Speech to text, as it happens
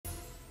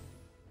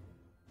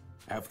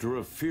After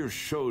a fierce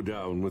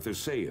showdown with the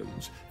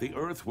Saiyans, the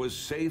Earth was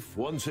safe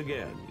once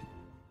again.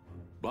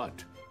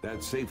 But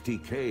that safety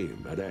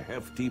came at a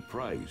hefty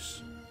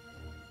price.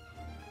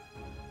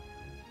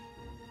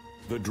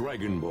 The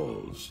Dragon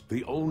Balls,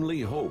 the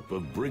only hope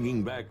of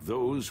bringing back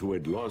those who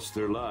had lost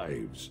their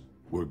lives,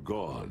 were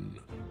gone.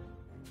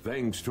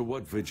 Thanks to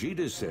what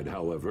Vegeta said,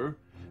 however,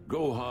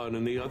 Gohan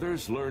and the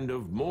others learned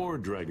of more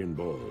Dragon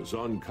Balls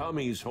on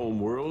Kami's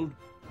homeworld,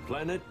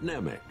 planet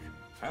Namek.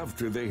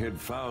 After they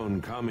had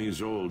found Kami's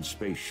old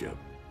spaceship,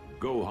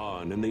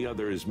 Gohan and the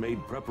others made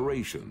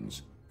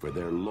preparations for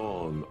their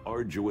long,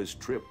 arduous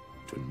trip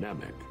to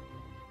Namek.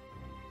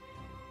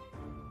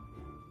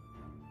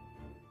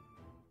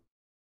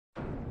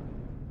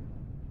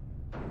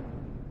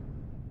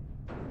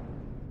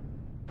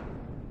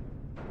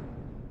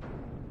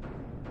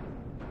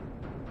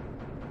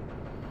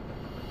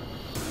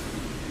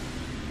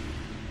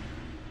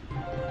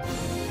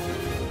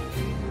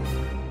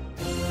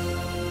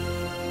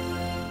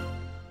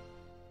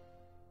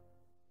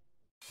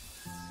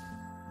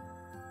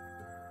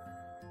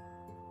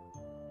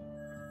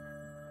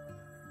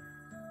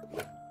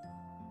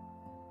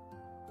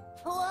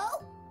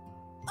 Hello?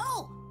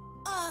 Oh,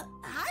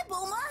 hi,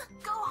 Bulma.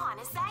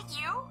 Gohan, is that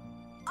you?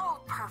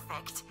 Oh,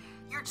 perfect.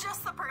 You're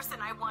just the person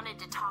I wanted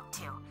to talk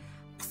to.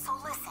 So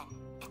listen,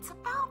 it's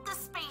about the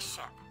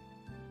spaceship.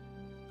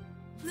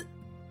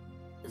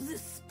 The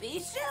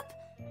spaceship?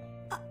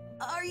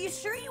 Are you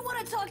sure you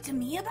want to talk to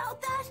me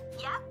about that?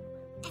 Yep.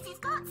 If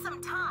you've got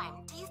some time,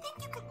 do you think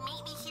you could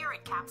meet me here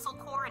at Capsule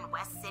Corps in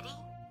West City?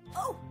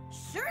 Oh,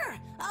 sure.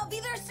 I'll be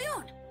there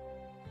soon.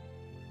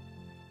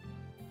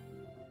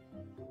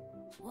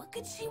 What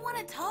could she want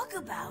to talk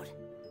about?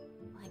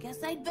 I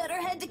guess I'd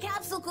better head to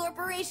Capsule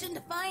Corporation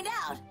to find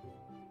out.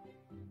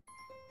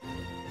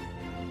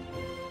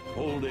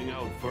 Holding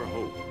out for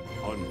hope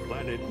on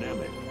planet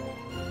Namek.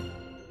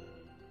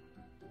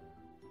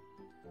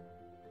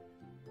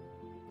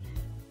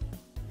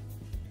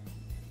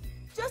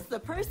 Just the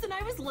person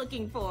I was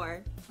looking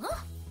for. Huh?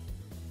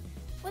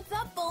 What's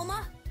up,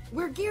 Bulma?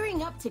 We're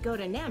gearing up to go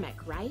to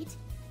Namek, right?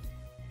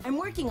 I'm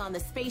working on the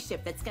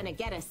spaceship that's gonna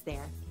get us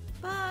there,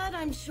 but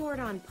I'm short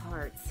on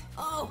parts.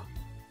 Oh,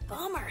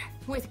 bummer.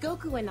 With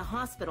Goku in the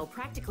hospital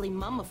practically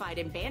mummified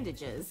in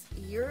bandages,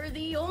 you're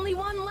the only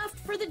one left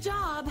for the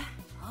job.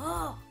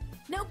 Oh,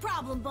 no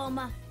problem,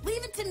 Bulma.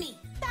 Leave it to me.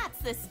 That's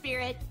the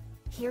spirit.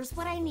 Here's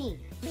what I need.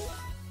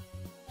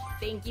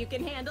 Think you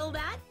can handle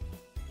that?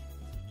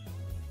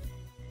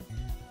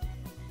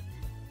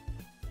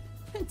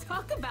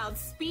 Talk about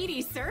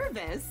speedy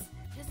service.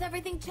 Does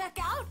everything check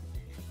out?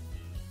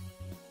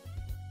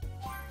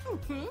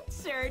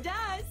 Sure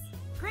does.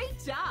 Great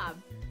job.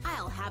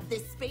 I'll have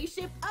this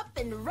spaceship up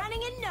and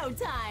running in no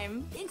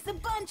time. Thanks a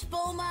bunch,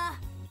 Bulma.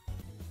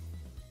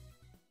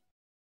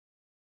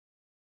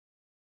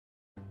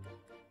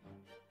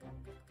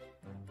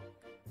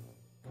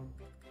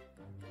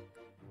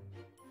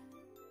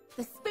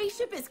 The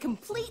spaceship is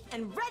complete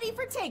and ready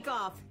for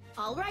takeoff.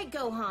 All right,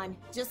 Gohan,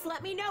 just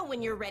let me know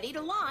when you're ready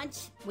to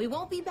launch. We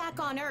won't be back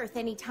on Earth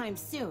anytime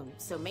soon,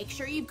 so make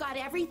sure you've got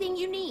everything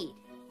you need.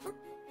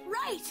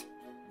 Right!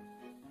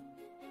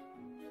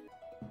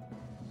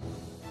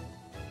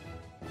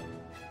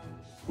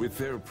 With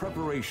their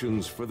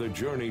preparations for the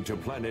journey to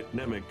planet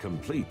Namek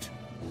complete,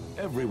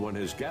 everyone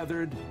has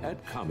gathered at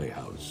Kame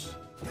House.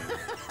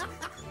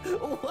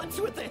 What's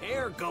with the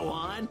hair,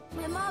 Gohan?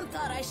 My mom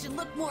thought I should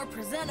look more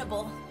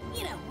presentable.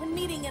 You know, when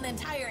meeting an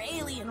entire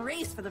alien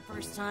race for the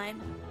first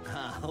time.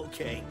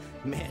 Okay.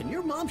 Man,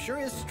 your mom sure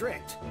is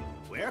strict.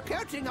 We're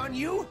counting on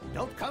you.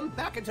 Don't come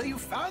back until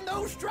you've found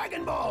those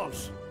Dragon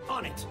Balls.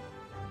 On it.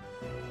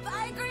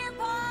 Bye,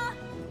 Grandpa!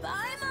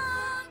 Bye,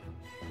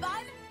 Mom!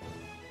 Bye...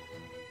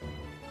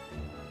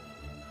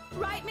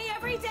 Write me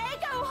every day,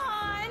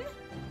 Gohan!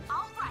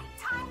 All right,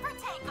 time for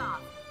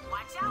takeoff.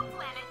 Watch out,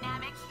 Planet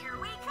Namek, here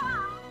we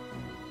come.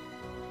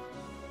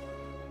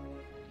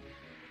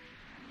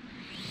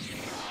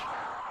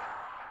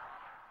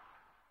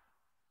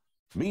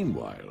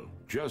 Meanwhile,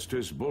 just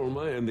as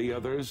Bulma and the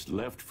others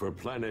left for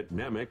planet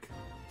Namek,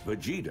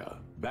 Vegeta,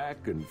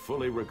 back and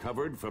fully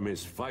recovered from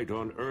his fight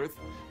on Earth,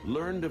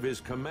 learned of his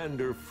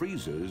commander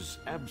Frieza's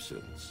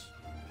absence.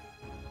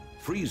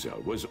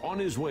 Frieza was on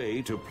his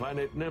way to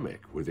planet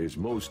Namek with his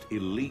most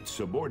elite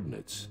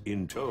subordinates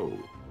in tow.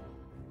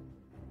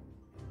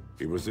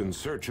 He was in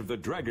search of the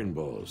Dragon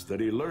Balls that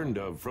he learned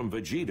of from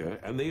Vegeta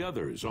and the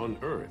others on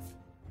Earth.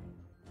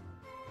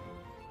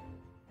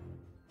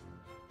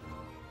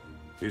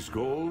 His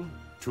goal?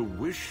 To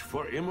wish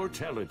for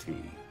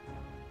immortality.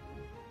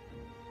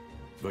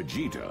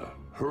 Vegeta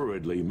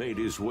hurriedly made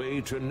his way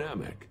to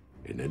Namek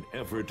in an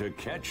effort to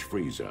catch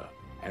Frieza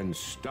and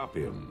stop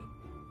him.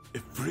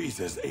 If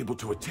Frieza is able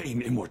to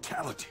attain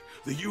immortality,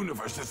 the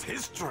universe's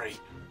history.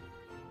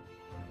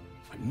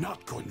 I'm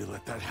not going to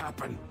let that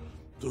happen.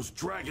 Those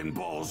Dragon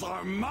Balls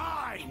are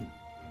mine!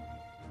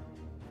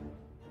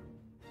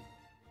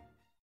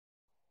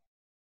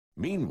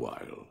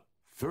 Meanwhile,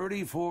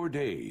 34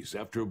 days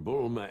after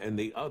Bulma and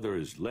the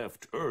others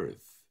left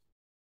Earth,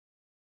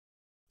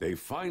 They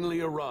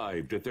finally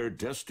arrived at their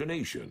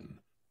destination,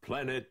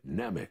 planet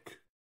Namek.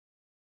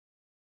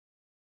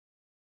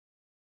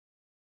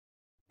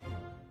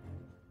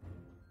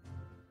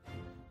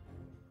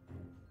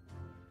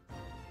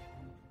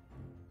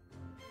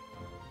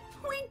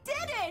 We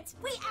did it!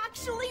 We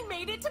actually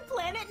made it to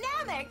planet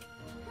Namek!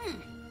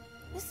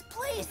 This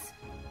place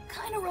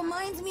kind of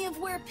reminds me of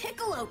where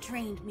Piccolo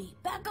trained me,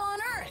 back on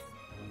Earth.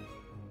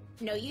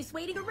 No use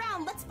waiting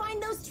around, let's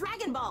find those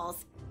Dragon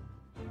Balls!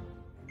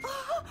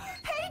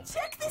 Hey,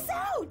 check this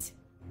out!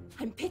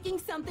 I'm picking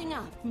something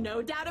up,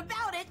 no doubt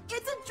about it,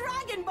 it's a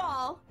Dragon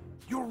Ball!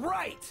 You're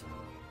right!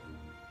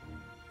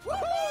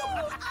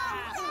 Woohoo!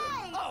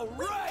 Alright!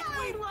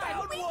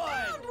 Alright, we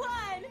found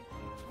one!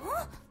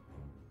 Huh?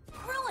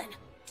 Krillin,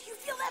 do you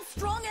feel that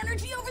strong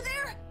energy over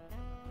there?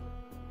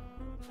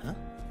 Huh?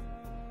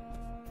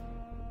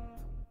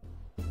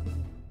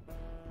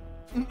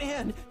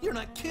 Man, you're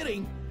not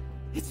kidding!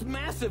 It's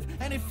massive,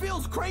 and it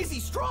feels crazy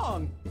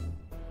strong!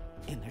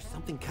 And there's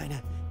something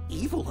kinda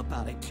evil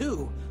about it,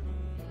 too.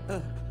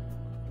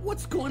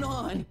 What's going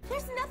on?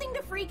 There's nothing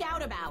to freak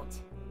out about.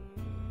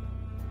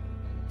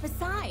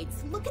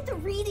 Besides, look at the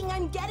reading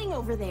I'm getting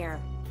over there.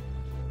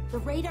 The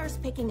radar's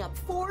picking up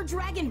 4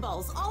 Dragon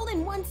Balls all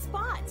in one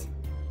spot.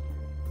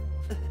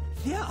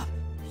 Yeah,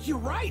 you're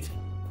right!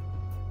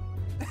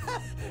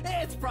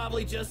 It's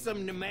probably just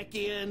some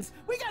Namekians.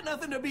 We got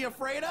nothing to be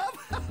afraid of,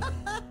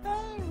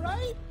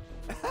 right?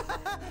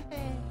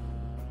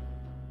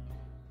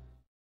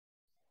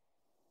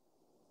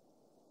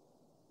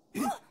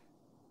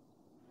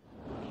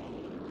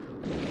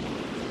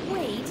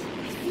 Wait,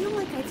 I feel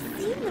like I've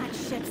seen that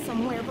ship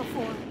somewhere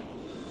before.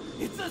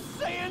 It's a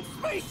Saiyan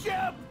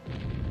spaceship!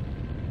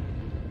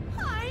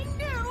 I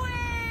knew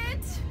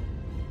it!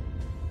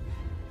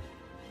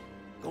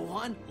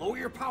 Gohan, lower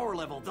your power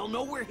level. They'll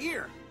know we're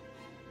here.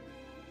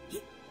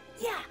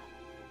 Yeah.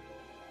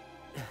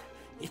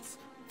 It's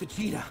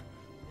Vegeta.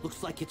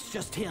 Looks like it's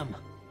just him.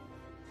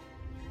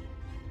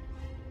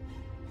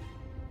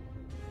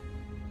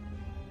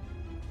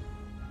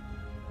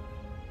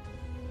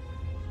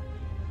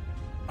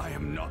 I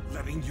am not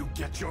letting you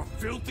get your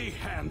filthy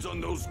hands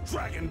on those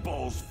Dragon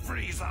Balls,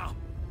 Frieza!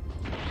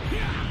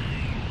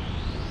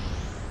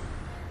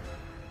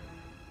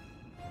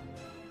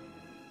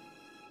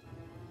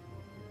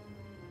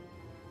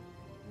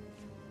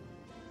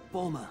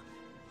 Bulma,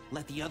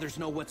 let the others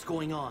know what's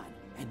going on,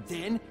 and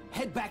then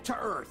head back to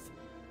Earth.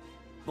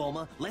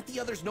 Bulma, let the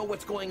others know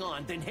what's going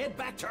on, then head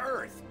back to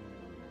Earth.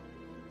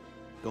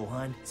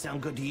 Gohan,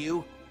 sound good to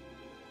you?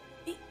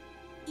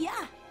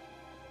 Yeah.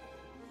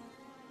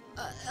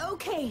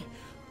 Okay.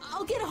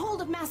 I'll get a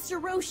hold of Master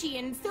Roshi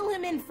and fill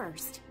him in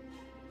first.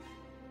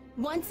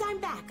 Once I'm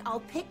back, I'll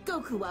pick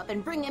Goku up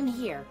and bring him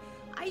here.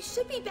 I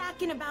should be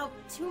back in about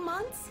 2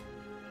 months.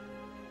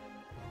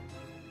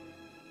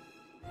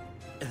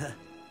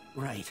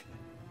 Right.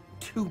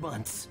 2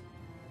 months.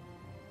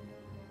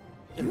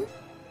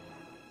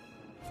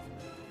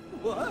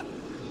 What?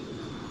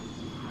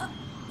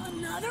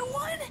 Another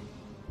one?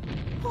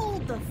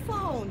 Hold the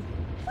phone.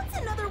 What's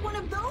another one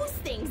of those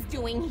things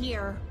doing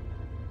here?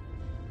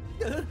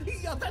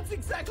 Yeah, that's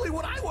exactly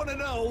what I want to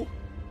know!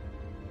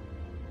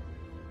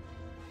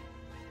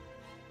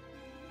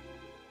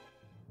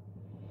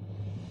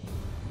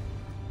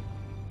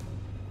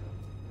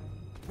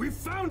 We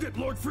found it,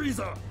 Lord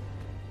Frieza!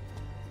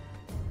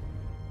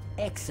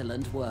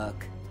 Excellent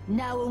work.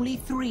 Now only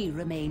 3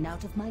 remain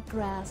out of my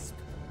grasp.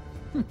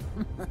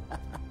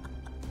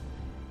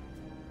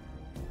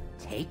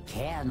 Take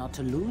care not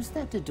to lose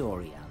that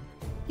Dodoria.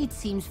 It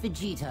seems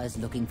Vegeta is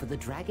looking for the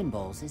Dragon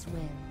Balls as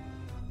well.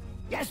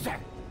 Yes, sir!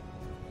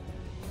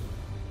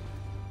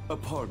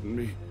 Pardon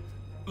me,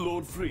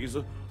 Lord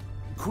Frieza.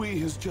 Qui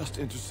has just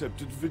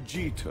intercepted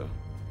Vegeta.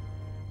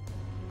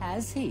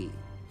 Has he?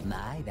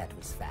 My, that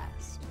was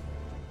fast.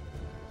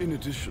 In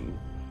addition,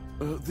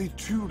 the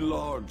 2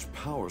 large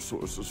power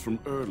sources from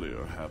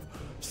earlier have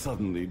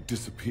suddenly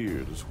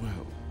disappeared as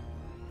well.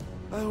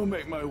 I will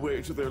make my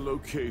way to their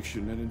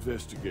location and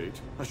investigate.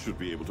 I should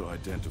be able to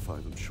identify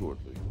them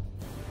shortly.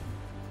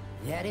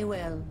 Very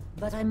well,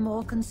 but I'm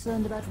more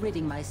concerned about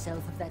ridding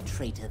myself of that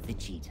traitor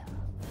Vegeta.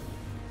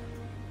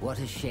 What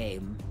a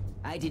shame.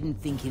 I didn't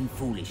think him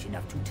foolish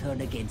enough to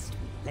turn against me,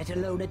 let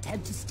alone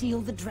attempt to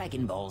steal the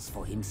Dragon Balls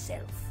for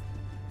himself.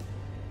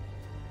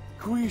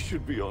 Qui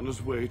should be on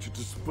his way to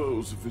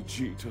dispose of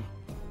Vegeta.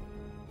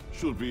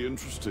 Should be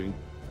interesting.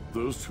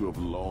 Those 2 have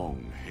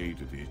long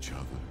hated each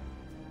other.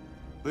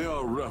 They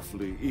are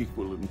roughly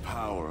equal in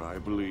power, I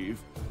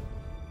believe.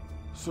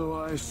 So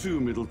I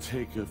assume it'll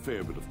take a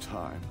fair bit of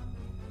time.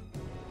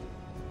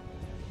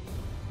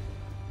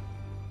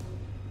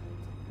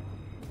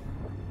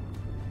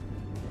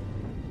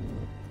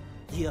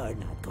 You're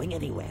not going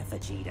anywhere,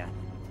 Vegeta.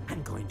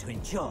 I'm going to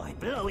enjoy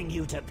blowing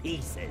you to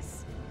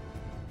pieces.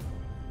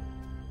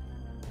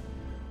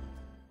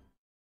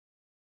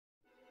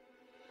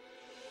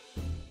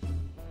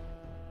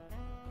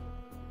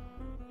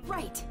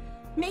 Right.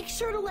 Make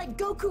sure to let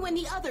Goku and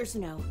the others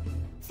know.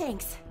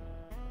 Thanks.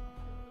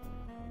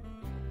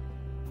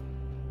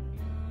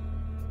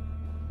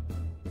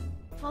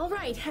 All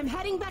right, I'm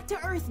heading back to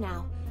Earth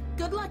now.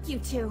 Good luck, you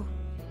two.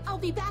 I'll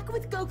be back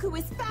with Goku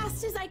as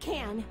fast as I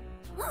can.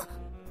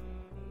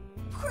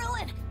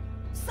 Krillin!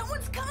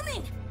 Someone's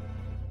coming!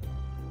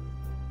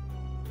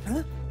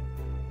 Huh?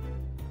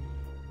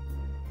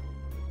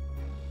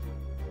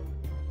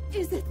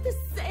 Is it the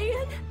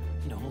Saiyan?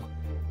 No.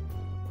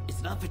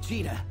 It's not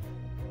Vegeta.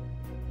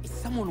 It's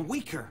someone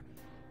weaker.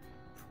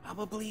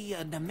 Probably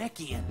a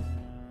Namekian.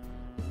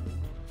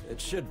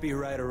 It should be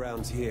right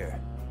around here.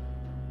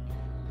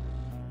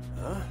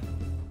 Huh?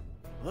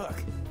 Look.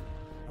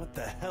 What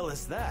the hell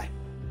is that?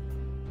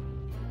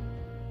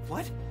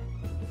 What?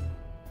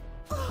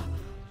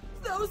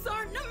 Those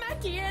aren't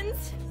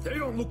Namekians! They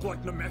don't look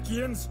like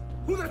Namekians!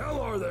 Who the hell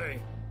are they?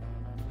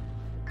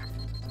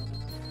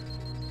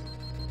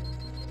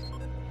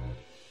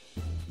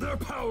 Their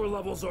power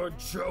levels are a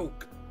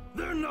joke!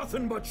 They're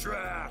nothing but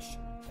trash!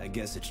 I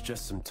guess it's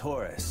just some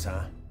tourists,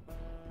 huh?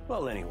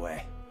 Well,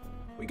 anyway,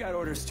 we got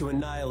orders to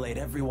annihilate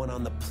everyone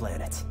on the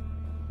planet.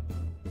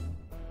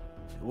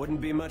 It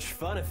wouldn't be much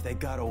fun if they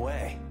got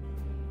away.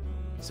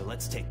 So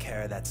let's take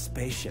care of that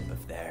spaceship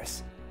of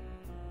theirs.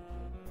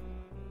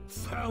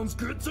 Sounds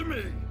good to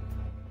me!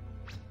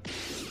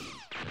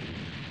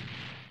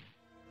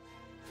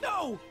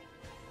 No!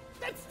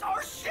 That's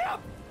our ship!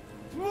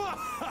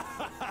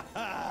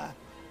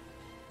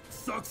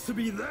 Sucks to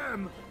be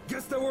them!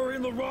 Guess they were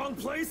in the wrong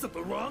place at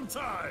the wrong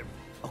time!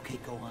 Okay,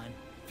 Gohan.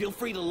 Feel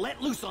free to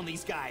let loose on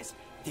these guys.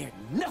 They're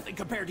nothing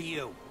compared to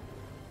you.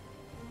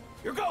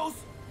 Here goes!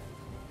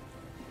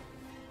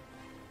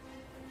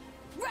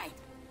 Right!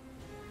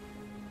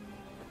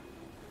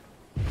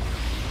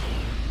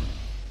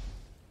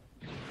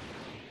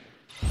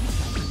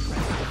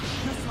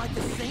 Just like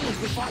the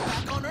Saiyans we fought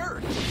back on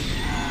Earth!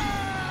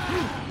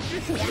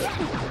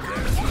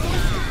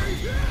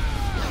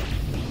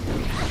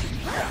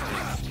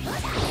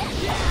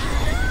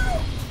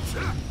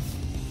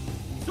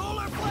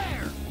 Solar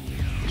flare!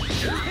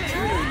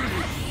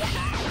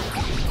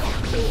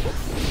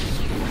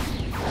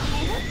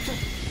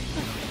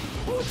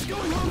 What's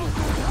going on with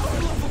the power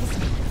levels?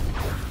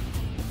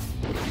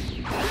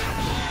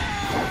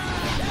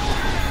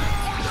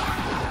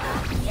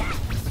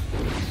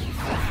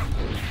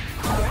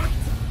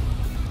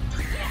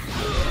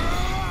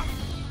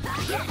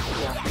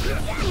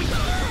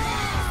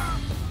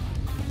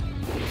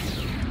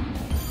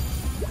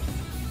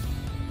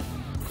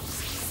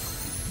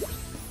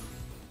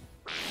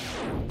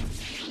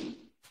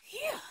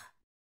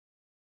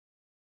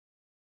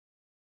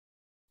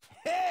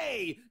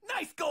 Hey!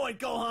 Nice going,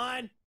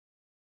 Gohan!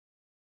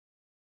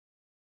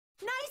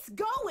 Nice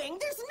going?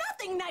 There's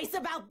nothing nice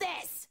about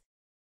this!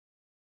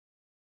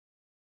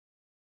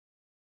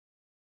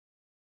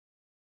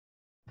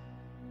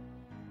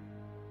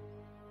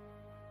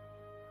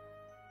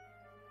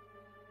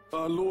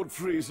 Lord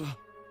Frieza,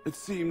 it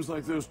seems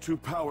like those two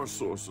power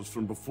sources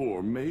from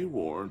before may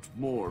warrant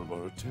more of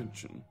our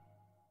attention.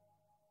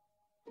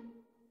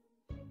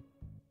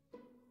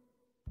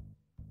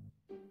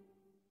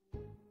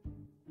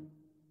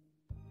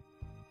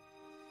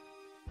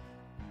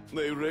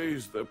 They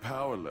raised their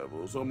power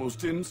levels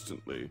almost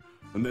instantly,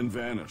 and then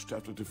vanished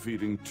after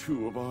defeating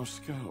two of our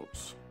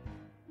scouts.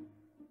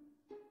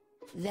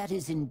 That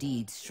is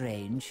indeed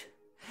strange.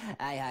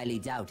 I highly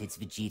doubt it's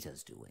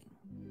Vegeta's doing.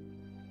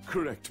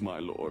 Correct, my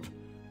lord.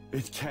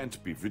 It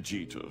can't be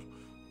Vegeta.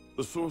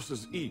 The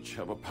sources each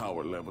have a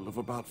power level of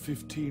about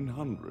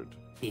 1,500.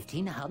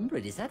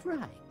 1,500, is that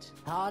right?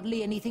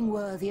 Hardly anything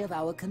worthy of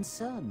our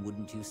concern,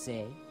 wouldn't you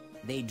say?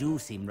 They do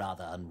seem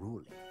rather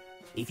unruly.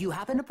 If you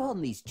happen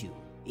upon these two,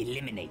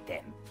 eliminate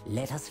them.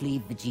 Let us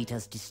leave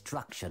Vegeta's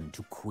destruction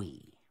to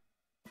Kui.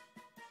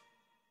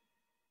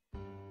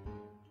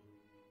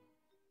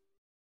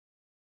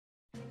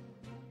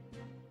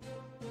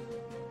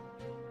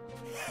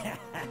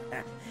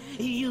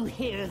 You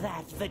hear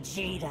that,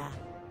 Vegeta?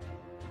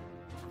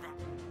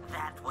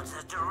 That was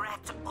a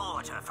direct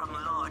order from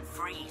Lord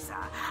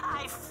Frieza.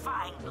 I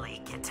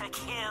finally get to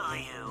kill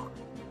you.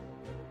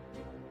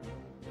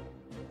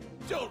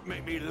 Don't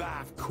make me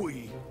laugh,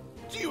 Kui.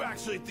 Do you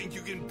actually think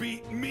you can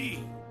beat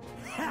me?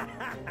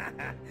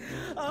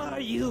 Are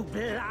you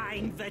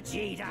blind,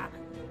 Vegeta?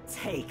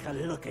 Take a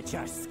look at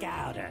your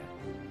scouter.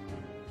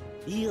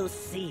 You'll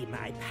see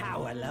my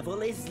power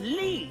level is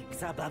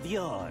leagues above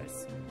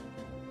yours.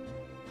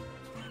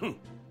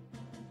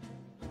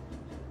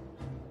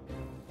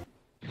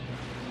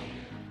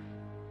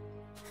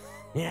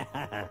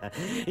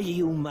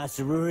 You must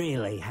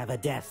really have a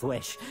death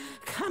wish,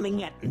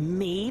 coming at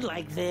me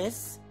like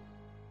this?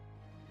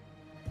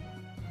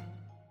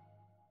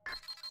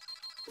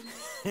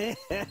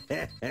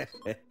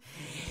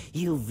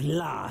 You've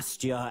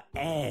lost your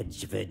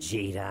edge,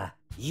 Vegeta.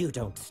 You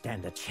don't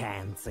stand a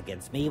chance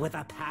against me with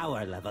a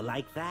power level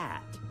like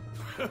that.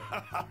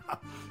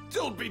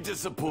 Don't be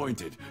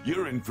disappointed.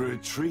 You're in for a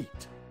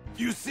treat.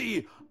 You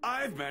see,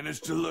 I've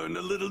managed to learn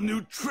a little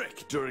new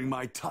trick during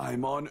my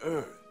time on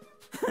Earth.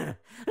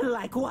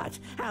 Like what?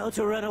 How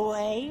to run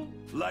away?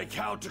 Like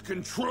how to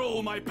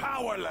control my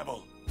power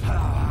level.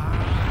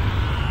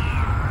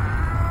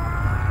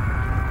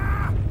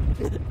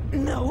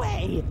 No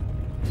way!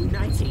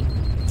 19,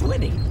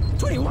 20,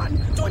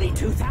 21,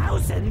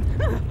 22,000!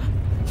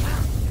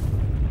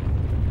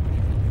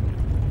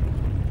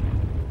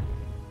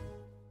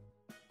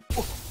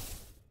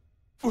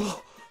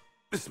 Well,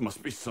 this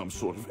must be some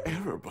sort of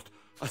error, but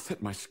I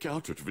set my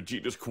scouter to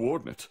Vegeta's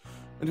coordinate,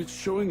 and it's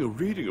showing a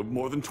reading of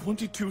more than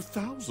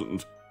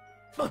 22,000.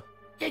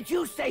 Did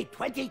you say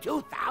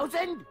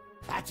 22,000?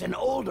 That's an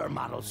older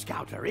model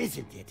scouter,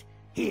 isn't it?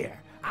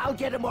 Here, I'll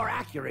get a more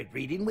accurate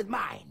reading with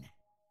mine.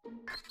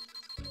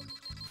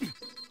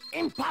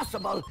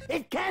 Impossible!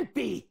 It can't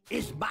be!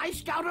 Is my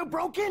scouter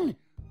broken?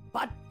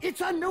 But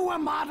it's a newer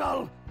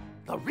model!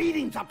 The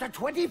reading's up to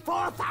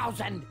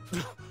 24,000!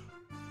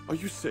 Are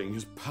you saying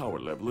his power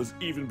level is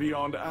even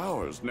beyond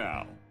ours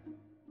now?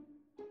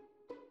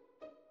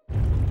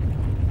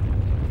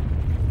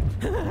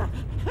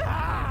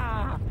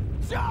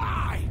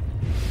 Die!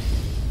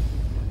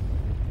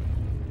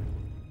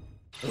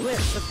 We're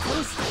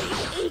supposed to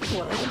be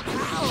equal in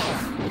power!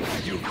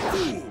 You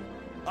fool!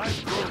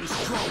 I've grown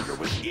stronger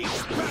with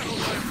each battle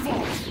I've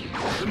fought!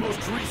 The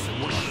most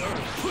recent one on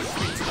Earth pushed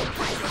me to the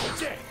brink of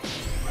death!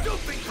 Don't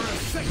think for a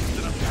second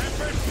that a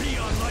pampered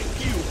peon like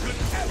you could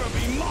ever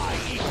be my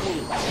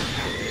equal!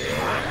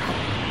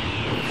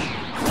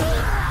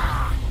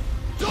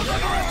 Don't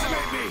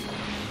underestimate me!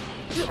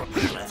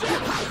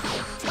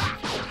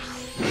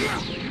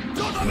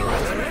 Don't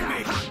underestimate me!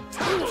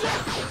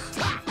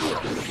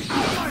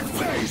 Out of my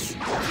face!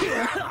 Out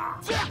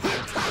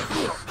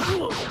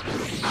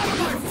of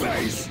my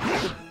face!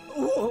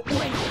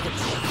 Wait,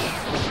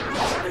 I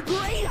have a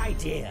great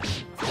idea!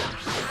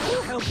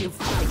 I'll help you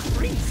fight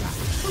Frieza!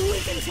 We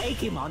can take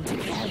him on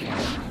together!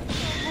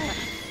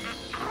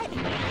 I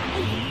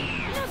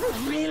never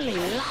really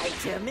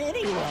liked him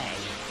anyway!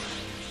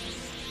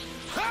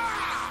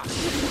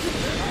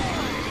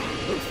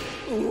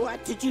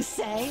 What did you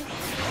say?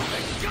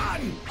 The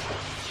gun!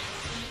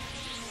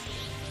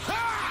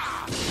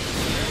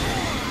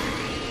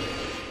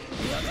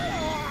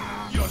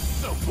 You're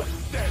so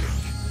pathetic!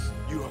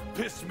 You have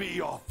pissed me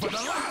off for the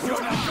last.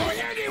 You're not going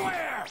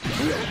anywhere!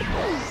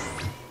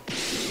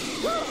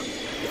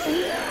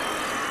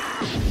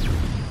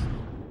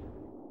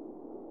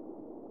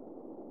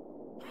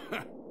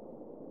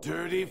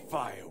 Dirty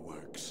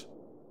fireworks.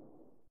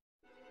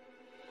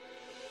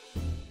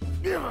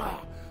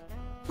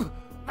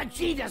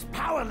 Vegeta's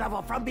power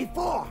level from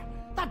before!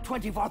 That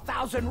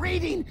 24,000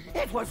 reading,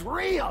 it was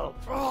real!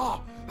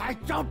 Oh, I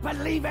don't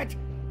believe it!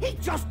 He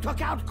just took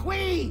out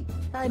Qui!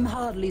 I'm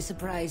hardly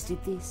surprised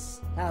at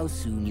this. How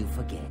soon you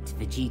forget.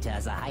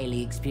 Vegeta's a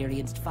highly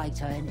experienced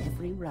fighter in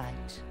every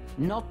right.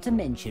 Not to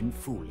mention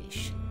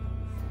foolish.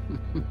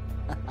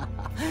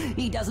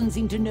 He doesn't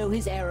seem to know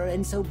his error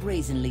and so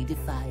brazenly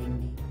defying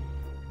me.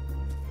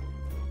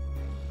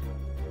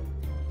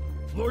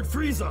 Lord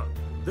Frieza!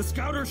 The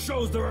scouter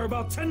shows there are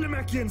about 10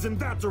 Namekians in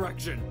that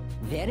direction!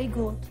 Very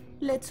good.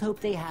 Let's hope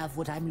they have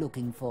what I'm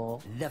looking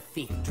for. The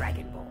 5th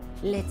Dragon Ball.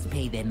 Let's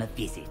pay them a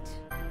visit.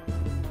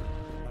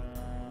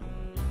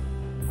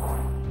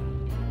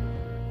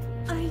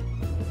 I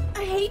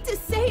hate to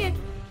say it,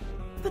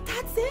 but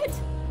that's it.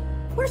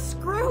 We're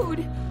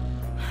screwed.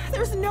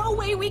 There's no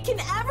way we can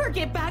ever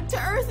get back to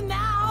Earth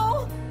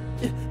now.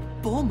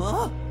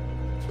 Bulma,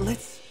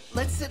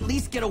 let's at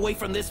least get away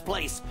from this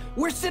place.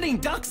 We're sitting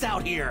ducks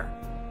out here.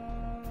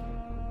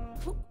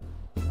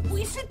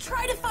 We should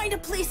try to find a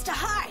place to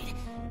hide.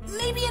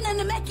 Maybe in a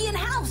Namekian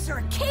house or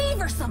a cave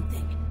or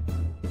something.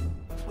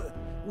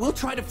 We'll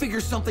try to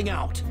figure something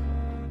out.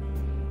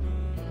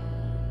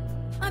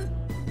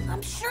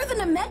 I'm sure the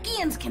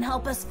Namekians can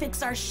help us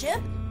fix our ship,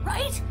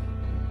 right?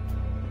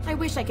 I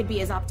wish I could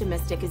be as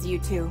optimistic as you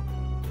two.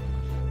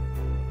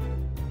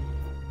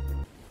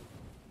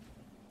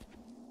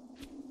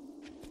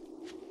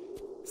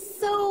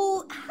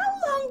 So, how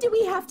long do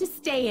we have to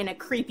stay in a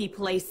creepy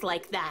place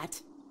like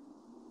that?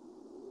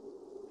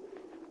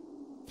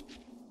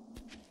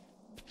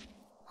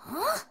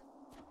 Huh?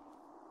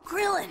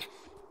 Krillin,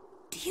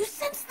 do you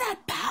sense that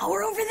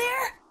power over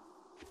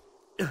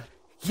there?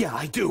 Yeah,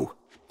 I do.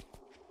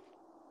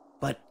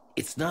 But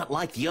it's not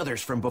like the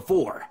others from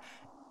before.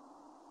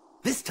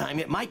 This time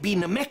it might be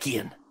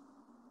Namekian.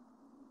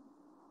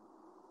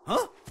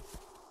 Huh?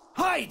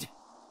 Hide!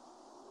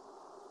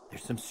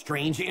 There's some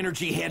strange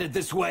energy headed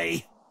this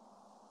way.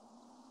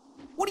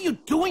 What are you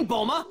doing,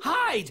 Bulma?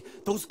 Hide!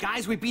 Those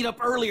guys we beat up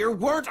earlier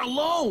weren't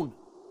alone!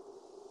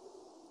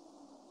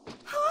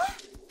 Huh?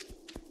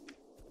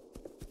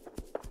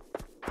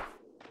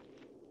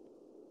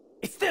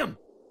 It's them!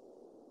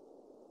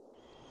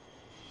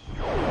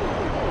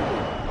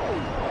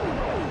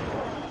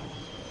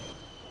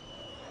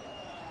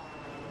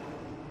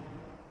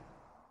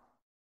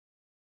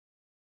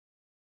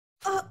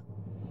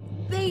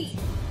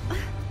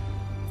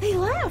 They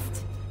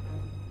left.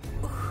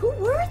 Who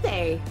were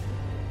they?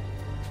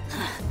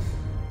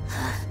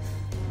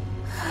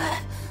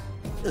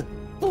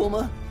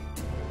 Bulma,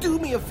 do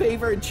me a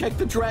favor and check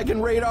the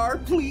Dragon Radar,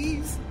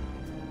 please.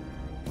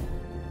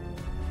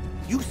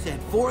 You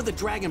said 4 of the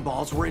Dragon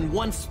Balls were in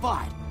one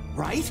spot,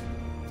 right?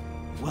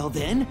 Well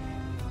then,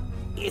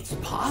 it's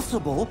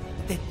possible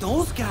that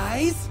those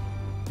guys...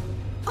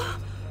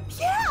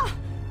 Yeah!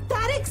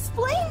 That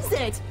explains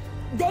it!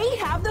 They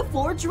have the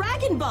 4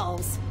 Dragon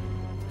Balls!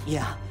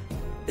 Yeah,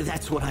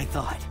 that's what I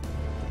thought.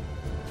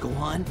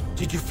 Gohan,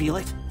 did you feel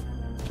it?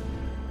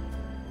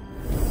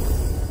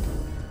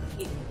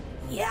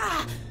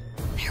 Yeah,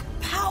 their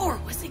power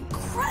was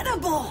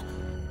incredible!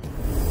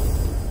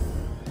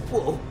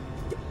 Whoa,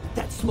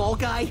 that small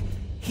guy,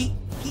 he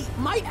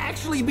might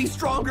actually be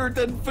stronger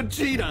than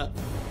Vegeta.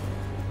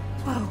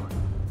 Whoa,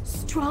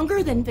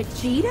 stronger than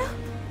Vegeta?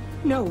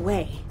 No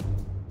way.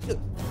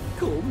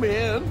 Cool,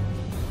 man.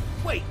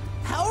 Wait,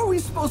 how are we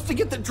supposed to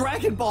get the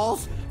Dragon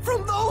Balls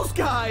from those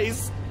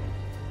guys?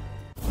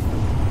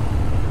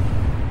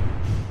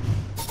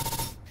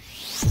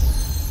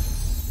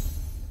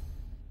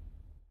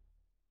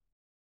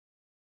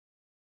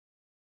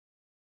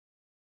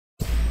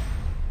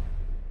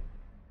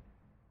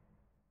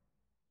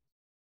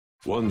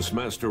 Once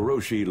Master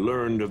Roshi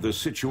learned of the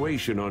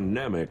situation on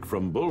Namek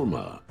from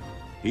Bulma,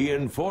 he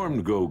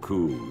informed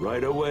Goku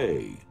right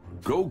away.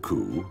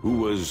 Goku, who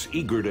was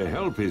eager to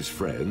help his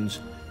friends,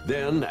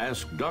 then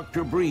asked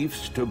Dr.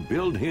 Briefs to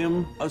build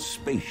him a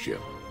spaceship.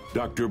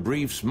 Dr.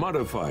 Briefs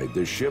modified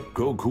the ship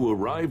Goku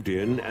arrived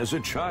in as a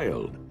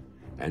child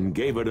and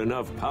gave it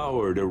enough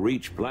power to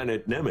reach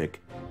planet Namek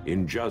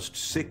in just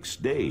 6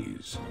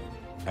 days.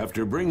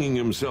 After bringing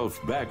himself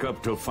back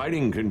up to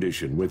fighting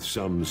condition with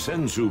some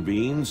senzu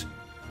beans,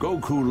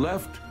 Goku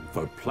left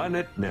for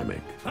planet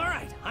Namek. All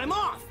right, I'm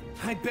off.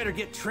 I'd better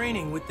get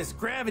training with this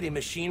gravity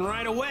machine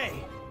right away.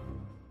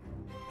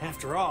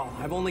 After all,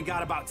 I've only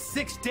got about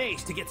 6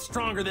 days to get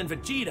stronger than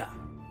Vegeta.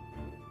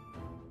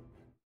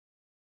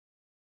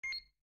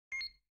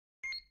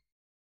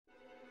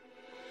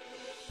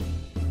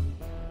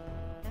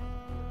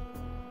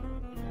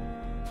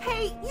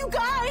 Hey, you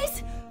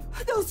guys!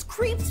 Those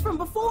creeps from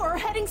before are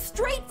heading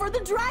straight for the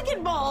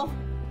Dragon Ball!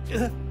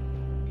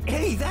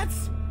 Hey,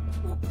 that's...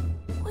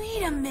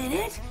 Wait a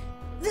minute.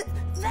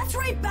 That's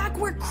right back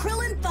where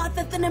Krillin thought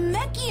that the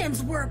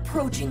Namekians were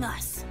approaching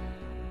us.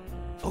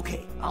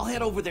 Okay, I'll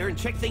head over there and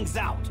check things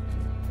out.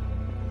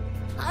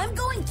 I'm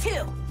going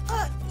too.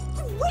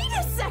 Wait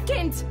a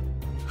second!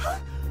 Huh?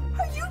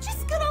 Are you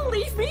just gonna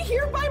leave me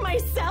here by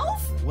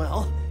myself?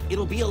 Well,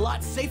 it'll be a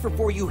lot safer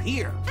for you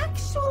here.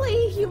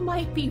 Actually, you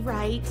might be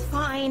right.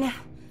 Fine.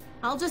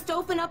 I'll just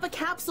open up a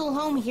capsule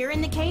home here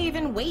in the cave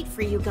and wait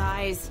for you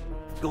guys.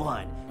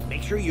 Gohan,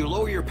 make sure you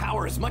lower your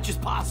power as much as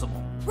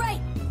possible.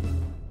 Right.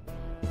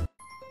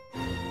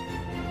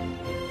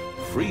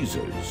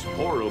 Frieza's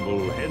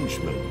horrible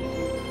henchman.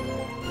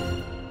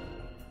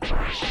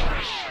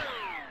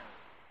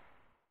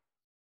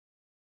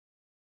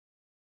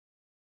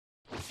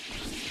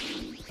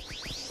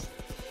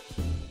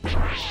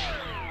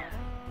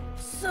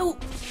 So,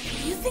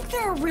 you think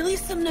there are really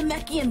some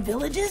Namekian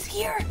villages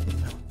here?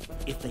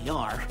 If they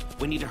are,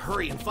 we need to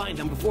hurry and find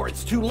them before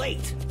it's too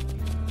late.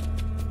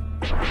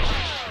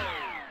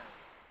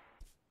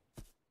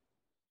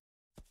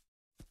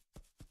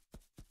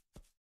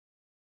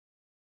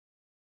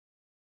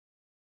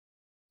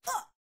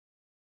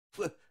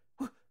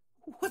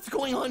 What's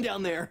going on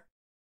down there?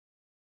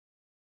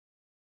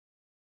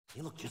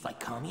 They look just like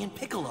Kami and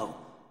Piccolo.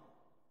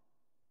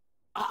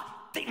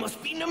 Ah, they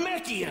must be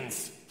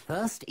Namekians!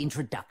 First,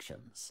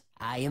 introductions.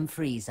 I am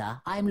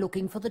Frieza. I'm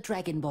looking for the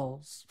Dragon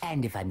Balls.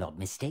 And if I'm not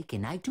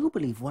mistaken, I do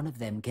believe one of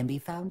them can be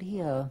found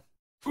here.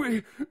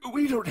 We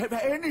don't have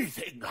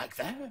anything like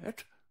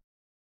that.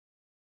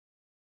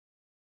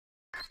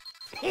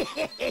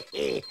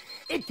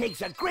 It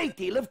takes a great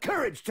deal of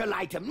courage to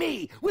lie to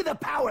me with a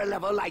power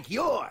level like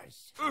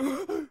yours.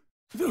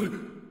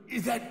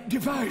 That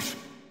device,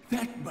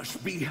 that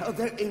must be how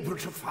they're able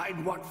to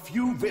find what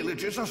few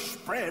villages are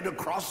spread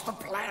across the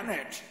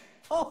planet.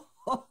 Oh,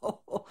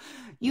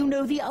 you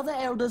know the other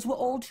elders were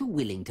all too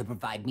willing to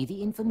provide me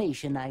the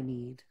information I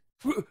need.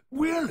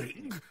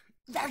 Willing?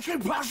 That's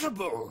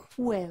impossible.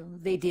 Well,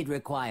 they did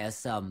require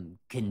some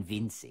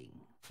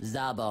convincing.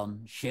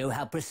 Zabon, show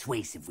how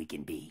persuasive we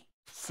can be.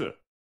 Sir.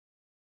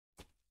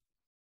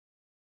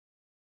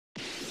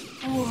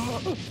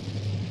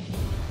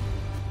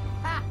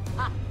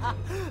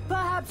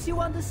 Perhaps you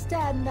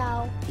understand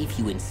now. If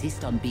you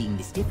insist on being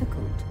this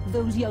difficult,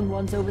 those young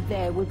ones over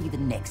there will be the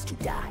next to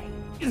die.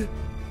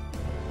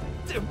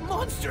 They're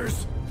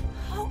monsters!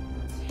 How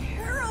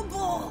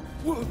terrible!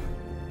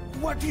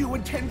 What do you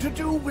intend to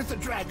do with the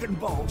Dragon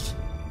Balls?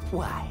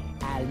 Why,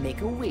 I'll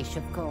make a wish,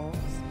 of course.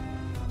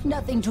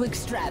 Nothing too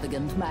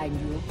extravagant, mind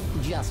you.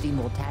 Just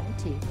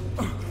immortality.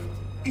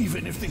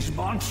 Even if these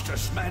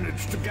monsters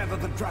manage to gather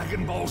the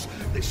Dragon Balls,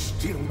 they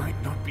still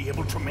might not be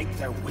able to make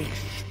their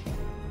wish.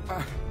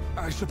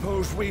 I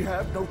suppose we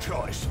have no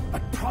choice.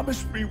 But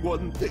promise me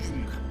one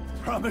thing.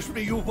 Promise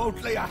me you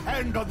won't lay a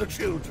hand on the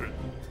children.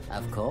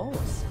 Of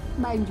course.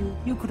 Mind you,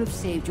 you could have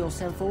saved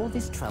yourself all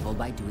this trouble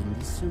by doing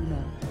this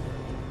sooner.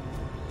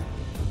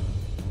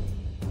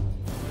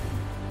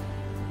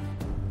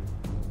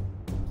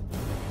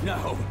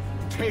 Now,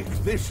 take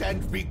this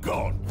and be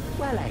gone.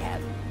 Well, I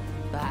have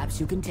Perhaps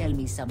you can tell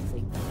me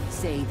something.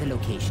 Say the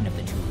location of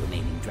the 2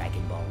 remaining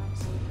Dragon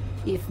Balls.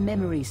 If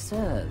memory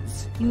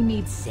serves, you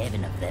need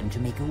 7 of them to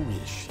make a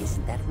wish,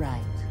 isn't that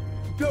right?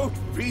 Don't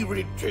be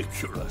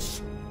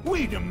ridiculous.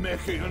 We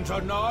Namekians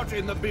are not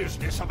in the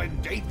business of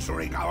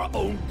endangering our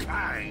own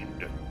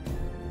kind.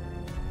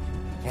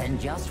 And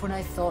just when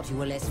I thought you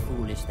were less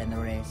foolish than the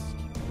rest.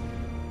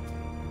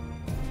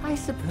 I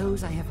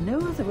suppose I have no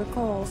other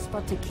recourse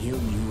but to kill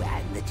you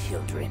and the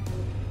children.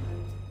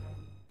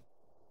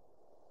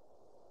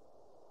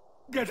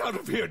 Get out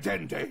of here,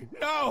 Dende!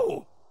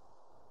 Now!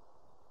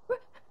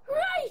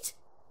 Right!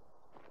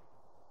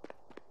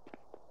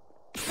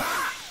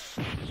 Ah!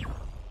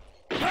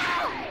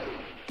 Ah!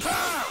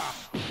 Ah!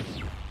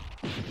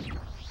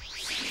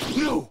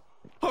 No!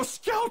 Our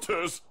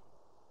scouters!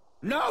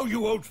 Now you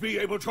won't be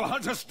able to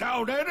hunt us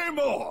down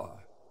anymore!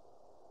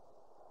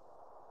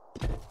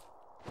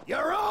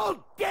 You're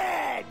all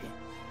dead!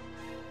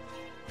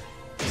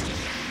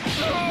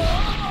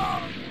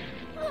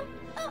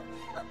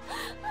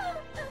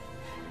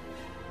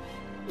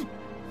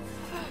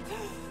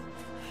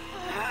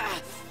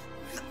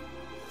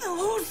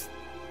 Those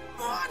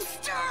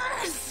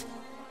monsters!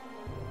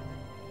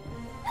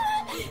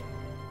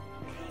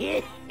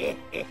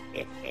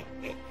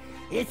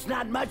 It's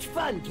not much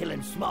fun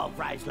killing small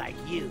fries like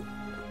you.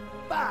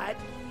 But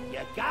you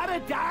gotta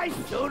die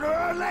sooner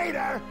or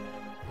later.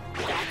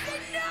 That's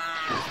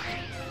enough!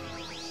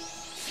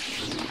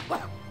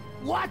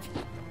 What?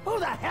 Who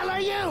the hell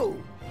are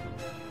you?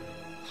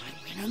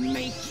 I'm gonna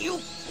make you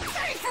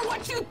pay for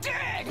what you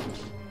did!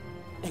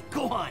 Hey,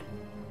 Gohan!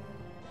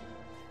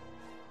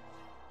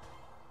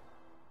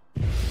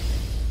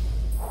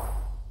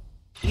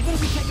 Even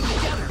if we take them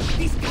together,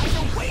 these guys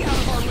are way out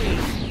of our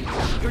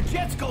league! Your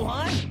jets,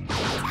 Gohan!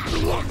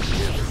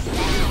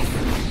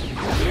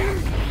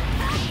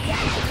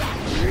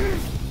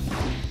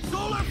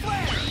 Solar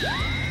flare!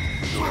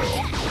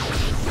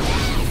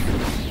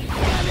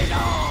 Get it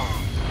all!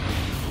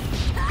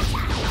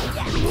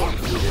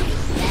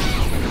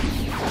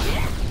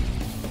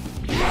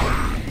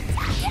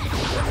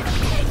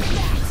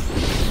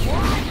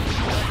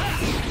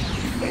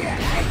 Here,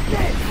 take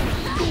this!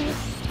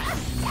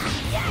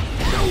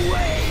 No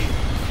way!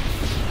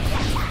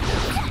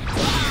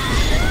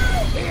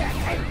 Here,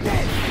 take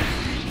this!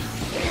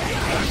 Here,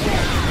 take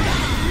this!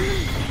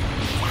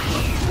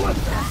 What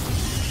the?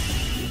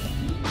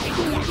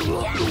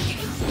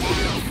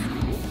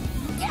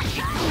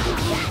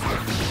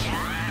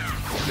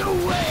 No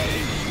way!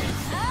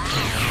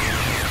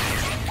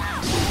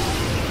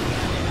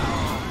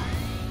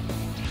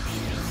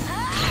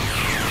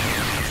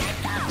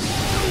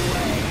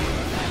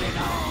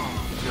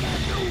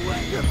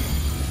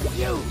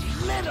 You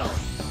little!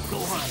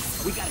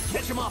 Gohan, we gotta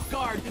catch him off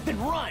guard, then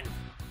run!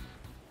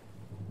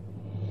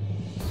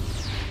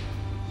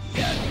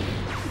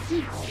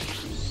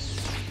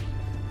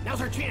 Now's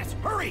our chance,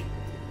 hurry!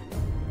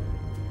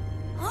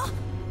 Huh?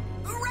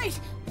 Right!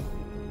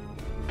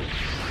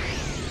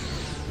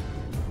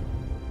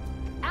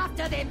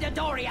 After them,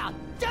 Dodoria!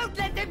 Don't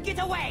let them get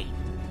away!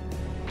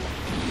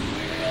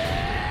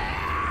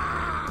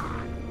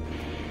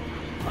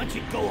 Punch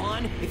it,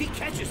 Gohan! If he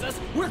catches us,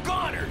 we're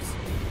goners!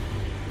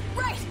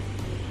 Right!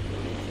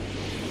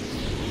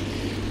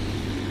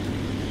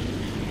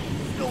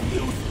 No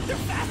use! They're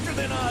faster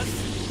than us!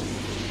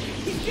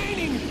 He's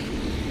gaining!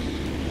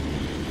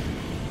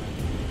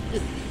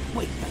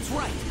 Wait, that's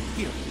right!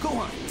 Here,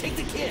 Gohan, take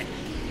the kid!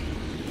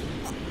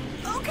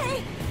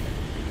 Okay!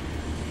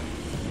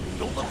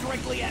 Don't look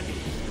directly at me!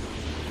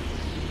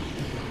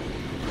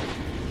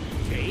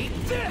 Take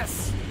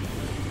this!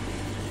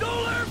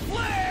 Solar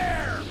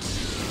flare!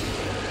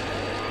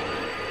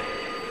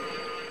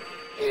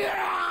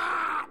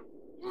 Yeah!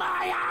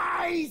 My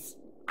eyes!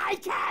 I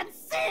can't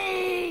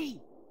see!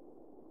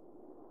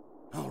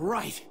 All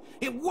right,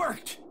 it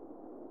worked!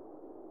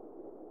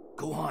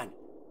 Gohan,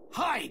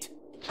 hide!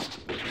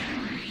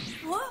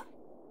 What?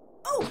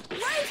 Oh,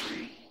 right!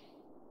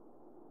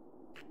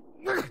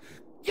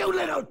 You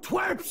little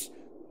twerps!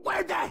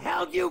 Where'd the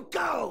hell you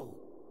go?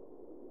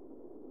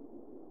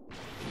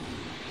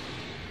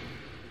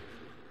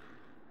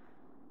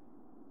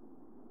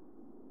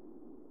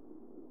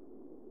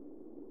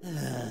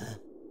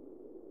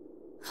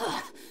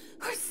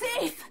 We're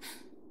safe!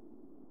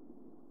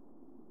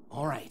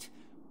 All right,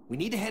 we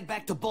need to head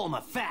back to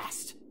Bulma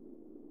fast!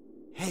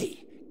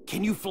 Hey,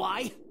 can you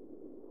fly?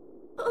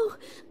 Oh,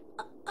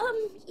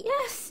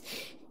 yes.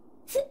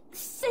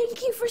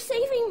 Thank you for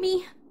saving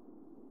me.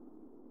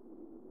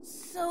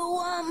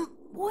 So,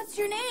 what's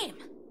your name?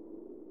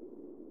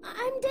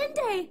 I'm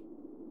Dende.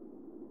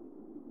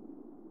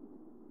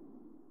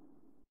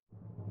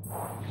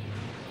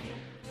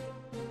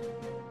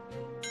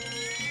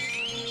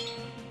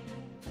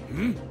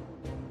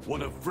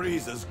 One of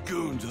Frieza's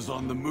goons is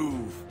on the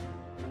move.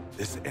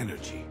 This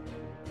energy.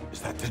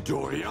 Is that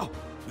Dodoria?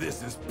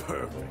 This is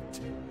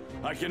perfect.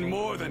 I can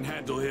more than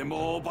handle him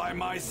all by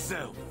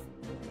myself.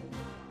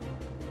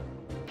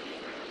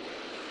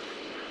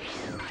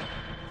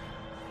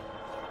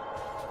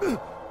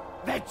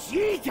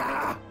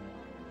 Vegeta!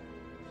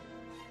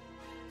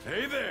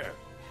 Hey there!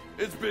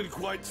 It's been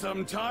quite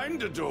some time,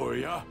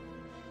 Dodoria.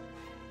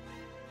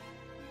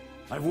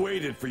 I've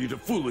waited for you to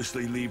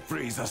foolishly leave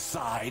Frieza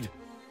aside.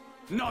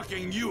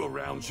 Knocking you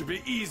around should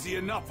be easy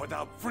enough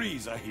without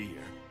Frieza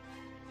here.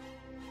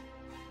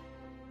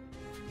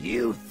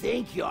 You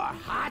think you're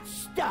hot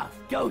stuff,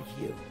 don't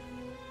you?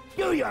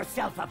 Do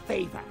yourself a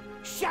favor.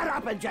 Shut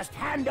up and just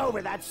hand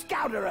over that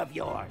scouter of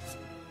yours.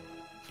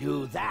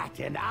 Do that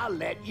and I'll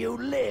let you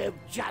live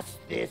just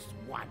this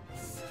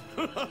once.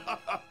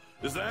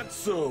 Is that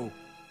so?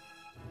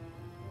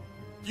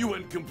 You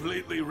went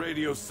completely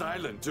radio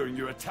silent during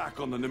your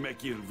attack on the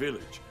Namekian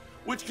village,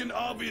 which can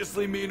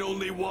obviously mean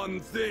only one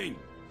thing.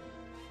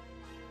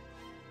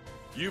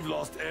 You've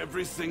lost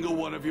every single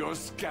one of your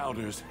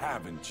scouters,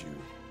 haven't you?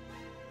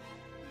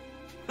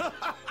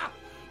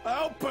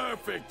 How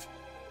perfect!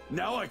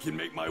 Now I can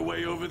make my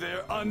way over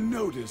there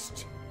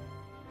unnoticed.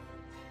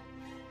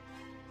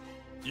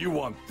 You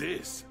want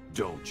this,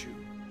 don't you?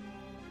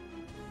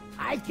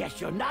 I guess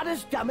you're not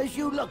as dumb as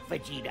you look,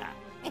 Vegeta.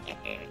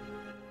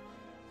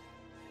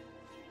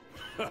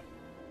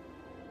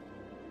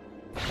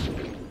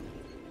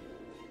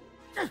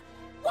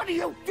 What are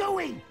you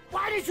doing?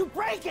 Why did you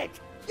break it?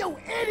 You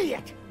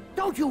idiot!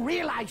 Don't you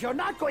realize you're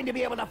not going to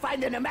be able to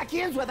find the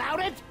Namekians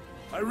without it?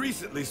 I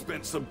recently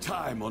spent some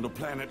time on a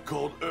planet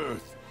called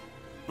Earth.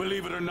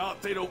 Believe it or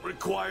not, they don't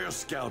require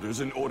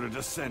scouters in order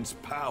to sense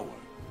power.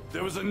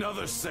 There was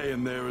another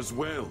Saiyan there as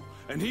well,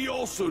 and he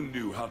also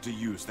knew how to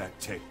use that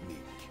technique.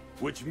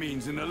 Which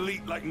means an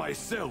elite like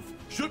myself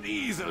should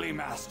easily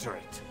master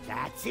it.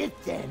 That's it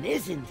then,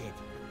 isn't it?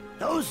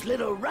 Those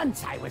little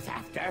runts I was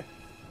after,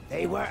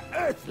 they were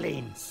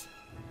Earthlings.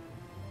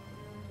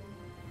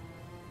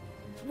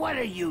 What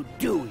are you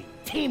doing,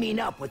 teaming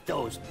up with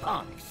those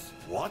punks?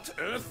 What?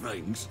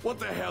 Earthlings? What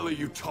the hell are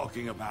you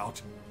talking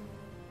about?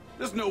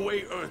 There's no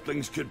way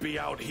Earthlings could be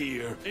out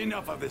here.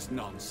 Enough of this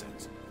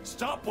nonsense.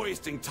 Stop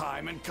wasting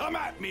time and come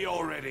at me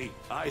already!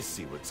 I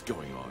see what's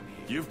going on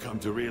here. You've come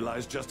to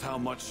realize just how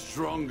much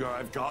stronger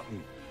I've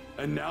gotten.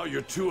 And now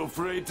you're too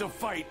afraid to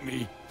fight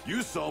me.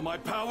 You saw my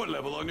power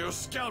level on your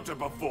scouter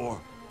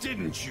before,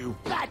 didn't you?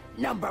 That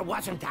number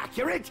wasn't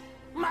accurate.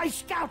 My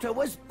scouter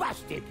was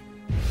busted.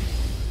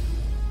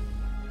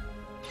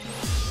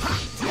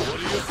 What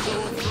are you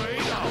so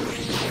afraid of?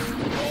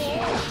 Go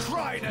on,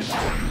 try to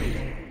attack me!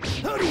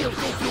 Who do you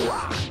think you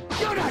are?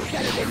 You're not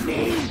better than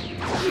me!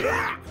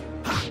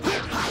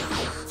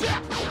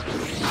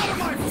 Out of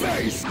my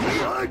face!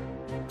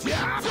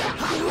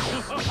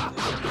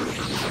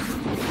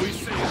 We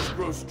Saiyans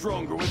grow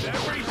stronger with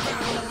every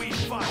battle we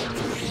fight.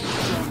 The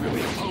stronger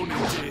the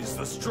opponent is,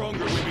 the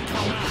stronger we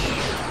become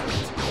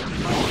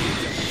after. My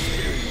in-depth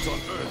experience on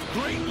Earth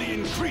greatly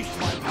increased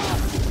my power.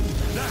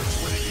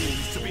 That's what it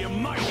means to be a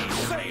mighty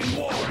Saiyan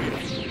warrior.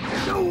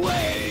 No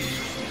way!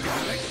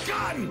 Got a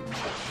gun!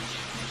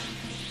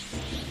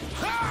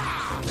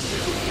 Ha!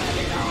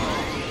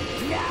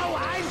 Now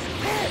I'm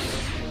pissed!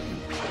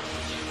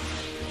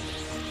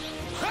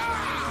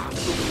 Ha!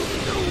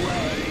 No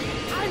way!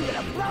 I'm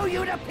gonna blow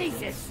you to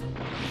pieces!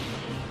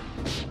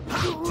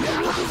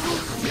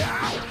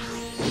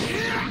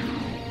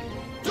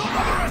 Don't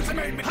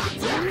underestimate me!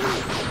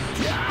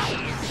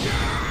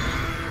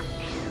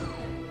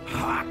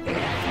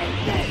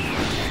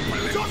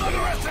 Don't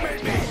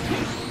underestimate me!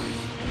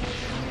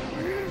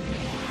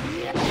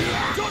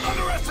 Don't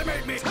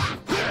underestimate me!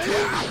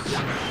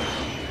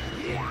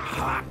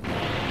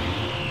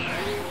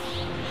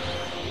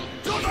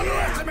 Don't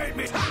underestimate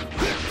me!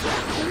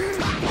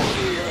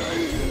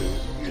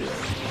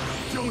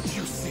 Don't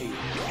you see?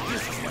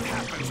 This is what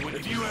happens when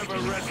if you ever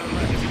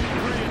resurrect,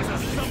 pray into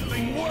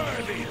something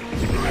worthy!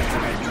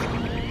 Underestimate me!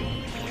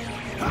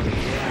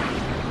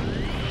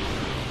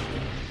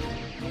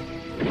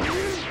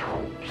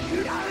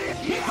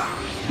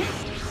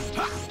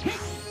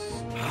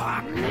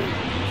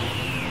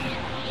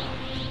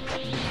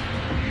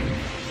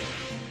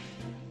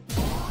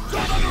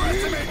 Don't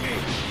underestimate me!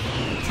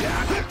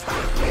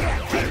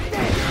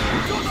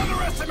 Don't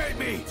underestimate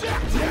me!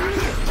 Can't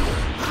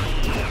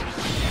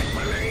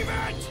believe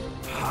it!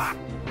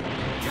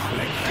 Got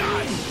it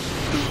done!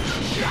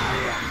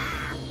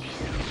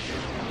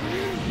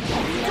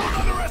 Don't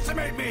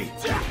underestimate me!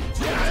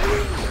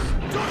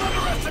 Don't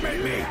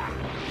underestimate me!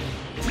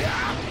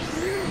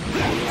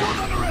 Don't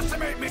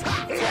underestimate me!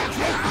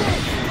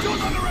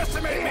 Don't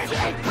underestimate me!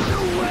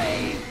 No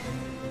way!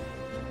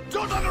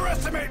 Don't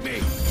underestimate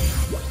me!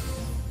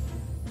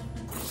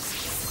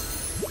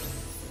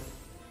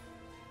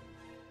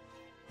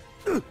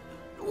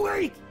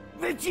 Wait!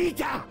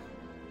 Vegeta!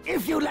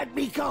 If you let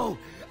me go,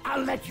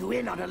 I'll let you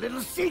in on a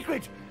little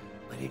secret.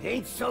 But it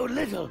ain't so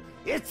little.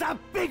 It's a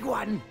big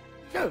one.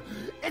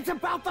 It's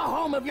about the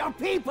home of your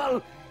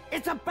people.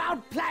 It's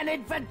about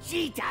planet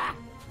Vegeta.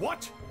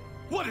 What?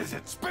 What is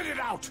it? Spit it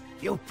out!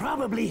 You've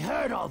probably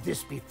heard all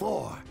this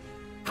before.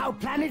 How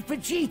planet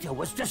Vegeta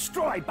was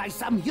destroyed by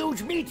some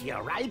huge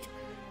meteor, right?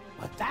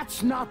 But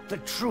that's not the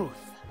truth.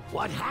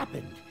 What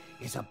happened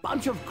is a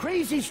bunch of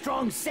crazy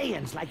strong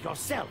Saiyans like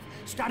yourself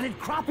started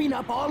cropping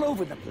up all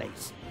over the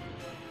place.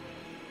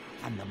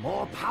 And the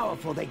more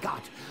powerful they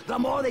got, the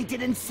more they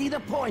didn't see the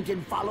point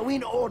in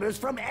following orders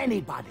from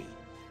anybody.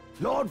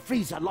 Lord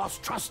Frieza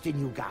lost trust in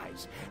you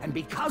guys, and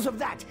because of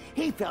that,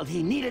 he felt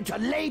he needed to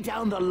lay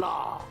down the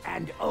law.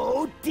 And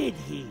oh, did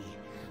he!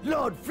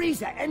 Lord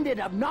Frieza ended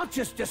up not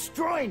just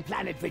destroying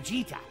Planet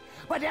Vegeta,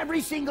 but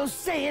every single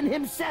Saiyan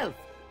himself.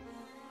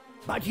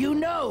 But you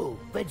know,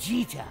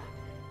 Vegeta,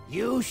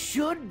 you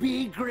should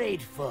be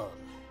grateful.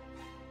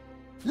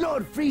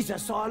 Lord Frieza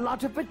saw a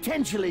lot of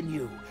potential in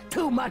you,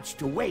 too much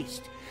to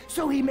waste,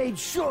 so he made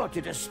sure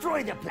to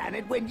destroy the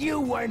planet when you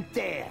weren't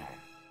there.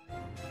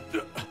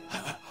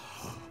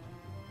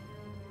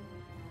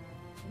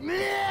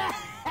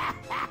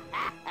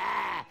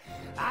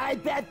 I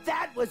bet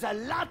that was a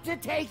lot to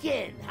take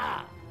in,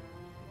 huh?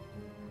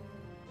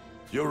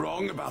 You're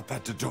wrong about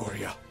that,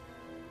 Dodoria.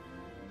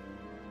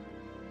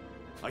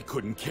 I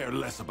couldn't care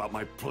less about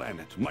my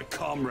planet, my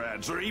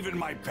comrades, or even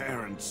my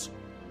parents.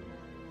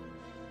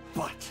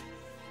 But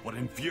what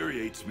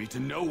infuriates me to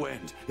no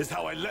end is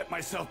how I let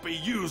myself be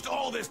used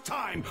all this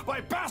time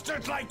by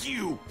bastards like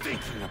you!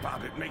 Thinking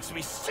about it makes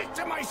me sick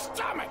to my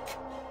stomach!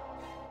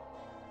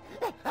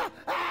 Lord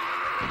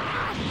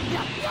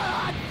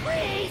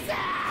Frieza!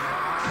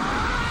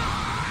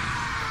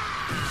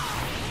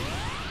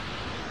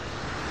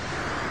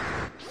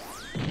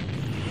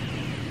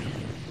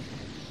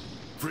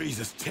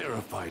 Frieza's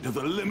terrified of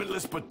the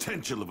limitless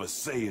potential of a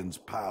Saiyan's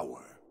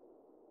power.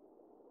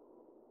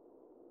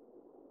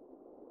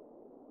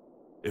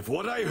 If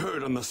what I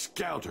heard on the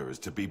Scouter is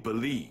to be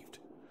believed,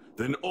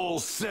 then all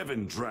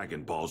 7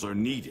 Dragon Balls are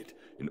needed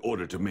in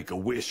order to make a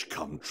wish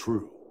come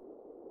true.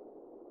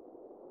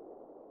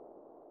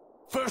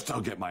 First, I'll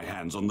get my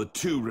hands on the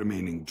 2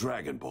 remaining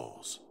Dragon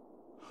Balls.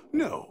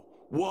 No,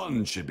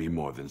 1 should be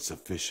more than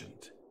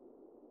sufficient.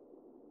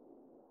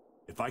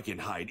 If I can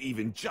hide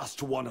even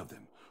just 1 of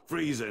them,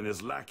 Frieza and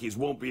his lackeys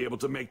won't be able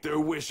to make their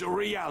wish a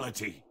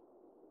reality.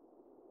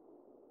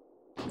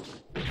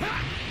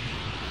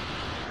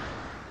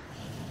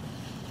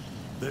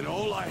 Then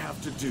all I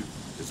have to do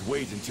is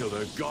wait until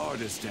their guard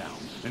is down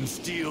and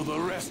steal the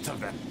rest of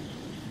them.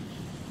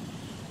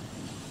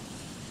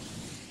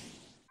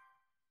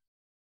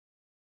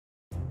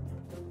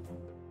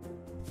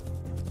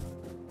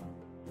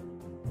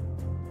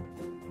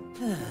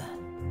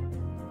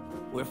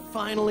 We're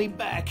finally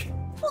back.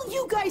 Well,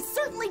 you guys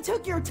certainly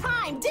took your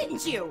time,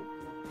 didn't you?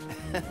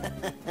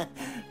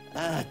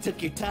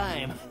 Took your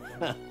time.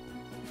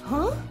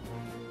 Huh?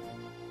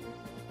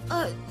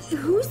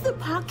 Who's the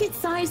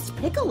pocket-sized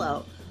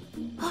Piccolo?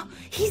 Oh,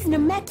 he's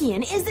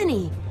Namekian, isn't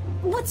he?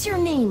 What's your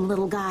name,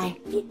 little guy?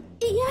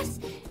 Yes,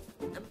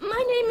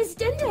 my name is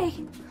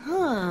Dende.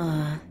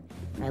 Huh.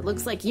 It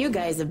looks like you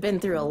guys have been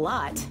through a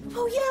lot.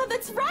 Oh yeah,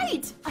 that's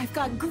right! I've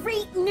got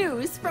great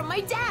news from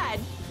my dad!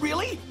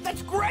 Really?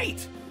 That's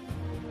great!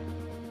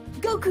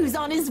 Goku's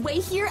on his way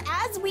here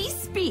as we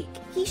speak.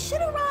 He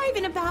should arrive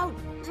in about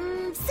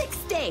 6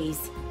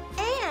 days.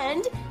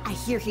 And I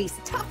hear he's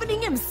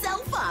toughening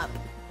himself up.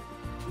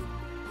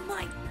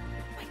 My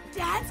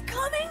dad's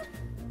coming?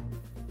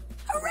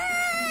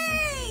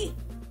 Hooray!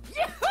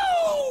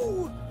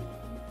 Yahoo!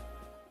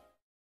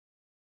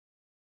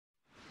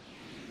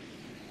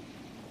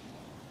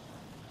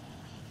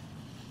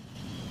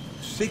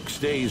 Six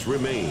days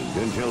remained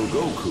until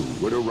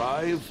Goku would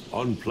arrive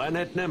on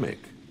planet Namek.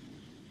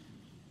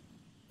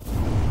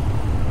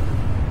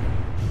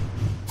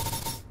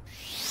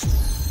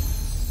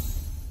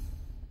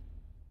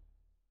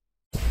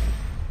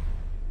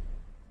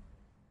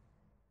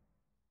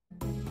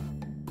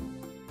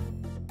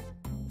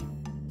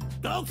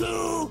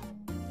 Goku!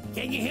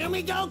 Can you hear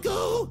me,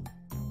 Goku?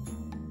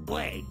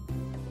 Wait.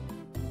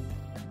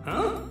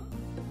 Huh?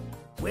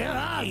 Where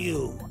are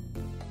you?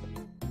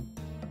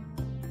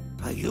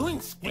 Are you in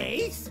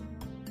space?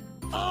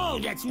 Oh,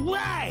 that's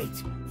right!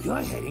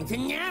 You're heading to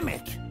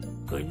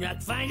Namek. Good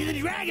luck finding the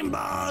Dragon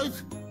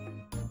Balls!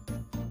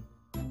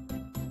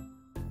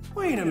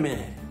 Wait a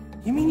minute.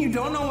 You mean you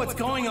don't know what's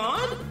going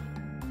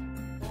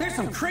on? There's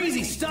some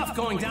crazy stuff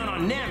going down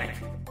on Namek.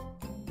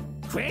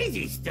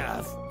 Crazy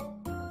stuff?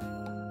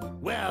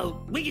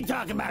 Well, we can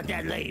talk about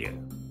that later.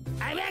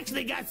 I've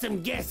actually got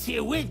some guests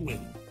here with me.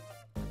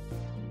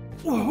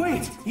 Well,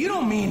 wait, you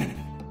don't mean...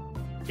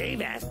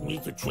 They've asked me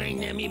to train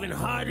them even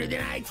harder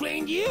than I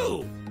trained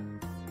you.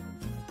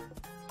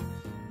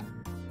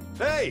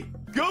 Hey,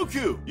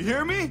 Goku, you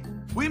hear me?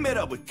 We met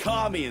up with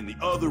Kami in the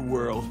other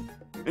world,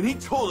 and he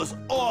told us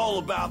all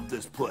about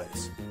this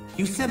place.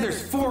 You said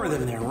there's 4 of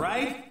them there,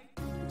 right?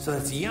 So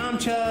that's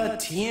Yamcha,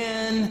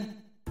 Tien...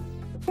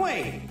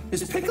 Wait,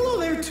 is Piccolo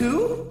there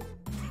too?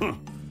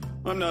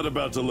 I'm not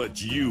about to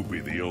let you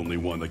be the only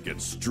one that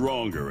gets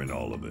stronger in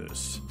all of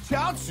this.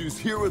 Chaozu's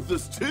here with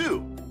us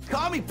too.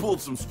 Kami pulled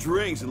some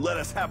strings and let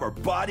us have our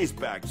bodies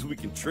back so we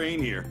can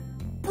train here.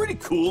 Pretty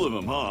cool of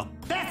him, huh?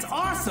 That's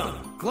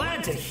awesome!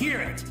 Glad to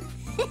hear it!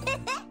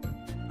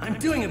 I'm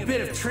doing a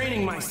bit of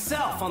training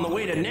myself on the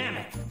way to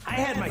Namek. I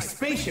had my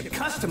spaceship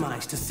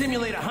customized to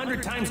simulate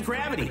 100 times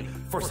gravity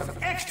for some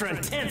extra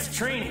intense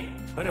training.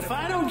 But if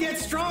I don't get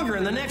stronger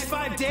in the next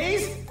 5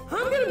 days,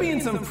 I'm gonna be in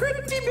in some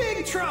pretty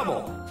big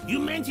trouble. You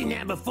mentioned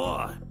that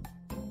before.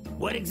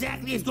 What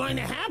exactly is going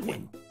to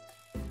happen?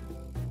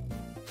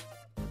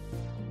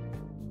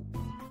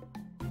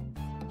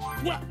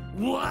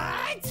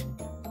 What?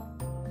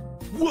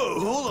 Whoa,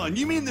 hold on.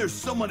 You mean there's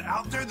someone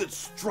out there that's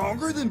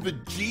stronger than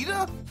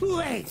Vegeta?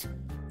 Wait,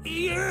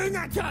 you're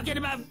not talking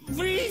about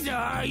Frieza,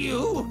 are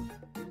you?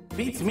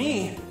 Beats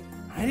me.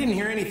 I didn't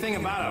hear anything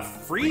about a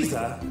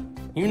Frieza.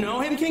 You know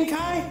him, King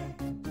Kai?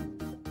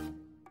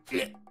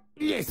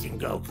 Listen,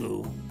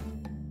 Goku.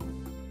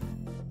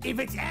 If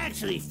it's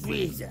actually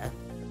Frieza,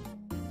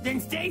 then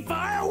stay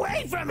far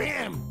away from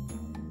him!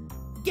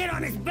 Get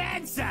on his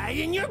bad side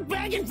and you're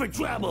begging for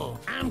trouble!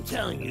 I'm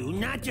telling you,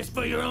 not just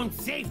for your own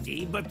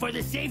safety, but for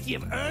the safety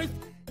of Earth,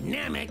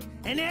 Namek,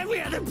 and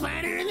every other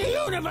planet in the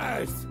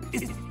universe!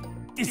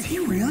 Is he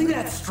really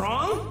that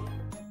strong?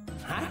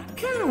 I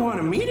kinda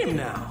wanna meet him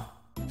now.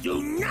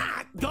 Do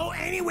not go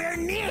anywhere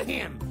near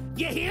him!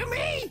 You hear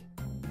me?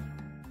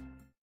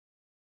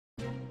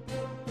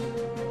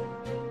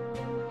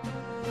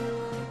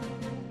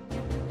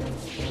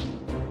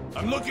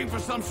 I'm looking for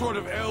some sort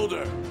of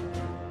elder.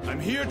 I'm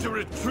here to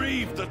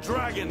retrieve the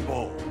Dragon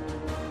Ball.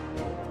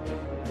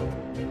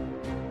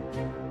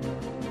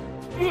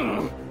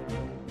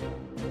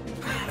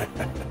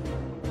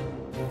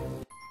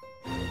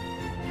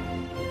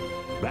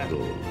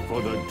 Battle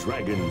for the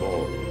Dragon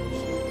Balls.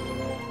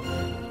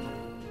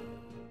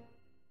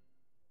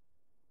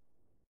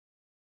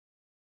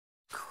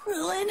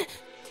 Krillin,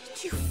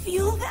 did you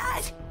feel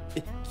that?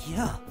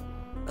 Yeah.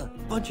 A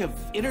bunch of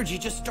energy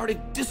just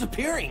started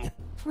disappearing.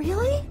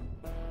 Really?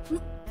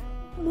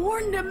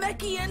 More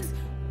Namekians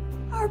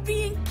are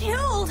being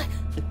killed!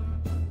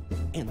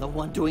 And the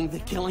one doing the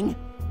killing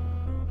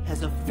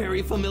has a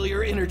very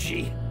familiar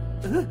energy.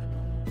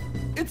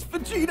 It's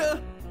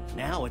Vegeta!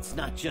 Now it's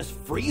not just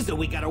Frieza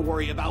we gotta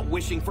worry about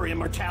wishing for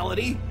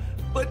immortality,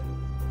 but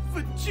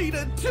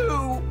Vegeta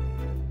too!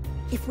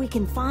 If we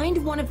can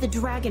find one of the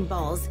Dragon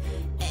Balls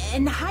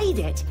and hide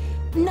it,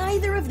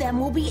 neither of them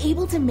will be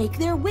able to make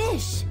their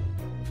wish.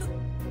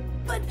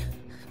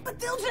 But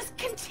they'll just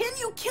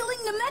continue killing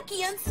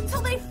Namekians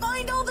until they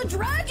find all the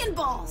Dragon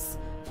Balls!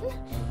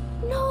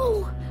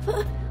 No!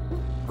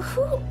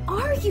 Who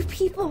are you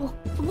people?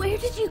 Where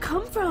did you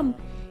come from?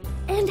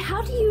 And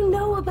how do you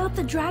know about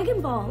the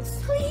Dragon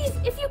Balls? Please,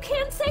 if you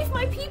can, save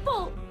my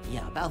people!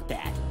 Yeah, about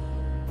that.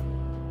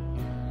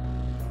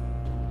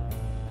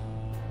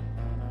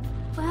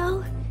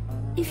 Well,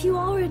 if you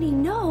already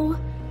know,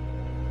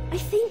 I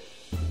think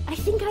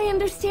I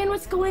understand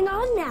what's going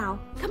on now.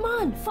 Come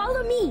on,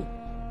 follow me.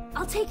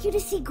 I'll take you to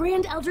see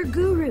Grand Elder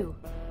Guru.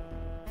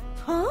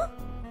 Huh?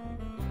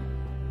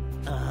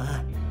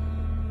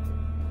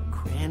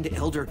 Grand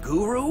Elder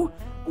Guru?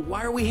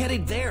 Why are we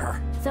headed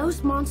there?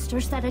 Those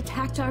monsters that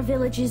attacked our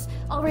villages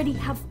already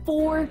have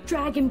 4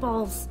 Dragon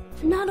Balls.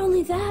 Not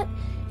only that,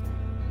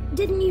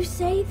 didn't you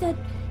say that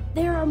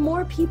there are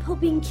more people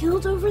being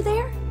killed over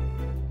there?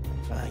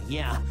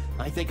 Yeah,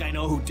 I think I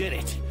know who did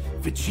it.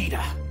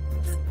 Vegeta.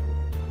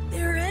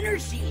 Their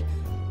energy,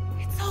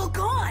 it's all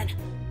gone.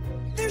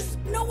 There's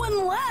no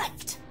one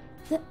left.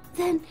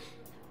 Then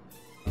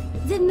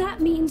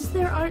that means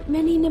there aren't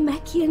many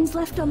Namekians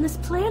left on this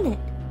planet.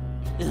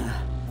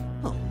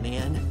 Oh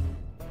man.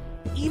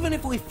 Even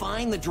if we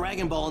find the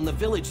Dragon Ball in the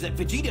village that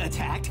Vegeta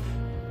attacked,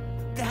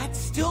 that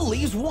still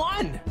leaves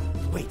 1.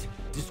 Wait,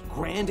 does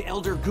Grand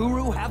Elder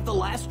Guru have the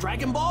last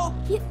Dragon Ball?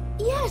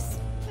 Yes.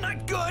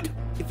 Not good.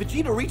 If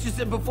Vegeta reaches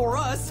it before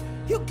us,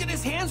 he'll get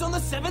his hands on the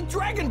 7th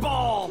Dragon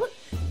Ball.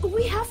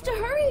 We have to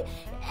hurry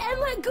and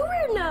let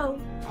Guru know.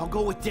 I'll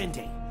go with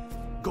Dende.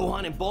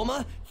 Gohan and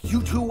Bulma,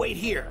 you two wait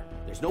here.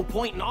 There's no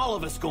point in all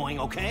of us going,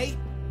 okay?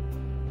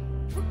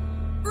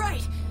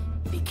 Right.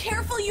 Be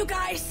careful, you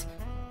guys.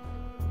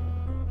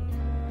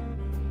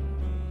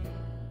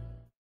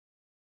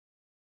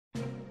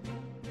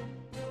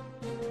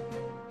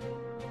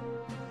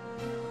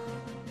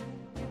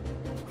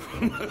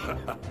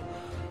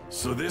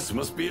 So this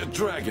must be a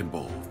Dragon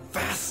Ball.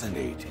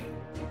 Fascinating.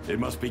 It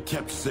must be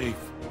kept safe.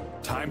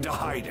 Time to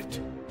hide it.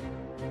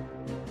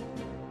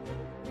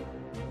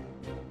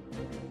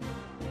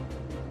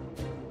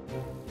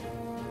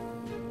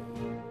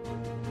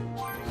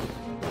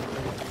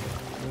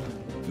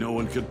 No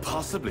one could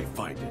possibly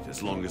find it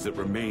as long as it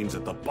remains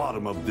at the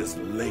bottom of this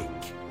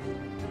lake.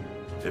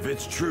 If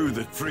it's true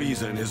that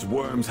Frieza and his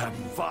worms have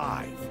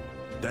 5,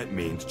 that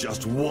means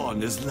just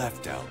 1 is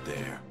left out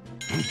there.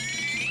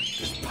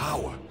 His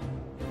power.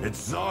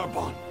 It's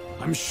Zarbon.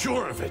 I'm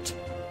sure of it.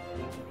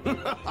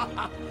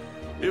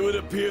 It would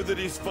appear that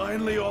he's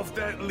finally off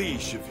that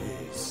leash of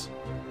his.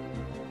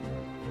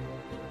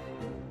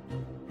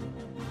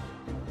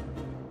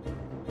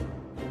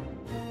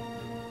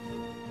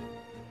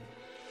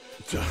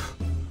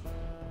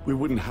 We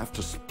wouldn't have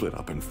to split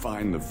up and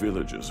find the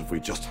villagers if we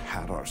just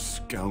had our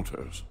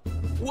scouters.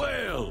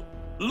 Well,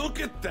 look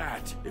at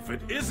that! If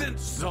it isn't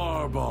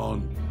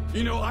Zarbon!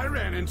 You know, I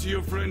ran into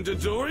your friend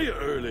Dodoria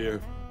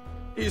earlier.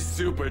 He's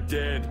super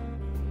dead.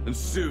 And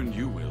soon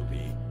you will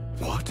be.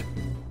 What?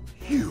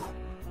 You?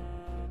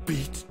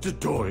 beat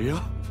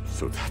Dodoria?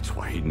 So that's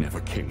why he never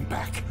came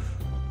back.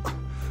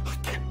 I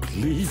can't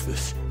believe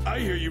this. I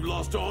hear you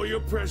lost all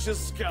your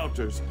precious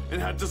scouters and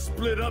had to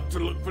split up to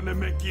look for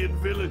Namekian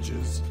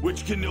villages,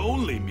 which can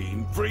only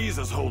mean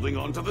Frieza's holding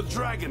on to the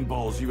Dragon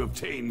Balls you've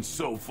obtained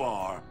so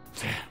far.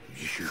 Damn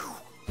you.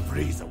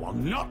 Frieza will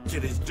not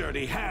get his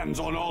dirty hands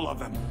on all of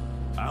them.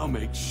 I'll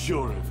make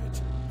sure of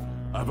it.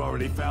 I've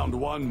already found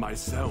one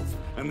myself,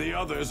 and the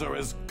others are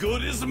as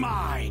good as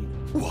mine.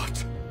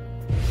 What?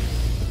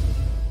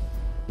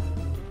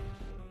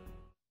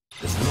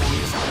 As long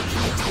as I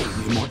can attain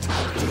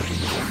immortality,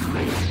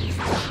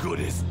 good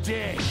as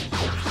dead.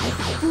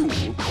 Fool,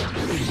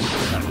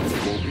 immortality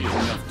won't be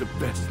enough to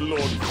best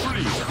Lord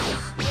Frieza.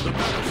 The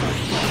battles I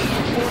fought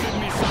afforded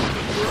me some of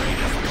the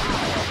greatest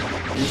power.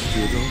 You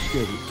still don't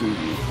get it, do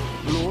you?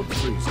 Lord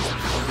Frieza's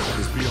power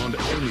is beyond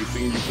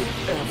anything you could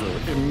ever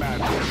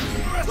imagine.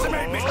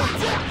 Underestimate me!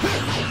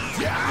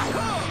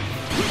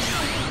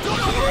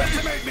 Don't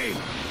underestimate me!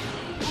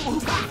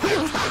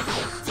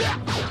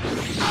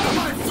 Out of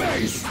my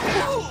face!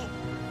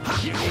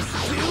 You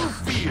still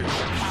fear the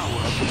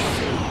power of the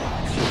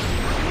Saiyans.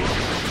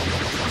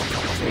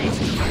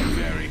 Taste my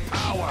very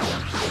power!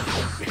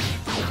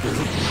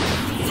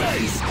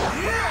 Face!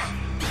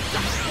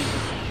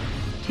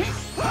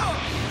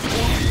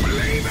 Don't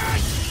believe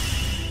it!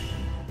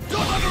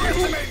 Don't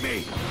underestimate me!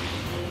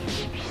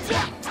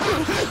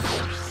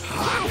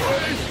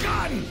 Where's his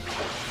gun?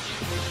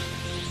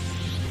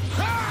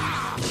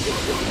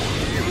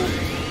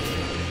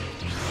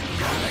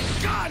 Got a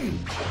gun!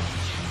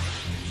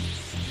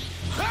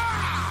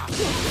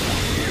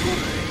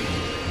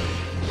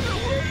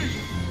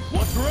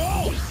 What's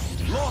wrong?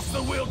 Lost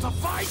the will to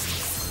fight?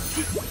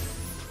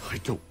 I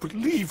don't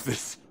believe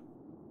this.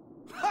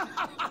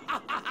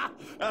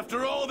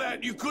 After all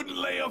that, you couldn't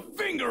lay a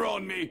finger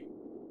on me.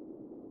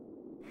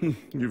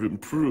 You've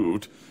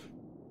improved.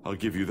 I'll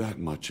give you that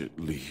much at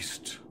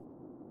least.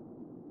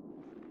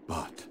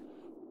 But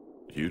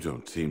you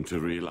don't seem to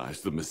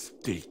realize the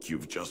mistake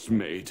you've just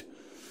made.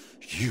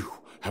 You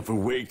have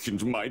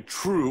awakened my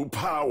true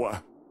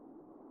power.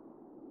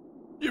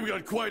 You've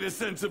got quite a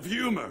sense of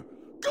humor.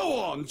 Go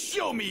on,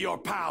 show me your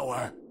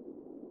power.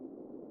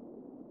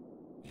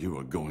 You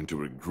are going to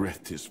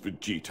regret this,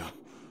 Vegeta.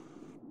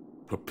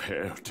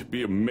 Prepare to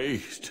be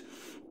amazed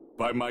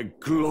by my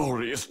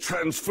glorious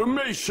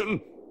transformation.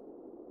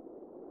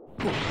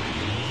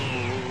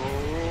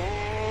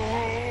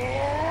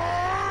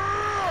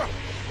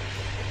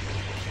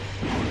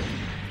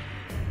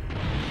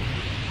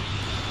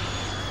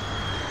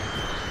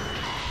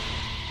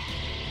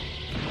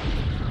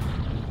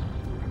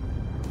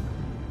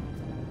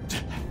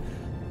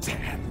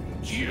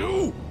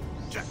 You!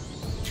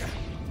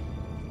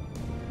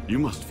 You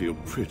must feel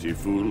pretty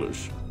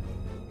foolish.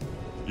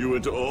 You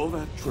went to all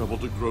that trouble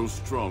to grow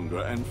stronger,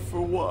 and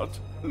for what?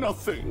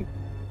 Nothing.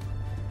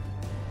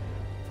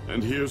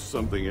 And here's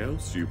something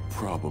else you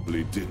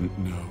probably didn't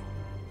know.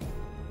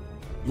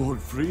 Lord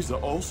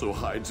Frieza also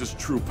hides his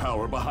true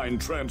power behind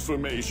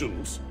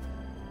transformations.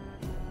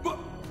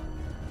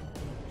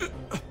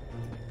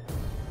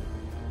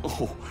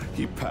 Oh,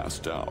 he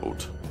passed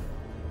out.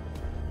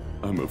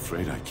 I'm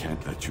afraid I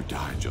can't let you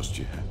die just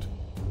yet.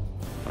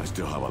 I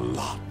still have a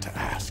lot to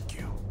ask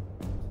you.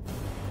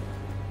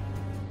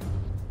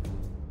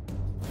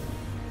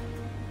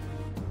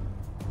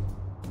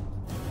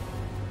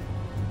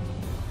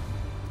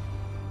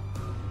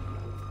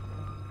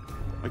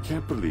 I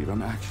can't believe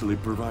I'm actually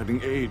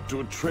providing aid to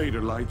a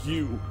traitor like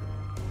you.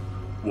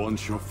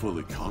 Once you're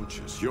fully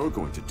conscious, you're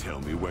going to tell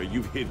me where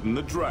you've hidden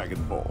the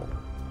Dragon Ball.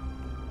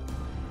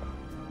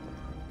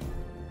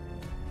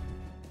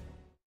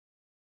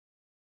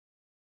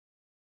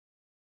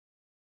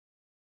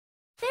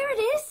 There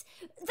it is!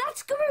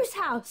 That's Guru's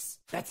house!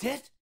 That's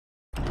it?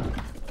 Hey,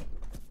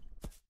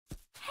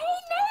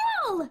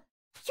 Nail!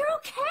 You're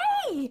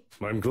okay!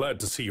 I'm glad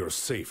to see you're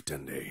safe,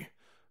 Dende.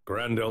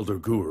 Grand Elder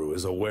Guru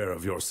is aware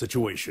of your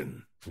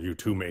situation. You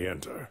two may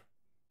enter.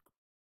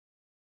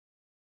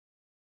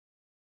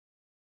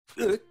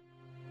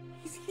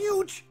 He's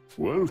huge!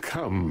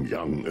 Welcome,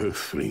 young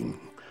Earthling.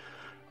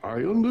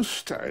 I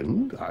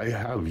understand I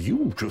have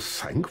you to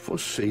thank for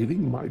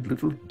saving my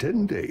little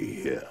Dende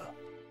here.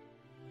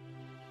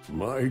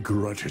 My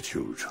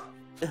gratitude.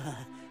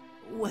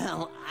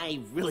 Well, I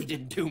really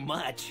didn't do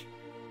much.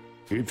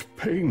 It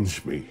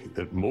pains me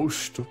that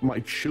most of my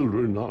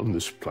children on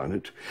this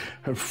planet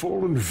have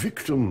fallen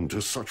victim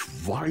to such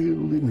vile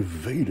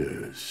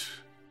invaders.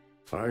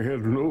 I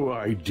had no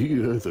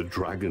idea the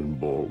Dragon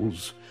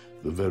Balls,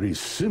 the very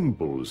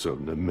symbols of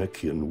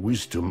Namekian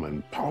wisdom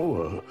and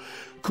power,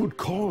 could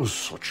cause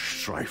such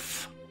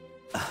strife.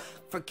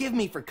 Forgive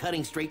me for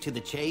cutting straight to the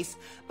chase,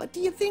 but do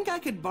you think I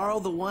could borrow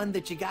the one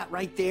that you got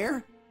right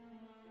there?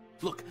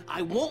 Look,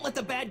 I won't let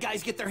the bad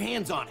guys get their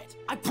hands on it.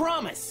 I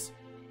promise!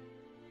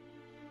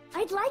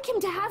 I'd like him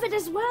to have it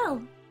as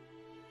well.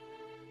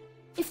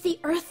 If the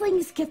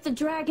Earthlings get the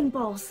Dragon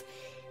Balls,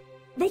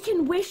 they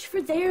can wish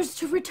for theirs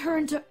to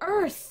return to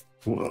Earth.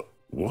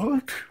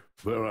 What?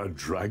 There are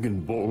Dragon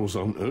Balls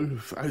on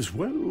Earth as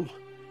well?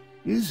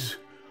 Is,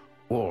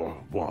 or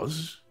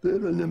was, there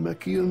a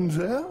Namekian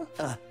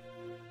there?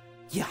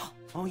 Yeah.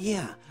 Oh,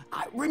 yeah.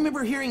 I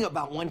remember hearing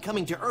about one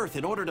coming to Earth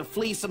in order to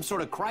flee some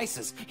sort of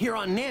crisis here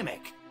on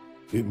Namek.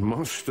 It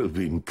must have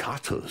been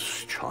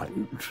Kata's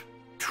child.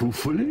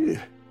 Truthfully,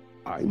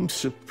 I'm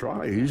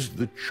surprised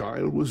the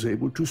child was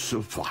able to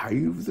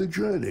survive the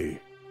journey.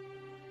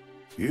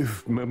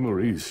 If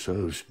memory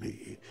serves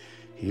me,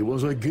 he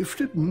was a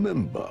gifted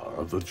member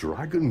of the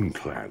Dragon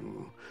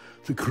Clan,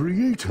 the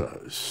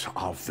creators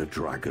of the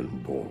Dragon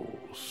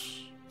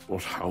Balls.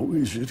 But how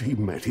is it he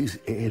met his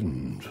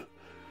end?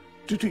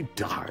 Did he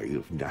die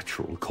of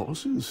natural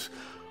causes,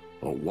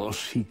 or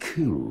was he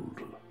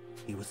killed?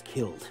 He was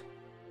killed.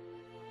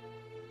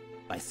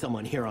 By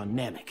someone here on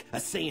Namek, a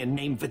Saiyan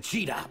named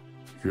Vegeta.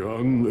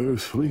 Young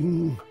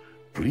Earthling,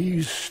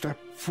 please step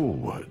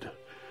forward.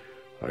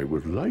 I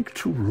would like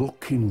to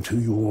look into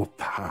your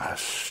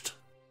past.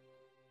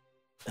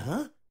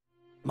 Huh?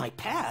 My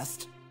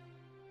past?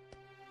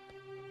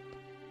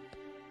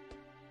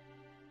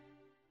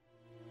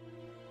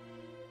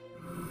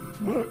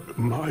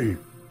 My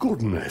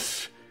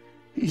goodness.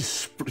 He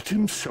split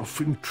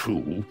himself in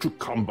two to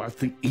combat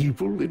the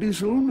evil in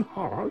his own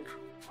heart?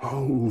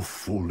 How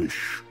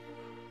foolish.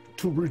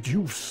 To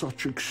reduce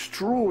such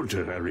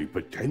extraordinary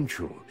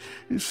potential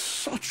is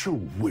such a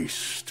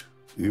waste.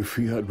 If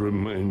he had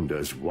remained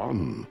as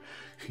one,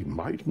 he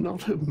might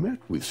not have met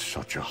with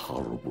such a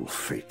horrible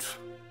fate.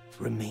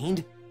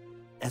 Remained?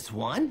 As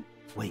one?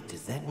 Wait,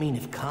 does that mean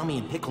if Kami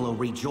and Piccolo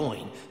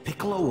rejoin,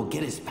 Piccolo will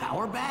get his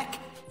power back?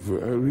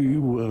 Very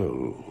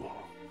well.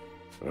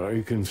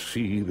 I can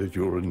see that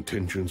your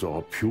intentions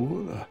are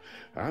pure,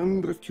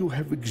 and that you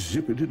have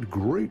exhibited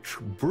great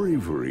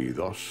bravery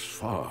thus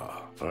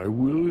far. I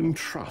will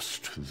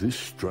entrust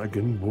this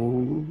Dragon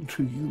Ball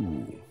to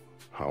you.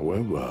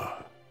 However,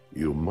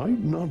 you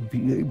might not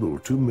be able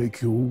to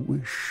make your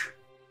wish.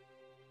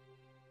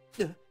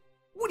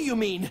 What do you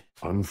mean?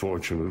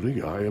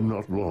 Unfortunately, I am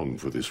not long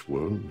for this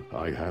world.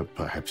 I have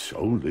perhaps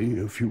only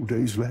a few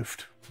days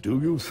left. Do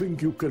you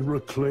think you can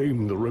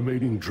reclaim the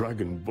remaining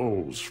Dragon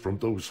Balls from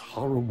those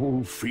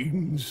horrible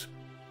fiends?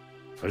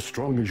 As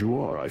strong as you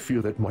are, I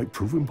fear that might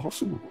prove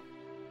impossible.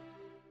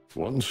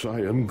 Once I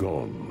am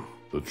gone,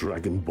 the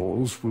Dragon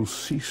Balls will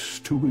cease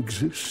to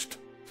exist.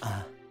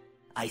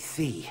 I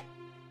see.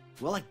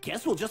 Well, I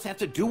guess we'll just have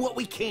to do what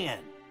we can.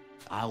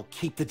 I'll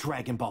keep the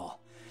Dragon Ball,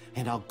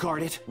 and I'll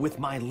guard it with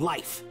my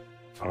life.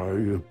 I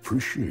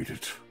appreciate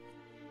it.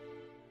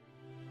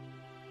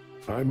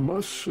 I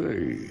must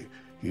say,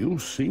 you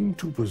seem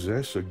to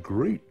possess a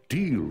great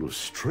deal of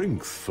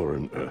strength for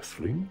an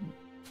Earthling,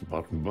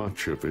 but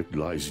much of it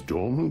lies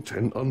dormant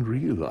and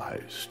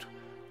unrealized.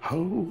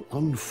 How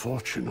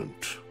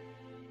unfortunate.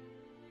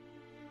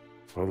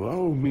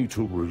 Allow me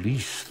to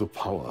release the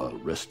power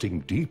resting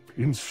deep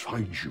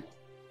inside you.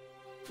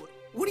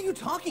 What are you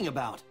talking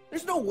about?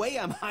 There's no way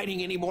I'm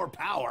hiding any more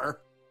power.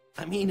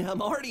 I mean,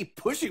 I'm already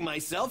pushing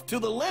myself to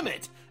the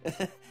limit.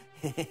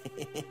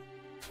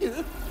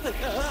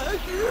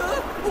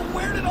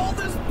 Where did all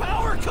this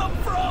power come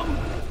from?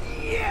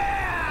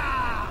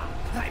 Yeah!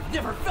 I've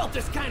never felt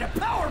this kind of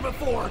power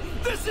before!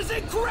 This is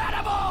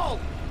incredible!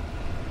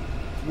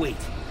 Wait.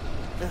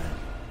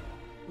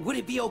 Would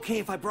it be okay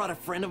if I brought a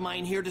friend of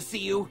mine here to see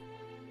you?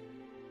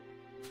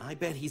 I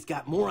bet he's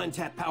got more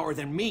untapped power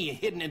than me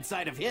hidden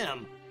inside of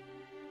him.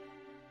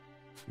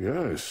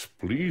 Yes,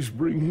 please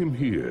bring him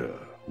here.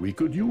 We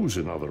could use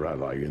another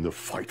ally in the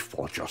fight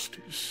for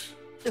justice.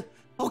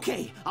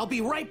 Okay, I'll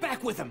be right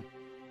back with him.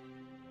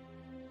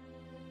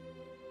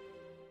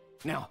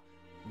 Now,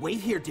 wait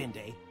here,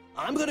 Dende.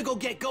 I'm gonna go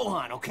get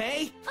Gohan,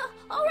 okay?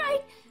 All right.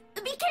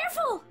 Be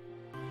careful.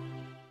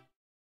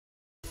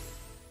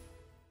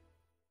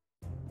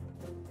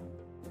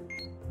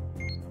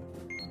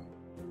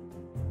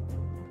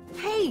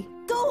 Hey,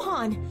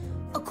 Gohan!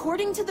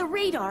 According to the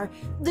radar,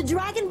 the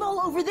Dragon Ball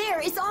over there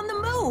is on the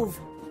move!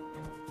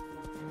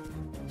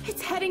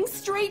 It's heading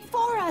straight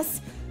for us!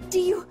 Do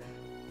you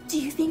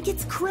think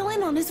it's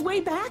Krillin on his way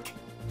back?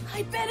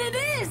 I bet it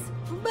is!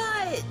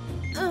 But,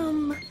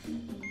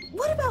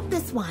 what about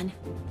this one?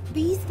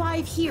 These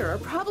 5 here are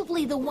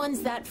probably the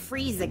ones that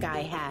Frieza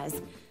guy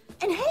has.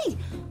 And hey,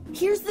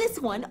 here's this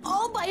one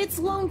all by its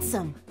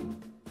lonesome.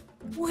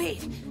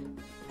 Wait,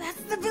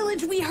 that's the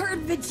village we heard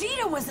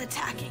Vegeta was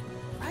attacking,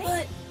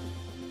 right?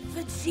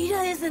 But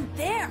Vegeta isn't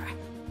there.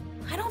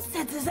 I don't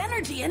sense his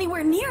energy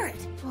anywhere near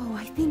it. Oh,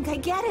 I think I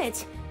get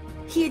it.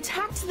 He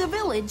attacked the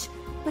village,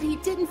 but he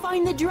didn't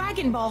find the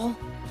Dragon Ball.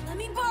 Let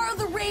me borrow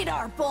the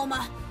radar,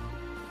 Bulma.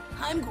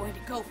 I'm going to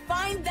go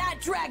find that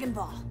Dragon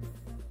Ball.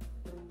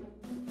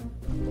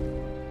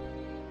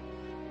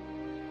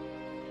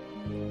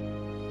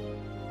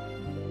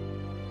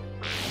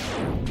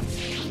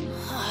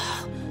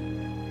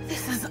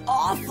 This is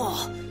awful.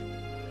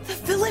 The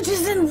village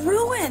is in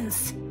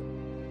ruins.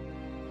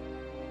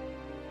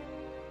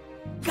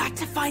 Got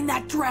to find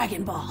that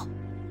Dragon Ball.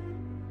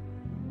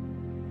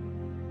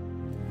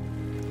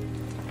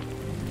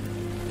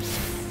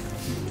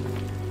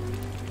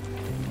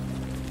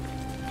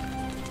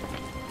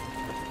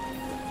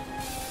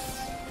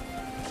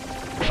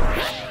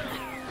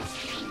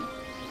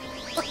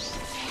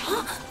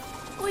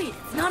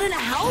 not in a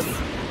house?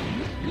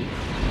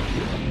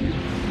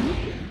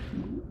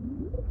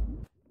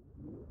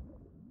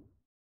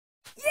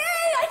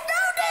 Yay! I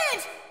found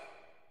it!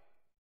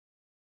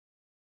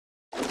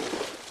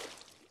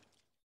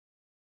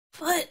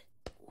 But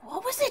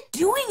what was it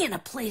doing in a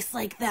place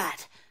like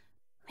that?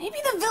 Maybe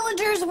the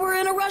villagers were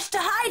in a rush to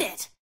hide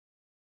it.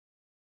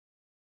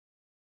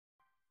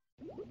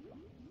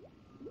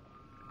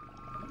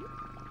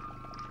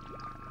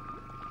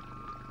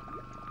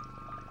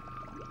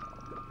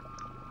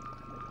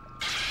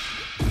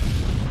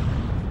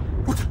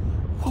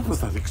 What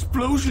was that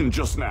explosion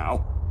just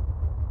now?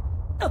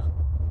 Oh,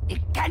 it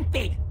can't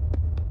be.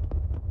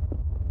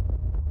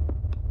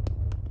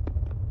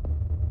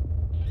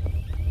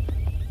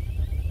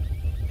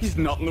 He's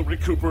not in the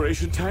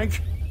recuperation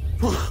tank.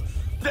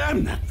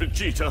 Damn that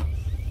Vegeta!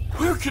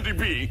 Where could he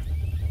be?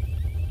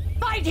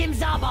 Find him,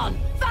 Zarbon!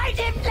 Find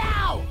him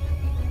now!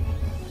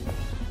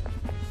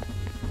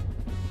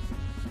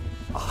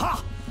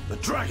 Aha! The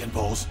Dragon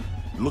Balls!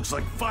 Looks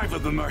like 5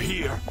 of them are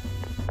here.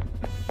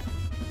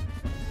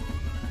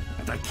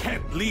 And I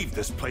can't leave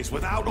this place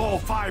without all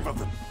 5 of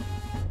them.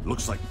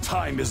 Looks like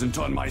time isn't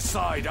on my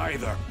side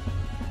either.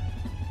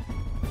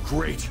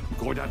 Great, I'm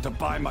going to have to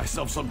buy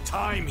myself some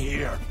time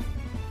here.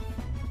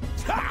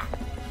 Ha!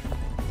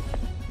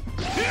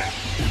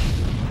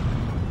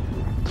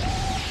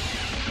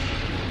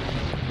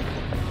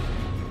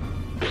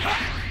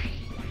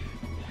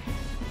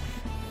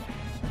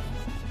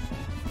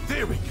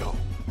 There we go.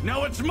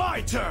 Now it's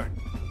my turn.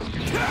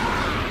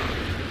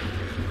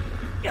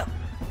 No,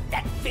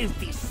 that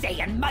filthy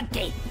Saiyan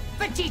monkey!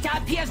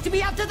 Vegeta appears to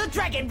be after the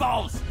Dragon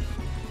Balls!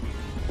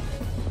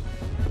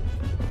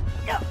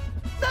 No,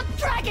 the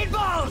Dragon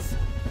Balls!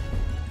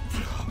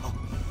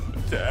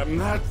 Damn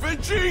that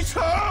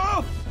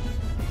Vegeta!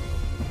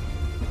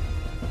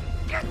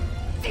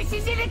 This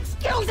is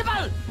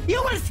inexcusable!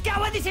 You will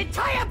scour this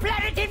entire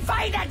planet and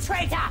find that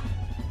traitor!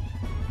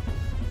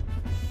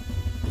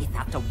 If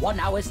after 1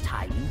 hour's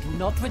time you do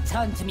not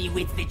return to me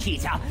with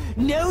Vegeta,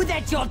 know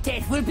that your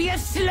death will be a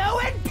slow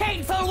and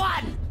painful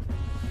one!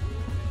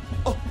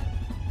 Oh,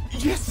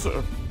 yes,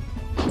 sir.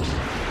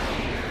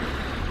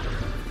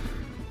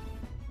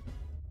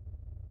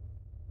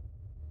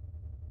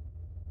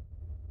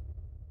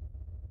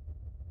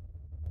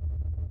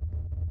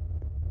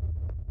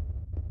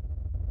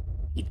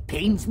 It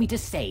pains me to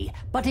say,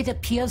 but it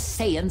appears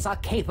Saiyans are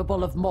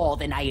capable of more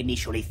than I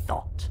initially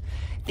thought.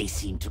 They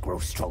seem to grow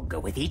stronger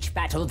with each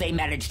battle they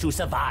manage to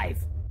survive.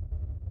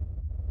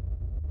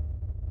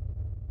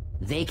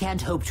 They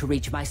can't hope to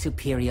reach my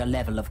superior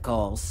level, of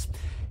course.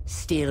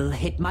 Still,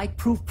 it might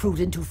prove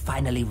prudent to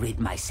finally rid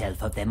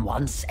myself of them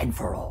once and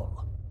for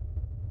all.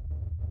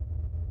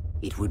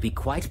 It would be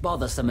quite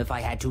bothersome if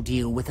I had to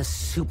deal with a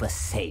Super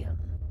Saiyan.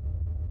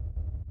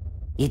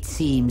 It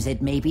seems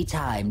it may be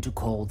time to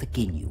call the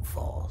Ginyu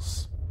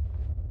Force.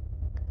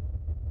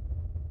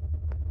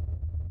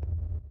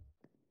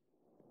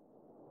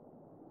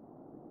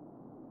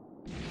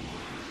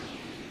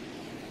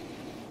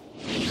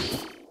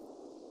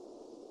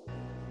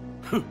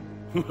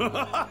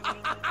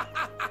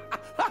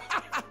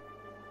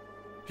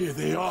 Here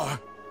they are.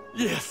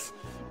 Yes,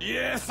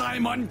 yes,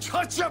 I'm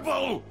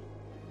untouchable!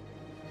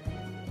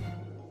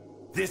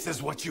 This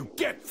is what you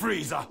get,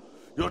 Frieza!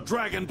 Your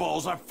Dragon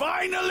Balls are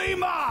finally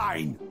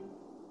mine!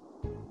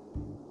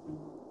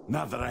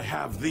 Now that I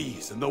have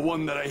these and the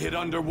one that I hid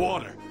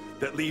underwater,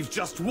 that leaves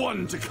just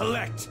 1 to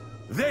collect,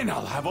 then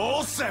I'll have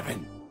all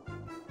 7!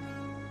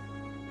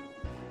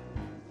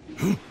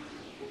 Huh?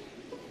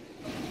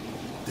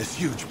 This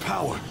huge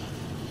power,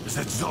 is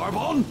that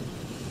Zarbon?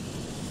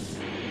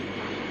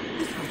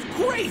 This was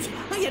great!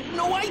 I had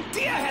no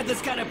idea I had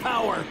this kind of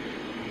power!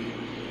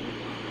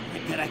 I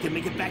bet I can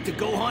make it back to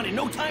Gohan in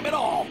no time at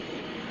all!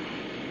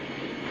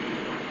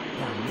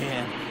 Oh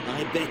man,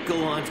 I bet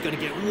Gohan's gonna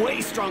get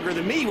way stronger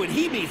than me when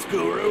he meets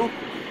Guru!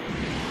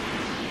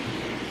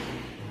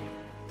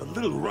 The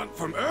little runt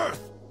from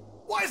Earth?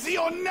 Why is he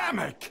on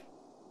Namek?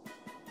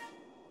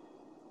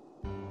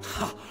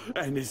 Ha!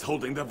 And he's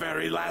holding the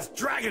very last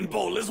Dragon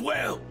Ball as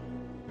well!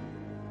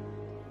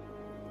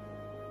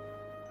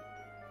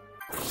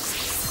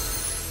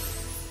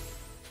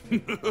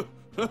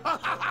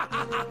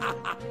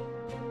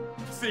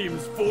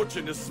 Seems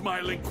fortune is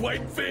smiling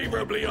quite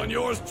favorably on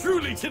yours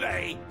truly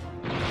today!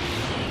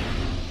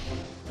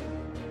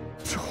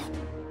 Oh,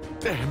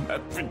 damn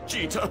that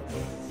Vegeta!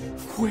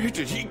 Where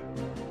did he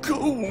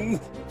go?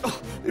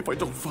 Oh, if I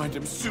don't find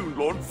him soon,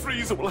 Lord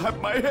Frieza will have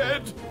my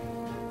head!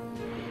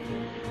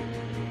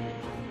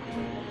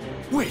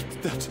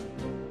 Wait, that...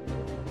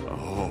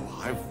 Oh,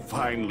 I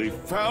finally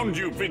found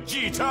you,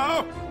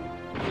 Vegeta!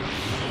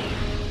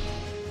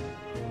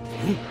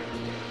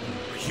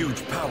 A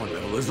huge power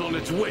level is on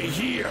its way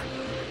here!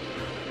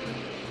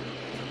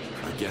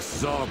 I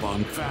guess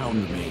Zarbon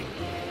found me.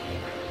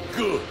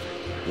 Good!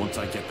 Once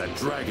I get that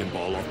Dragon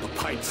Ball off the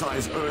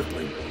pint-sized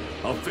Earthling,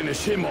 I'll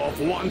finish him off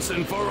once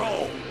and for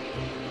all!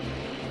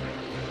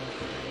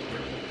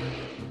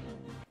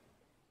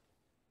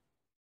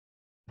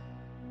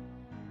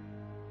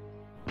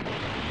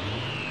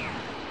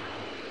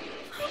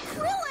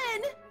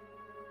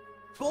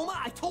 Bulma,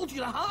 I told you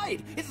to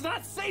hide! It's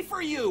not safe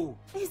for you!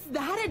 Is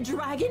that a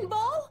Dragon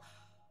Ball?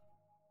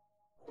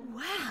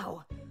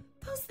 Wow,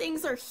 those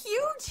things are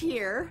huge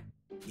here.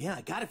 Yeah,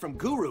 I got it from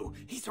Guru.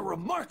 He's a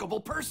remarkable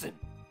person.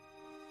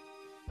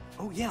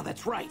 Oh yeah,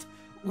 that's right.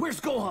 Where's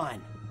Gohan?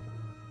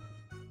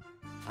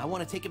 I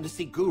want to take him to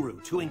see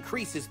Guru to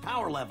increase his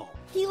power level.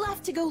 He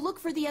left to go look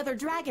for the other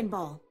Dragon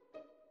Ball.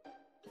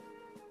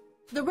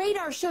 The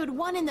radar showed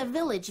one in the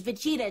village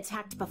Vegeta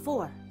attacked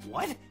before.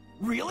 What?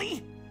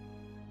 Really?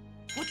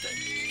 What the?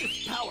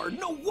 This power?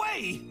 No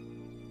way!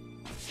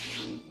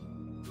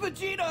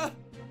 Vegeta!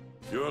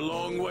 You're a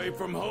long way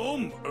from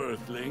home,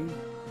 Earthling.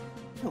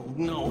 Oh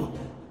no.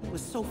 I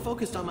was so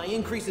focused on my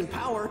increase in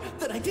power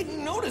that I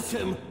didn't notice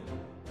him.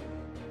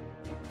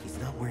 He's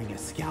not wearing a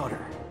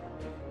scouter.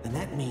 And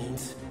that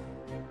means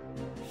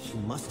he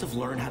must have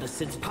learned how to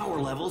sense power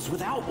levels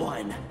without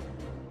one.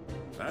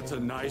 That's a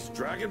nice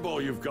Dragon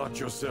Ball you've got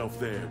yourself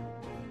there.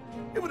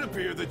 It would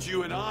appear that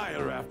you and I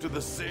are after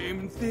the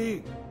same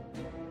thing.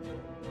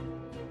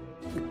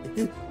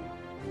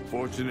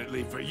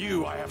 Fortunately for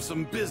you, I have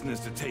some business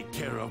to take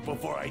care of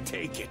before I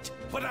take it.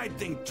 But I'd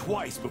think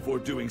twice before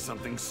doing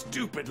something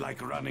stupid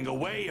like running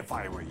away if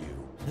I were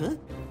you. Huh?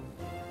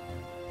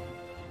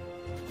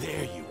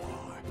 There you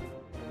are.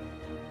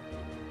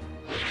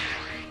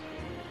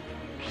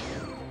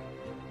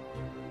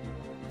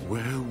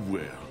 Well,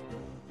 well.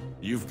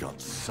 You've got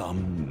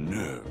some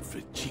nerve,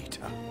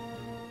 Vegeta.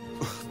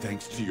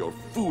 Thanks to your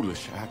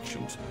foolish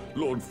actions,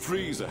 Lord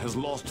Frieza has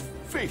lost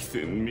faith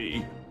in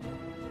me.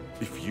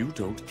 If you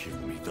don't give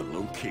me the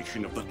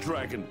location of the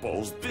Dragon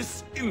Balls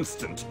this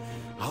instant,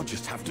 I'll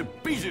just have to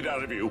beat it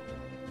out of you.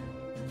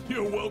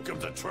 You're welcome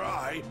to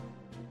try.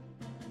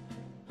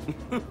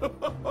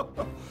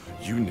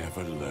 You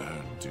never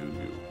learn, do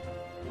you?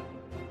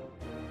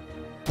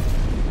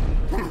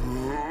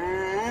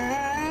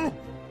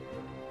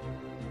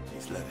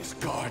 He's let his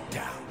guard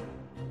down.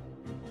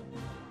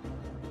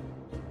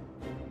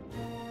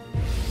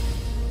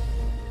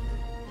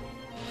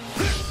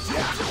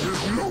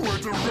 There's nowhere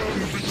to run,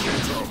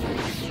 Vegeta!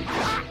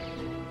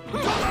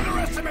 Don't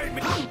underestimate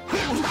me!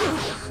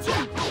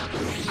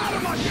 Out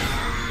of my...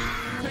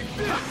 Take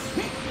this!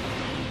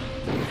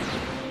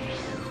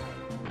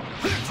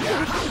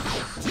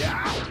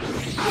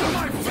 Out of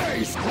my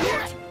face! Out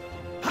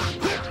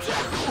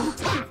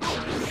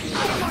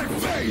of my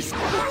face!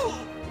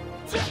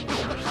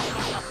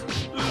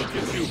 Look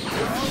at you,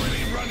 you're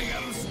already running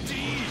out of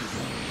steam!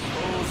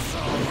 Oh,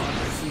 Saruman,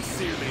 I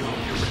sincerely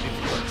hope you're ready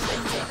for your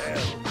trip to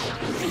hell.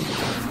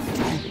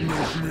 Don't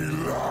make me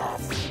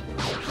laugh!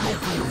 Don't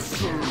be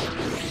absurd!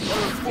 I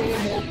have far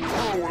more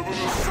power than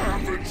a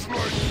savage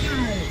like you!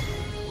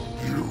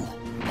 You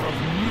have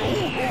no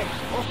hope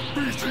of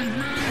beating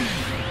me!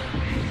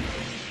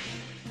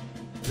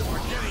 You're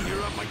forgetting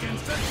you're up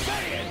against a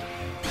Saiyan!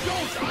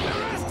 Don't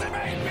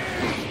underestimate me!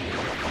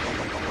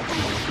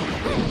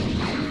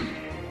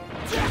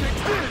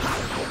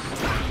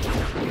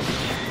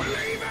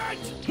 Believe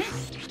it!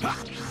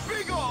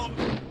 Big ol'!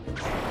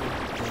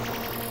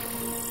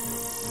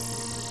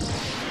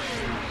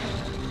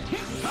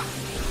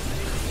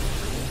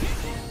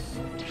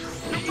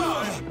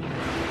 Goodbye!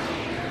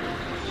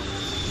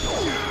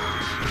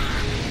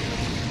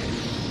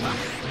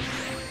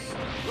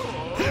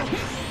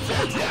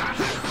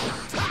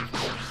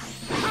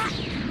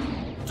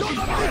 Don't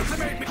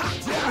underestimate me!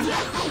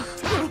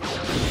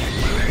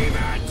 Believe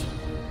it!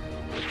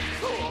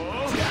 Don't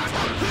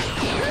underestimate me!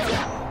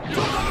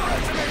 Don't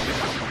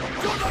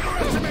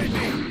underestimate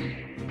me!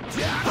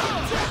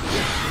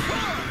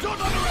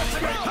 Don't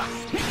underestimate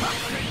me!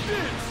 Take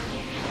this!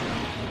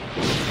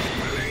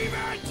 Believe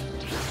it!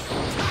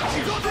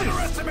 Don't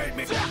underestimate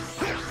me!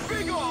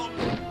 Big ol'!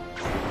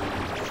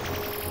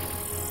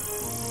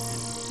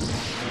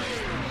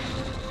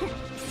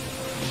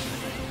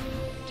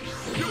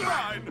 You're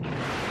mine!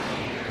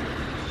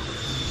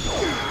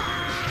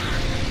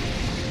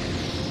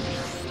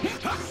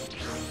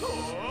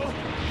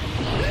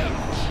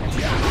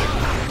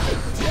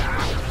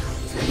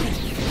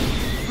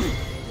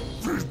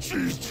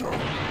 Vegeta!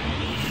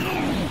 You!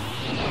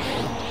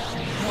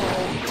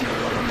 How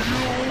dare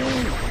you!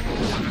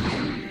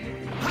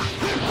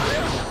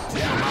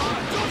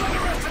 Don't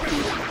underestimate me!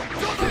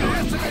 Don't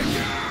underestimate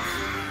me!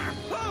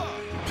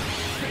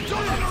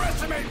 Don't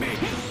underestimate me!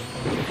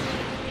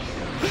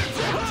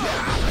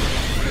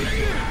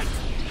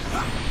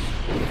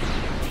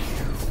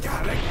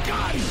 Got it,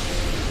 got it!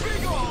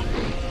 Big ol'!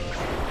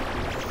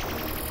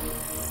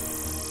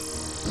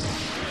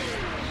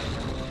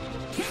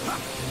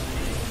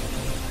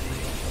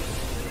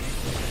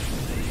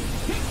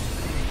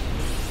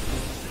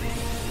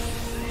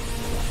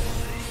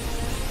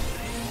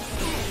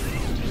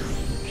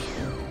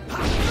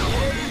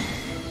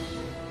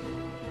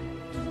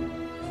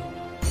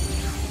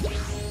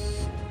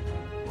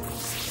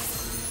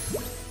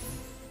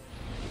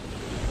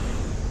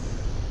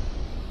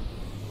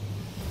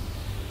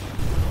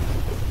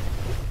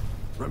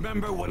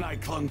 Remember when I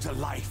clung to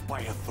life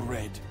by a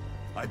thread?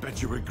 I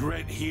bet you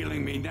regret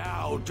healing me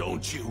now,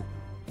 don't you?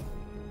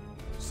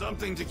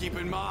 Something to keep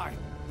in mind.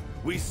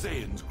 We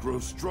Saiyans grow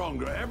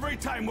stronger every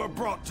time we're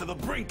brought to the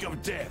brink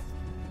of death.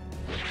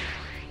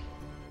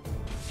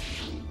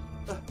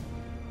 Oh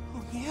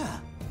yeah.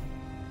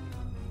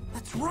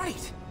 That's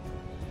right.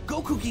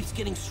 Goku keeps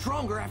getting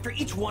stronger after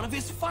each one of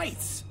his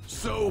fights.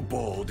 So,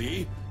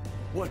 Baldy,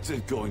 what's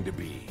it going to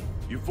be?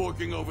 You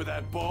forking over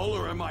that ball,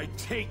 or am I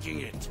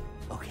taking it?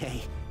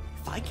 Okay,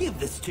 if I give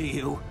this to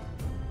you,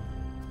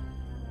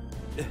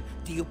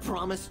 do you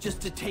promise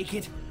just to take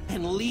it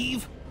and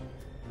leave?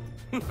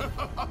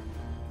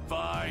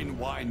 Fine,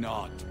 why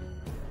not?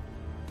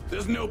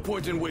 There's no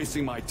point in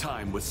wasting my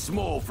time with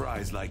small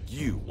fries like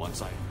you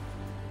once I...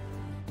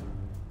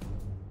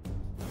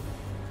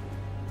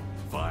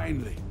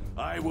 Finally,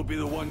 I will be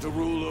the one to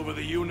rule over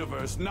the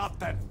universe, not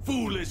that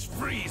foolish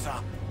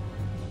Frieza!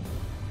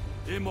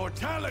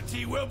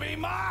 Immortality will be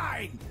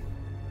mine!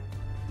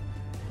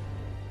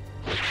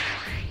 We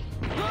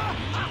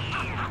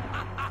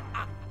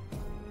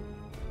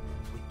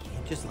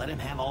can't just let him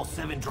have all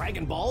 7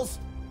 Dragon Balls.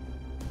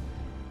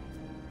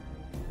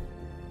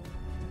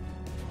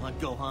 Come on,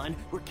 Gohan,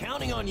 we're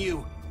counting on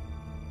you.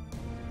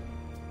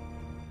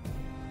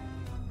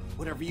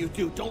 Whatever you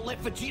do, don't let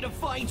Vegeta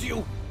find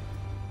you.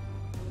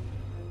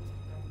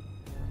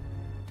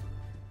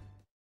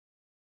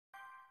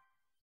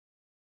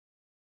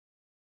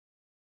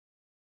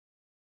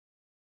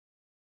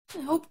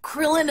 I hope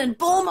Krillin and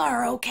Bulma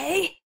are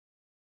okay.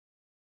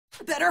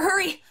 Better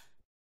hurry.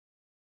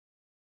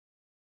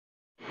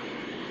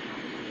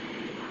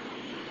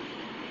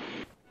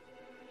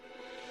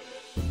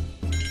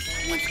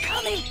 Someone's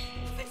coming!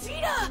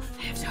 Vegeta!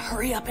 I have to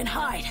hurry up and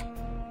hide.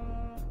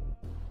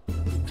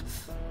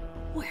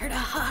 Where to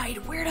hide?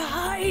 Where to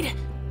hide?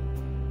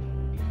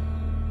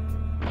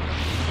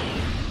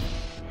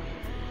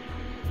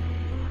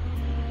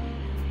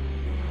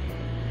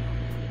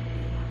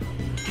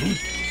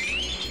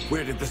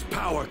 Where did this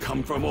power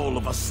come from all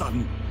of a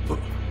sudden?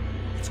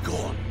 It's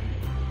gone.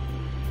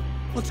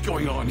 What's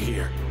going on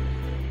here?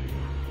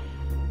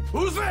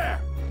 Who's there?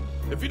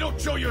 If you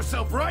don't show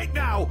yourself right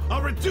now,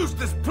 I'll reduce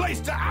this place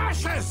to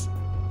ashes!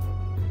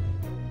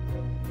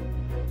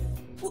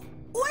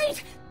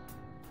 Wait!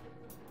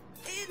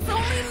 It's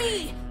only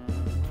me!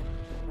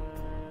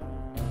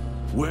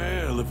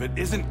 Well, if it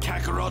isn't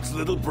Kakarot's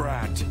little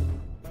brat.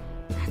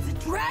 That's a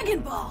Dragon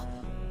Ball!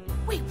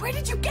 Wait, where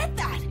did you get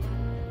that?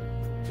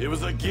 It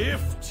was a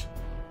gift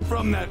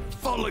from that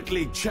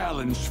follically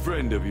challenged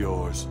friend of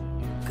yours.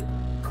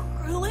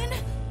 Krillin?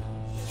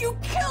 You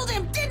killed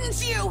him,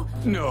 didn't you?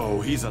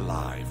 No, he's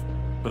alive.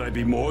 But I'd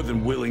be more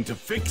than willing to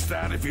fix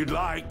that if you'd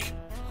like.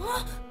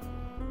 Huh?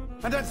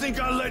 And I think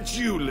I'll let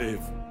you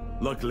live.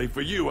 Luckily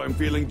for you, I'm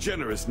feeling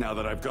generous now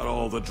that I've got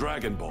all the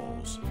Dragon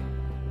Balls.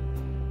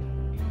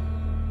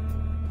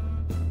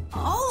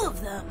 All of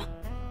them?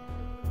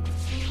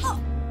 Oh.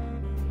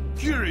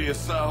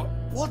 Curious,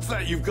 what's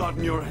that you've got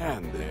in your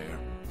hand there?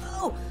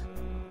 Oh,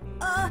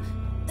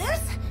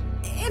 this?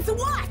 It's a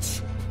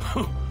watch!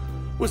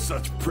 With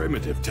such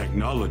primitive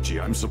technology,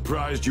 I'm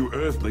surprised you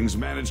Earthlings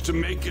managed to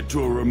make it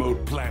to a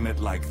remote planet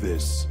like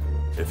this.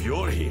 If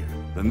you're here,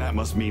 then that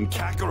must mean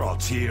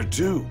Kakarot's here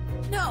too.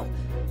 No,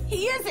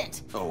 he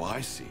isn't! Oh,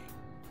 I see.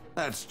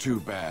 That's too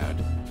bad.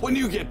 When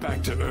you get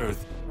back to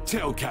Earth,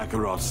 tell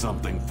Kakarot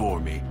something for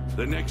me.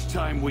 The next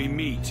time we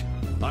meet,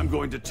 I'm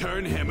going to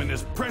turn him and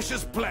his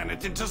precious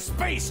planet into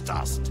space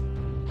dust!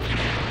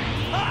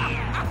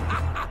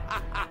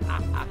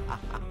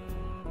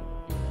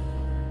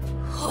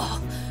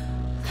 Oh,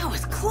 that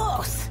was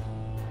close!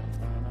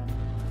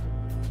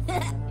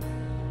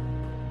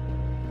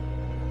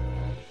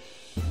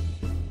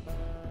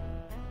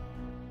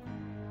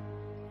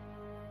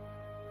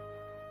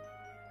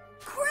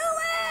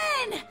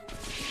 Krillin!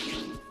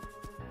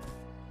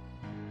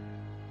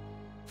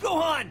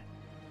 Gohan!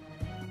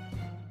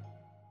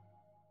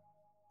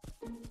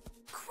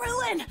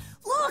 Krillin,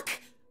 look!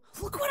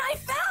 Look what I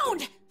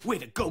found! Way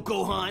to go,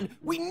 Gohan!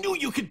 We knew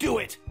you could do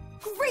it!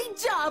 Great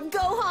job,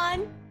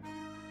 Gohan!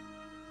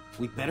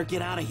 We better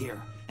get out of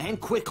here, and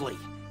quickly.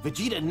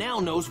 Vegeta now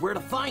knows where to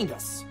find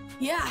us.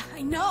 Yeah,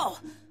 I know.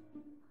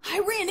 I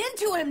ran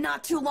into him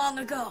not too long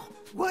ago.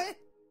 What?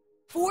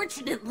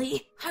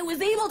 Fortunately, I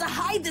was able to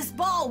hide this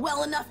ball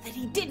well enough that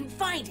he didn't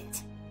find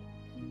it.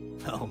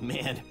 Oh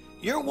man,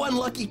 you're one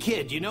lucky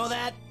kid, you know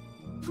that?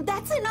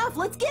 That's enough,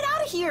 let's get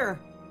out of here!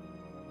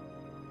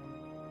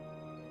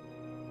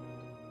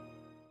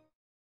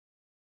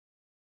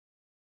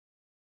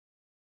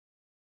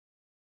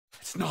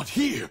 It's not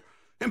here!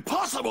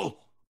 Impossible!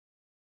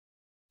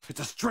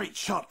 It's a straight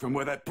shot from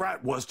where that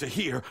brat was to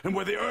here, and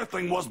where the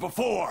Earthling was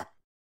before!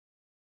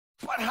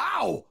 But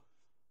how?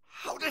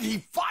 How did he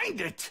find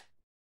it?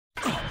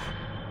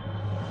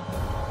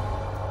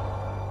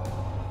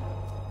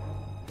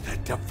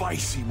 That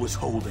device he was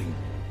holding.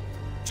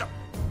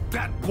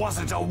 That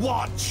wasn't a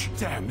watch!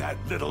 Damn that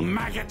little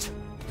maggot!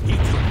 He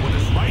took what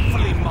is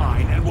rightfully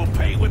mine and will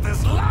pay with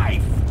his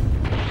life!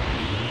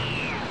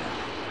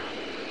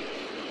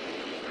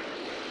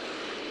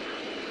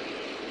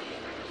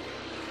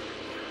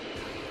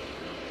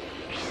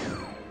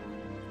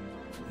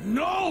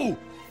 No!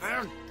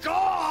 They're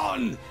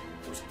gone!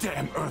 Those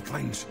damn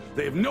Earthlings!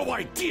 They have no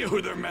idea who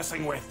they're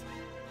messing with!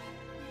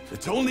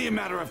 It's only a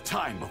matter of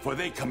time before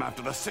they come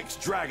after the 6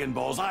 Dragon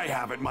Balls I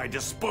have at my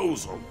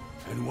disposal.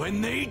 And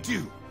when they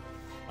do,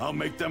 I'll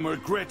make them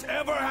regret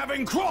ever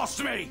having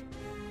crossed me!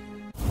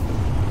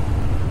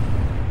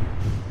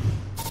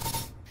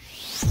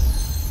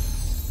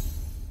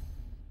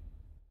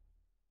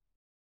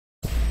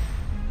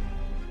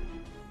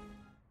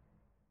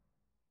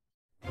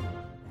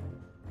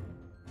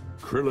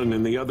 Krillin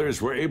and the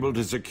others were able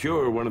to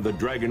secure one of the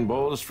Dragon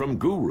Balls from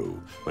Guru,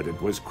 but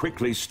it was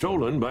quickly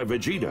stolen by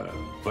Vegeta.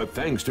 But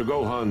thanks to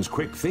Gohan's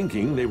quick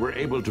thinking, they were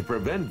able to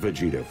prevent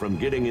Vegeta from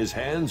getting his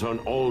hands on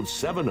all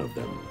 7 of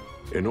them.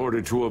 In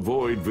order to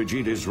avoid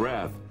Vegeta's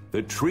wrath,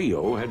 the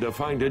trio had to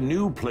find a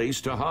new place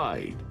to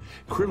hide.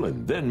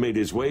 Krillin then made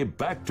his way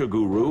back to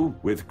Guru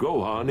with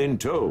Gohan in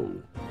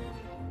tow.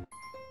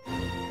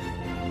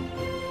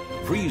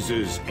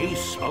 Frieza's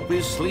ace up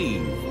his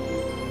sleeve,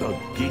 the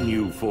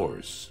Ginyu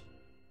Force.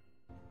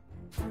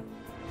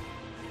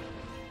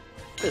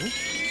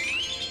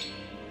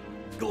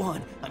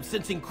 Gohan, I'm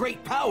sensing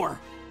great power.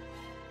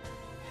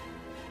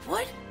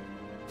 What?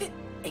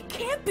 It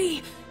can't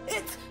be.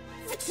 It's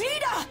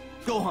Vegeta!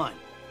 Gohan,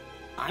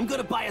 I'm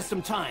gonna buy us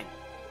some time.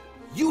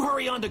 You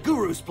hurry on to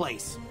Guru's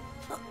place.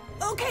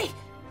 Okay.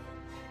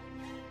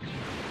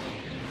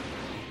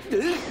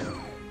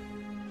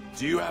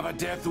 Do you have a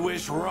death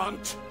wish,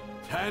 Runt?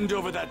 Hand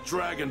over that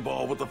Dragon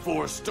Ball with the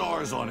 4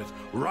 stars on it,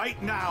 right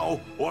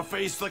now, or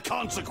face the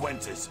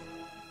consequences.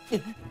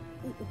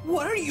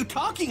 What are you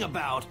talking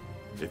about?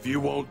 If you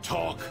won't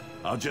talk,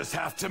 I'll just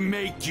have to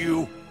make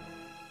you.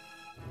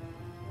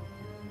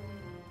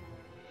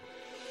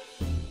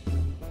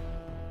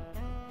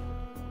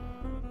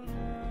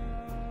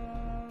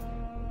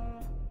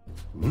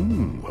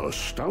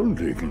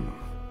 Astounding.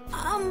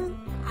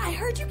 I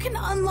heard you can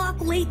unlock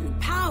latent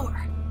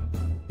power.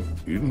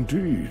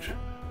 Indeed.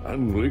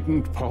 And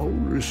latent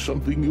power is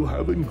something you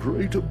have in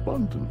great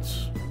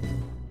abundance.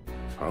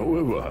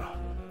 However,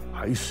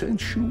 I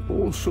sense you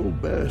also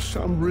bear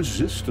some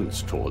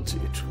resistance towards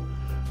it.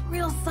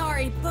 Real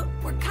sorry, but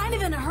we're kind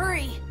of in a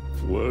hurry.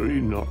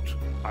 Worry not.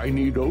 I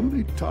need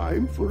only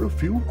time for a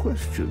few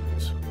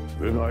questions.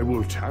 Then I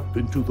will tap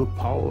into the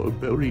power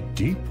buried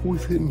deep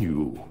within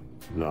you.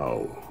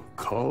 Now,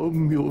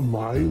 calm your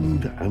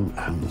mind and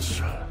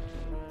answer.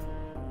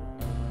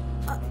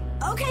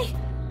 Okay.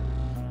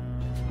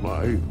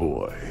 My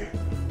boy,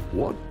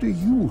 what do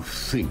you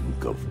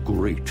think of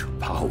great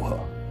power?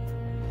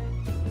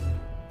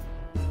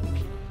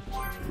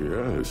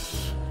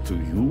 Yes, to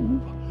you,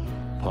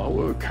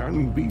 power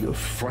can be a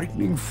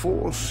frightening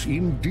force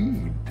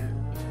indeed.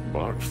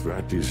 But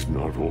that is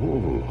not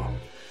all.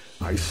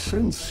 I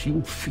sense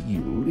you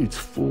feel its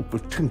full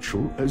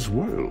potential as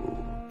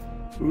well.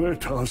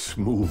 Let us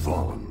move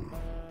on.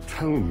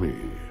 Tell me,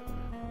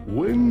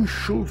 when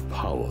should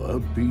power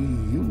be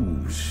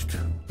used?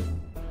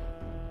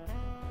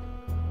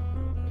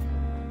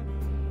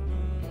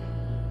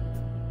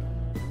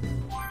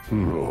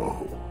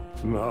 No.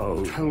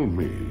 Now tell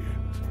me.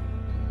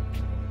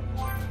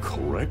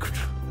 Correct?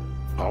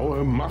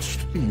 Power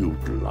must be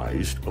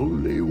utilized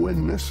only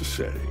when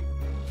necessary.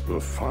 The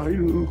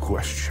final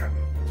question.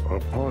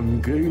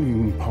 Upon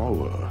gaining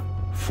power,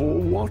 for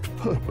what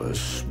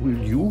purpose will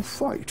you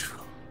fight?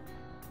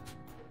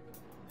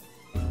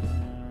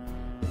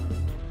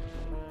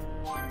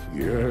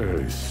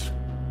 Yes,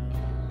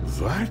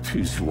 that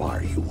is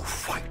why you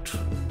fight.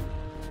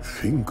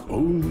 Think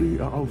only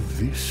of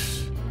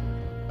this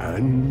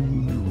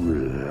and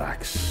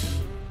relax.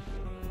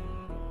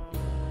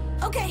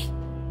 Okay.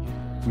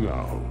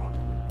 Now,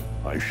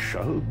 I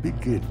shall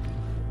begin.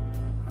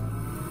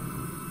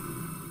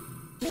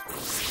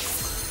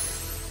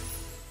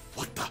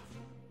 What the?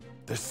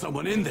 There's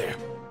someone in there.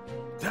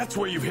 That's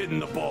where you've hidden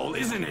the ball,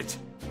 isn't it?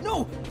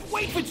 No!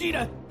 Wait,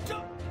 Vegeta!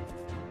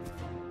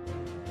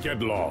 Get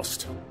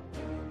lost.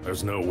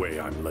 There's no way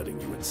I'm letting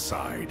you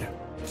inside.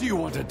 Do you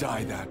want to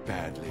die that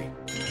badly?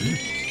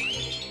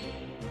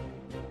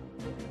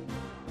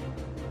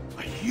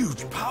 A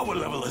huge power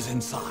level is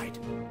inside.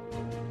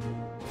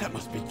 That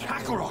must be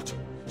Kakarot.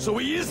 So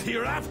he is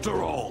here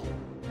after all.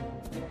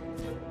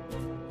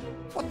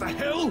 What the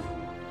hell?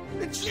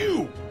 It's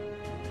you!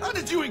 How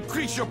did you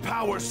increase your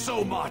power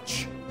so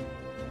much?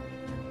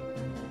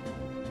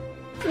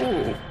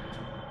 Oh.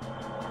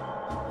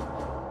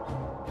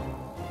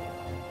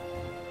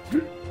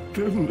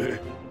 Dimly,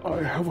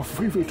 I have a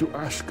favor to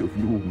ask of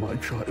you, my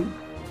child.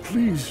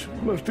 Please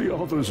let the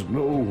others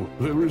know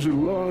there is a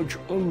large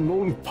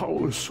unknown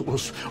power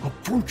source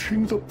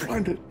approaching the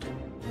planet.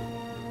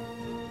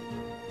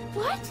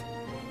 What?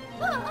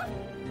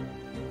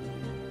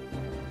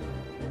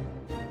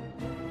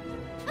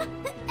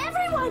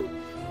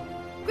 Everyone!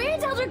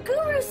 Grand Elder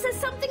Guru says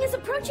something is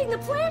approaching the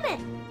planet!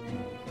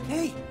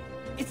 Hey,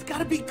 it's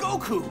gotta be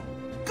Goku!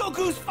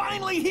 Goku's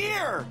finally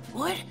here!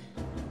 What?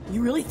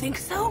 You really think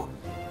so?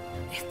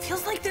 It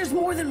feels like there's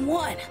more than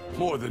one.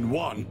 More than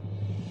one?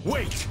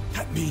 Wait!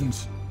 That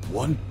means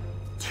 1,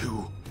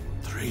 2,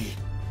 3,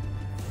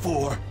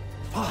 4,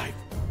 5.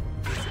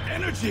 This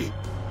energy!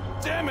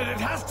 Damn it, it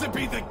has to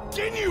be the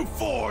Ginyu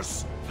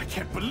Force! I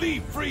can't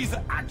believe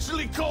Frieza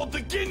actually called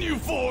the Ginyu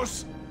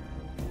Force!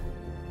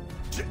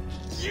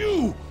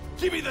 You!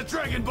 Give me the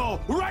Dragon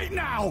Ball right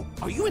now!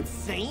 Are you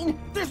insane?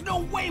 There's no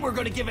way we're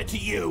gonna give it to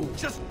you!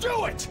 Just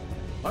do it!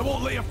 I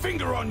won't lay a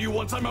finger on you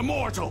once I'm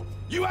immortal!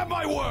 You have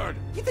my word!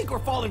 You think we're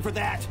falling for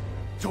that?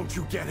 Don't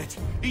you get it?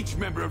 Each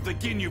member of the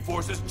Ginyu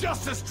Force is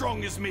just as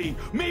strong as me,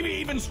 maybe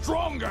even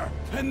stronger!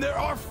 And there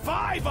are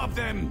 5 of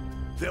them!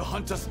 They'll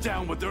hunt us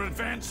down with their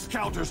advanced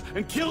scouters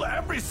and kill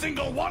every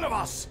single one of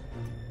us!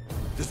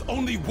 There's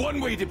only one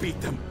way to beat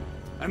them,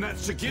 and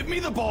that's to give me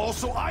the ball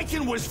so I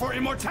can wish for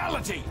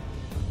immortality!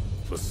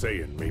 The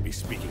Saiyan may be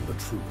speaking the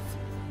truth.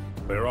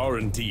 There are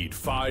indeed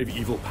 5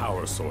 evil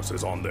power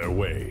sources on their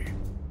way.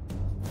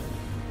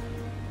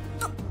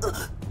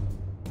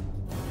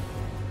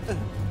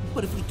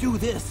 But if we do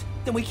this,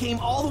 then we came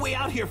all the way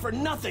out here for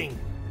nothing!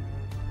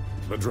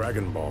 The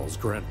Dragon Balls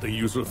grant the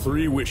user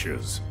 3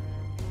 wishes.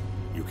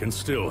 You can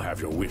still have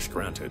your wish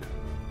granted.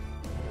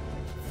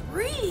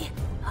 3?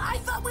 I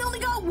thought we only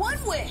got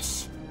 1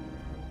 wish!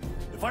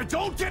 If I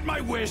don't get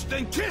my wish,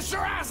 then kiss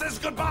your asses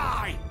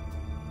goodbye!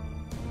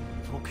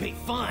 Okay,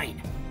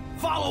 fine.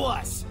 Follow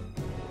us!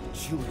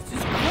 Judas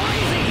is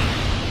crazy!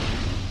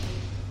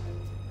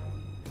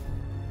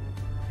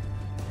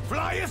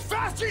 Fly as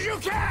fast as you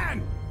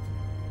can!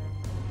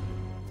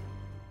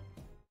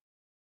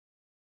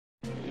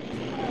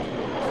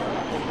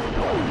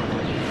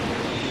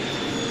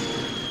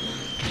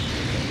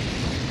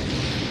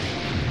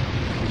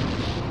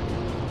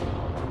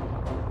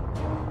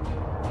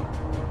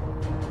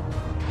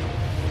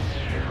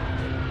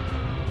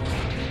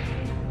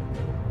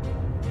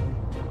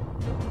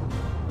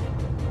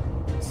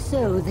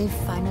 So they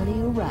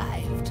finally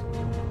arrived.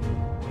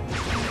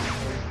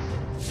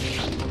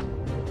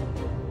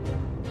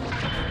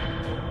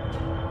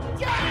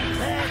 Guys,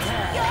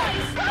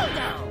 slow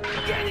down!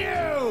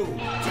 Ginyu!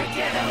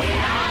 Together we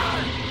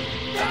are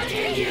the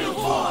Ginyu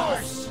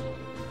Force!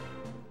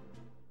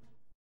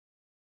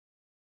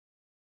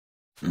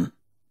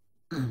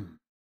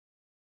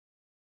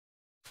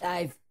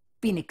 I've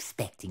been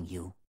expecting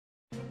you.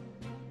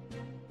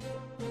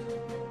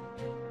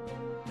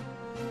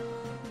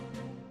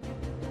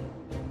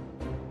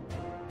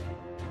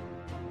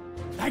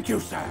 Thank you,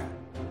 sir.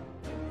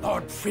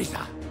 Lord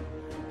Frieza,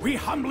 we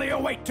humbly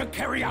await to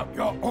carry out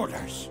your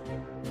orders.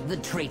 The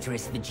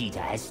traitorous Vegeta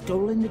has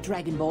stolen the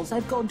Dragon Balls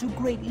I've gone to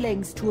great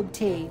lengths to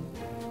obtain.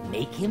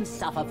 Make him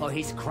suffer for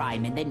his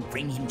crime and then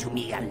bring him to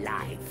me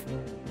alive.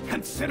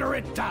 Consider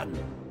it done.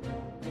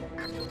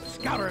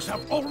 Scouters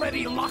have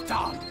already locked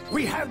on.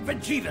 We have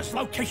Vegeta's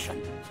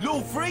location.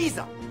 Lord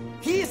Frieza,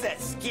 here's that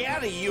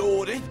scouter you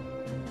ordered.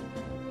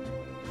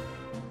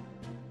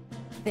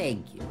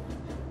 Thank you.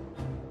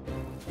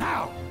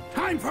 Now,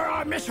 time for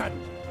our mission.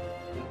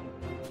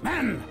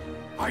 Men,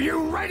 are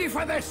you ready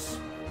for this?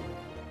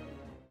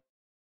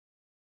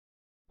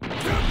 To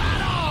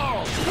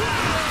battle!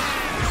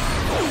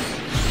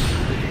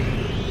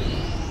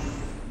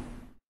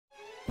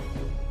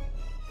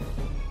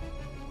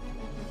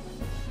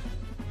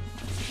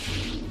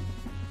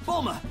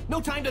 Bulma, no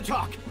time to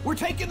talk. We're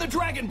taking the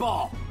Dragon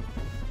Ball.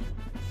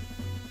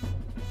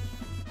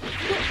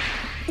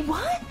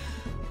 What?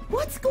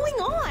 What's going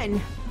on?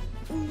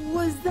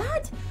 Was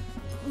that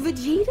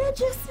Vegeta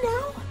just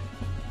now?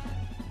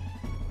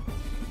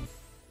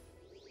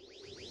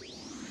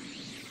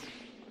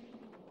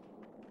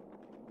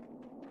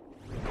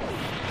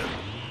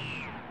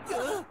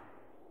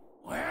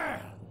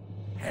 Well,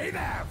 hey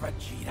there,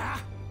 Vegeta.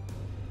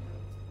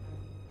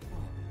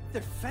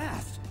 They're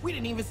fast. We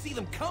didn't even see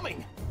them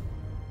coming.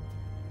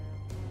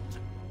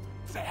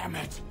 Damn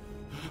it!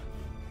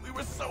 We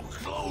were so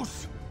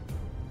close!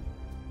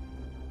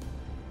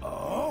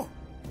 Oh?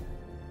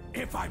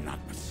 If I'm not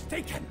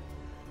mistaken,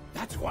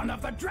 that's one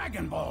of the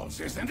Dragon Balls,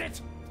 isn't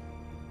it?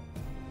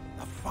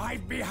 The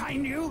 5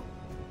 behind you,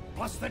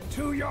 plus the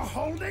 2 you're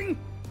holding?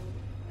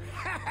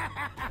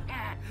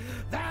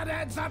 That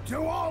adds up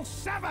to all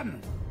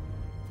 7!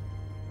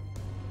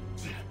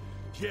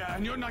 Yeah,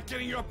 and you're not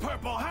getting your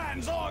purple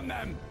hands on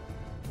them!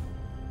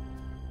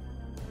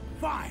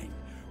 Fine,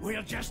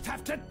 we'll just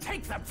have to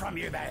take them from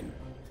you then.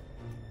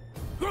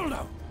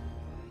 Guldo!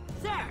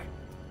 Sir!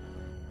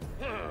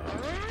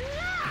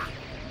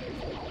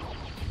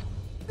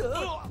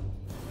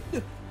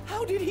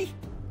 How did he...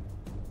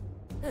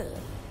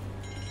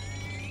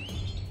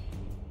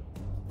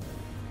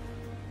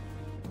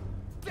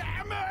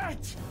 Damn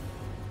it!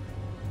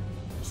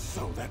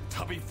 So that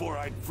tubby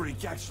four-eyed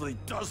freak actually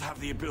does have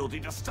the ability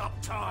to stop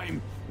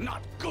time.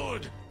 Not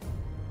good!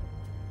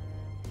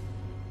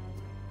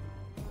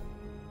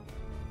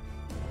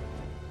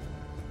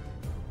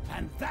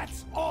 And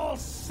that's all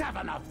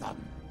 7 of them!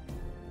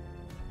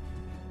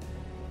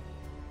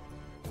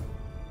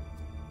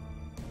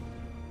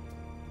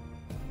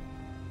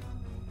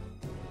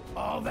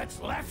 All that's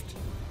left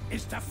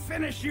is to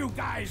finish you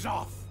guys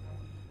off.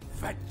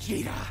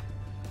 Vegeta,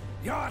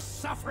 your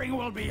suffering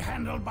will be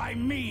handled by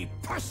me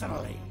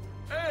personally.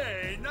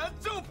 Hey, not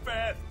so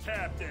fast,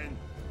 Captain.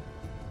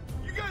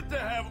 You got to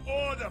have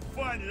all the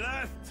fun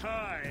last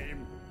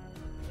time.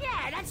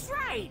 Yeah, that's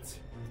right.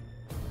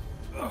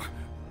 Ugh,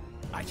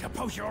 I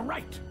suppose you're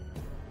right.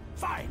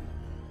 Fine.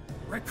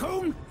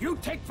 Raccoon, you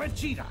take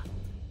Vegeta.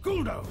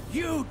 Guldo,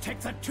 you take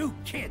the 2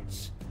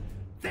 kids.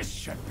 This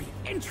should be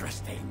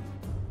interesting.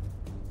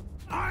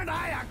 Aren't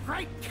I a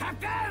great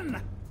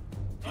captain?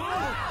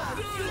 You're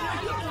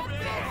the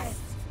best.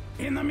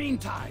 In the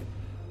meantime,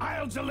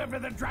 I'll deliver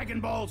the Dragon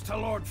Balls to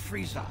Lord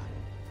Frieza.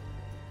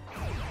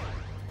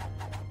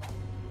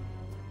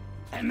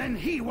 And then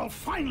he will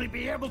finally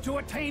be able to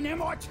attain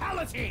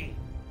immortality!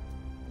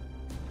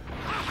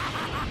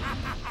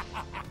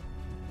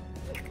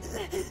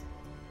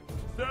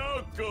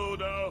 So,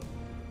 Guldo,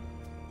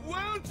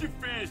 why don't you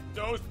finish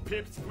those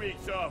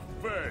pipsqueaks off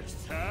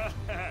first, huh?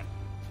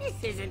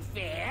 This isn't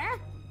fair.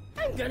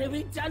 I'm gonna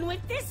be done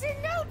with this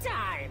in no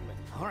time.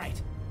 All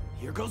right,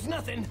 here goes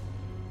nothing.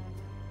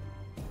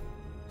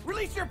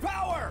 Release your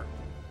power!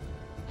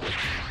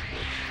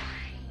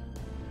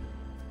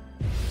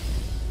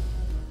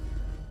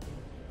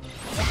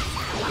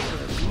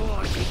 There's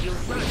more to you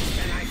runs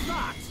than I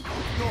thought.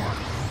 Lord,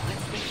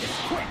 let's make this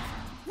quick.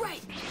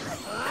 Right.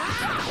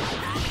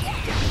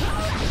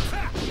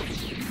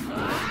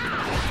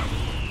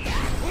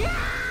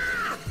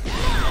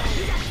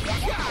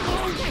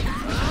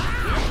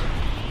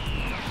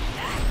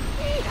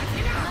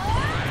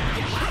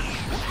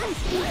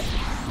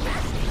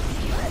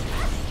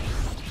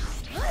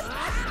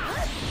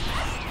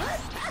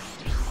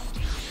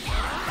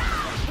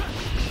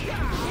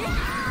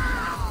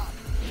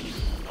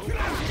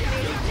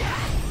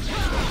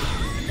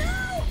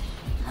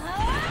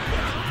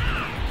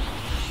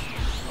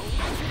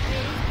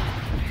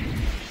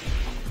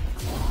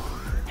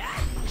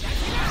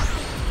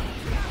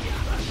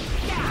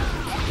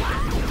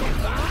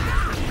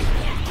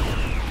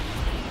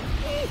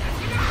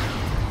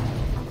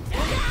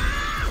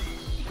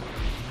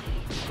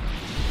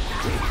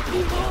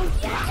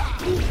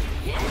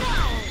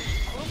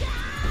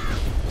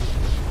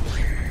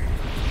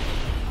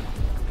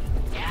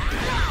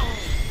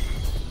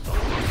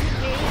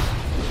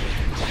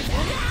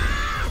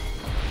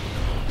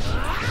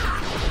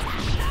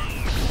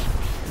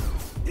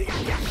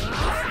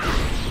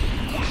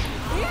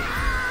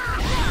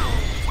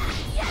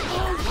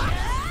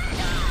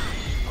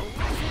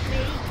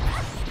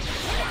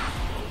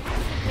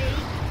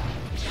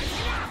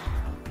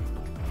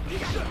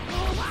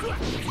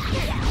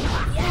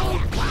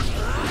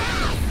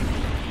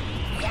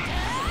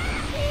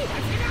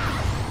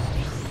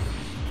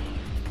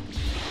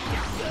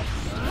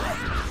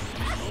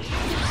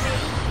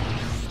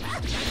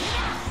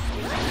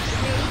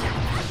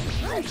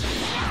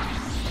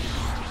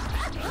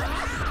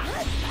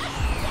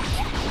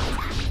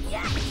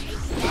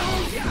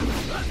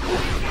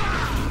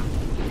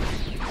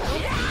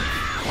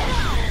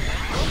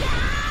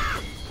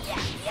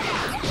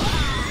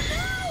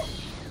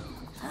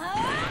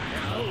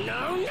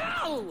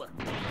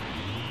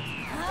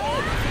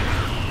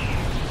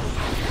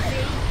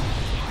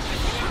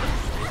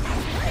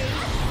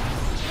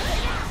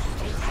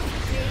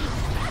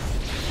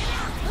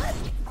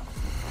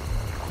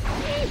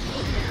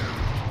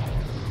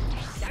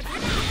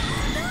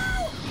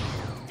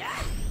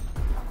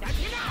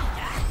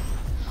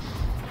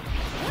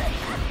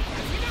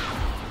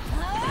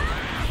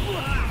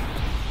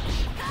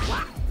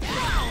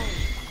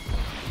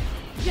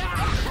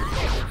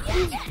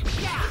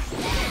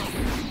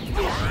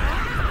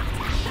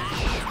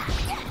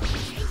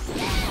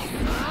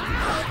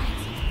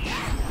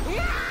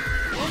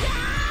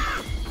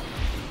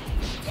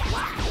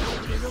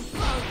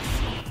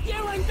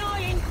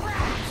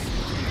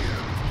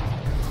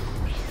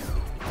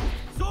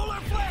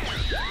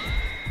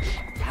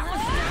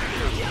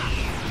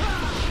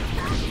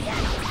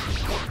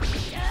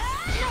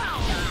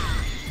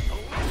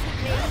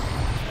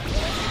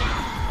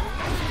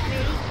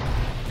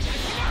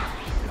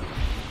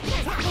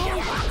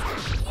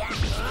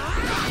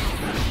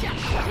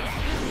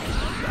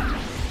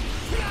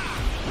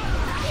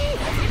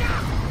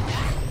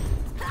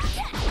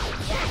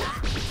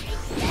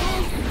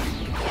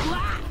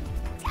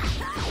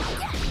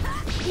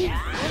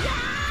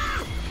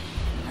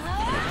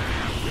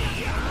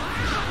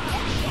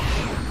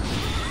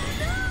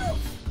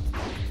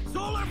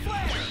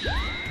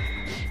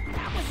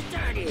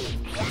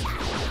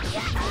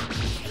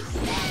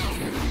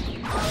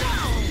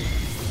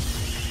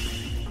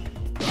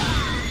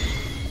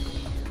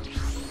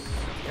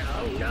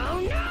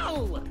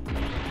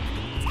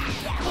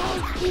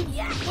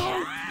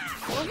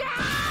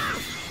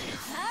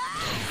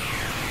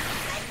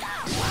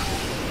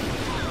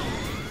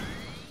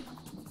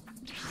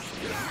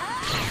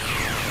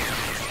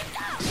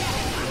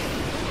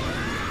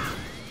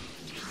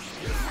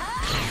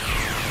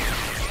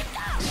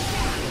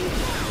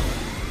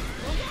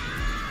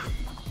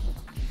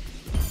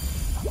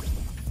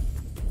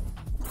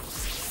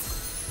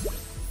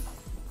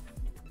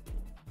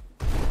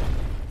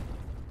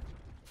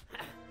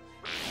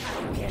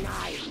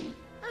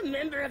 a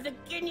member of the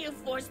Ginyu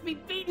Force be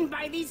beaten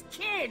by these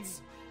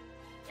kids?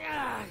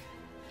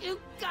 You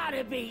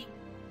gotta be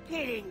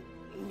kidding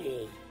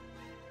me.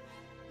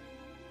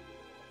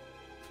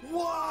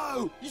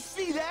 Whoa! You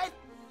see that?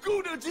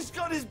 Gudo just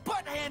got his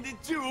butt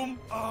handed to him!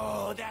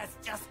 Oh, that's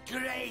just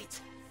great!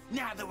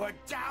 Now that we're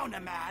down a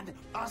man,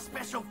 our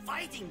special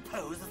fighting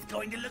pose is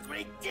going to look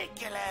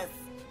ridiculous!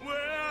 Well,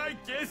 I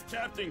guess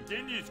Captain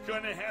Ginyu's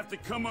gonna have to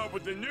come up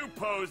with a new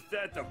pose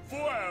that the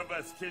four of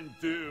us can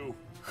do.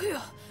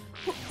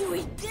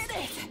 We did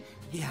it!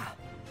 Yeah.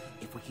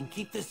 If we can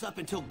keep this up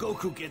until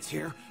Goku gets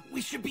here, we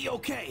should be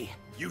okay.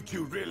 You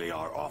two really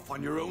are off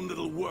on your own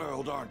little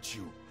world, aren't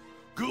you?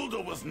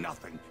 Guldo was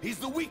nothing. He's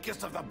the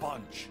weakest of the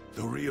bunch.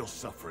 The real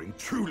suffering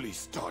truly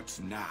starts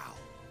now.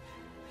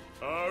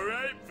 All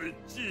right,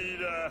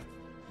 Vegeta.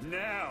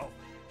 Now,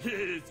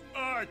 it's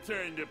our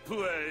turn to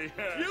play.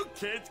 You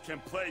kids can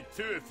play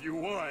too if you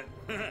want.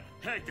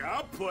 Heck,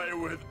 I'll play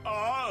with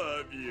all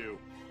of you.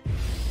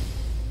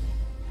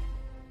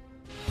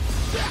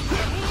 Look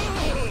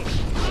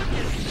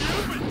at you,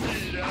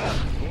 Vegeta.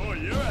 Oh,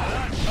 you're a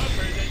lot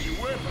tougher than you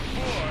were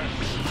before.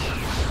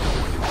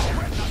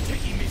 We're not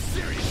taking me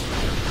seriously.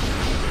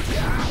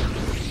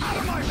 Out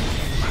of my way!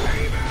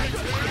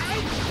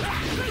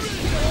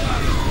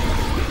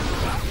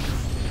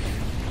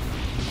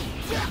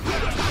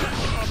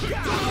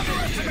 Don't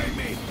underestimate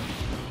me!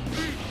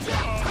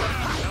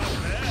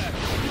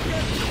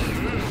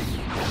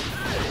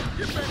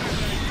 You better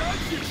than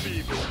you be,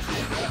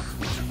 Vegeta.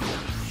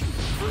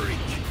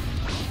 Freak!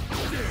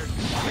 Dare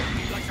you treat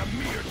me like a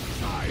mere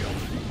child?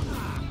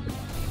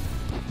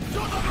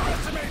 Don't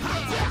underestimate me!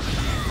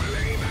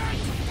 Believe it!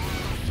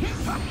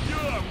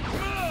 You're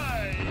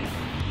mine!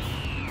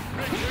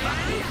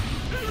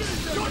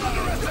 Don't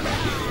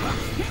underestimate me!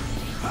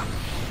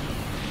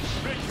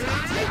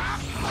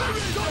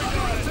 Don't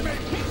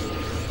underestimate me!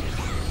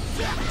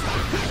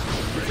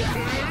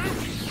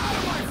 Out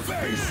of my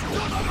face!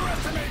 Don't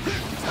underestimate me!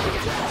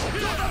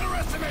 Don't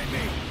underestimate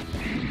me!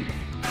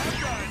 I'm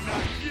gonna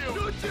knock you!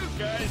 Don't you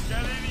guys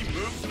got any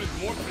moves with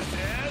more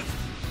pizzazz?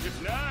 If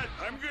not,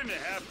 I'm gonna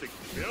have to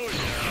kill you.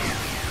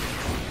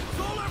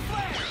 Solar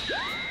flare!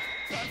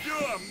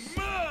 You're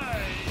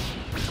mine!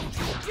 Don't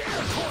you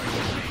dare toy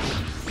with me!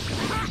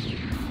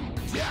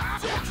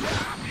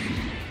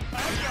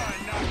 I'm gonna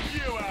knock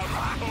you out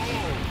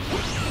cold!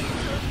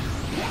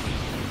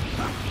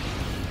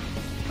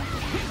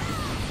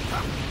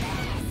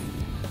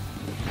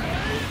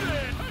 Hey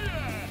there!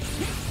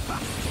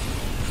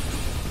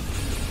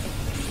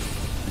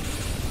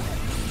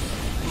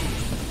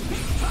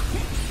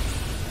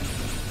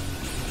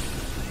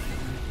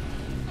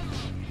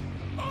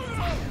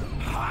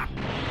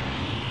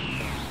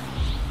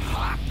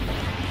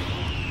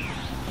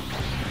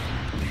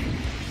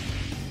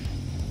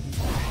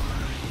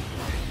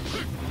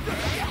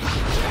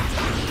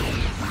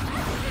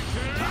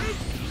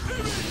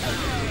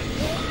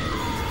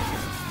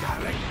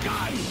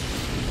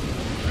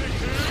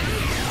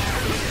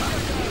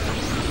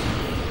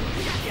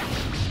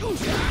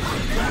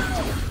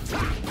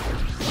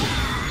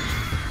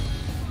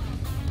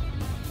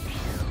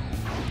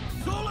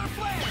 Solar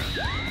flare!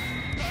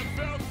 I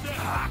felt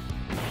that!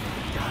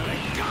 Got a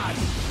gun!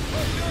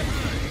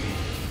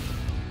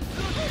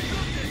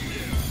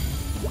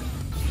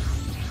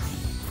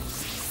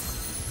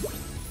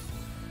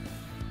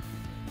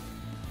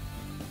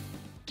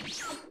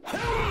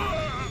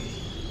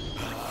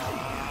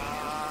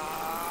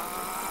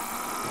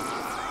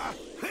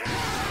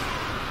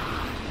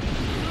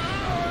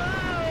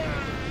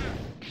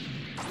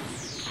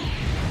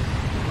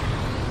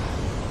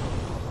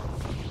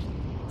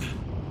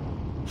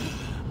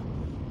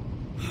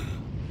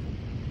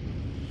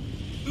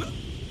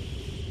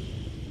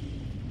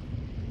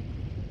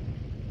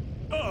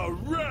 All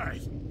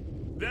right!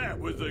 That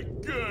was a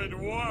good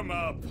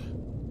warm-up.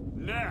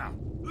 Now,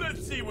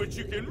 let's see what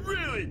you can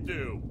really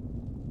do.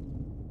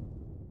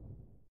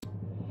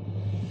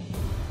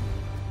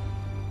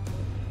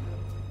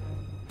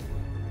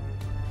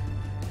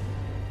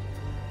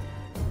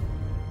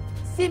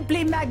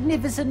 Simply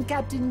magnificent,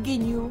 Captain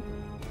Ginyu.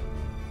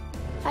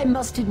 I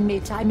must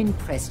admit, I'm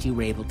impressed you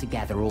were able to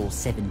gather all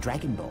 7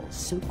 Dragon Balls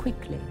so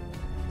quickly.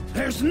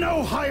 There's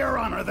no higher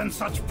honor than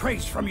such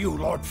praise from you,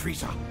 Lord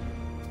Frieza.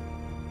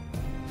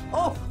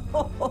 Oh,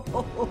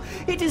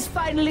 it is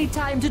finally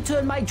time to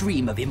turn my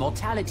dream of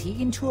immortality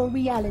into a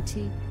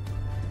reality.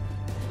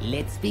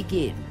 Let's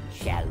begin,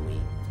 shall we?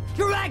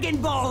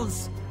 Dragon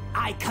Balls!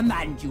 I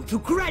command you to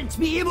grant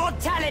me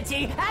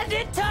immortality and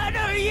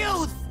eternal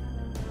youth!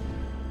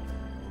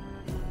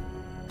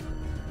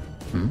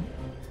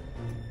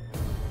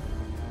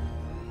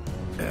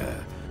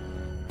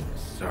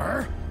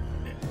 Sir?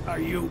 Are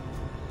you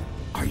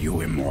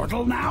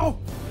immortal now?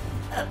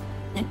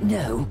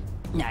 No,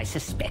 I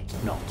suspect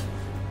not.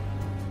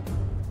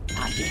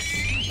 Ah,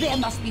 yes. There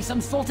must be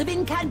some sort of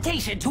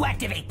incantation to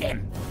activate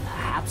them.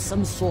 Perhaps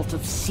some sort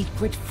of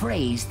secret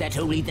phrase that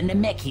only the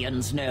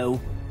Namekians know.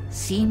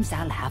 Seems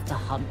I'll have to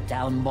hunt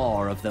down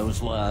more of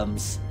those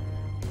worms.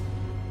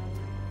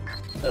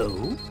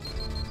 Oh?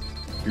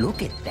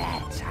 Look at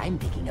that. I'm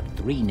picking up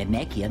 3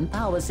 Namekian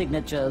power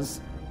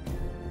signatures.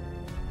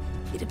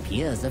 It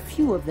appears a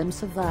few of them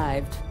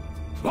survived.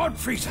 Lord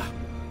Frieza,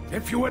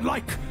 if you would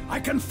like, I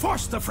can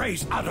force the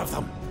phrase out of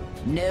them.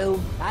 No,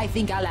 I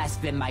think I'll ask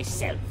them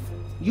myself.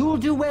 You'll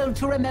do well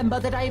to remember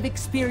that I've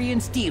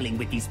experience dealing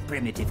with these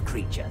primitive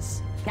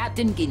creatures.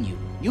 Captain Ginyu,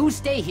 you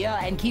stay here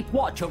and keep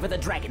watch over the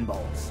Dragon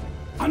Balls.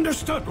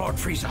 Understood, Lord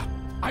Frieza.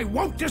 I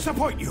won't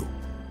disappoint you.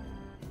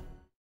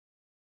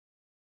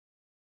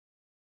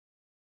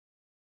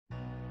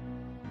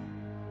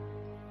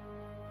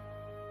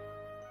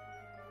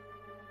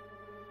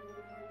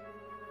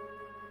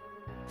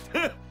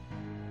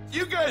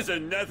 You guys are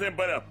nothing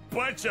but a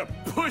bunch of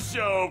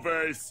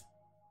pushovers.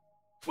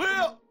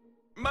 Well,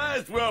 might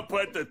as well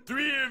put the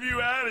 3 of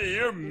you out of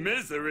your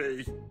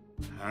misery.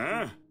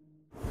 Huh?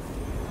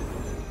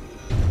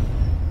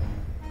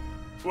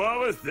 What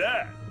was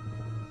that?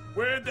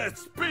 Where'd that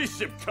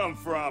spaceship come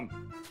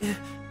from?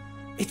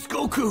 It's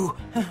Goku!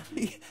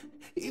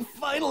 He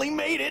finally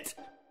made it!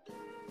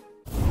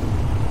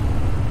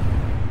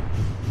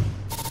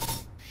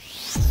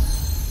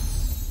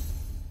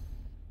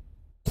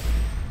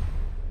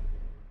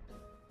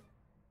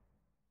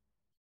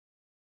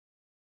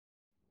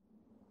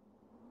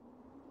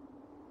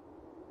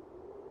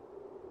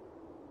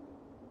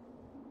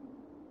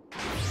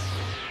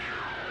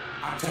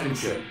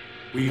 Attention!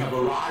 We have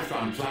arrived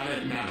on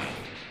planet Namek.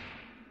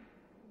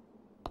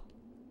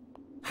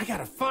 I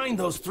gotta find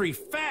those 3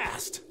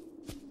 fast!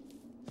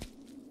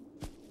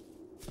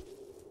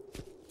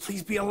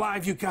 Please be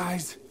alive, you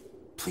guys.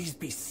 Please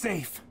be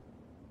safe.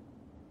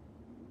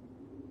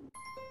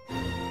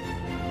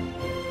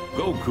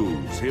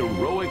 Goku's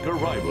heroic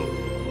arrival.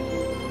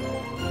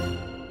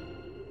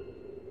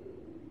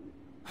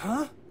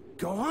 Huh?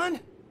 Gohan?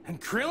 And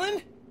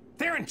Krillin?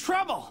 They're in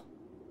trouble!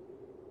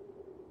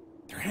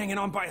 They're hanging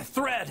on by a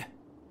thread.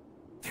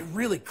 They're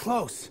really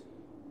close.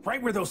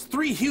 Right where those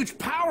 3 huge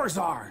powers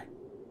are.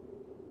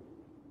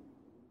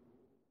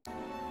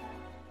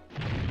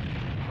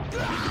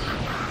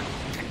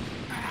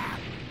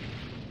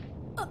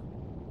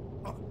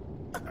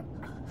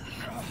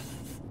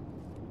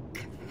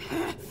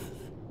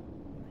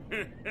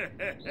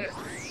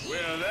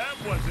 Well, that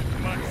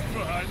wasn't much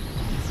fun.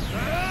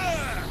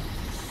 Ah!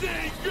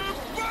 Say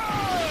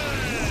goodbye!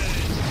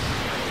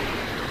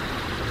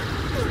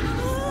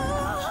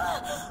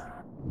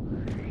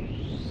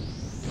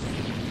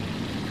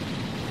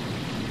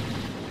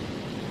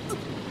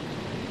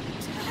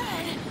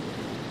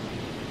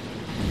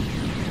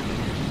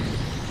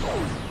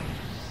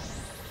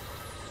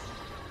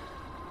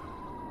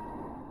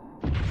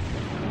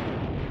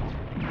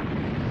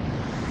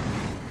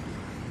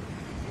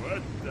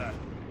 What the?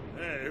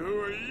 Hey, who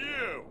are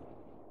you?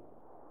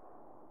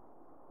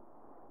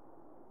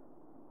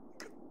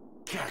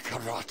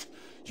 Kakarot,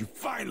 you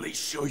finally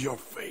show your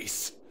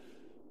face.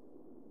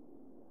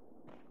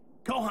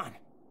 Gohan,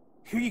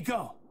 here you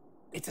go.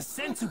 It's a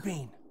sensu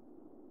bean.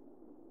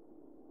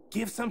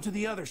 Give some to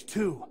the others,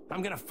 too.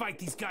 I'm gonna fight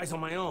these guys on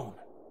my own.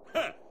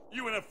 Huh,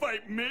 you wanna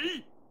fight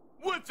me?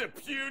 What's a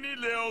puny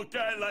little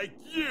guy like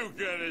you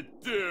gonna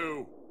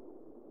do?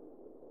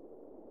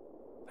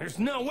 There's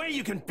no way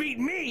you can beat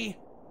me!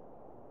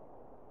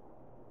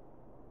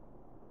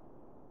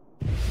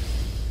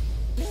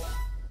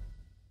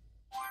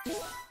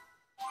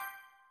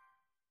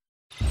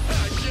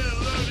 Get a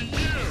load of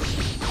you!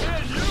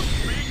 And you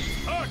big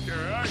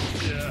talker,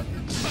 aren't ya?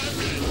 I'm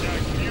gonna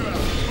knock you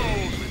out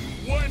cold with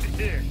 1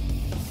 hit!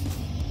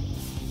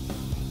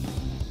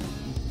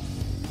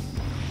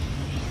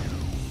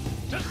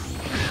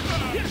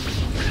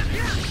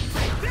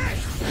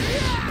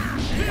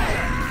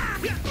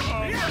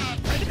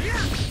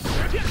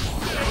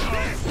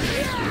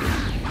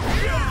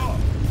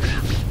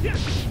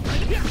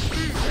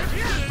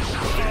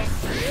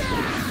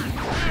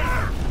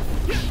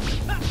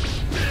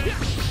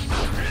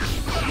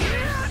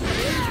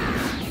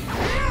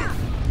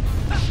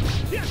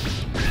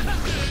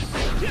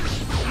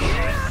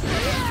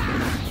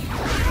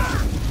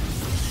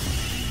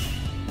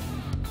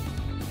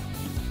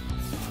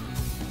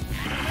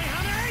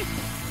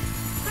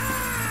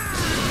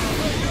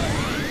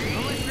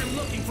 Unless you're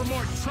looking for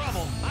more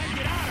trouble, I'd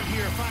get out of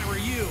here if I were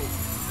you.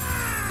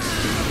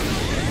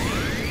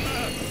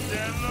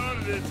 Get a load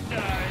of this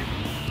guy!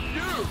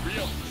 You're a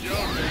real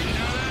joker, you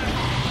know that?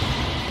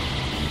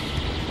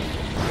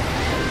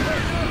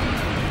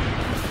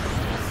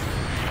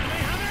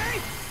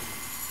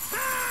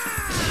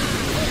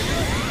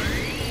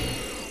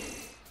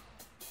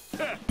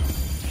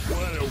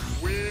 What a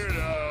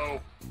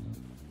weirdo!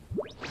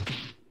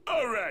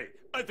 Alright,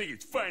 I think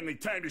it's finally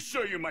time to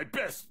show you my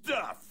best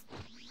stuff!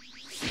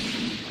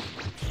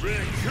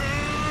 Raccoon!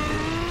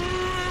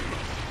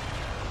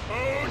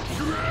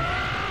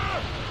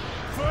 Ultra!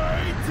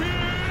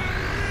 Fighting!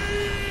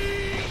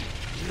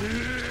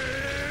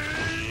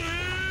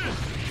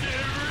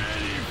 Get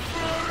ready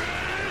for it!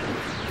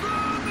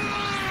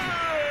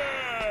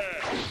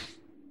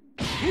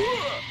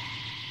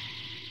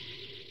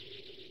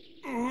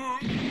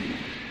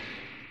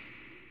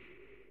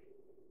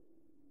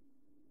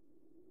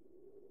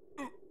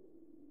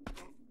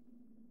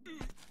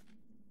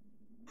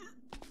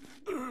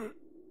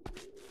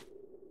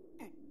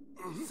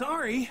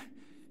 Sorry.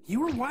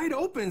 You were wide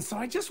open, so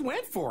I just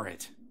went for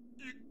it.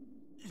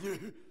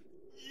 You...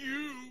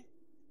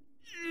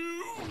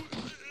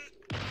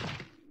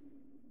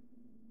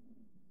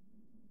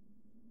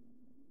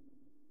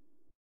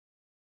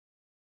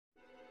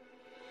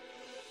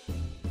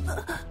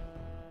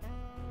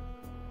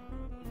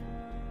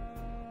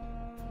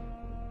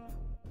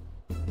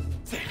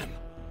 Damn!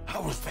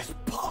 How is this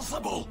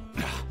possible?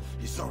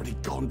 He's already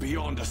gone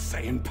beyond a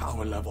Saiyan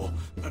power level.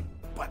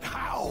 But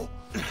how?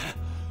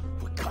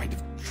 What kind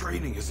of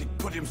training has he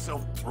put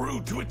himself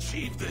through to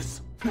achieve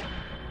this?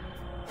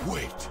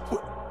 Wait,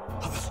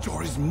 are the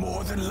stories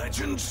more than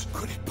legends?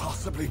 Could it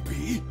possibly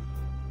be?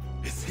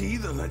 Is he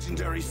the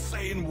legendary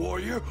Saiyan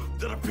warrior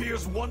that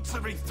appears once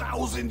every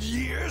 1,000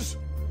 years?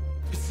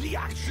 Is he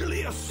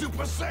actually a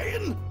Super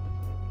Saiyan?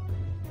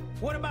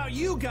 What about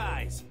you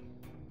guys?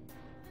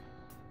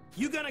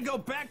 You gonna go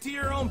back to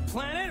your own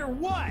planet or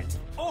what?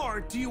 Or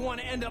do you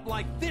want to end up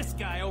like this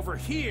guy over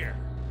here?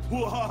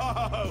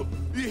 Whoa!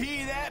 You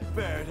hear that,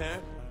 bird, huh?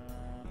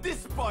 This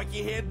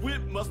spiky-head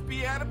wimp must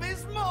be out of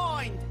his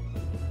mind!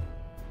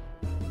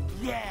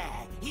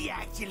 Yeah, he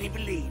actually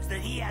believes that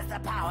he has the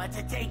power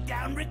to take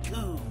down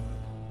Raccoon.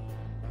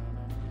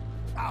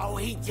 Oh,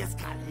 he just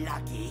got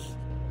lucky.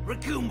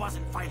 Raccoon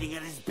wasn't fighting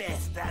at his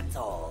best, that's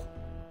all.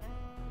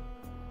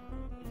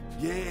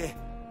 Yeah,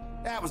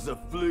 that was a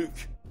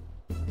fluke.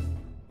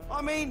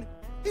 I mean,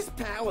 his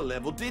power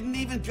level didn't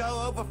even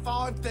go over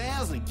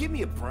 5,000. Give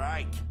me a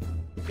break.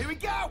 Here we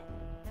go!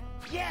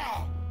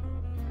 Yeah!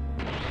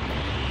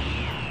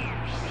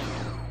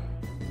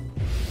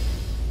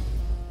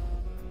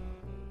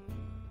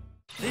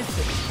 This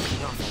thing's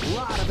taking off a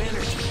lot of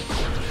energy.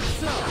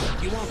 So,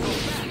 you won't go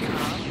back,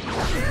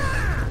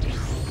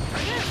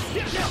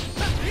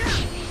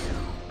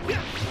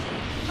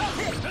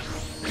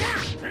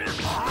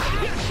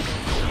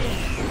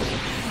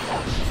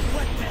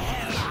 What the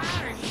hell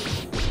are you?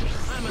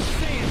 I'm a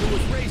Saiyan who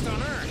was raised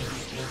on Earth.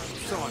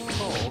 So I'm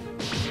told.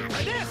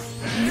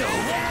 No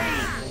way!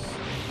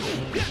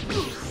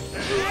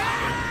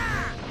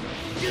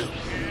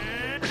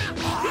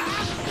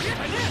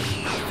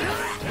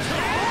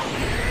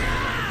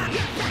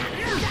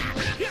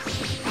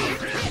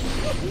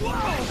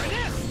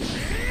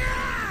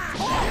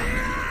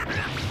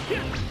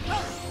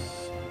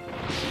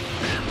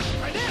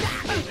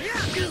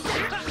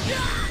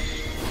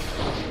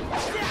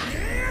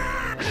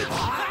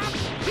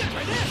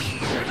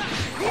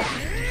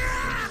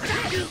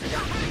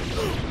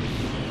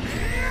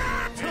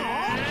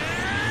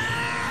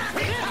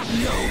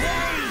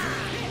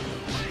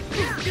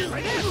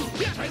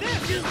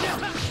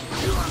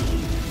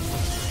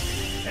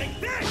 Take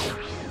this!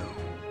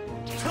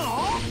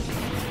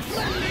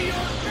 Lend me your...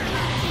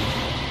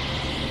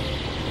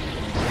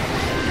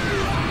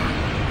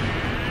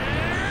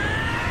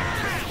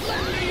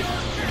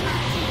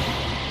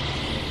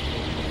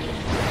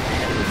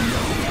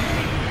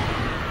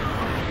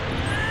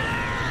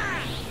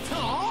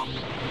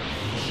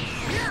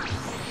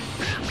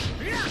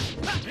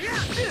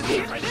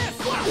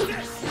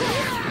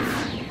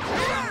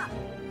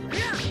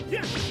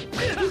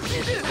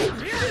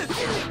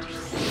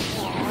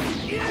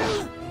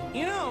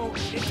 You know,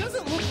 it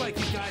doesn't look like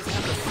you guys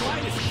have the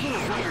slightest clue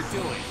of what you're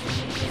doing.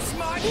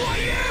 Smart, who are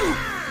you?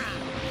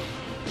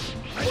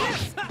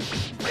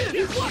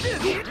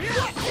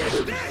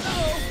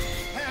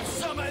 Have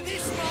some of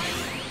this, mate.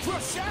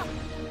 Crusher.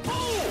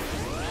 Pull.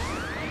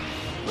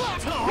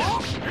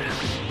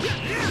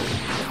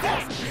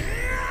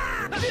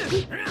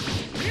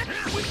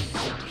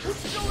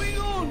 What's going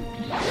on?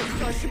 This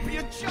guy should be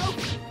a joke.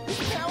 His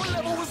power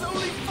level was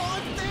only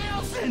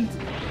 5,000.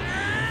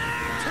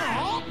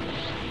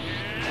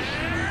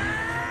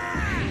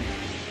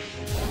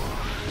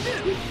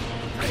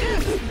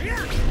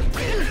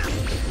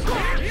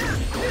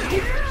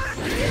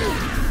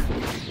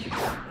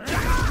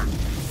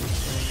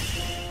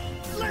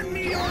 Lend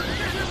me your...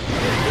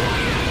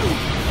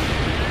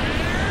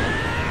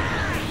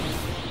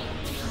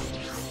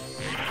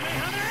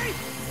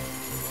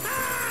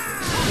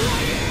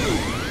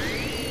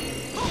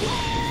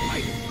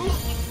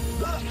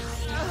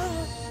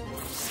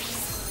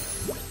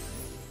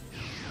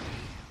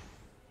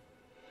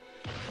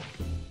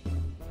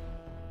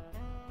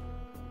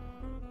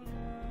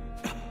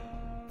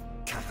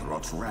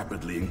 Kakarot's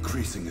rapidly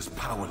increasing his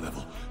power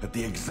level at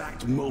the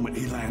exact moment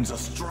he lands a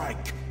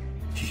strike.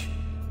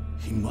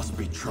 He must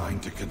be trying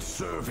to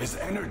conserve his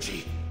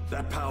energy.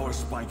 That power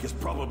spike is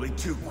probably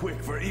too quick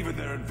for even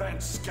their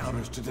advanced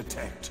scouters to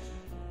detect.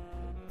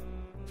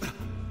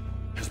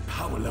 His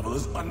power level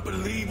is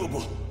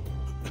unbelievable.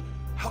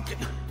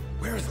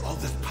 Where is all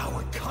this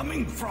power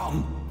coming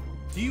from?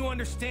 Do you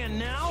understand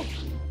now?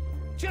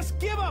 Just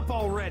give up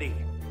already!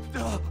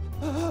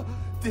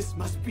 This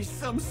must be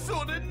some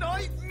sort of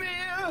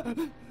nightmare!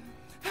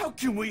 How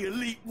can we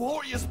elite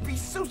warriors be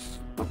so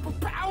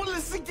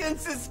powerless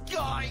against this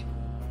guy?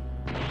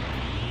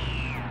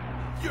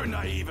 Your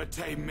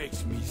naivete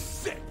makes me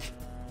sick.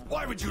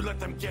 Why would you let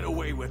them get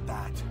away with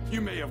that?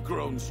 You may have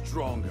grown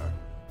stronger,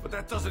 But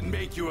that doesn't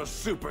make you a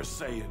Super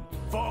Saiyan.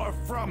 Far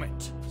from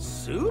it.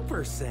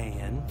 Super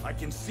Saiyan? I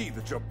can see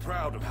that you're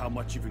proud of how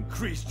much you've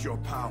increased your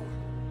power.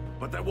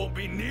 But that won't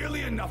be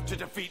nearly enough to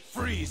defeat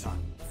Frieza.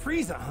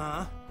 Frieza,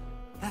 huh?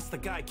 That's the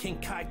guy King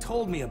Kai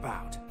told me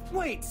about.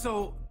 Wait,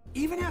 so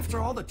even after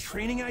all the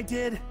training I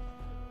did,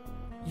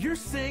 you're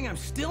saying I'm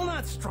still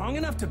not strong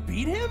enough to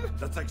beat him?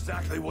 That's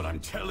exactly what I'm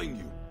telling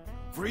you.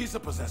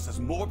 Frieza possesses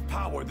more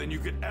power than you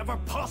could ever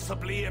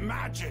possibly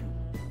imagine.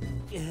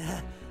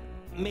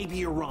 Maybe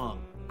you're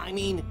wrong. I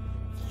mean,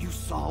 you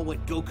saw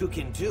what Goku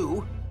can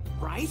do,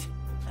 right?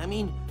 I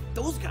mean,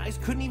 those guys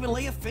couldn't even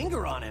lay a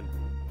finger on him.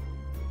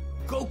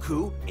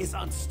 Goku is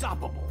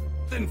unstoppable.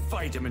 Then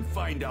fight him and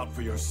find out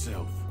for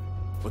yourself.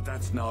 But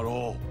that's not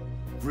all.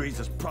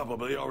 Frieza's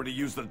probably already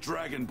used the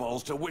Dragon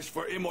Balls to wish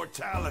for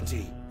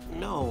immortality.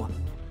 No,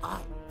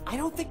 I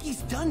don't think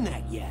he's done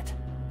that yet.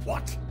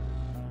 What?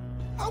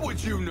 How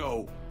would you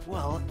know?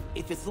 Well,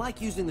 if it's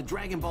like using the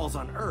Dragon Balls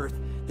on Earth,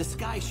 the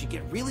sky should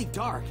get really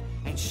dark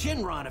and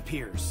Shenron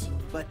appears.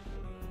 But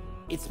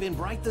it's been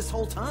bright this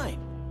whole time,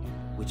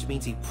 which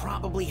means he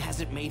probably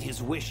hasn't made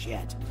his wish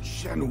yet.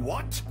 Shen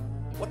what?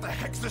 What the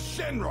heck's the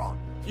Shenron?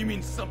 You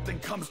mean something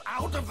comes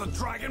out of the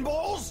Dragon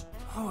Balls?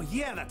 Oh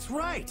yeah, that's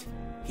right.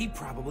 He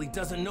probably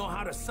doesn't know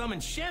how to summon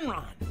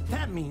Shenron.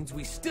 That means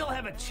we still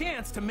have a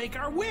chance to make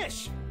our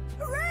wish.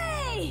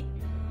 Hooray!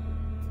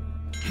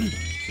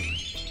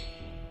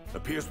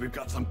 Appears we've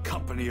got some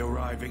company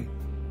arriving.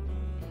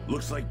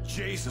 Looks like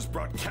Jace has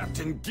brought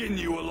Captain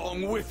Ginyu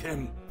along with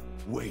him.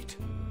 Wait,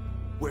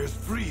 where's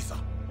Frieza?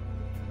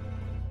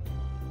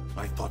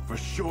 I thought for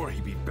sure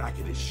he'd be back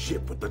at his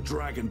ship with the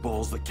Dragon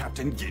Balls that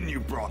Captain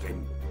Ginyu brought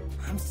him.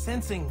 I'm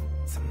sensing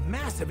some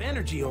massive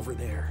energy over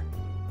there.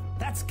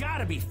 That's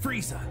gotta be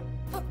Frieza.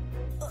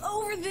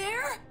 Over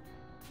there?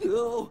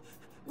 Oh,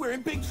 we're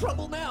in big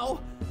trouble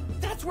now.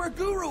 That's where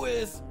Guru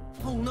is.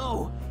 Oh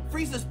no,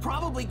 Frieza's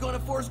probably gonna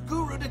force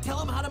Guru to tell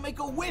him how to make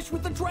a wish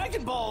with the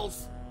Dragon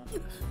Balls.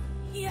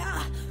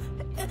 Yeah,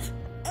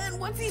 and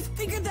once he's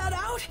figured that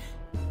out,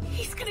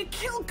 he's gonna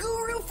kill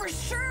Guru for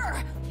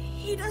sure.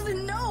 He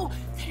doesn't know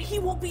that he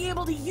won't be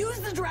able to use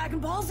the Dragon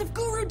Balls if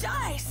Guru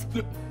dies.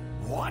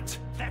 What?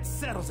 That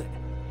settles it.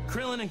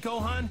 Krillin and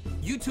Gohan,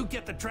 you two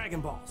get the Dragon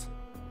Balls.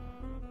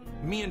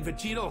 Me and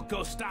Vegeta will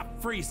go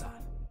stop Frieza.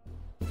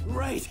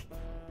 Right.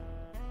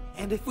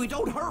 And if we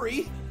don't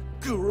hurry,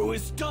 Guru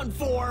is done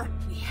for.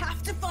 We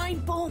have to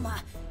find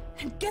Bulma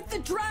and get the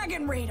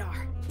Dragon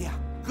Radar. Yeah,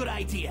 good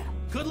idea.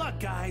 Good luck,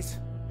 guys.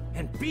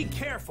 And be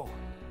careful.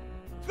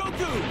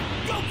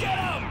 Goku, go get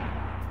him!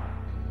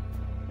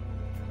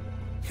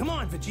 Come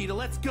on, Vegeta,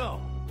 let's go.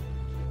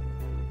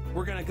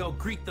 We're gonna go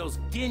greet those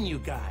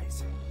Ginyu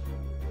guys.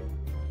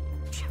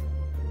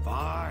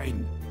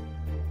 Fine.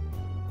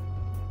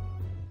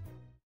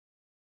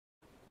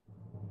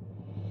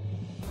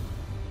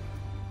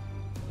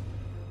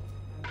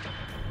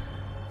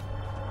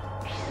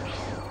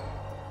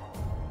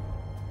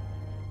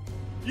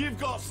 You've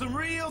got some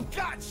real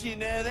guts, you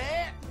know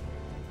that?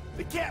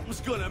 The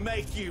captain's gonna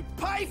make you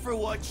pay for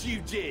what you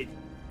did.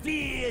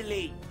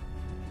 Really.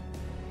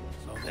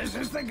 So this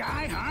is the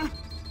guy, huh?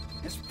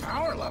 His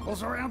power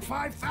level's around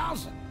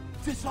 5,000.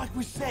 Just like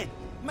we said.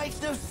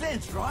 Makes no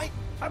sense, right?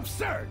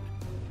 Absurd.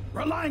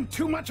 Relying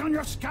too much on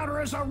your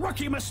scouter is a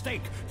rookie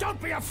mistake.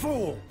 Don't be a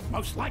fool.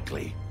 Most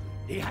likely,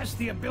 he has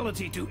the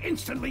ability to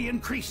instantly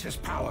increase his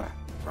power.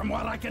 From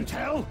what I can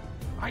tell,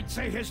 I'd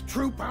say his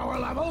true power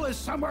level is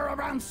somewhere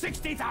around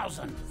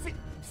 60,000.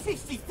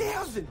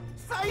 60,000?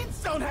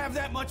 Saiyans don't have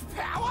that much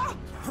power?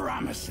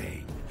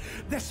 Promising.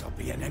 This'll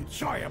be an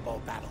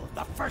enjoyable battle,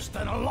 the first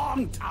in a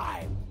long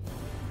time.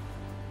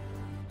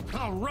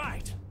 All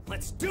right,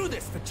 let's do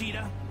this,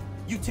 Vegeta.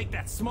 You take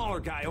that smaller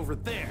guy over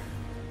there.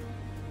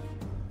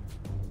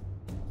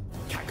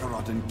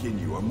 Kakarot and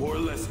Ginyu are more or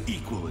less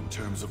equal in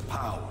terms of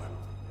power.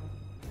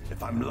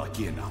 If I'm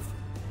lucky enough,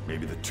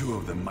 maybe the two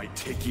of them might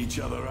take each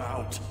other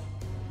out.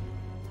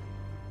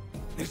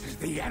 This is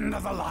the end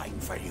of the line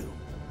for you.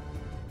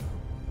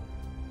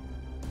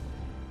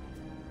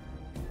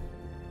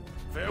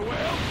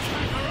 Farewell,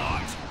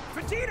 Kakarot!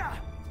 Vegeta,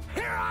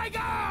 here I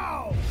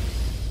go!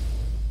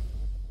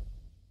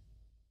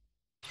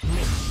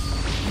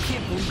 I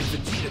can't believe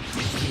Vegeta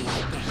ditched me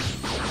like that.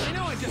 I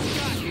know I just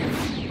got here,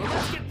 but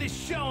let's get this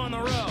show on the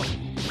road.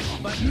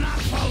 But not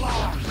for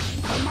long.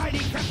 The mighty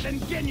Captain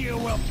Ginyu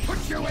will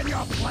put you in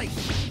your place.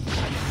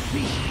 I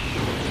see.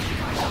 This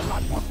guy's a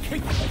lot more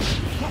capable than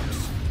he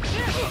looks.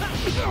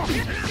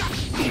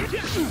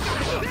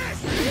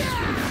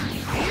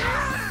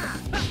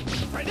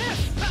 Try this!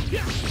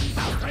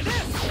 Now try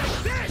this!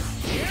 Like this!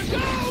 Here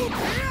goes!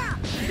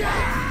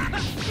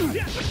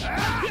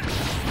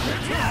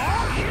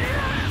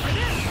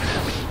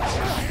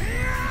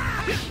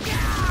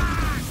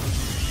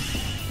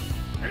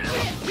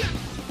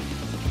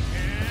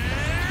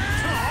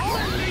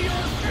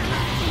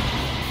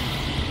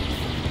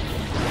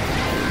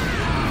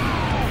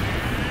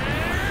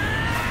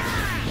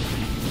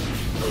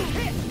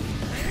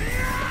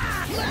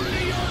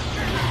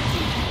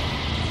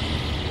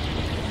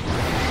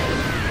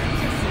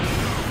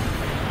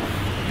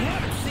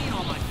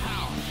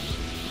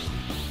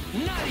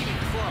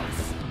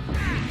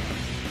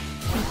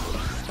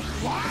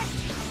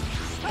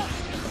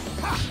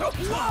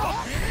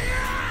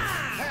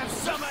 Have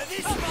some of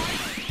this,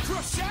 mate!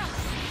 Crusher!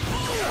 I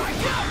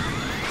go!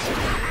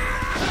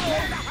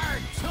 Prepare to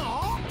hurt,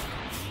 Tom!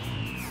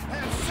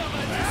 Have some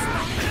of this,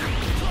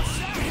 mate!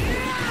 Crusher!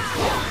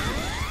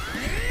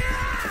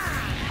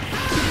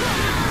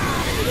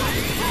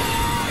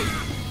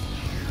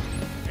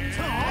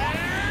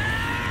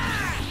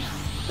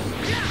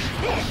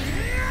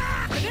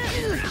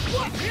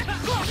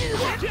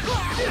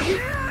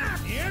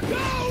 Here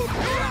goes!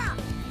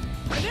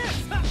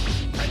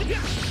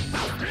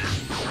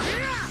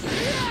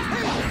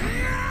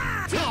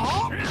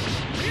 Tom!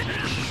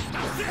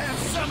 Have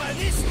some of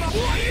this, my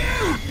boy!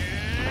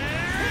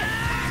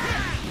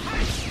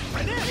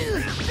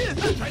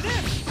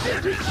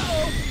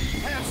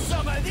 Have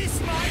some of this,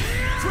 my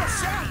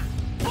crusher!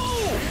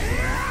 Tom!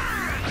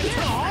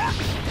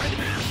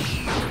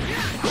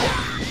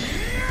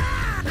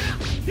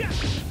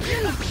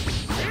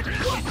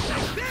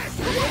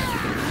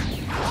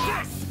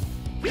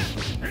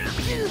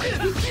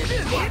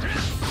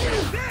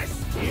 This!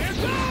 Here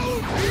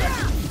goes!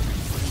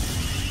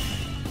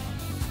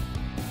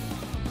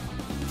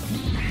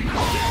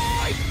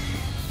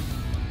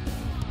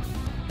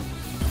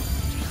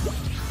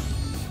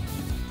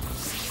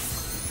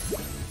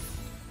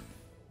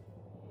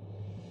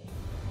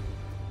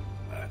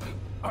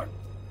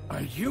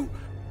 Are you?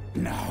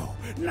 No,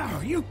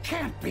 you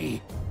can't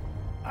be.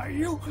 Are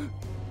you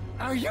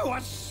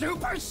a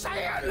Super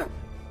Saiyan?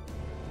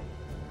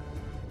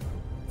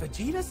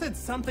 Vegeta said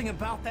something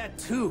about that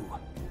too.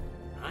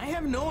 I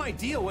have no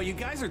idea what you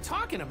guys are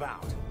talking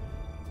about.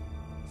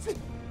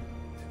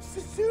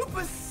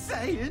 Super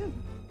Saiyan?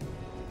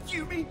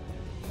 You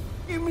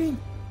mean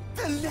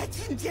the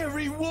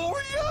legendary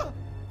warrior?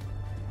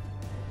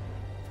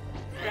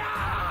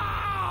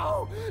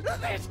 No!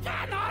 This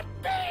cannot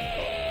be!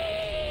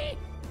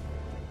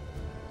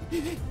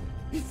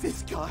 Is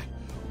this guy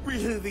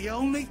really the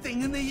only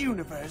thing in the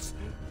universe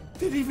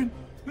that even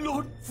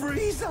Lord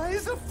Frieza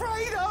is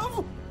afraid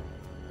of?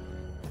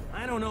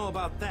 I don't know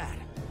about that,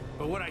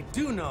 but what I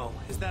do know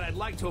is that I'd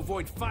like to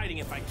avoid fighting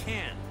if I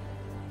can.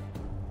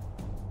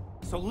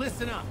 So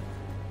listen up.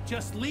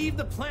 Just leave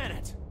the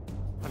planet.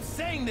 I'm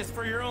saying this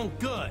for your own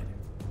good.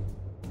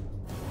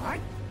 What?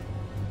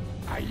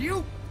 Are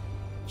you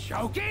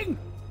joking?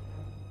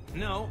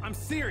 No, I'm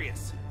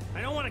serious.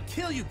 I don't want to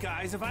kill you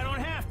guys if I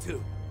don't have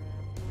to.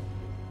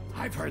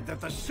 I've heard that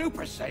the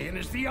Super Saiyan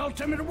is the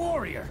ultimate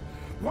warrior.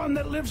 One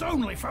that lives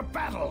only for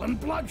battle and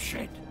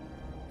bloodshed.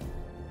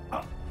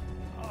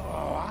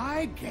 Oh,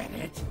 I get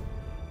it.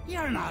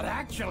 You're not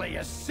actually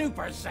a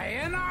Super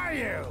Saiyan, are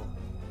you?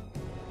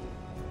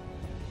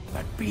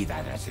 But be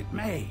that as it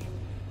may,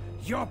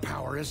 your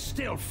power is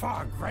still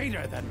far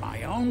greater than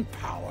my own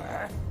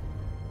power.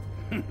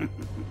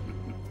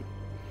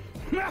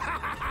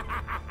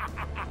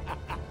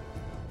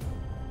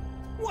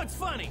 What's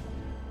funny?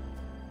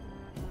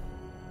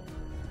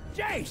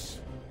 Jace!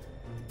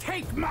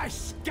 Take my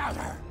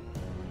scouter!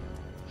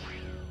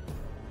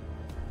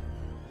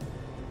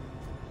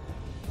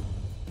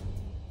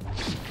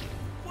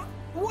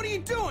 What are you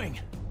doing?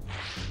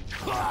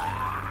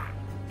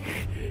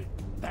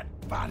 That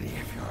body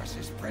of yours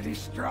is pretty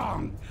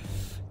strong.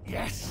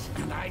 Yes,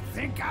 and I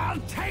think I'll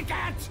take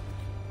it!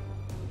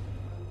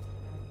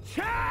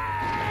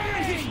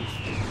 Change!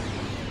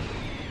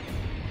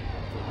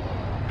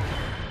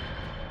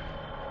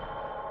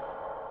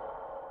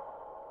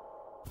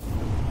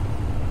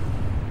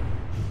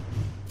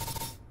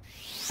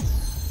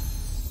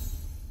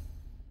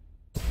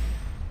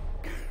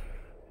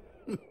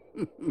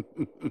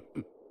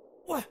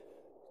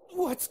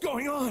 What's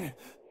going on?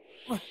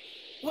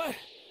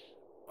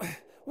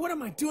 What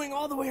am I doing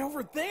all the way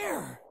over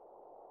there?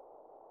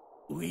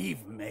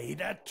 We've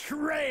made a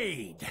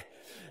trade.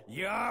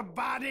 Your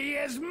body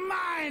is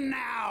mine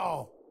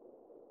now.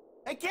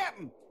 Hey,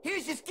 Captain,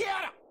 here's your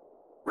scouter.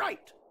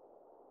 Right.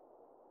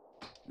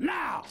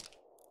 Now,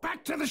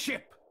 back to the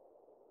ship.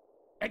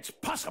 It's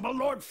possible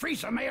Lord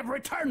Frieza may have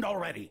returned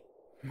already.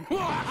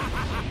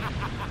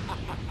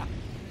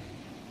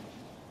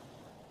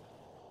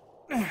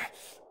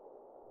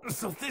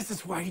 So this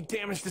is why he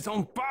damaged his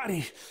own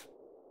body.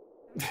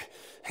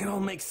 It all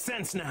makes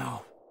sense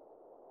now.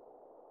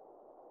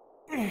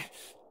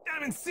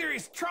 I'm in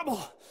serious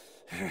trouble.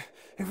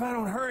 If I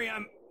don't hurry,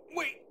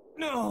 Wait,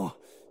 no.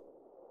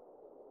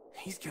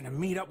 He's gonna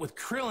meet up with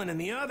Krillin and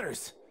the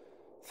others.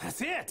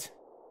 That's it.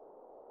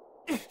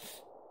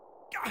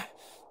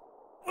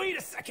 Wait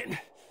a second.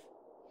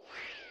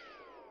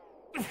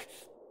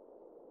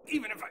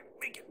 Even if I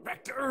make it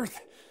back to Earth,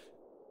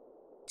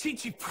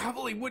 Chi-Chi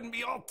probably wouldn't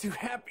be all too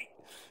happy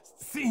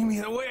seeing me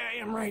the way I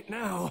am right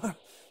now.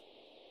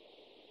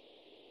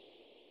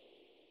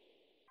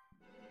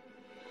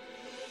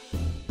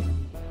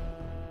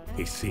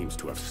 He seems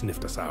to have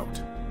sniffed us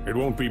out. It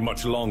won't be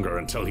much longer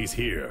until he's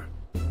here.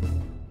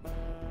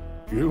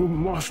 You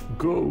must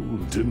go,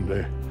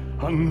 Dinley,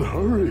 and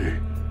hurry.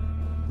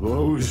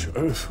 Those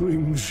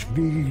Earthlings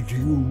need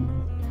you.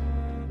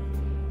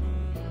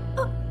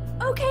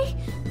 Okay,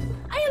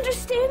 I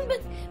understand,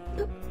 but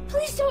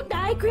please don't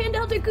die, Grand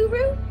Elder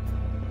Guru.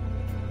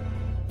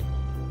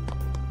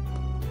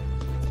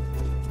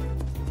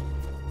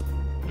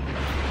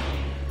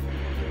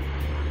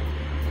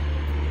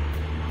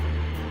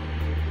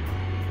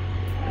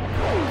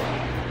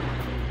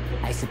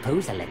 I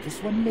suppose I'll let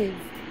this one live.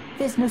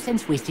 There's no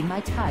sense wasting my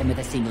time with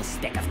a single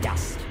speck of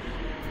dust.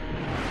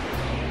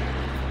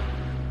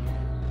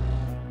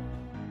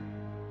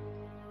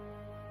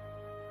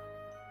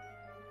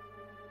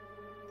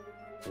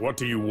 What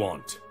do you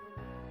want?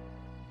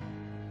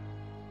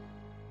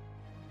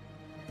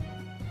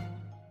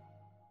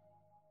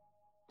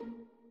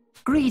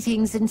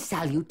 Greetings and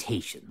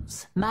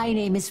salutations. My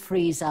name is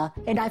Frieza,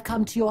 and I've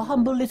come to your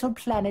humble little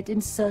planet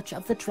in search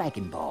of the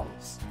Dragon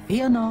Balls.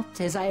 Fear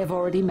not, as I have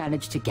already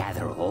managed to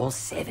gather all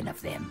 7 of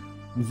them.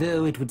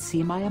 Though it would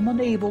seem I am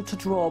unable to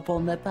draw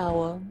upon their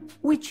power,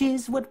 which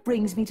is what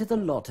brings me to the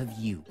lot of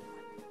you.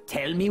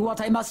 Tell me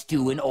what I must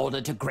do in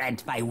order to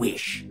grant my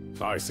wish.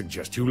 I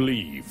suggest you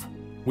leave.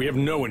 We have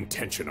no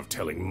intention of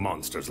telling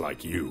monsters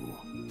like you.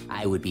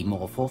 I would be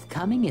more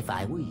forthcoming if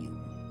I were you.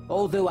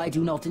 Although I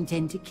do not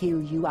intend to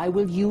kill you, I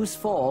will use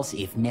force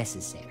if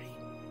necessary.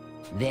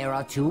 There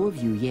are 2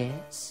 of you,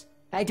 yes?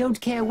 I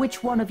don't care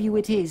which one of you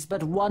it is,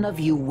 but one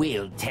of you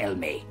will tell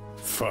me.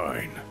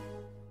 Fine.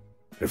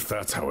 If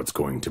that's how it's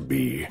going to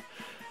be,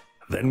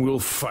 then we'll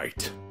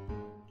fight.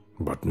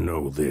 But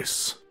know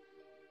this.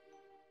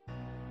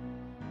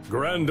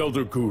 Grand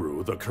Elder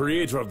Guru, the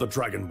creator of the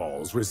Dragon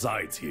Balls,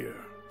 resides here.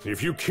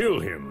 If you kill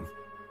him,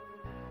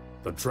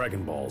 the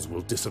Dragon Balls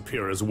will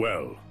disappear as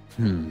well.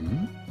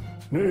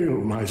 Nail,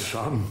 my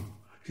son.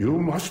 You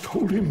must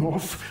hold him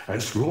off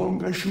as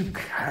long as you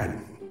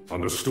can.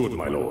 Understood,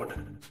 my lord.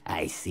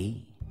 I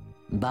see.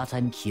 But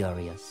I'm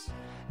curious.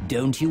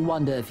 Don't you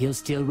wonder if he'll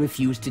still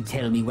refuse to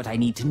tell me what I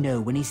need to know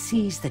when he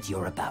sees that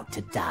you're about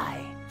to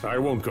die? I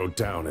won't go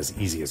down as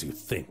easy as you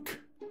think.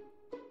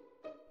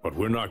 But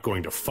we're not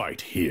going to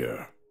fight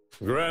here.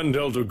 Grand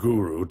Elder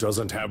Guru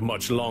doesn't have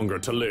much longer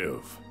to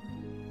live.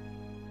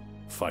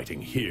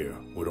 Fighting here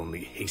would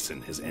only hasten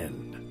his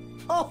end.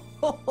 Oh,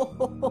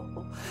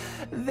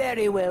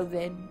 very well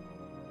then.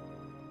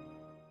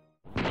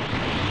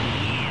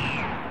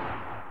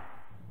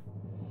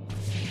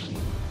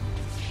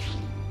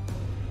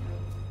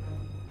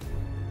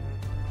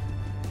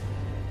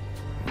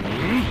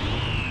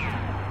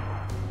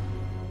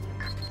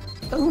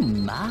 Oh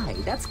my,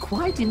 that's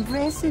quite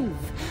impressive.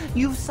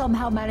 You've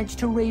somehow managed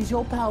to raise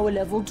your power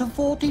level to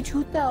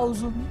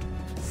 42,000.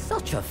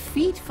 Such a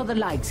feat for the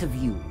likes of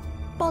you.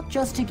 But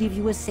just to give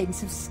you a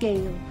sense of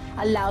scale,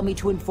 allow me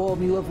to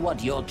inform you of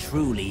what you're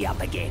truly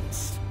up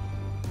against.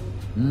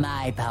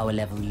 My power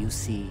level, you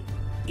see,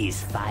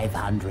 is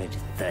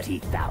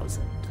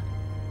 530,000.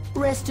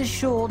 Rest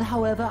assured,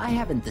 however, I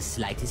haven't the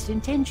slightest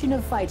intention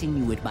of fighting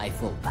you with my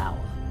full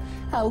power.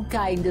 How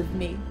kind of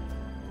me.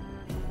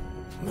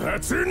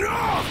 That's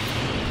enough!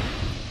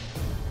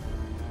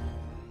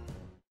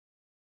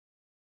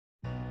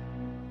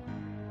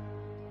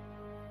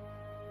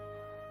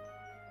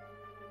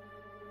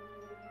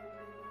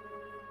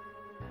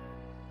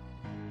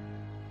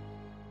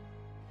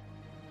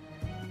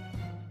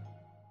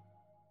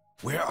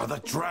 Where are the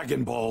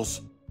Dragon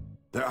Balls?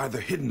 They're either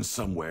hidden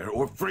somewhere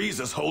or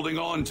Frieza's holding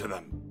on to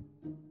them.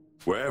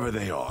 Wherever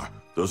they are,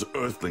 those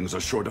Earthlings are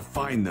sure to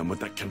find them with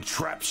that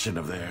contraption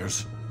of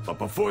theirs. But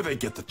before they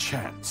get the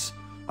chance,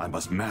 I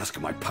must mask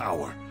my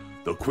power.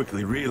 They'll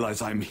quickly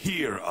realize I'm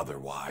here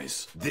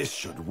otherwise. This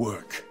should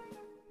work.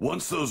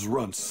 Once those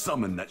runts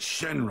summon that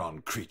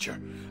Shenron creature,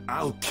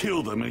 I'll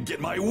kill them and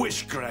get my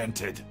wish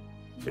granted.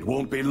 It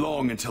won't be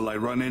long until I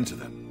run into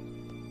them.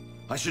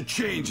 I should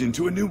change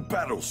into a new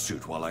battle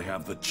suit while I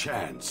have the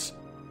chance.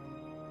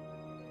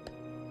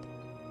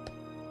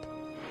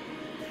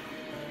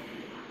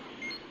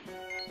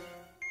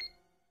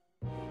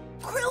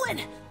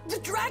 Krillin! The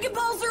Dragon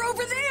Balls are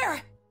over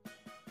there!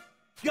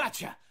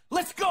 Gotcha!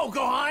 Let's go,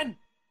 Gohan!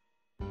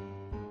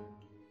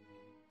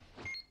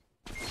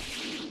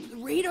 The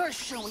radar's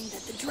showing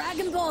that the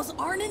Dragon Balls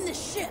aren't in the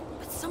ship,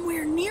 but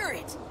somewhere near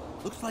it.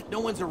 Looks like no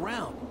one's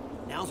around.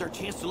 Now's our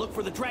chance to look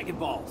for the Dragon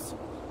Balls.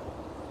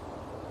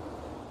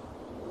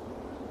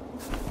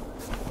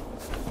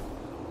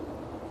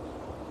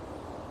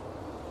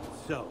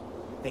 So,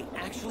 they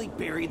actually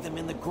buried them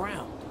in the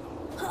ground.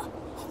 Huh.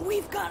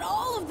 We've got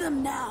all of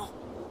them now.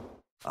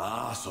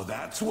 Ah, so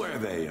that's where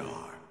they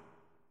are.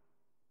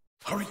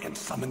 Hurry and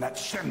summon that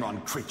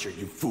Shenron creature,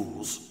 you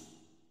fools.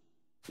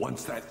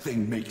 Once that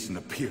thing makes an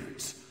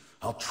appearance,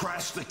 I'll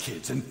trash the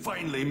kids and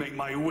finally make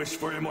my wish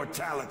for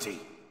immortality.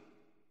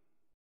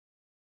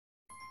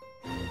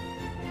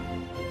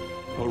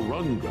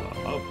 Karunga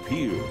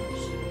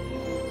appears.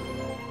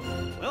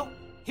 Well,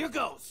 here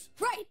goes.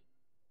 Right.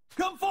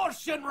 Come forth,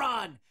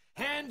 Shenron,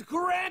 and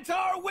grant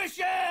our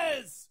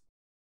wishes!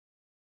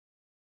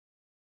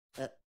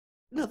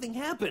 Nothing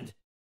happened.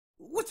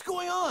 What's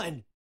going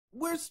on?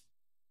 Where's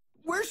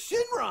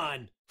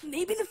Shenron?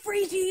 Maybe the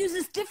phrase you use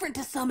is different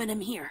to summon him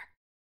here.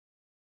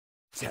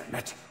 Damn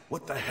it!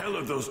 What the hell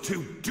are those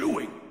two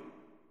doing?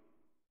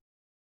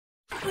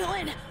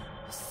 Krillin,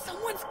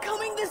 Someone's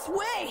coming this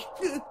way!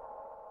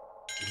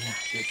 Yeah,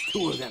 there's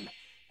two of them.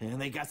 And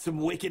they got some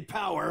wicked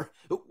power.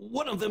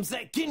 One of them's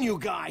that Ginyu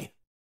guy.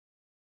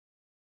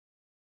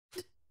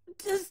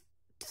 Does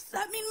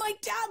that mean my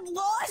dad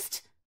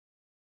lost?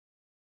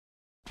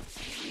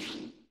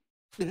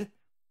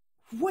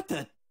 What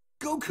the?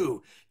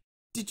 Goku,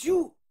 did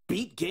you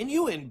beat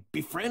Ginyu and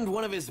befriend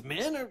one of his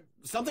men or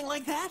something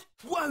like that?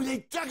 Whoa,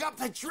 they dug up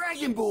the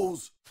Dragon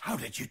Balls! How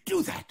did you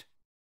do that?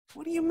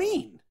 What do you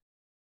mean?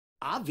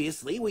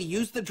 Obviously, we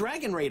used the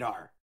Dragon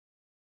Radar.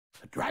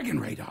 The Dragon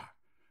Radar?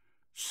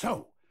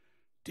 So,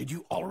 did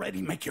you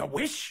already make your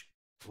wish?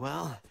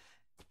 Well,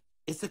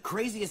 it's the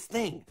craziest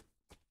thing.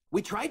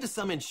 We tried to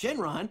summon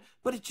Shenron,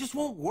 but it just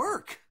won't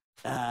work.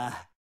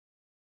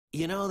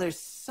 You know, there's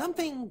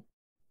something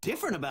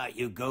different about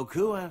you,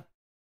 Goku.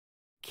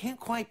 Can't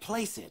quite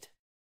place it.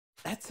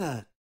 That's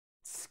a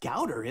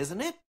scouter,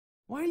 isn't it?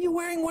 Why are you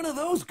wearing one of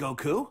those,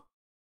 Goku?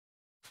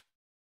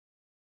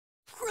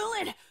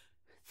 Krillin!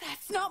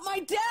 That's not my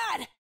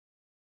dad!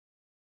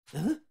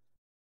 Huh?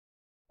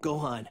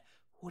 Gohan,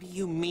 what do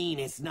you mean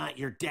it's not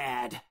your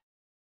dad?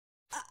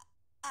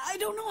 I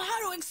don't know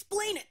how to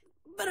explain it,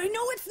 but I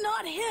know it's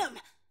not him.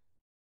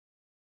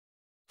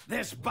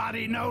 This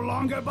body no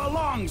longer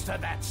belongs to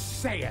that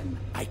Saiyan.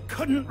 I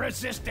couldn't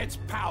resist its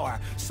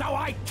power, so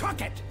I took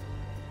it.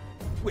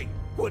 Wait,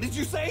 what did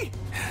you say?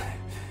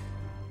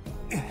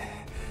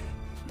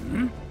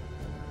 Hmm?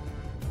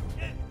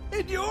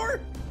 And you're...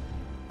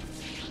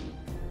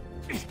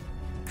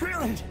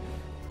 Krillin!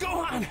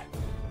 Gohan!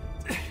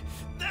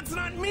 That's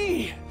not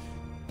me!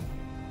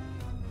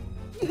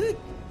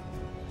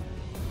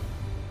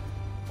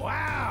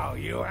 Wow,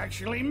 you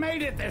actually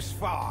made it this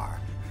far.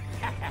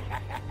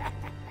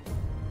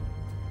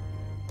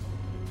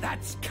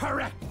 That's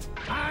correct.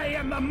 I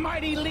am the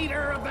mighty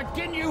leader of the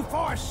Ginyu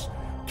Force,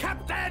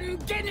 Captain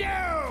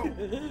Ginyu!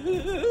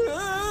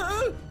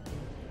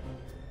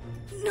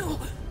 No,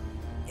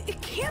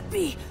 it can't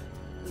be.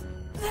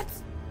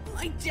 That's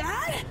my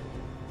dad?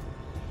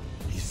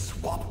 He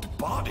swapped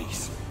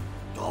bodies.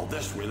 All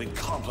this really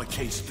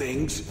complicates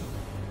things.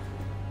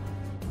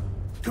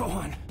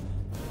 Gohan,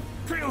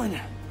 Krillin,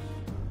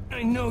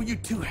 I know you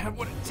two have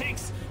what it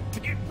takes to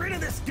get rid of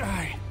this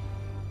guy.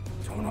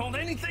 Don't hold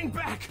anything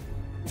back.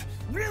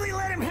 Really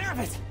let him have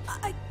it.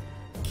 I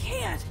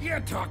can't.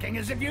 You're talking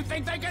as if you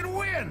think they can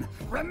win.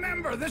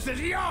 Remember, this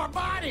is your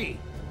body.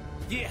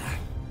 Yeah,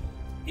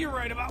 you're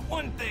right about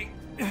one thing.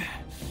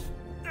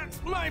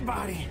 That's my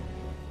body,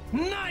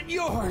 not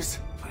yours.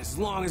 As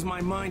long as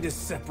my mind is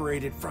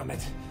separated from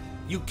it,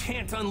 you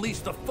can't unleash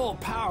the full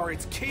power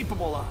it's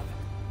capable of.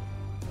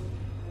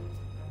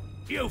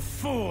 You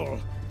fool!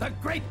 The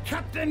great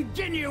Captain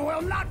Ginyu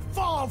will not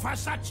fall for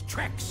such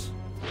tricks!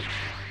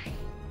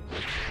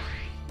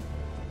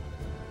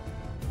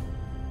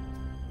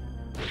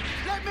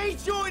 Let me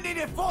join in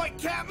the fight,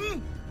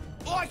 Captain!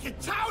 I can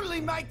totally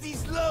make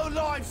these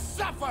lowlifes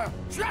suffer!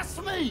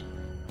 Trust me!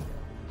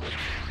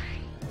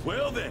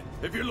 Well then,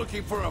 if you're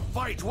looking for a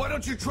fight, why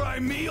don't you try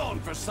me on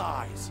for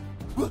size?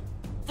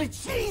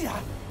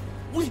 Vegeta!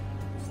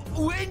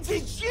 When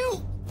did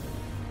you...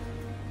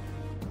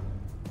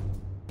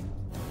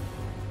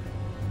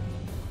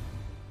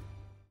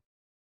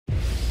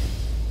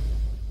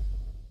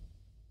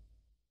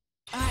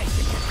 I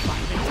think it's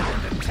finally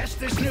time to test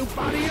this new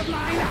body of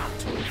mine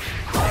out!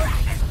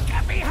 Alright, this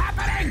can't be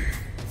happening!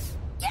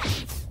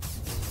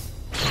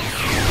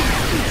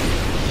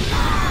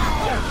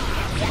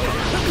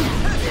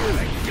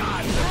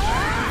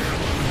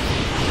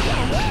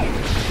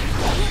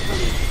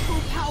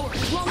 Full power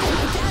as long as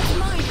my dad's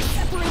mind is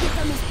separated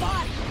from his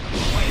body.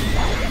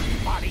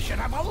 Wait, body should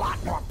have a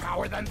lot more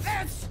power than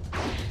this!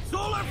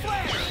 Solar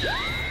flare!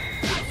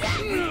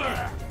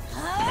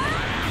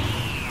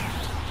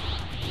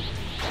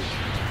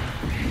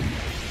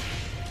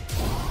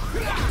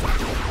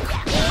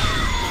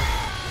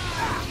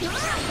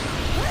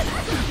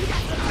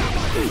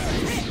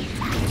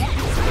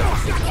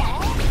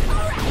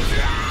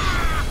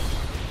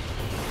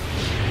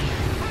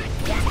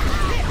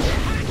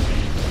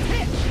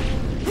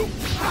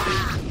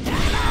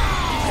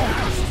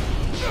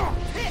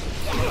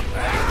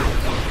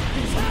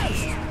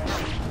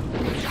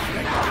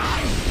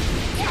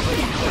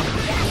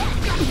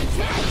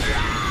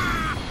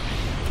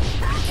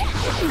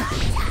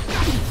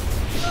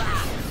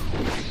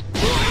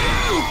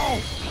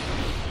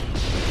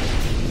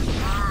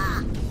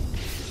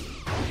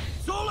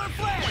 Solar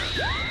flare!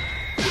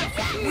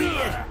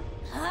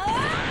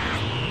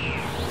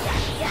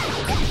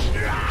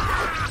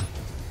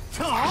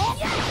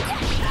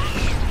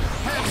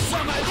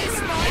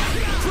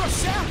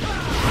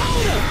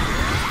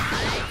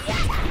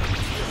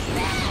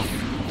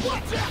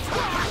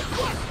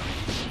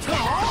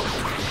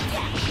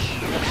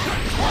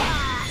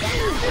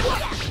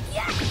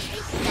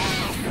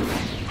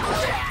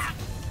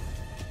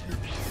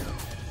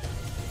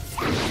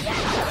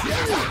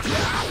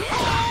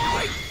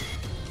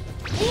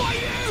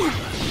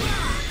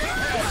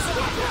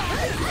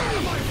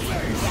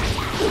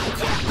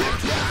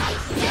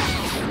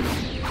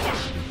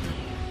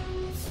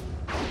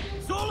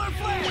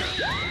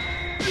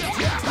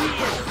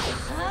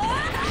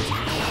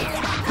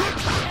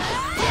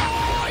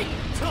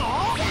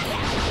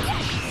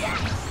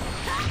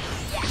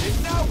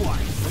 Now what?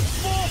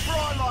 More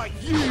fraud like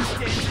you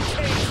stand a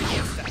chance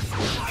against us. I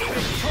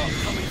big talk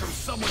coming from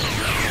someone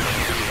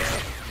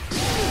here.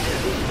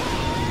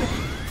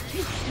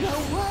 No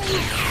way!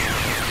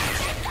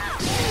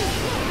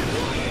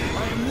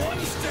 I'm one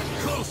step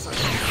closer.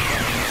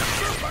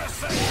 Super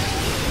Saiyan!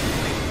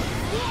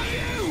 What are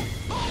you?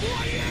 Oh, what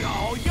are you?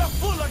 Oh, you're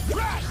full of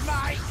crap,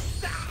 mate!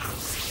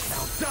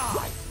 Now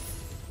die!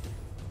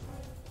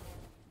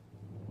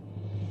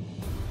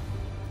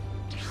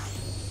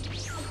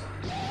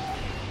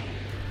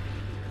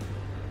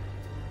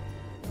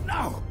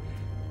 No!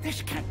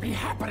 This can't be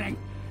happening!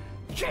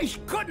 Chase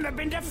couldn't have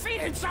been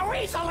defeated so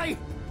easily!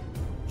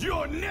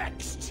 You're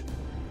next!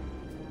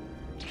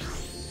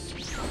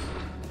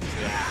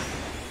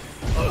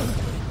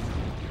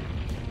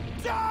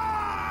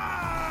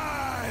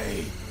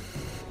 Die!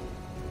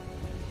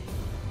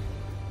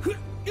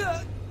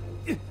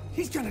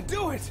 He's gonna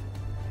do it!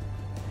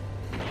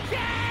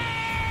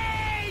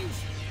 Change!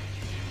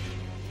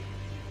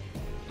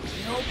 I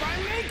hope I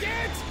make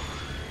it!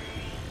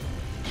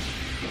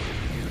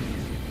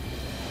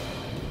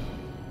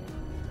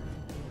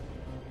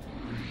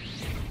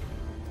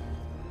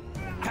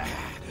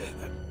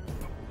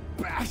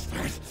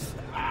 Bastard!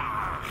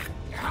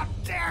 How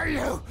dare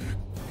you!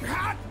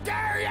 How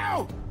dare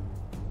you!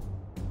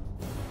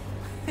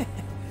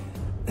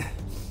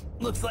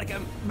 Looks like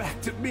I'm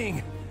back to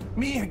being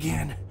me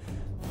again.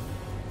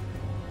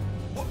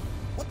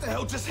 What the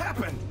hell just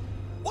happened?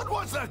 What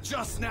was that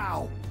just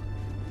now?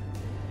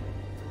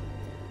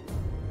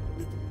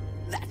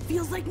 That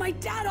feels like my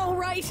dad, all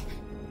right!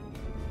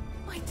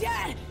 My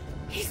dad!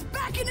 He's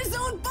back in his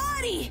own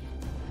body!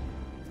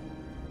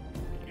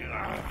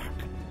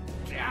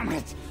 Damn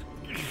it!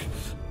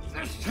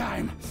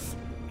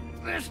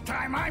 This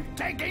time I'm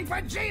taking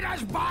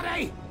Vegeta's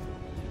body!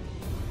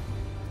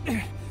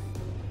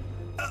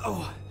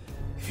 Uh-oh.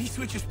 If he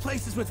switches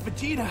places with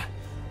Vegeta,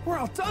 we're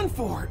all done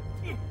for.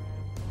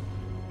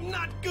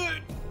 Not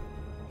good.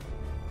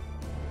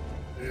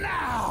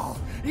 Now,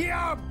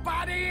 your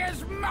body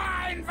is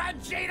mine,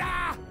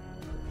 Vegeta!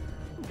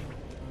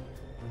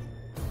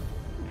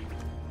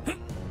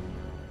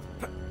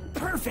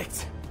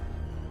 Perfect!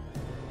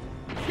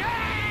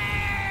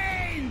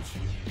 Change!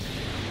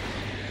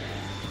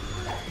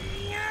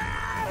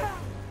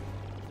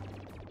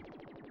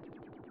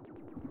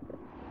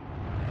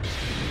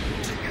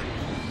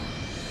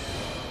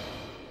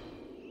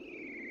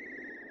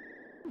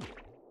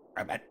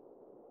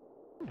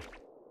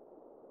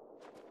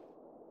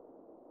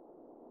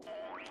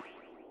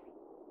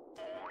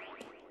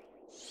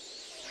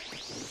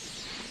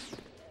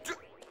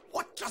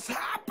 What just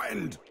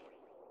happened?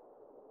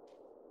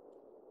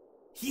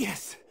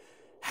 Yes,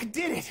 I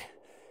did it.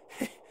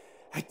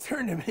 I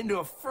turned him into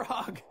a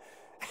frog.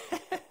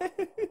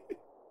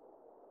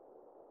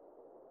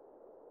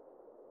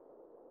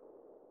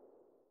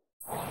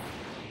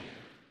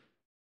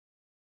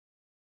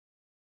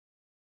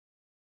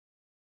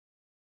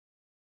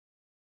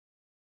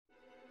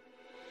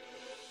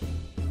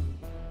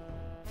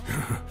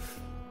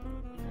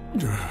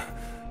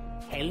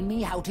 Tell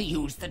me how to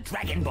use the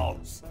Dragon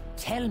Balls.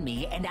 Tell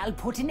me and I'll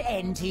put an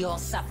end to your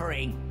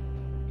suffering.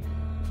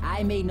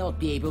 I may not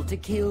be able to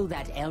kill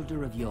that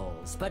elder of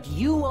yours, but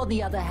you, on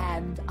the other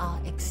hand, are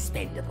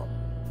expendable.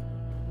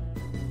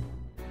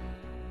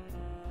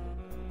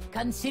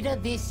 Consider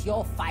this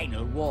your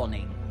final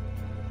warning.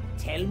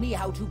 Tell me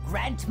how to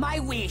grant my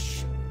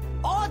wish,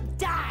 or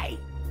die!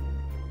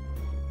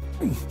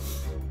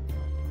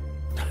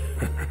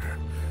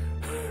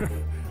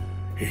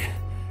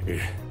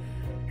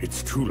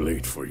 It's too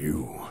late for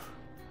you.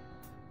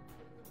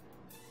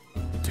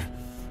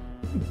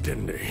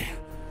 Dende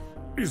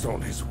is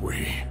on his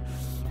way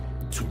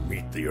to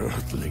meet the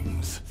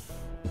Earthlings.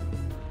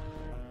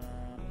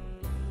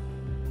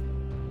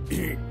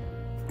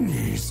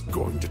 He's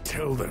going to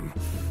tell them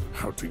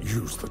how to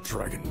use the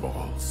Dragon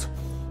Balls.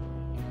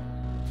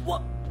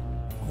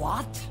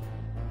 What?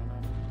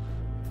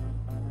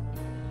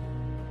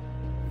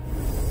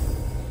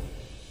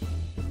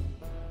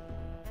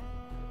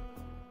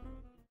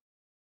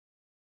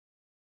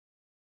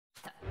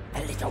 A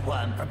little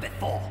worm from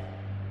before.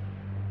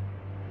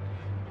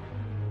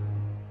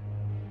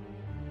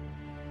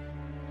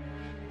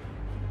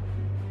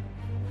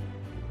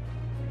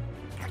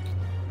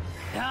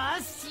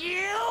 Us,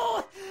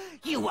 you?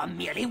 You were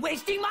merely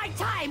wasting my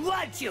time,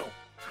 weren't you?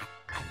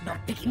 I'm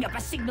not picking up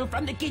a signal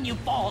from the Ginyu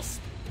Force.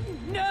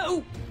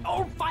 No,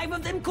 all 5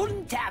 of them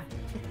couldn't have.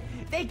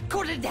 They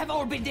couldn't have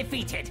all been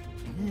defeated.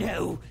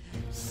 No,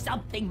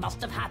 something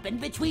must have happened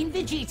between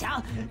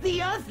Vegeta,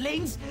 the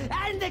Earthlings,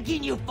 and the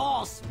Ginyu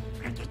Force.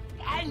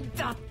 And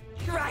the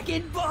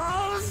Dragon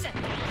Balls!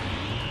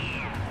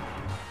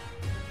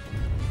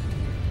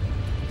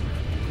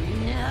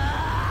 No!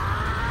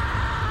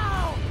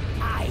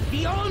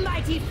 The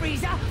almighty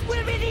Frieza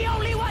will be the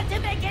only one to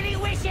make any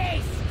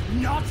wishes!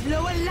 Not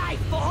lower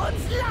life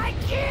forms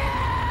like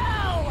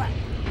you!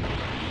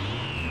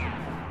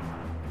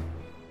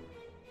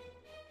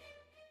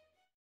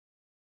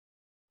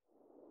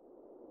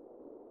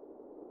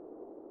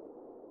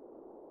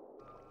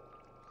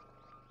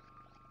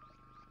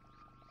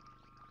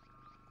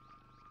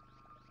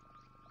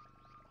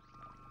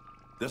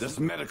 This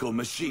medical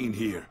machine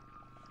here.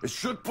 It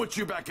should put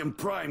you back in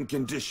prime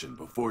condition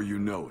before you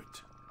know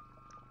it.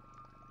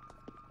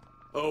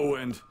 Oh,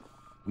 and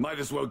might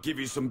as well give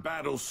you some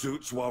battle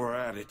suits while we're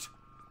at it.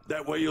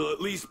 That way you'll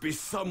at least be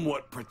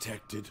somewhat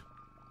protected.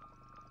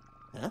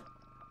 Huh?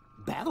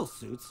 Battle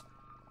suits?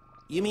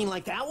 You mean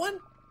like that one?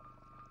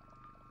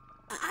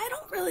 I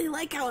don't really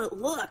like how it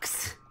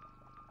looks.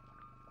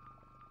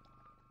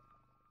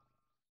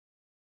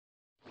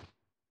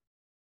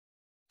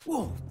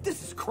 Whoa,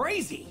 this is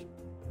crazy!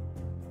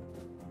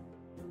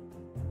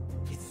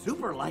 It's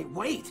super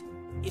lightweight.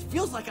 It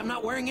feels like I'm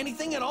not wearing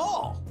anything at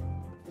all.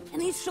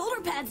 And these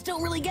shoulder pads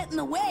don't really get in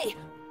the way.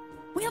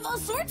 We have all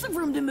sorts of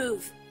room to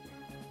move.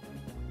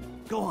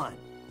 Gohan,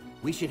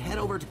 we should head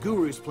over to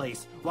Guru's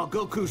place while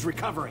Goku's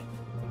recovering.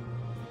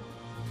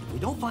 If we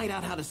don't find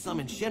out how to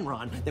summon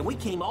Shenron, then we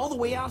came all the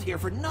way out here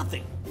for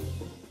nothing.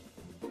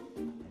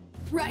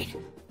 Right.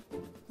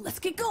 Let's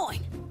get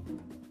going.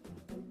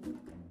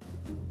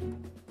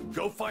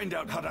 Go find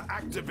out how to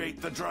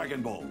activate the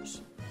Dragon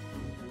Balls.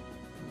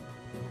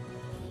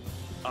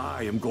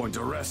 I am going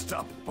to rest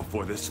up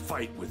before this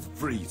fight with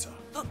Frieza.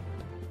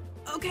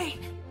 Okay.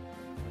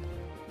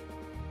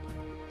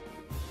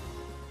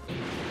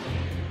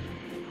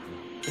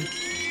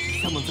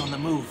 Someone's on the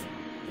move.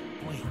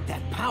 Wait,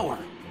 that power.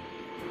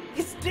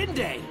 It's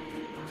Dende!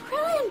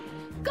 Krillin!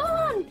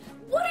 Gohan!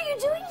 What are you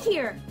doing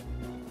here?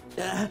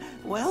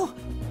 Well,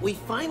 we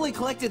finally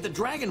collected the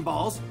Dragon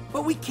Balls,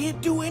 but we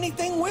can't do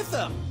anything with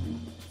them.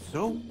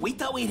 So, we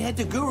thought we'd head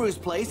to Guru's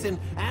place and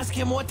ask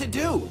him what to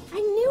do. I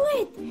knew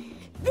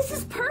it! This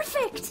is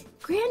perfect!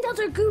 Grand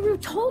Elder Guru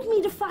told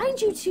me to find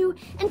you two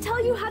and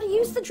tell you how to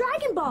use the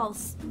Dragon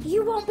Balls.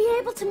 You won't be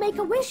able to make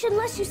a wish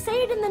unless you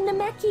say it in the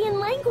Namekian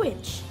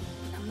language.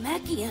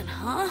 Namekian,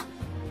 huh?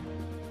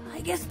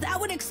 I guess that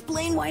would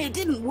explain why it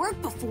didn't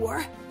work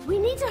before. We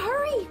need to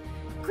hurry!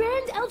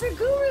 Grand Elder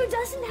Guru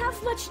doesn't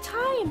have much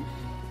time.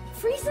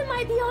 Frieza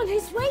might be on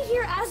his way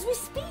here as we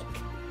speak.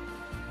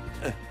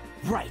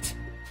 Right.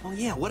 Oh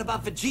yeah, what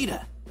about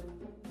Vegeta?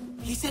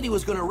 He said he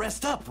was gonna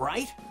rest up,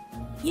 right?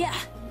 Yeah.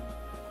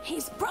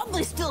 He's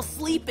probably still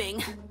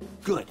sleeping.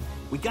 Good.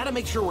 We gotta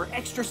make sure we're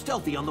extra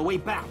stealthy on the way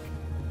back.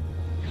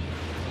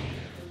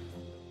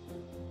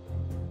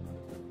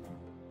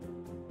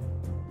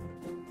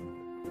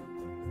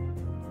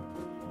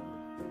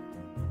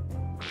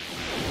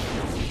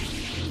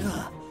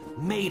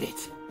 Made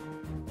it.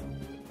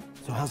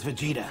 So how's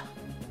Vegeta?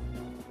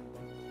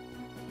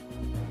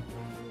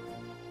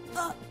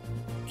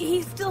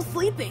 He's still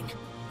sleeping.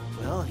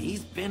 Well,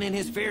 he's been in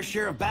his fair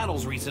share of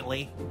battles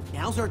recently.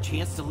 Now's our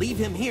chance to leave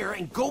him here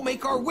and go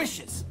make our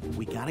wishes.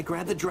 We gotta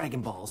grab the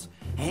Dragon Balls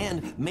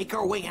and make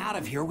our way out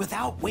of here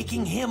without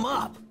waking him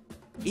up.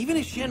 Even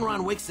if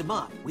Shenron wakes him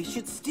up, we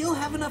should still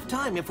have enough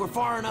time if we're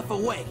far enough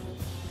away.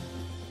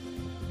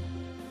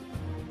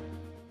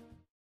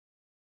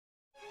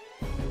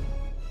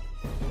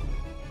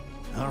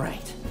 All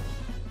right.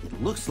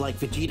 It looks like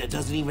Vegeta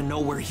doesn't even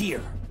know we're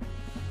here.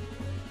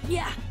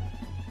 Yeah.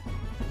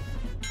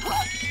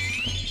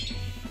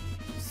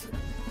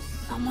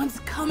 Someone's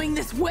coming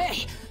this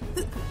way.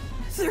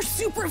 They're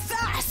super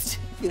fast.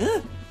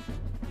 It's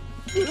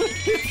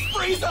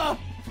Frieza!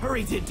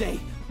 Hurry, Dende.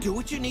 Do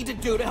what you need to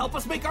do to help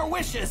us make our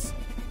wishes.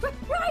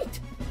 Right!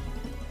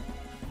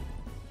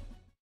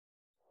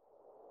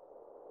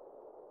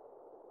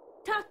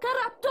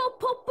 Takarato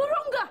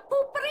Popurunga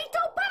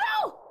Puperito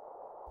Paro!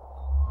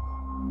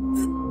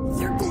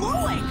 They're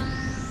glowing!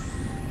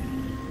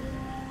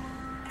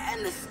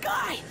 And the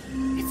sky!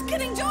 It's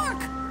getting dark!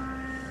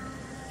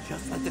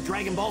 Just like the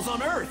Dragon Balls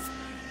on Earth!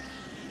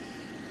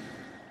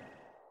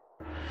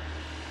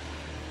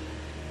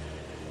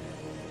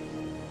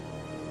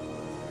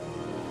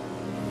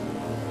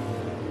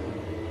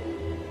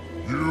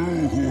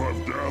 You who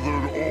have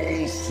gathered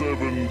all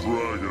 7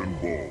 Dragon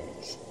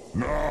Balls,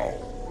 now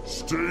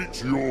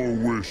state your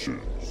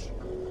wishes.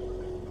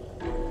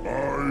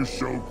 I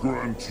shall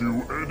grant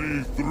you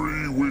any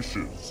 3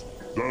 wishes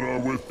that are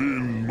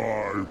within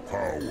my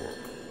power.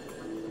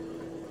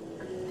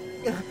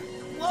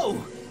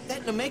 Whoa!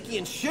 That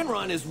Namekian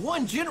Shenron is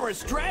one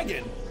generous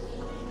dragon!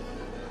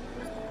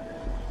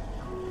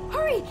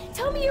 Hurry!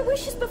 Tell me your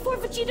wishes before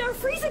Vegeta or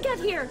Frieza get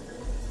here!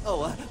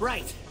 Oh,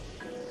 right.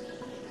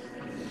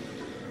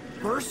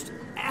 First,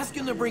 ask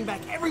him to bring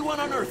back everyone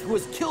on Earth who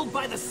was killed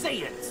by the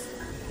Saiyans.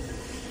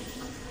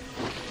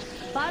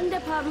 Bande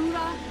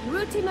Parura,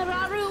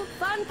 Rutimararu,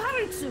 Van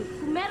Paritsu,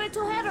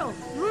 Kumeritohero,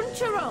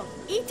 Runchero,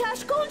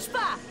 Itash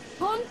Kulchpa,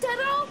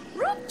 Pontero,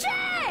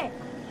 Rupche!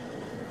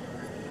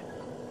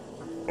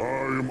 I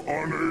am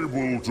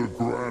unable to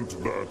grant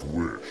that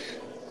wish.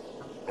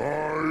 I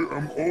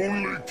am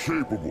only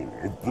capable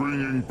of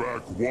bringing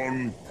back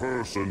one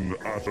person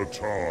at a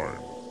time.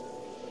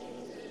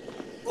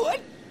 What?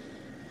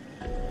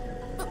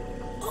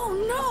 Oh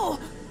no!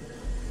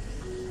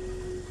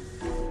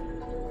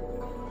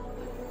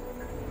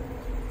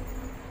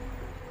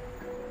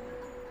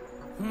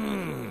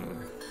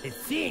 It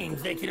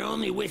seems they can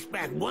only wish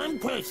back one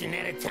person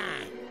at a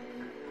time.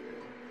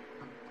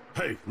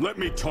 Hey, let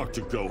me talk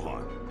to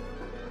Gohan.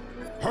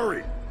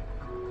 Hurry!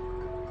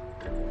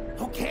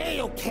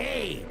 Okay,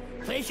 okay.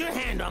 Place your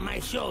hand on my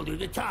shoulder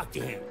to talk to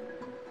him.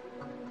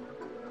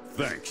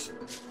 Thanks.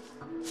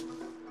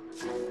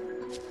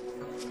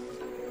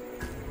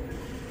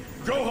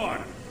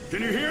 Gohan,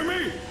 can you hear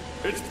me?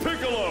 It's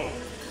Piccolo!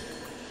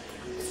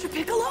 Mr.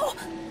 Piccolo?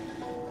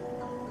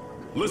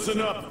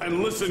 Listen up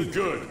and listen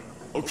good,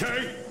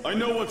 okay? I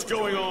know what's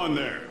going on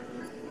there.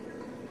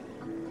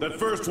 That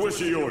first wish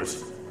of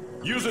yours,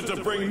 use it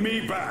to bring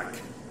me back.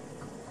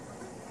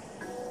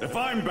 If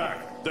I'm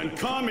back, then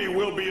Kami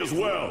will be as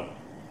well.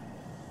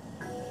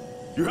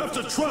 You have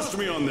to trust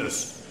me on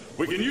this.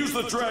 We can use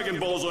the Dragon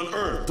Balls on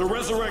Earth to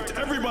resurrect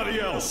everybody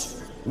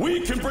else.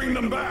 We can bring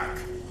them back.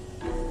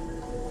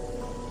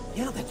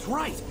 Yeah, that's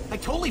right. I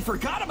totally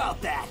forgot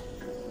about that.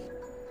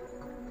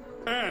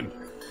 And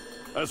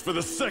as for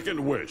the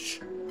second wish,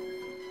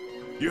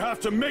 you have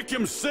to make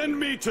him send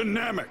me to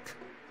Namek.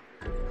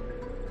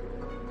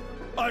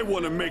 I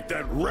want to make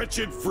that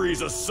wretched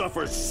Frieza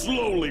suffer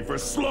slowly for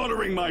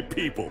slaughtering my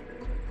people.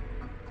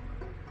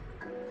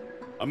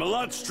 I'm a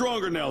lot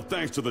stronger now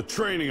thanks to the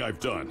training I've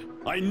done.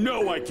 I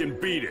know I can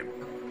beat him.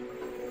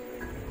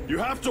 You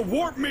have to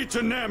warp me to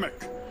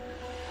Namek.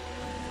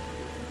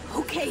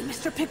 Okay,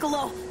 Mr.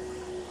 Piccolo.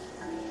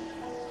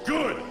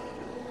 Good.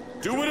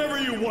 Do whatever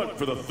you want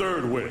for the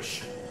third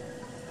wish.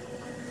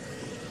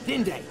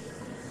 Dende,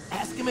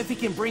 ask him if he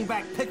can bring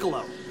back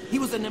Piccolo. He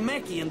was a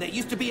Namekian that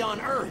used to be on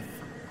Earth.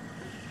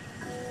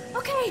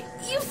 Okay,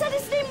 you said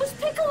his name was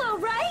Piccolo,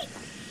 right?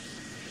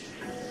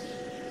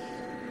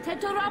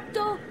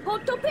 Tetorapto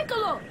Hoto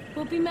Piccolo,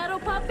 Pupimero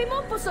Papi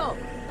Moposo,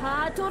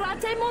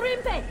 Patorate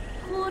Morimpe,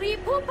 Kuri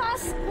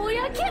Pupas,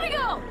 Puya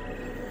Kirigo,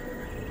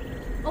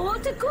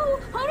 Otaku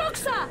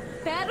Horoksa,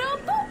 Pero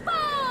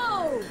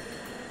Pupo!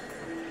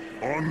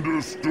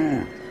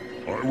 Understood.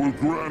 I will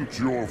grant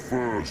your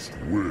first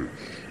wish.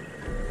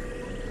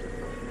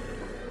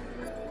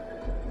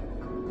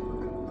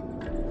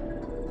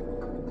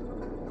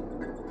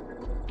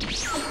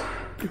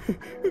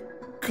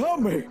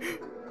 Kami!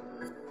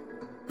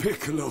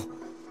 Piccolo,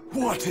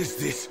 what is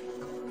this?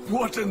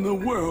 What in the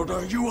world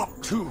are you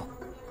up to?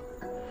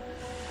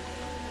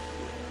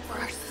 For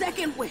our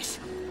second wish,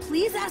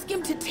 please ask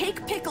him to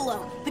take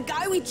Piccolo, the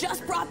guy we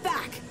just brought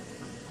back,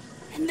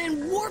 and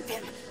then warp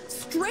him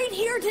straight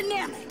here to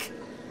Namek.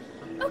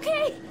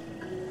 Okay.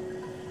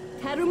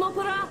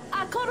 Karumopora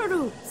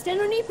Akororu,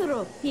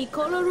 Stenunipero,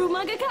 Hikoloru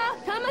Magaka,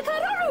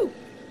 Kamakaroru!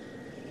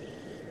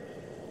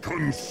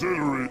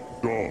 Consider it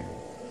done.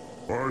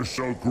 I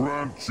shall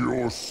grant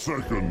your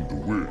second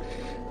wish.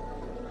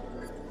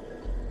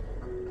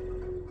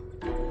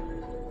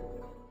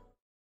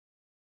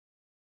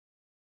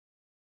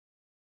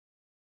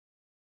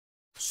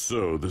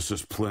 So, this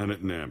is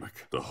planet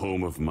Namek, the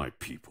home of my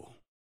people.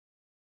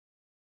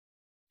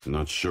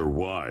 Not sure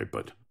why,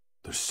 but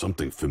there's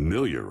something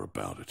familiar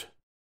about it.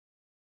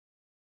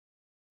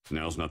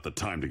 Now's not the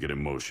time to get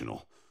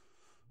emotional.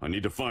 I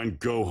need to find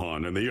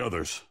Gohan and the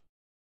others.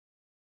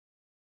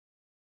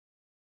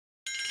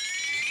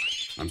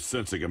 I'm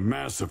sensing a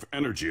massive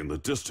energy in the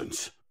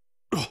distance.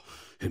 Oh,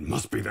 it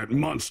must be that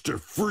monster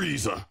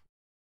Frieza!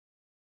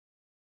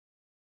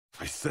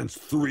 I sense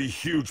 3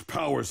 huge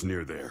powers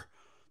near there.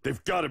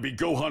 They've got to be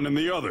Gohan and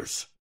the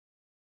others.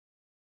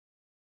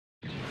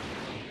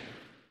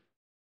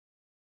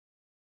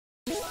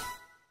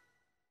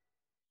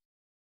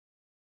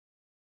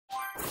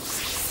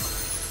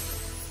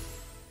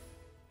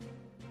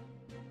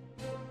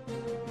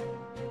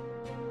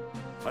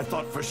 I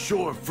thought for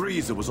sure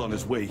Frieza was on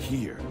his way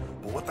here,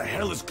 but what the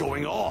hell is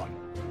going on?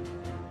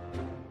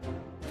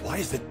 Why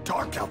is it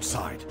dark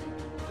outside?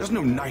 There's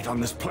no night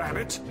on this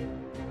planet.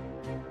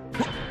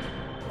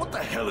 What the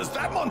hell is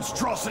that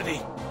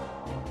monstrosity?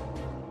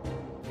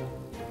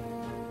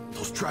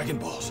 Those Dragon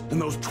Balls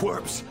and those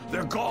twerps,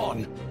 they're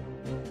gone.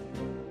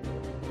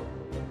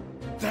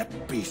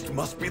 That beast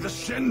must be the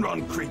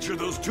Shenron creature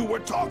those two were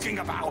talking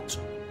about.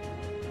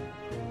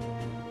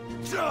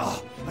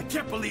 Ugh, I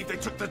can't believe they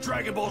took the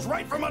Dragon Balls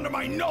right from under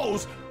my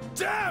nose!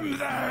 Damn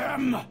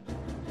them!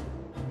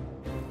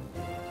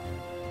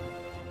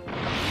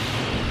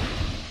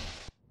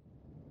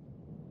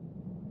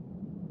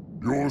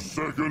 Your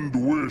second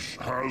wish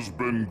has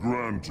been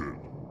granted.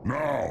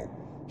 Now,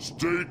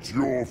 state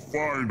your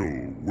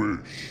final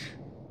wish.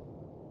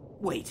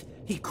 Wait,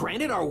 he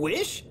granted our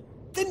wish?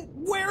 Then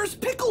where's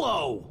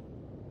Piccolo?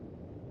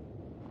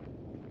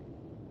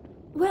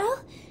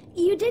 Well,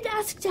 you did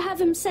ask to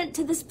have him sent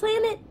to this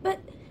planet,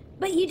 but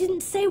you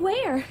didn't say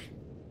where.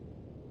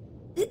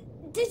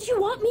 Did you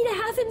want me to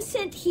have him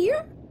sent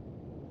here?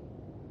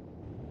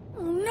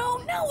 Oh no,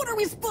 now what are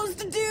we supposed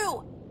to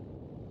do?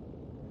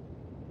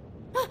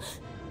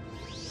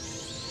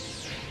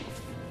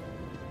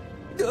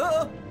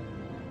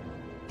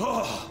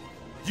 Oh,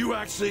 you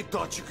actually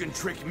thought you can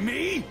trick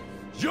me?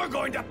 You're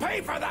going to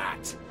pay for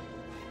that!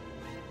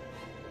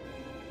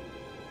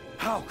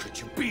 How could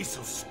you be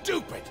so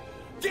stupid?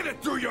 Get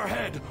it through your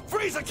head!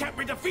 Frieza can't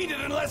be defeated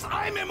unless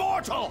I'm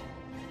immortal!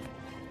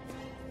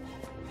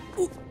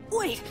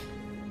 Wait,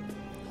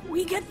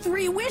 we get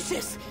 3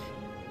 wishes.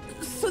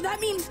 So that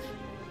means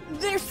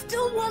there's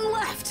still one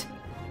left.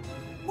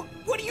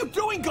 What are you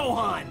doing,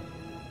 Gohan?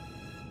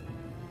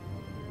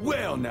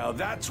 Well, now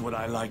that's what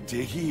I like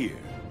to hear.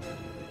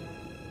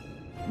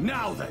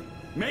 Now then,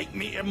 make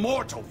me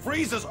immortal.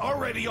 Frieza's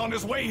already on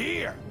his way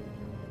here.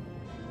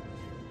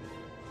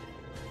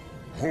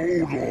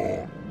 Hold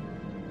on.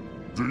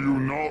 Do you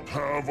not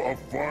have a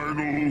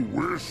final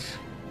wish?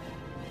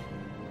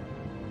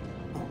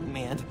 Oh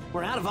man,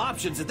 we're out of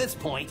options at this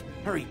point.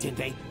 Hurry,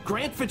 Tinte.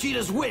 Grant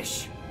Vegeta's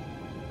wish.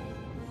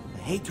 I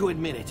hate to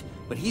admit it,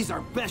 but he's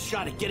our best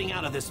shot at getting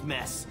out of this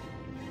mess.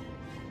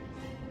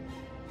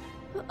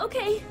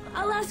 Okay,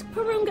 I'll ask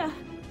Purunga.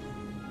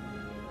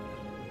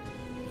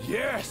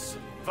 Yes,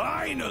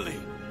 finally!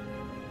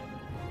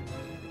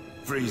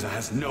 Frieza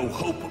has no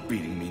hope of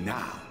beating me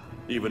now.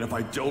 Even if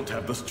I don't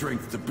have the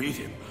strength to beat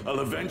him, I'll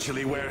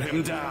eventually wear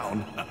him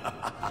down.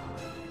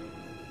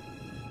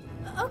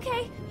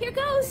 Okay, here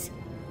goes.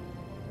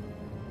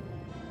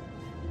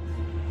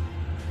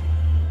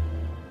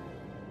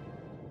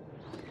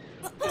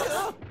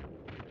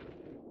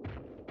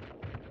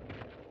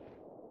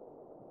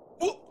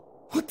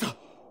 What the?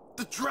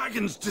 The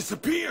dragons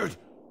disappeared!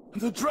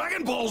 The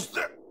Dragon Balls,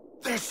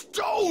 they're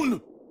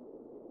stone!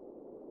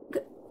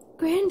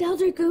 Grand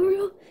Elder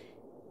Guru,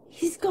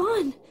 he's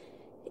gone.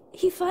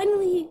 He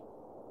finally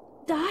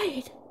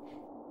died.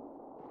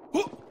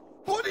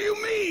 What do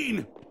you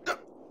mean?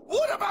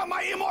 What about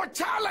my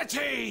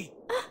immortality?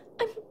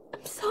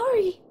 I'm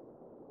sorry.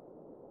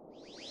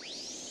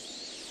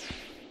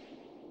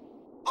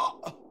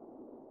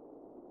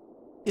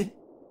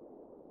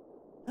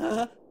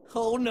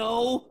 Oh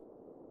no!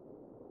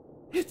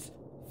 It's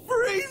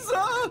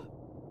Frieza!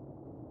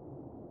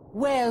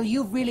 Well,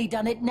 you've really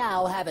done it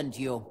now, haven't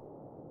you?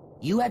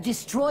 You have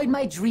destroyed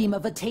my dream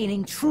of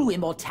attaining true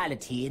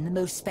immortality in the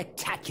most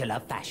spectacular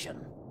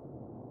fashion.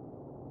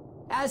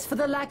 As for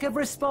the lack of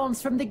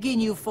response from the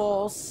Ginyu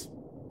Force,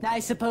 I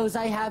suppose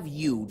I have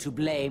you to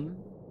blame.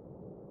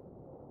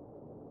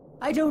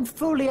 I don't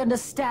fully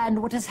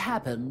understand what has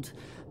happened,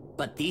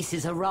 but this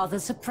is a rather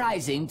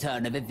surprising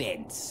turn of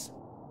events.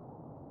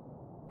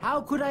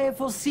 How could I have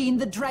foreseen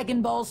the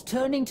Dragon Balls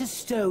turning to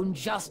stone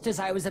just as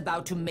I was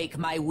about to make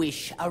my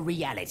wish a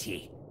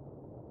reality?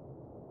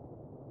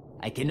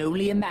 I can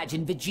only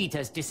imagine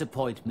Vegeta's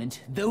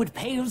disappointment, though it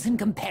pales in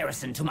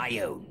comparison to my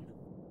own.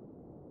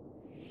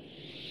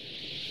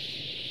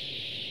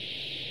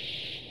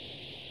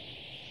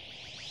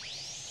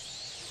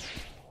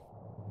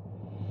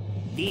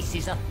 This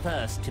is a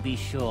first, to be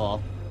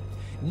sure.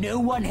 No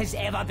one has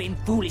ever been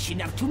foolish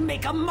enough to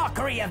make a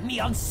mockery of me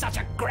on such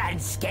a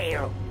grand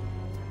scale.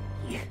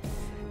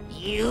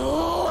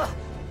 You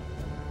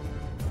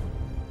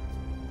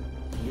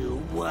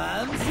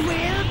worms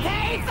will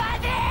pay for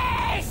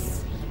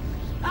this!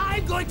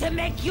 I'm going to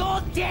make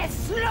your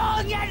deaths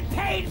long and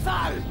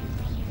painful!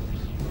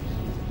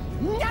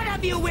 None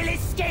of you will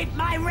escape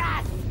my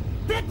wrath!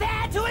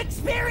 Prepare to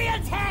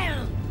experience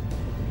hell!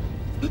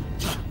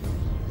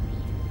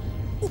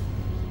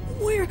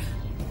 We're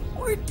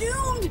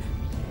doomed!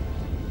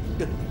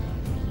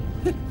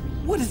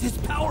 What is his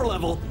power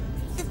level?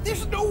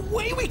 There's no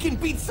way we can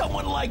beat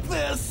someone like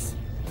this!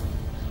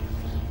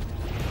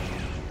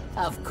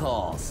 Of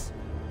course.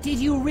 Did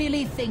you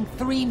really think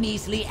 3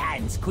 measly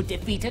ants could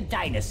defeat a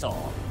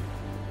dinosaur?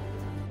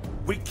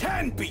 We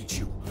can beat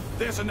you!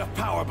 There's enough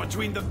power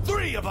between the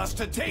 3 of us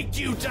to take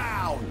you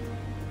down!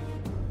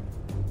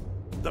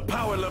 The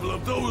power level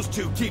of those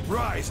 2 keep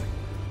rising,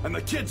 and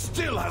the kid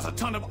still has a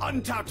ton of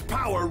untapped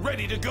power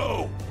ready to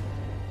go!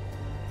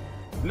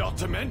 Not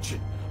to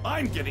mention,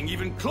 I'm getting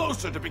even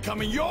closer to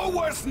becoming your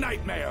worst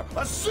nightmare,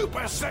 a Super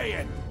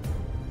Saiyan!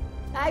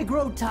 I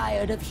grow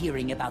tired of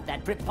hearing about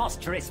that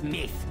preposterous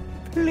myth.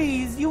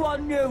 Please, you are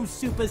no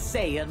Super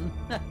Saiyan.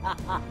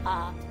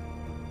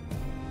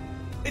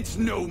 It's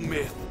no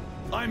myth.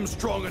 I'm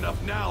strong enough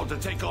now to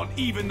take on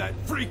even that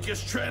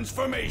freakish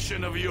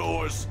transformation of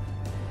yours.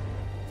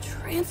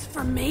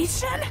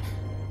 Transformation?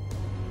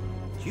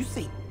 Did you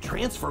say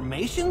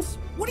transformations?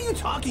 What are you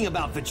talking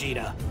about,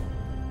 Vegeta?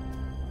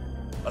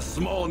 A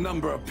small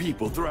number of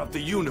people throughout the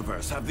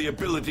universe have the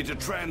ability to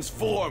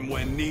transform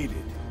when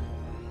needed.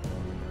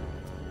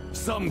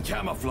 Some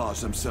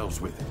camouflage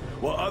themselves with it,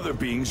 while other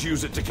beings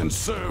use it to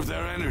conserve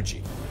their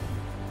energy.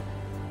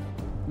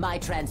 My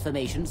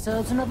transformation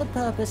serves another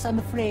purpose, I'm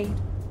afraid.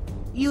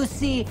 You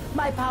see,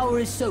 my power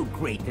is so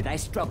great that I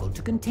struggle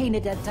to contain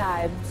it at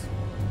times.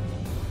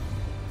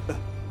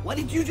 What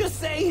did you just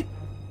say?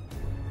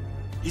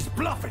 He's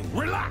bluffing.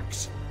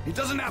 Relax! He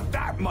doesn't have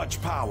that much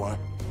power.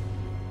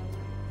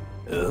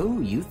 Oh,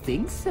 you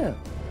think so?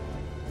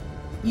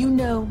 You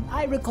know,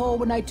 I recall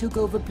when I took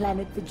over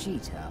planet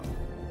Vegeta.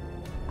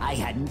 I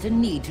hadn't a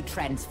need to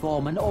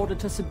transform in order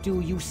to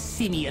subdue you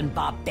simian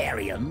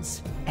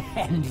barbarians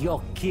and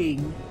your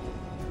king.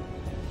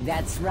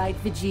 That's right,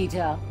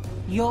 Vegeta.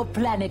 Your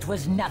planet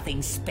was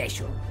nothing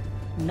special.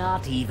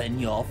 Not even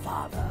your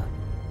father.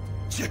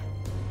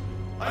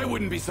 I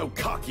wouldn't be so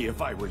cocky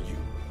if I were you.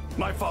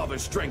 My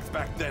father's strength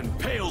back then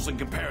pales in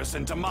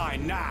comparison to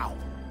mine now.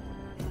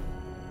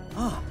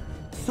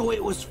 So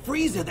it was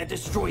Frieza that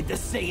destroyed the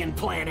Saiyan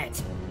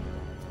planet!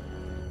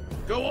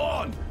 Go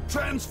on!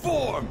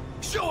 Transform!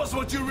 Show us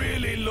what you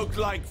really look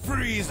like,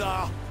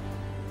 Frieza!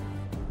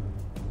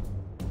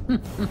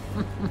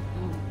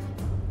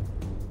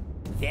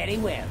 Very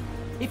well.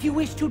 If you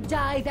wish to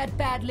die that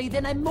badly,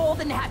 then I'm more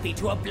than happy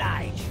to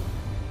oblige.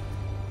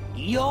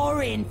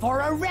 You're in for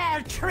a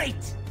rare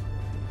treat!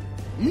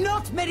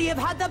 Not many have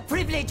had the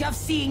privilege of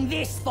seeing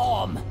this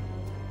form!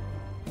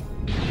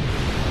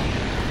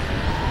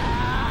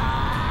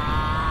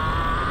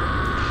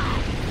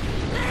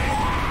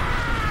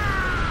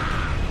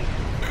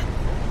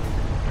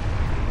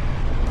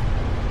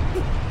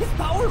 His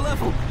power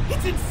level!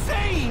 It's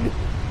insane!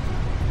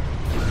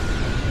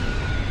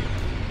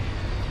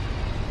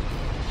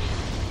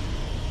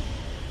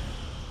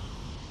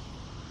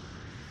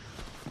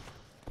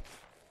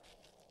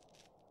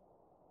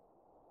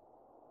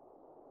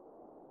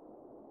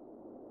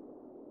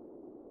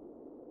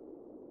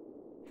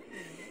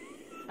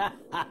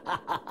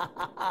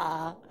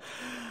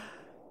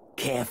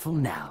 Careful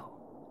now.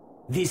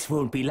 This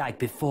won't be like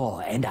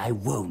before, and I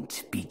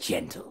won't be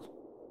gentle.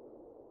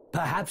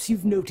 Perhaps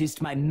you've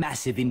noticed my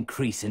massive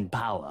increase in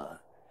power.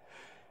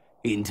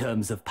 In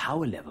terms of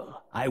power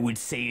level, I would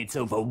say it's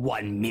over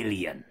 1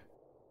 million.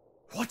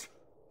 What?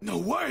 No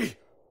way!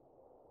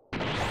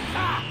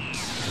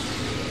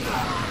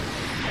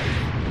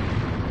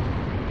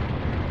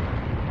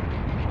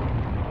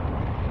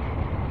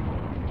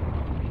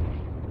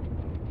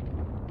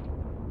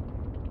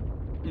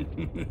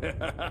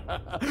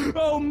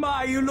 Oh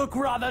my, you look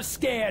rather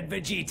scared,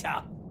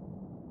 Vegeta.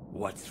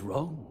 What's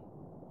wrong?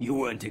 You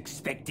weren't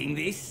expecting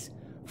this?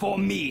 For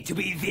me to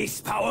be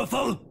this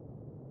powerful?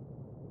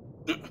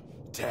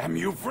 Damn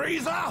you,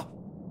 Frieza!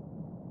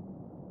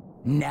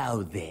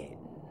 Now then,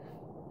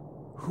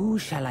 who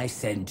shall I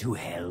send to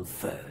hell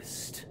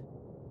first?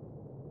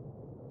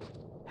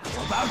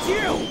 How about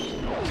you?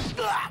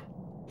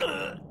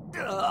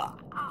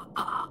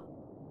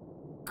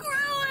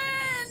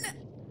 Krillin!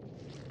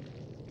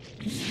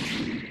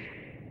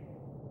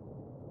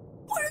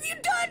 What have you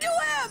done to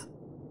him?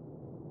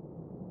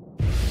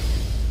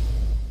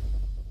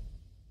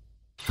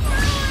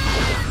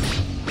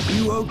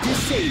 You hope to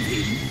save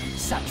him?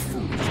 Such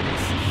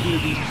foolishness.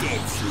 He'll be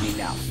dead soon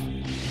enough.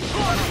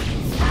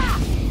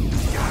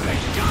 Got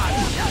it, got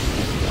it!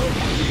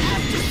 You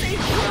have to save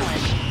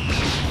Krillin!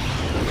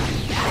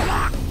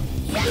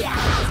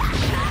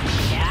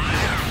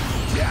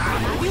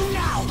 Have you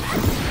now?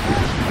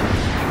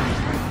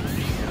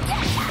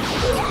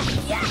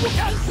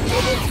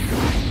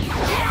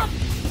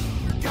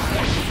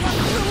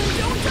 Krillin,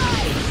 don't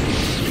die!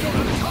 We don't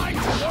have time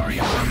to worry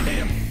about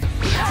him!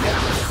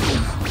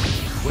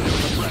 Whenever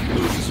the threat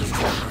loses his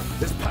temper,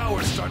 his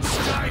power starts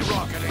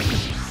skyrocketing!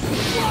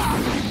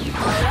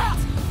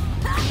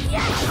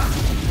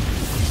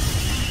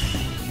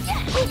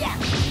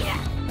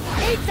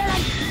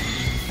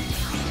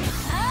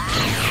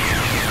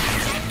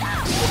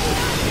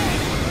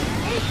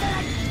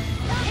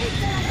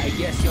 I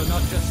guess you're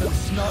not just some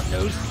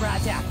snot-nosed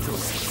brat after all.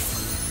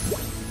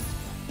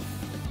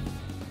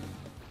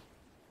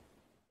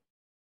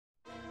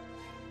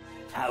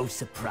 How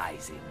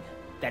surprising.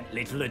 That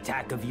little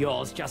attack of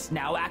yours just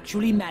now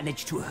actually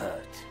managed to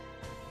hurt.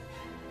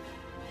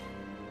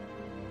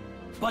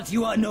 But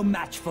you are no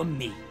match for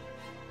me.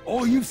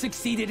 All you've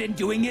succeeded in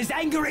doing is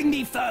angering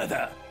me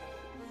further.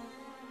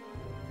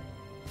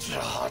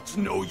 It's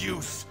no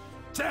use.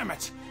 Damn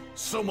it!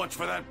 So much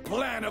for that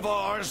plan of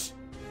ours!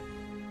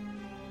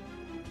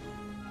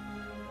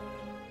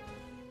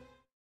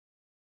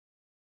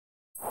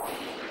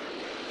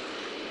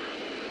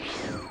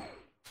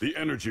 The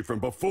energy from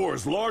before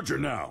is larger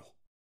now.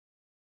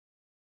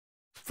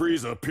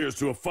 Frieza appears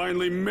to have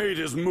finally made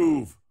his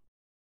move.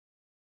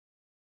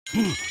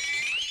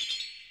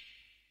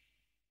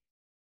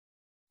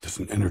 There's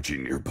an energy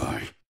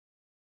nearby.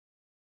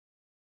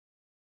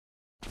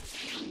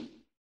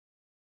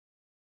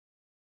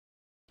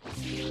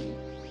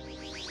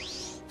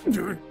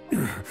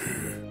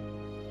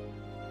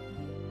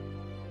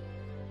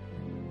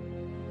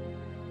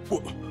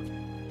 Whoa.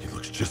 He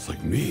looks just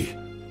like me.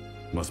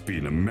 Must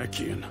be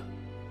Namekian.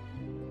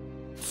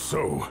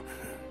 So,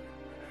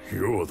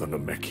 you're the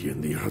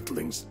Namekian the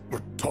Earthlings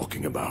were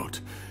talking about.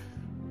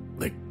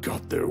 They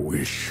got their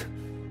wish.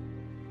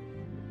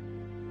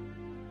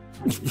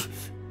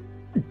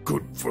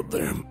 Good for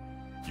them.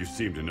 You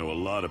seem to know a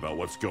lot about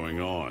what's going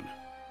on.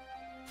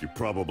 You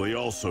probably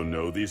also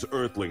know these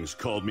Earthlings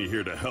called me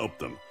here to help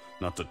them,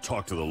 not to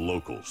talk to the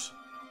locals.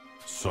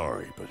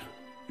 Sorry, but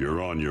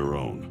you're on your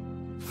own.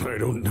 I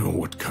don't know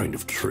what kind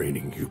of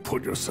training you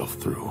put yourself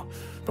through,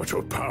 but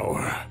your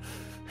power,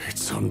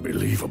 it's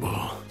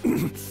unbelievable.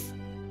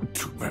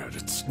 Too bad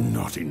it's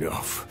not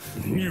enough.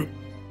 You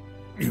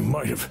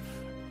might have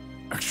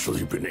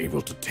actually been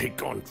able to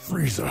take on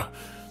Frieza.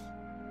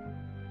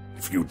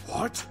 If you...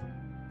 What?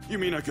 You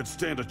mean I could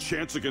stand a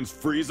chance against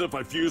Frieza if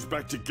I fused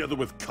back together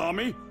with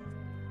Kami?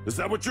 Is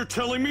that what you're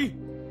telling me?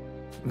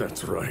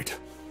 That's right.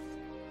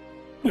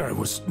 I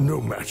was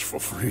no match for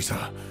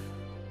Frieza.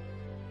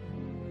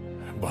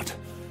 but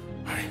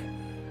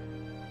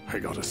I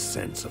got a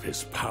sense of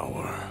his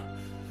power.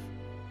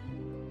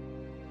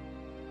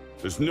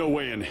 There's no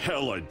way in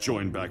hell I'd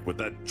join back with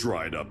that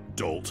dried-up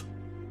dolt.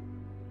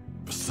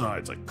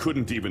 Besides, I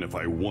couldn't even if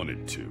I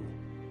wanted to.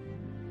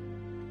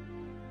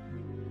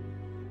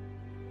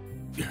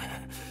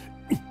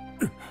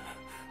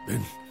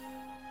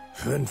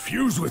 Then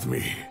fuse with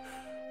me.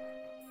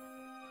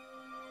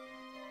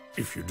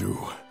 If you do,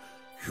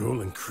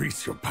 you'll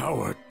increase your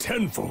power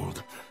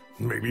tenfold,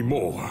 maybe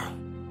more.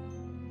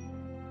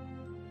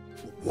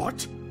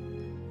 What?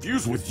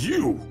 Fuse with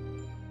you?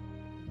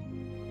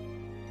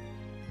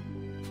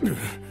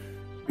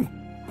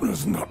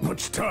 There's not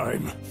much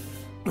time.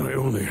 I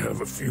only have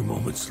a few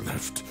moments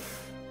left.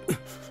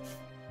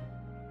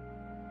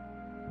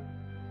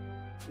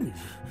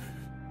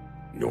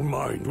 Your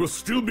mind will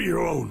still be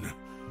your own.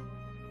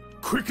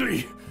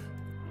 Quickly,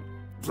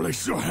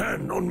 place your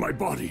hand on my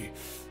body.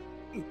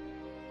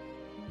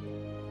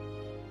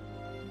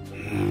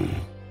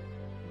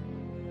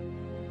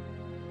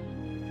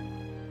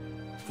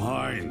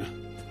 Fine.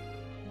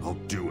 I'll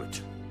do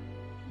it.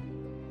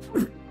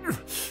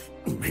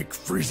 Make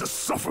Frieza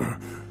suffer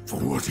for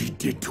what he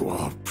did to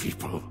our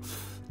people.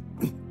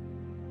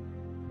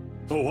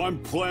 Oh, I'm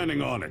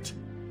planning on it.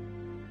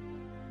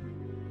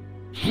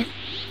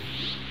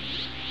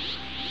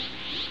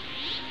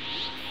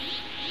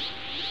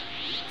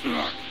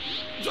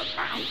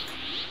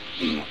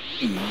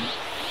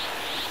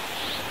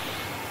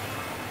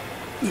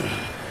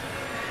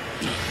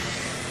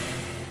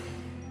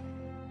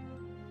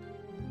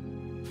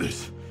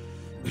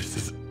 This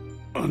is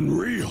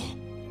unreal.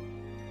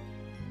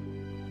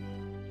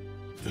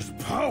 This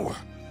power,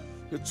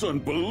 it's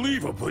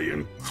unbelievably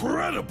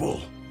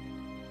incredible.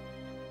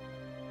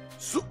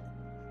 So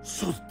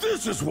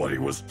this is what he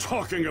was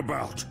talking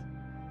about.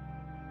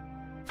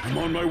 I'm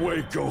on my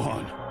way,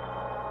 Gohan.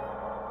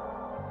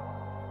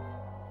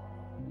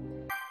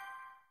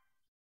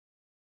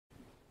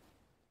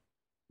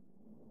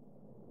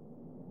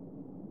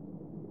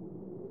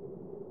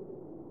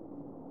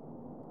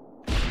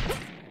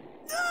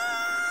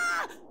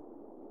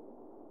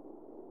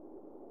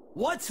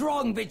 What's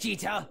wrong,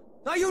 Vegeta?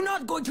 Are you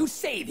not going to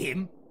save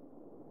him?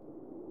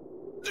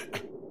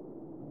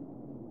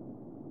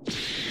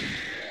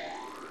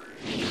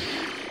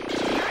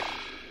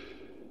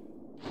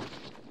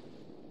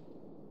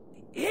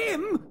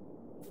 Him?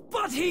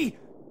 But he...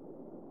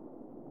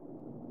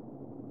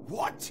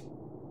 What?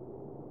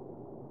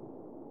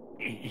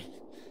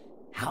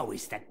 How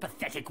is that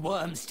pathetic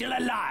worm still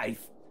alive?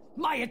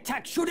 My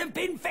attack should have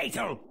been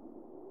fatal!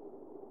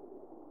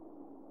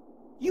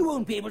 You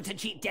won't be able to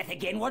cheat death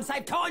again once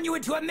I've torn you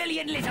into a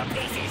million little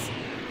pieces!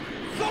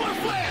 Solar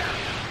flare!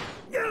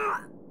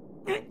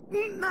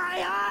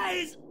 My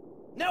eyes!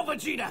 Now,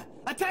 Vegeta,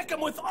 attack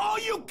him with all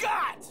you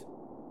got!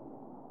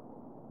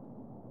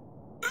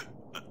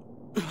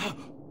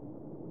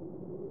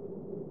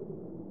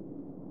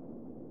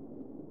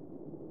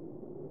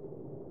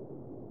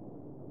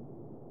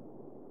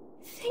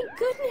 Thank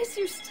goodness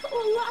you're still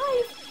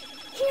alive!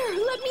 Here,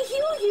 let me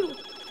heal you!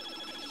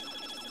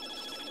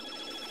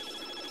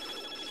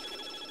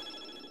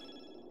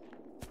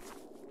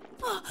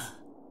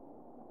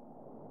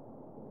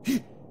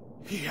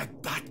 He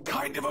had that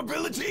kind of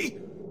ability?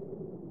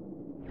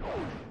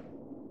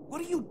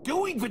 What are you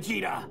doing,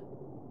 Vegeta?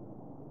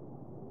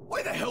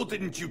 Why the hell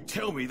didn't you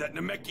tell me that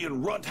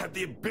Namekian Runt had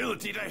the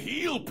ability to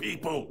heal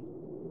people?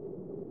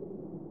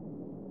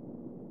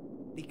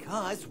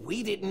 Because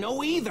we didn't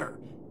know either.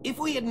 If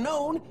we had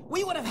known,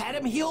 we would have had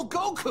him heal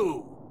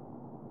Goku.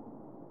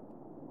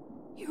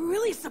 You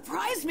really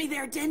surprised me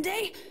there,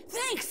 Dende.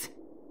 Thanks.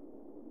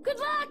 Good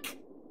luck!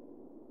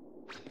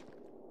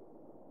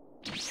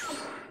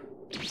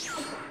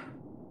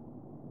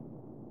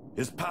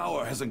 His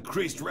power has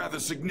increased rather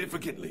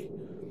significantly.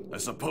 I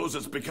suppose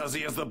it's because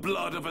he has the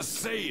blood of a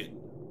Saiyan.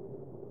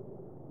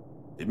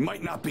 It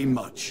might not be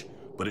much,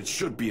 but it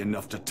should be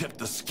enough to tip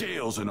the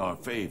scales in our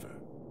favor.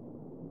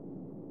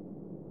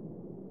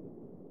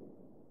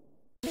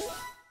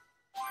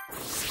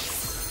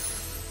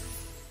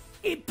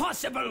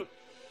 Impossible!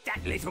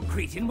 That little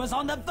cretin was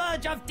on the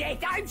verge of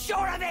death, I'm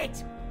sure of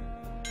it!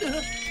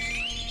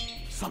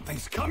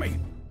 Something's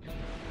coming!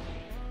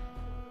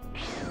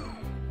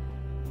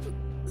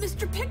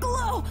 Mr.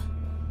 Piccolo!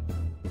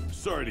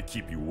 Sorry to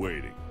keep you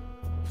waiting.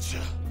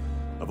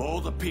 Of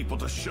all the people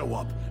to show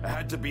up, it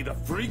had to be the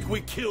freak we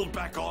killed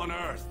back on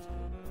Earth.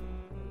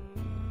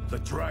 The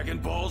Dragon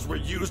Balls were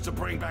used to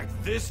bring back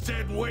this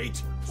dead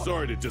weight?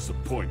 Sorry to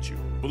disappoint you,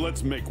 but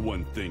let's make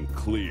one thing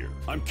clear.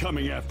 I'm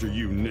coming after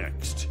you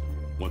next.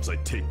 Once I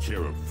take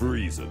care of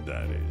Frieza,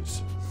 that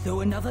is.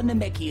 So another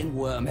Namekian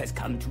worm has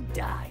come to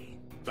die.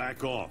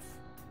 Back off.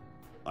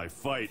 I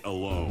fight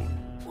alone.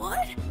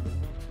 What?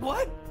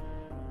 What?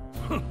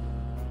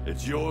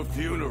 It's your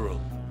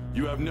funeral.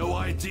 You have no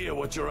idea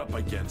what you're up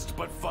against,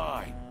 but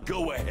fine.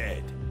 Go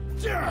ahead.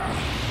 There's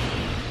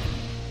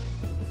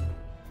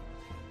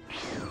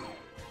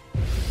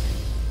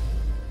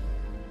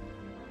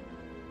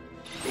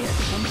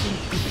something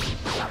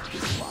different about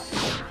this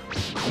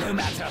one. No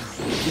matter.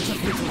 It's a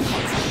little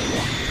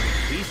monster.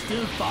 He's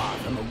still far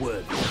from a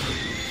worthy.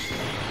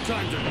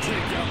 Time to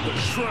take out the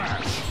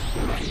trash!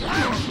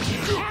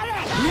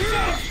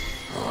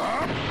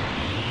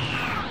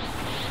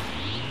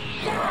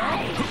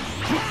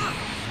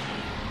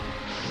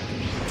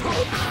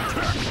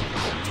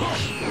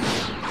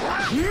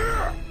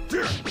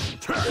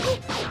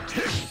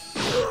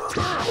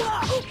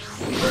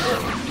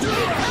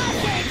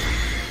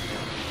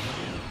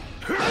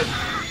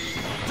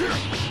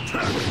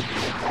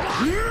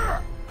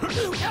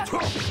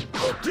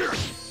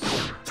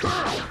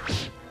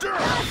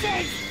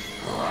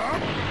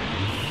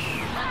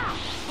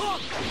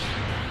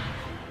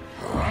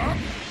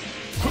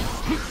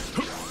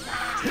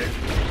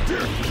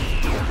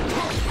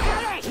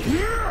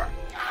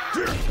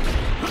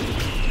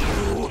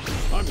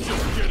 I'm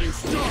just getting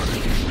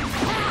started.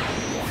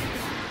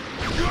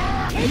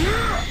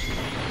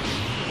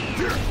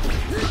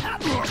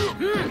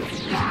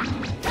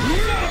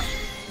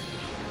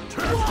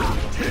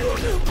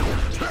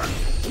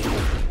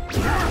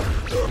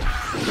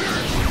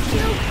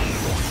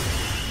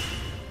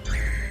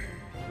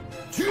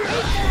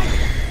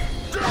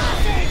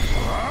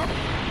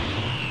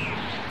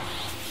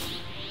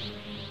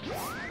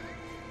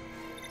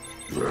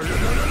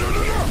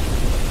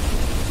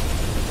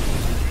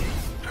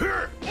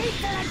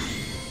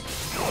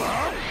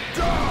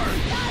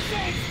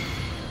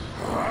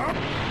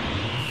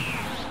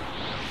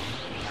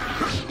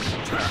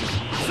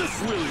 Is this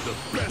really the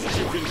best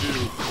you can do?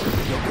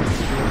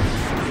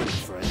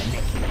 For an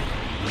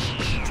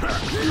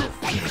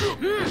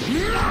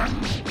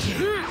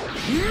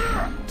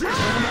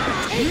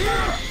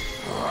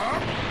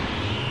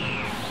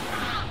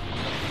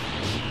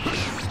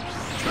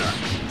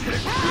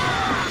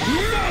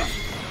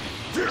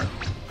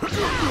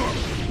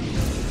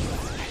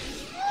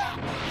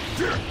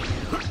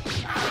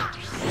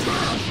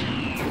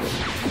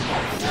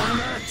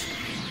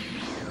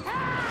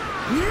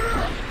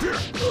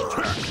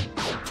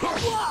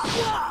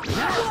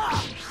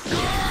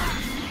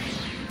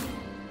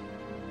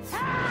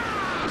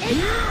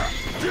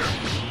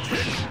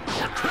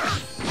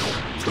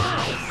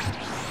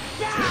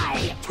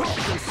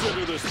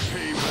Consider this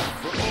payback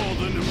for all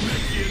the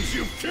Namekians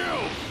you've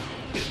killed!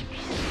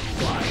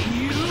 Why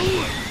you?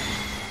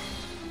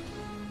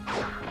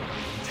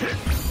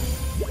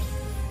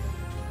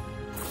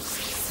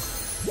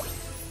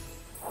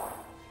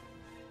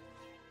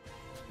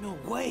 No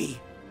way!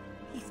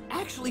 He's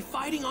actually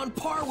fighting on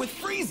par with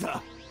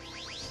Frieza!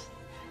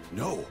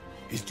 No,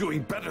 he's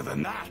doing better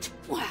than that!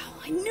 Wow,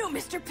 I knew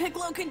Mr.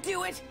 Piccolo could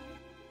do it!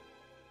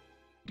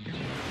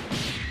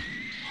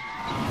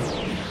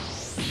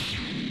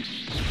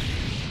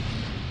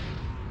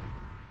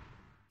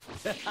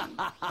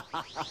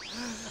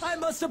 I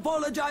must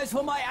apologize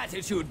for my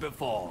attitude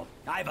before.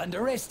 I've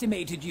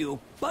underestimated you,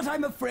 but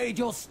I'm afraid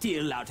you're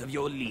still out of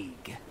your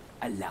league.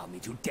 Allow me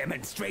to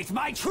demonstrate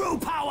my true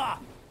power!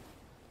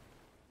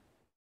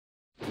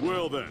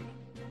 Well then,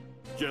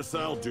 guess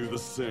I'll do the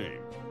same.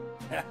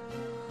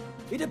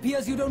 It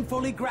appears you don't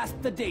fully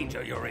grasp the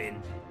danger you're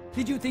in.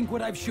 Did you think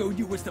what I've shown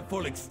you was the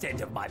full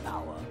extent of my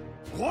power?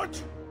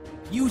 What?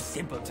 You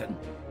simpleton.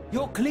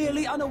 You're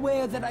clearly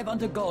unaware that I've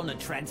undergone a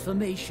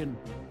transformation.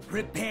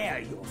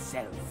 Prepare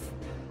yourself.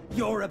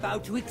 You're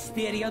about to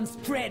experience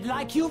dread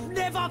like you've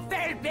never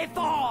felt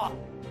before!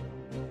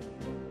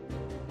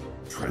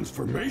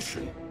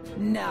 Transformation?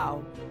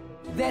 Now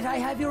that I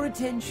have your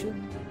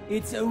attention,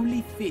 it's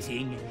only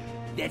fitting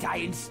that I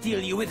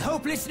instill you with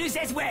hopelessness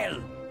as well!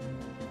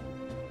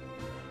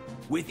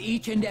 With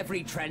each and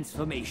every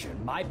transformation,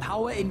 my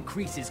power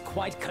increases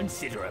quite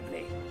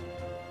considerably.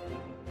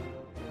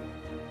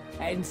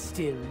 And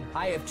still,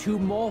 I have 2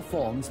 more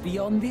forms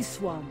beyond this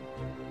one.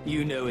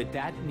 You know what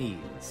that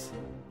means,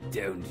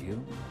 don't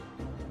you?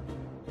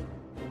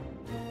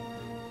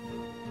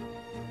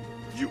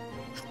 You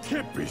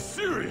can't be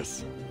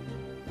serious!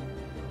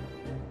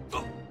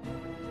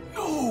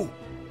 No!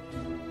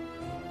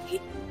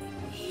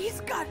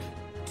 He's got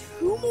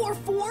 2 more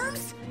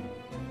forms?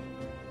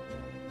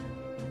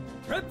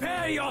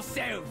 Prepare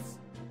yourselves!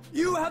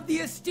 You have the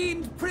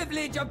esteemed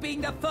privilege of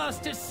being the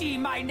first to see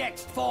my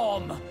next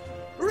form!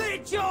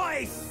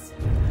 Rejoice!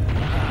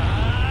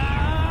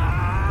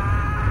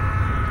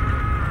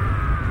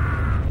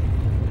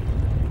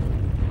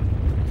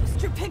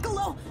 Mr.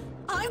 Piccolo,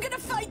 I'm gonna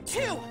fight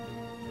too!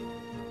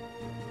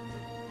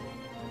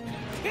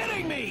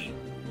 Kidding me!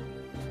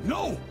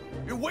 No!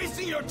 You're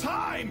wasting your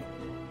time!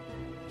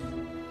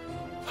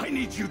 I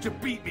need you to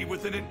beat me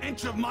within an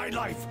inch of my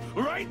life,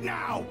 right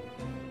now!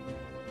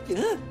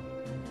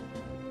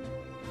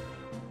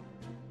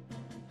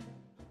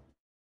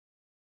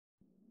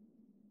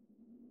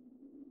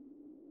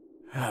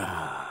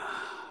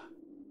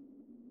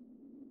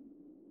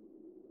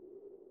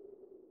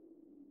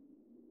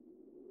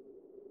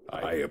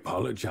 I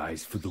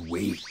apologize for the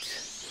wait.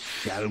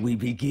 Shall we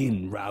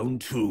begin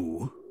round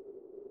 2?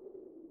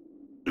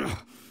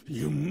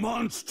 You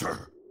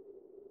monster!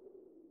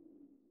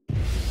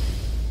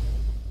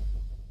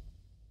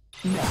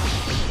 Now,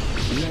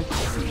 Let's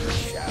see,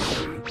 shall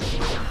we?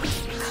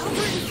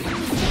 Covering from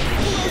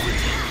Piccolo's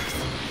attacks.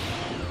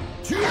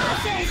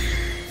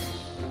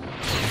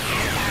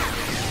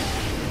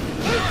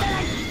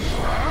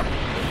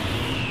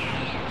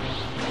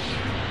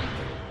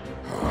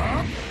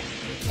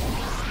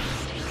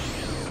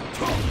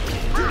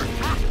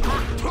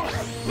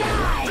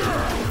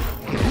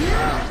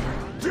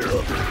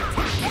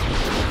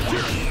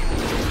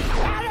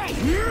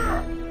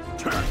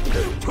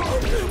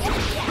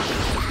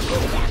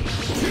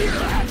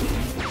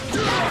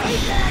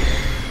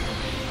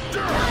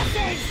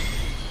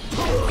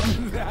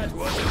 That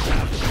was a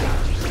tough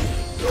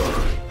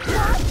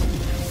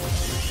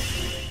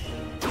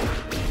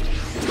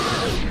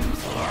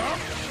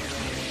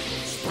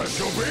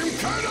Special beam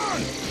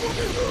cannon!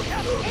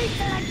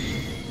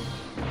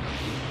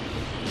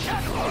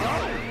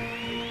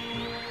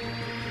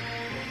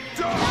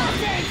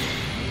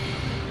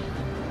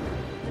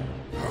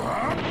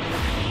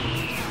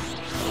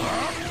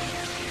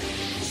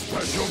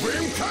 Special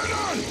beam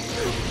cannon!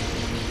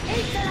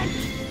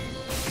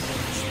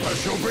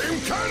 Special beam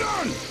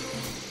cannon!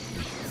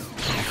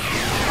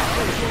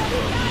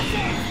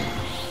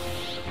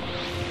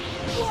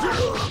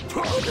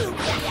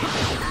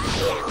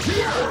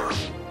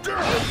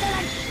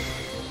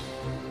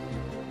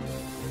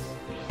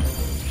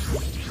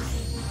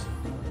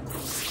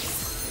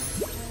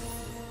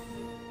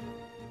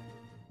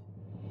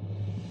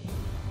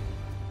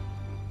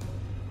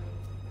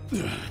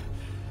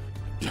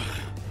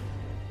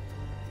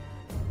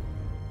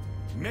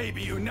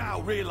 Maybe you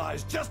now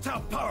realize just how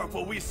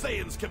powerful we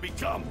Saiyans can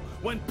become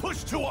when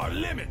pushed to our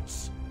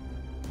limits.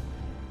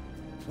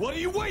 What are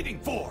you waiting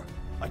for?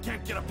 I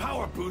can't get a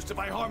power boost if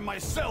I harm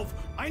myself.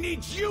 I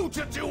need you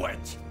to do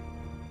it!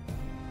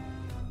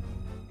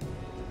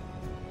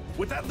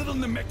 With that little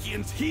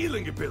Namekian's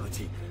healing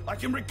ability, I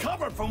can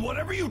recover from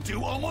whatever you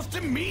do almost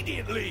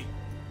immediately!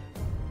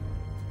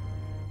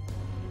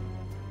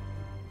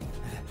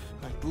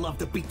 I'd love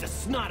to beat the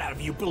snot out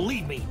of you,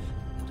 believe me,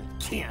 but I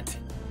can't.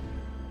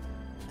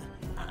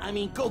 I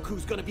mean,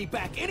 Goku's gonna be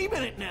back any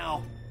minute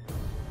now!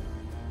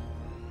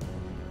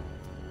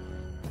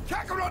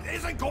 Kakarot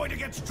isn't going to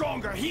get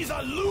stronger! He's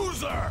a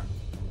loser!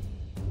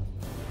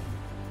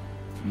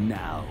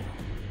 Now,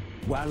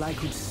 while I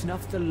could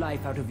snuff the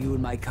life out of you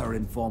in my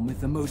current form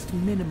with the most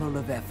minimal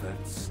of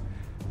efforts,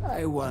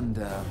 I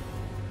wonder...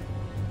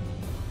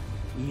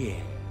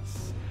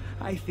 Yes,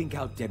 I think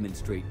I'll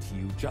demonstrate to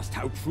you just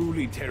how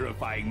truly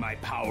terrifying my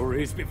power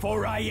is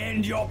before I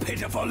end your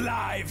pitiful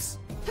lives!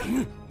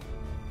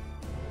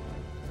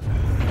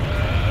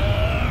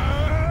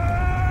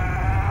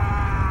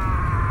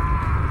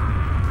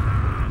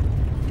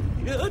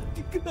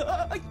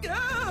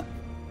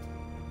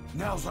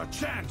 Now's our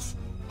chance!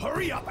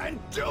 Hurry up and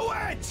do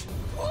it!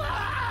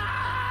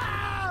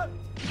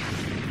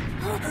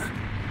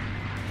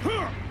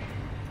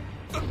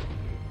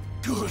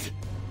 Good.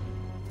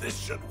 This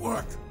should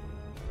work.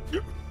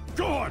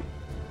 Go on!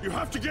 You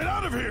have to get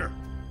out of here!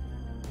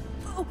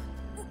 Oh,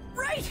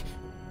 right!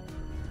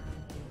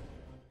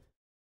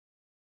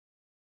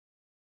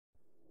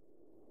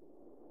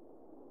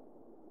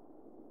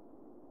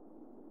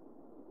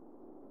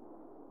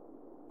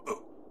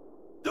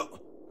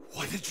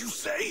 What did you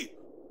say?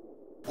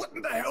 What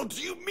in the hell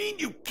do you mean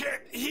you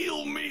can't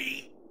heal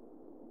me?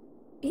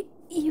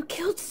 You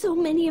killed so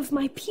many of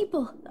my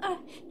people.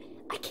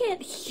 I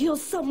can't heal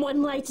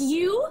someone like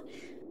you.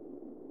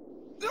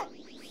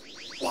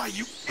 Why,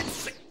 you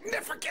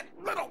insignificant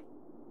little...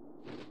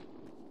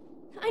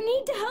 I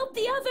need to help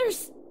the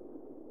others.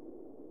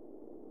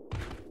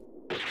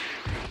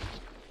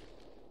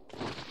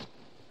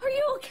 Are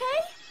you okay?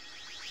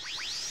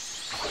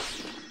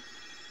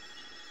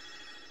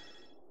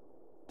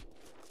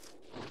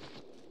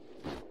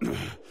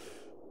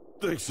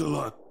 Thanks a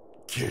lot,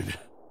 kid.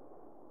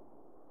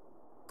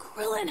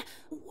 Krillin,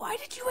 why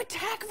did you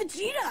attack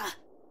Vegeta?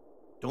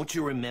 Don't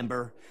you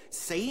remember?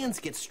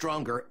 Saiyans get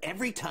stronger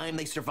every time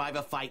they survive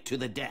a fight to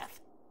the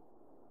death.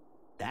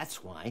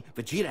 That's why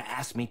Vegeta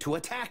asked me to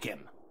attack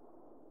him.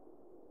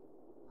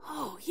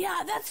 Oh,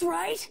 yeah, that's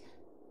right.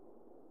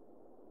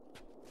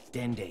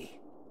 Dende,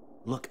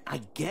 look,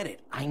 I get it.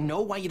 I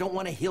know why you don't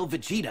want to heal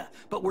Vegeta,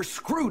 but we're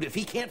screwed if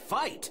he can't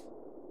fight.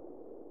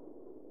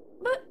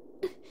 But...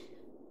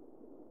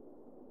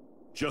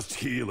 Just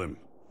heal him.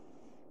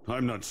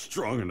 I'm not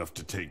strong enough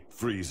to take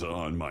Frieza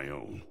on my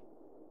own.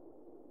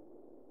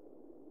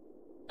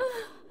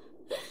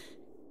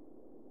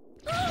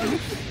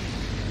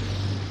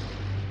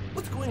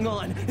 What's going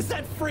on? Is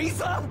that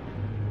Frieza?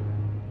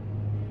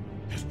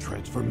 His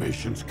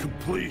transformation's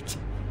complete.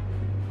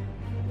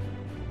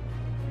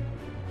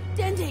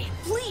 Dende,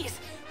 please!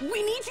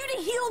 We need you to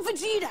heal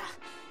Vegeta!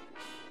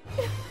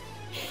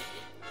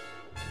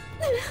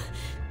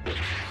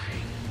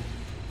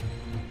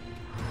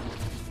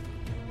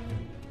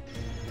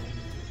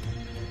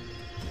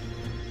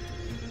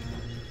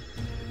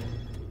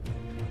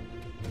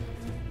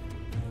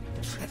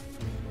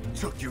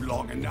 Took you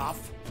long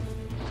enough.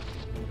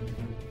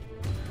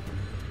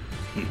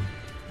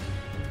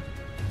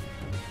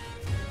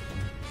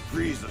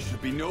 Frieza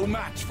should be no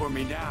match for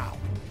me now.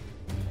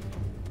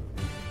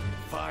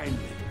 Finally,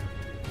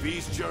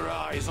 feast your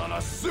eyes on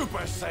a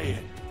Super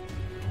Saiyan.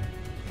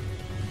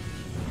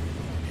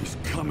 He's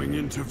coming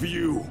into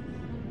view.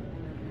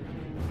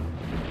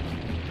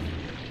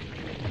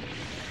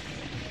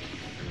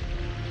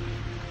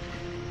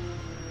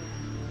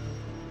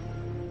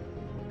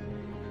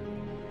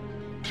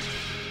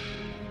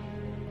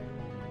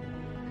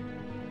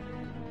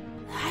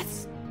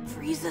 That's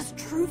Frieza's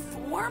true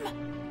form?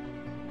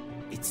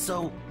 It's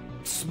so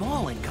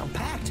small and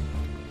compact,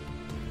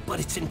 but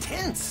it's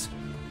intense.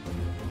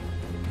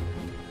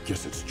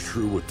 Guess it's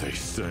true what they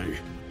say.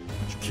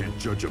 You can't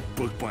judge a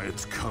book by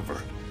its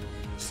cover.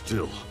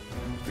 Still,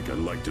 I think I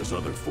liked his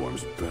other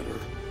forms better.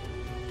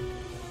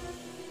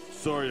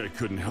 Sorry I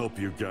couldn't help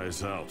you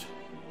guys out.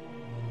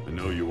 I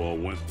know you all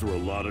went through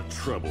a lot of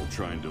trouble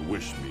trying to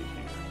wish me here.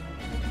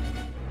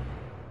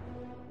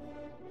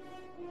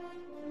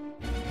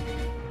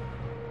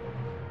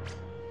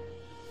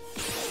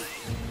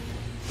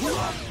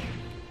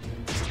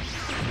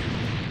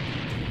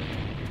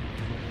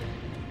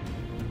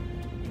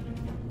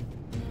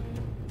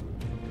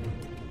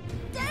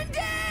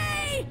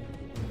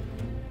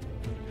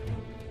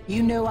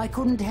 You know, I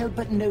couldn't help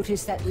but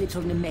notice that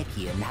little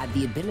Namekian had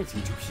the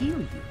ability to heal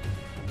you.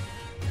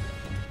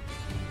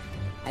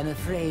 I'm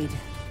afraid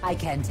I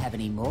can't have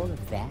any more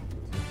of that.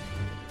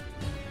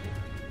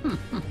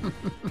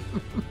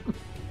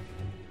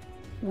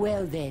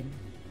 Well then,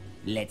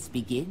 let's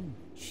begin,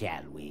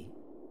 shall we?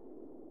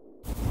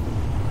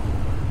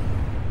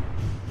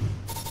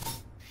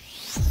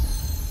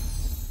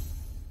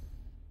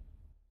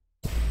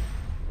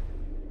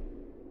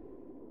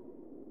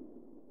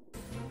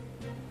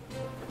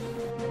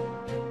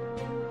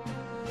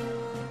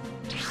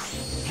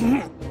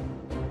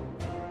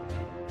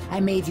 I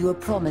made you a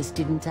promise,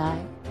 didn't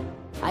I?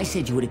 I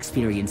said you would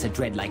experience a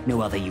dread like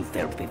no other you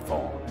felt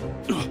before.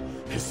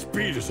 His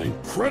speed is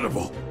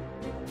incredible!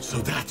 So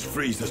that's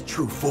Frieza's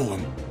true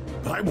form.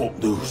 But I won't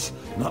lose.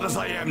 Not as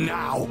I am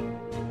now.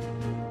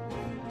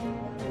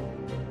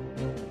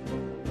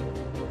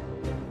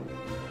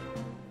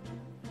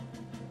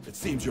 It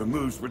seems your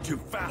moves were too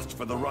fast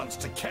for the runts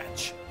to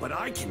catch, but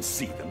I can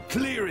see them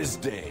clear as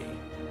day.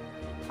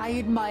 I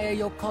admire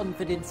your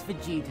confidence,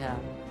 Vegeta.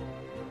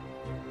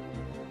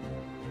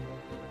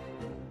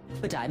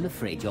 But I'm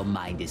afraid your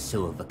mind is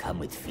so overcome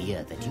with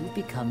fear that you've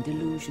become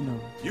delusional.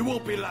 You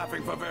won't be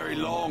laughing for very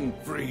long,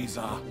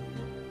 Frieza.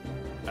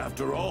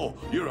 After all,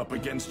 you're up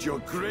against your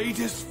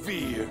greatest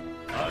fear,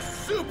 a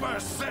Super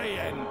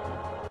Saiyan!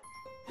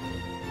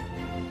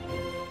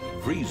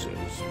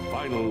 Frieza's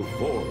final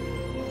form.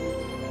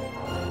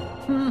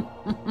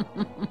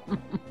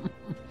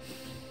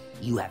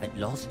 You haven't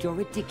lost your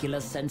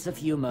ridiculous sense of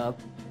humor.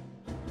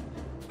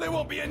 There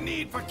won't be a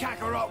need for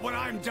Kakarot when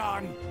I'm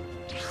done!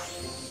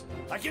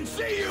 I can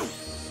see you!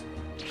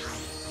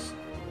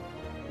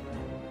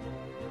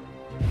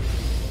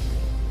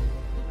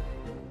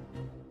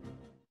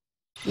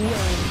 Well,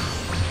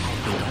 I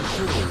think I'm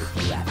through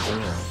with you after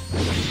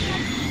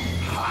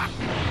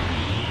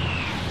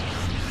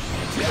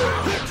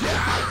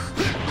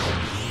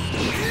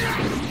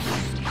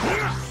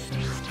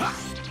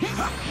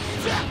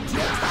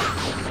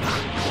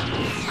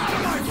Out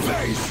of my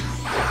face!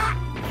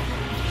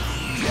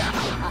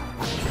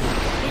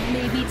 It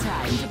may be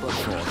time to put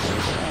forth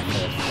an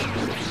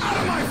effort. Out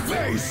of my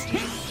face!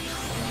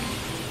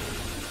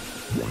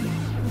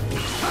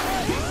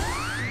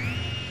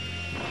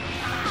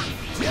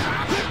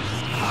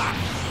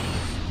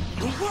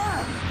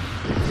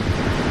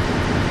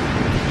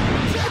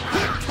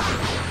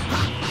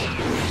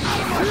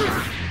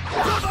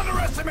 Don't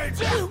underestimate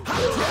me! Out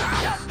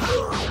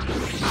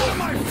of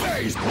my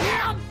face!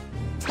 Out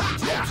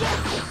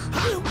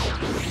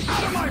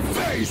of my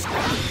face!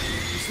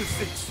 This is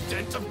the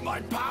extent of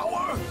my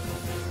power?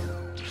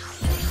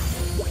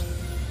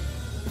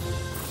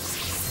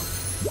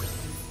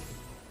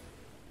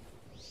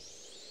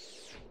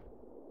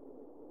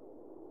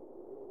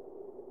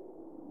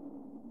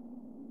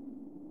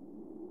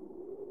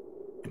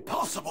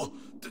 Impossible!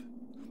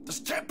 This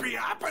can't be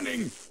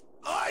happening!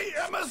 I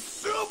am a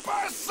Super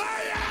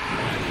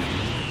Saiyan!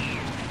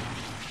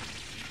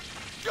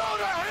 Go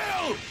to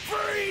hell,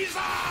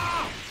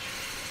 Frieza!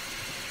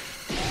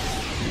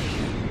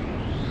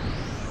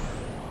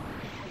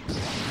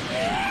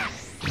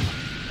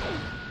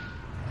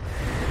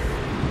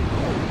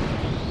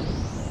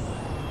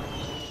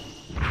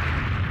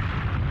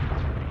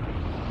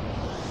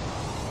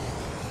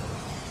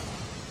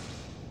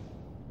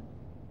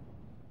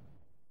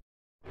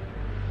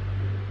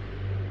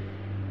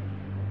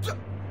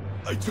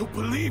 I don't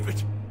believe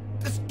it!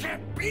 This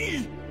can't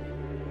be!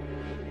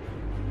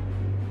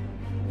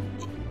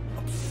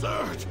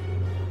 Absurd!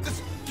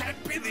 This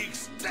can't be the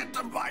extent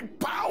of my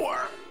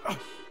power!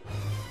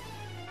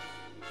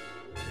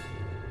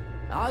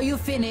 Are you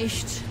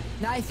finished?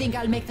 I think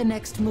I'll make the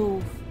next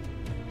move.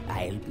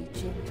 I'll be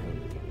gentle.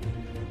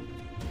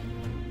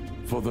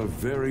 For the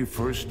very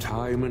first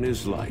time in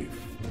his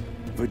life,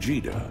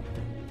 Vegeta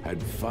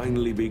had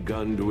finally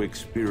begun to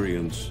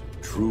experience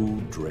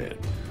true dread.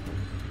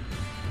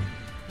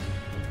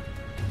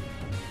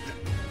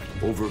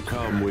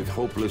 Overcome with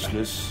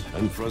hopelessness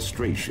and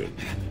frustration,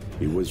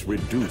 he was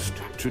reduced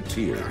to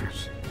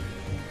tears.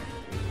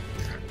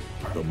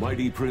 The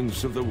mighty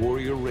prince of the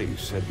warrior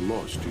race had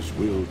lost his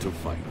will to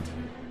fight.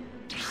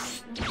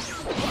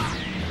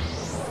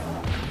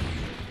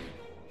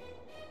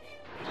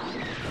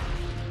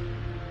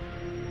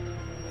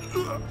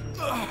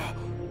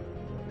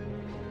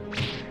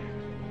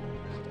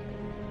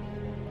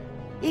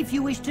 If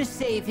you wish to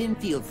save him,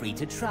 feel free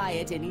to try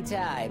at any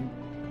time.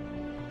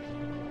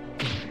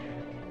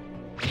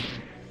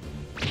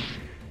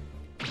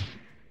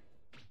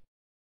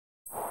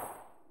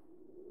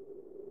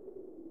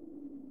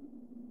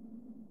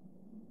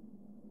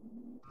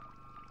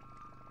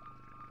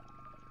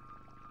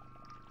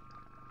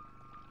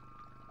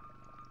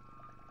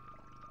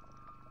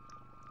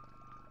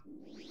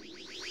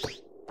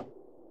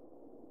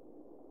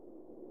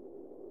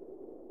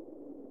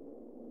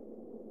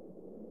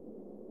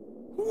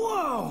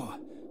 Whoa!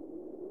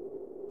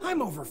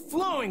 I'm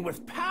overflowing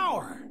with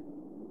power!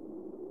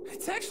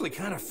 It's actually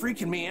kind of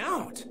freaking me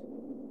out.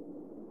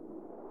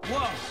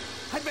 Whoa!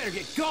 I better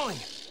get going!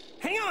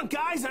 Hang on,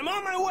 guys! I'm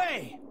on my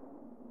way!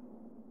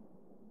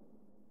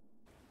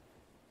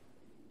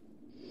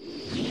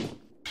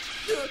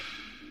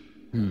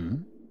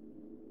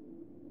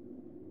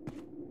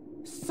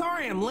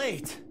 Sorry I'm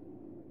late.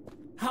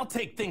 I'll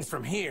take things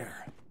from here.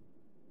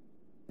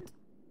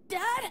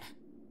 Dad?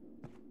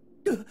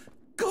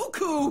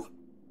 Goku!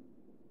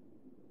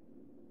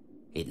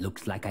 It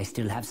looks like I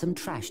still have some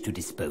trash to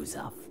dispose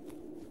of.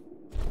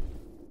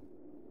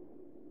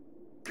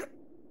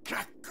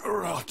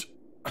 Kakarot.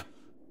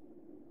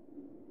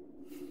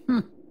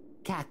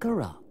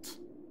 Kakarot.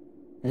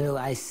 Oh,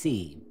 I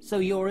see. So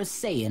you're a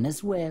Saiyan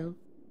as well.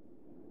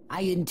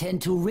 I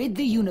intend to rid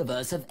the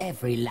universe of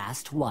every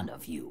last one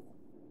of you.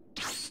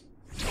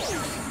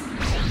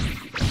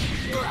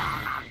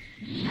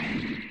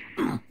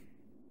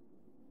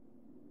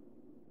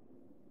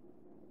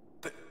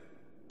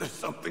 There's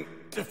something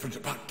different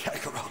about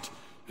Kakarot.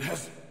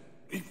 Has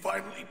he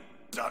finally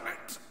done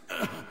it?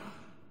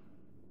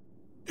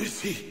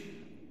 Is he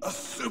a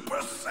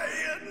Super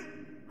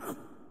Saiyan?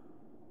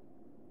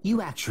 You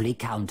actually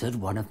countered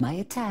one of my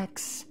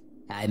attacks.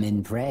 I'm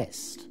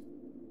impressed.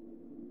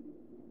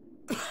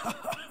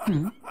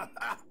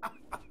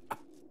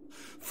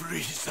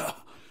 Frieza,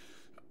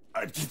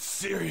 I'd get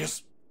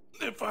serious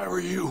if I were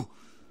you.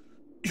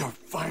 You're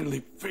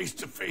finally face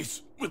to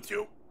face with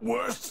your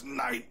worst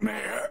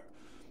nightmare.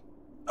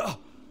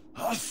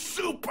 A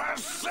Super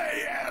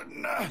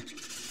Saiyan!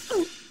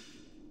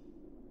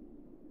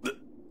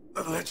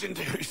 The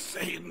legendary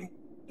Saiyan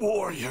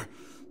warrior,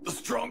 the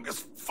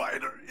strongest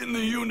fighter in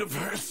the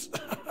universe.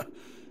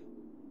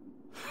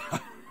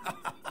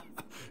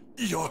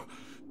 You're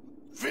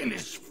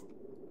finished,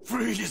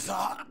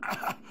 Frieza.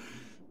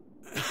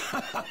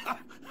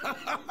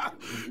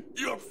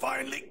 You're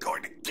finally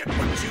going to get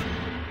what you...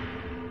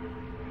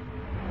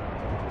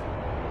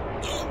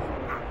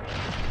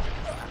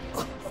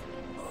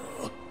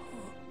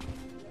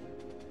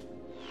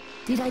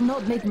 Did I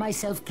not make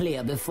myself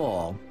clear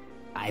before?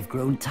 I've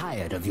grown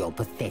tired of your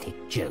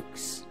pathetic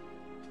jokes.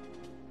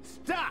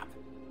 Stop!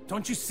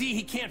 Don't you see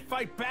he can't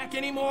fight back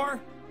anymore?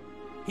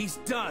 He's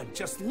done.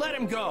 Just let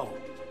him go.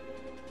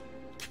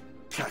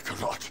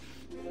 Kakarot,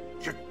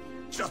 you're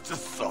just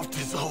as soft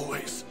as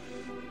always.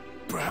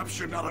 Perhaps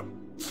you're not a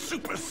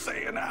Super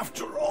Saiyan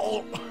after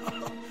all.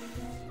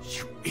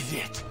 You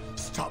idiot.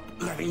 Stop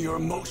letting your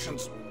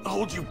emotions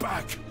hold you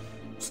back.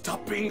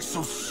 Stop being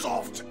so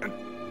soft and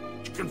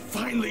you can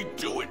finally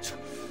do it.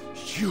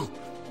 You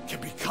can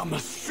become a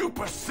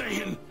Super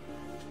Saiyan.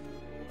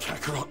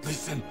 Kakarot,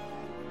 listen.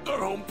 Our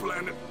home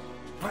planet,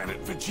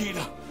 Planet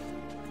Vegeta,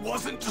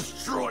 wasn't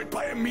destroyed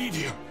by a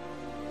meteor.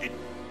 It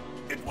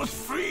was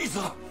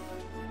Frieza.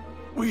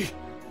 We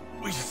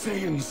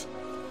Saiyans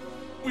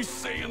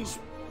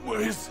were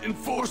his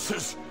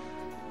enforcers.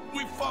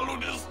 We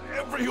followed his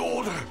every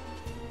order.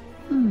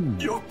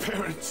 Your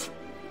parents,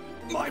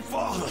 my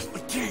father, the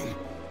king,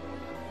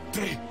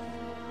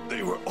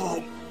 they were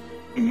all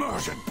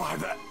murdered by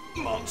that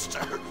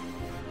monster.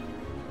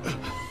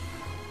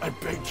 I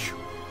beg you,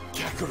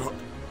 Kakarot,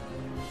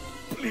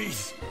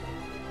 please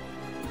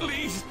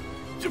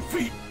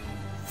defeat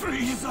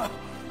Frieza.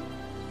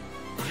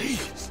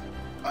 Please,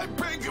 I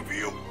beg of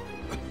you.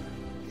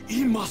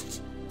 He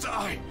must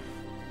die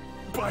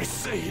by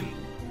Saiyan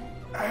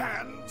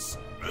hands.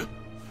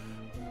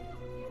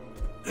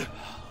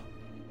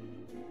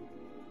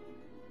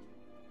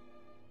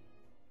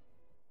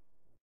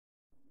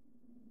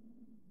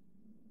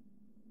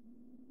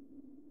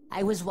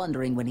 I was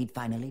wondering when he'd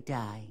finally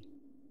die.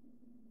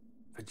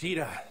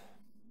 Vegeta,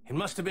 it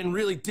must have been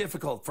really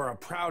difficult for a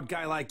proud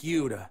guy like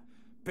you to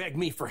beg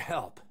me for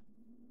help.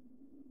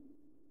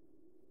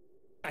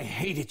 I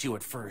hated you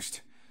at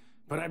first,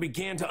 but I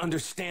began to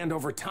understand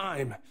over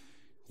time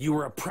you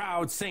were a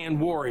proud Saiyan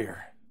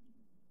warrior.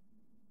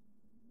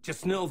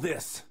 Just know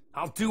this,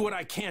 I'll do what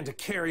I can to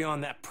carry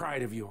on that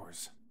pride of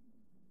yours.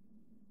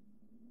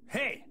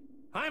 Hey,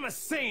 I'm a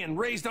Saiyan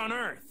raised on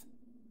Earth.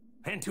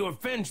 And to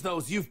avenge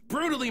those you've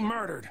brutally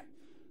murdered.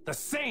 The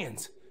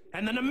Saiyans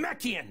and the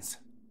Namekians.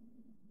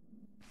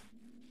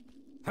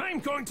 I'm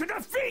going to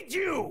defeat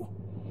you!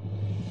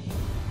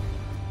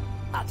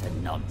 Utter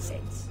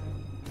nonsense.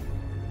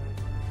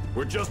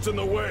 We're just in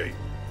the way.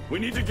 We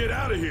need to get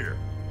out of here.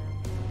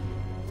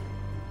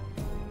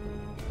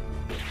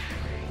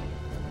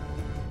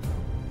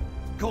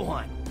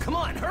 Gohan, come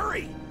on,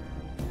 hurry!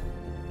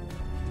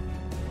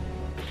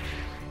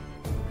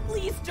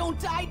 Please don't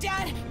die,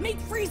 Dad! Make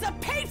Frieza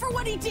pay for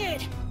what he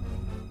did!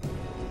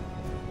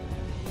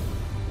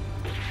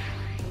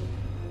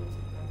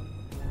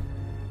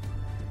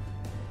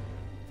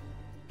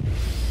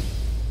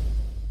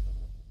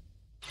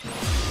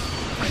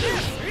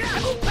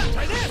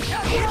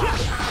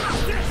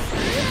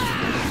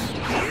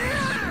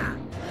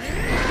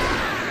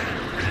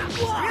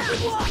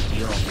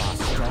 You're far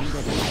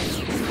stronger than I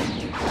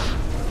expected.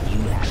 You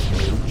have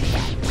no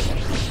chance.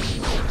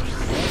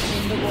 Let's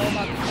end the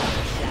warm-up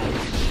fight, shall we?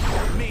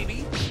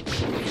 Maybe.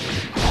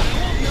 I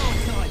won't know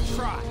until I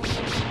try.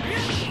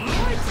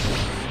 What?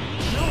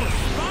 No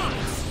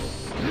response.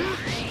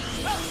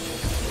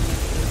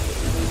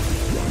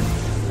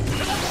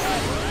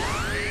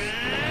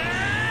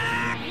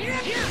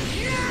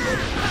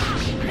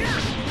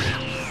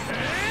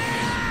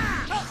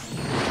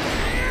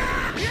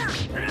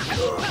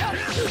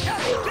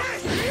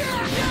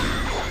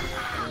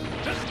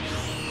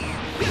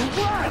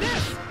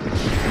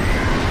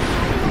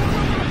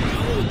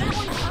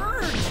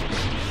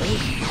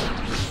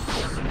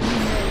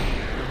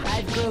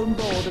 I've grown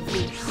bored of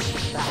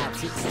this.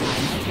 Perhaps it's time I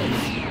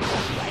face you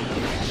right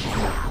here and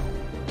now.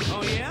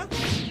 Oh yeah? I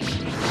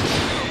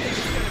don't think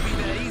it's gonna be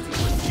that easy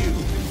with you.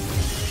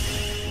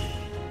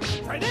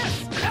 Try this!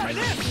 Try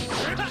this!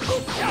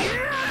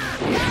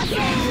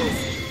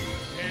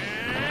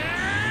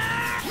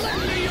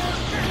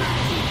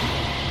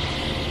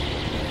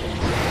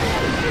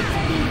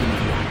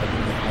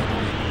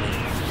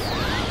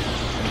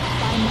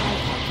 By my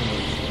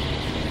calculation,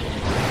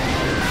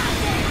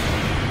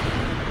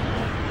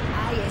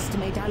 I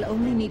estimate I'll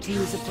only need to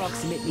use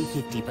approximately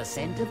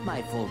 50% of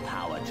my full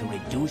power to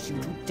reduce you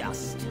to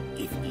dust,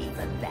 if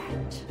even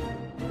that.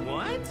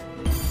 What?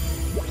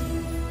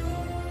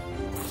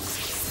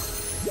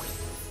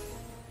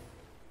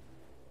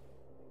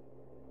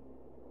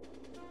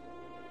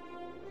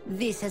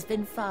 This has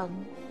been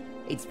fun.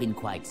 It's been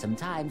quite some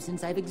time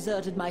since I've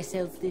exerted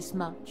myself this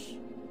much.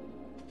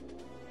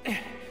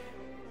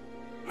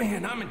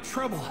 Man, I'm in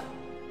trouble.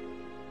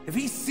 If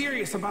he's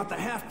serious about the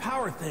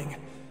half-power thing,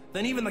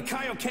 then even the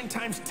Kaioken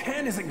times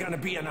 10 isn't gonna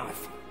be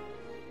enough.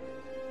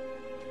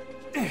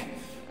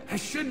 I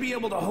should be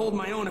able to hold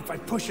my own if I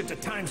push it to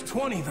times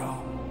 20,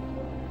 though.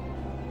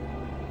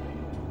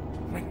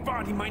 My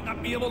body might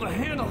not be able to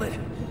handle it,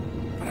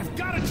 but I've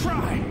gotta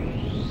try!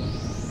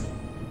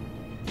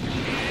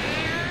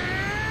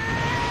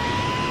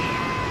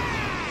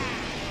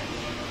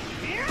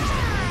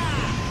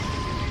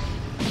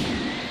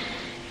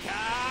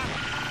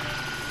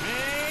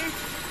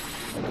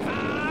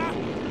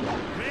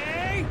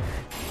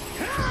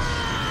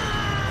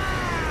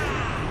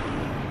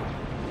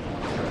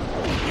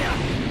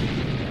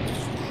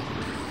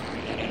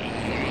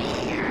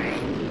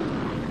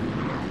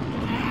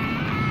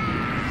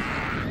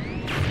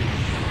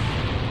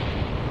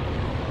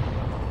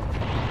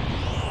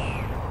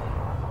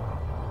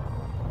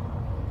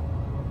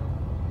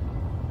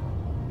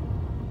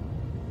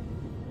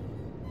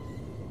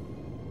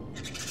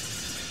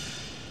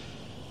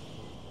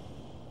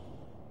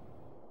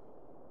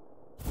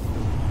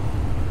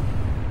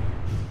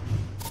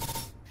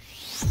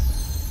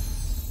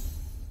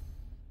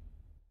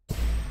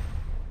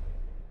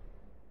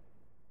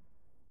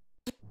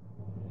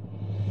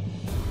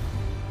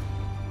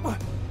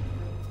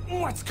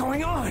 What's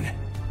going on?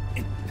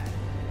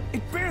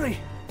 It barely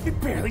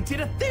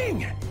did a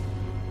thing!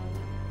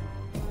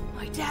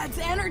 My dad's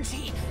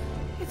energy!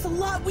 It's a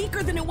lot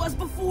weaker than it was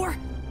before.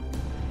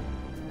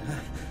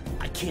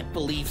 I can't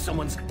believe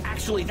someone's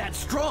actually that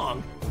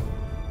strong!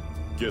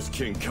 Guess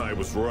King Kai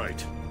was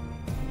right.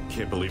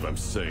 Can't believe I'm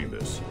saying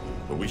this,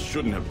 but we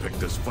shouldn't have picked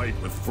this fight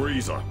with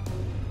Frieza.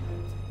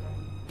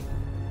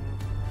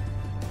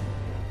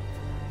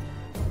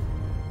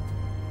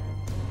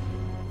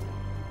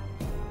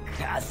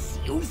 Curse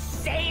you,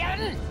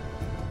 Saiyan!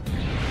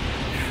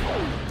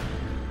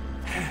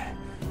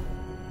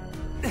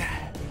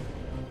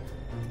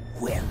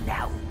 Well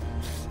now,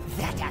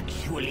 that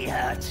actually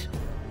hurt.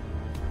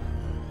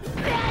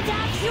 That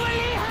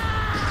actually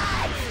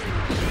hurt!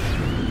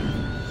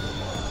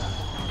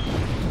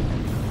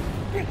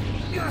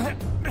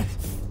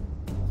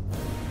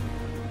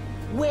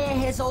 Where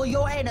has all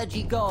your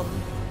energy gone?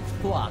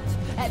 What?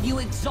 Have you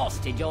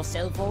exhausted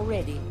yourself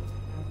already?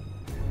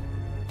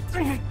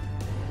 I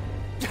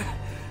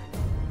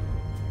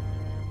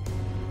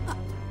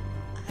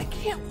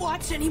can't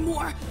watch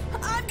anymore.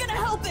 I'm gonna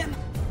help him.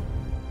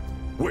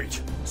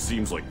 Wait,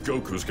 seems like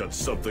Goku's got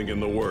something in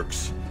the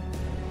works.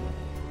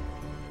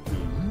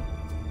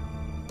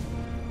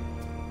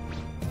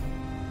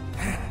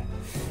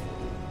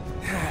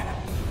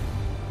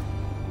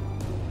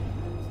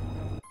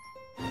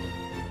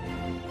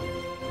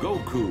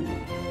 Goku,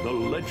 the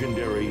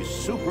legendary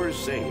Super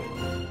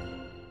Saiyan.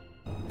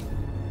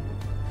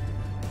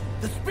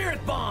 The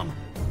Spirit Bomb!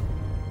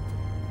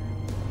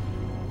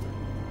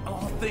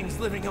 All things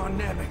living on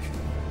Namek,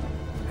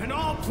 and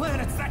all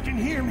planets that can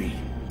hear me,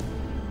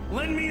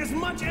 lend me as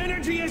much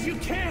energy as you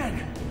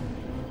can!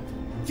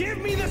 Give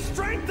me the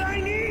strength I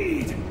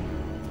need!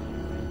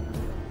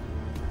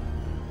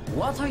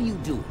 What are you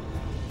doing?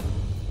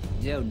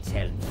 Don't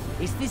tell me.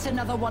 Is this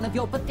another one of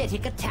your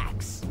pathetic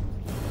attacks?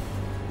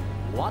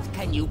 What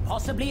can you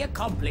possibly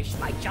accomplish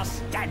by just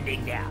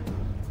standing there?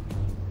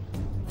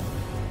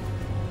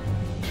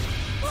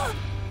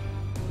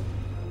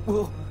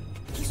 Well,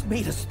 he's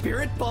made a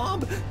spirit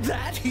bomb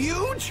that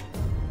huge?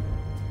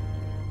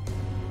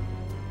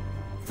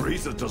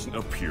 Frieza doesn't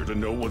appear to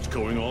know what's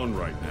going on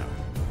right now.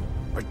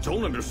 I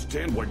don't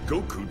understand why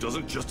Goku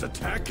doesn't just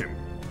attack him.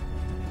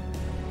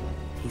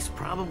 He's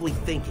probably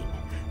thinking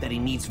that he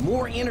needs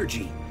more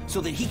energy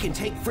so that he can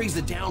take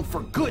Frieza down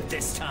for good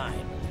this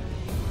time.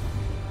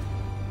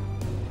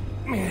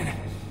 Man,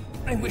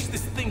 I wish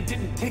this thing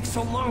didn't take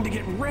so long to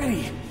get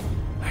ready.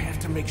 I have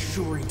to make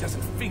sure he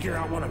doesn't figure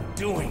out what I'm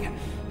doing.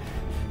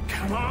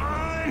 Come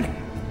on!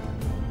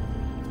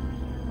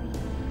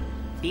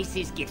 This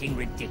is getting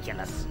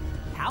ridiculous.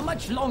 How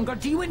much longer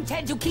do you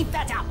intend to keep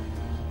that up?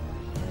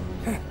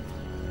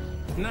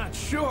 Not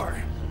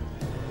sure.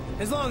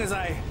 As long as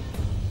I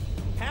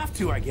have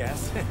to, I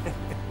guess.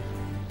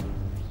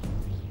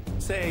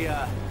 Say,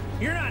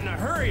 you're not in a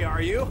hurry,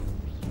 are you?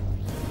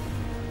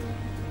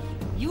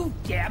 You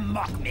dare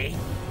mock me?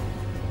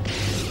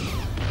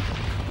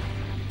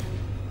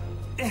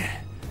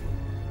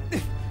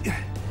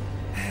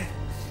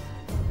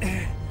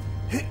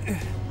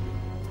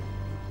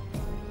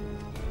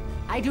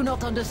 I do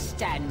not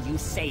understand you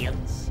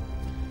Saiyans.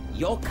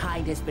 Your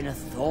kind has been a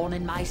thorn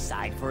in my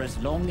side for as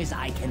long as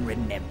I can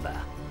remember.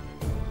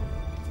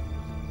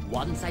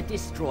 Once I've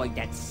destroyed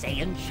that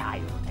Saiyan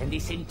child and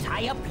this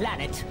entire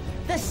planet,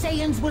 the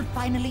Saiyans will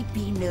finally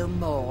be no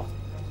more.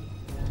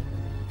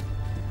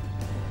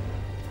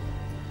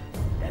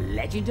 The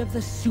legend of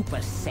the Super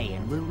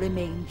Saiyan will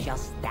remain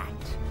just that,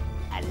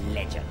 a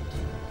legend.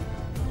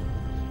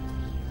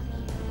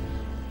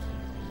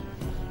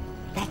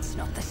 That's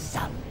not the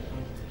sun.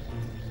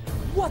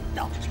 What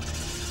the?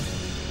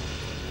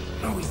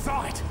 Oh, we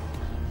saw it!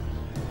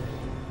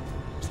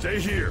 Stay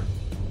here.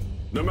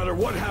 No matter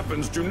what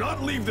happens, do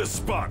not leave this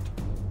spot!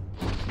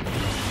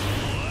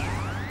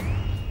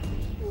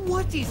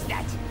 What is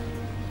that?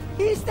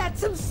 Is that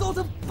some sort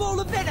of ball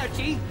of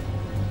energy?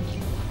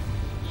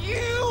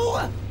 You!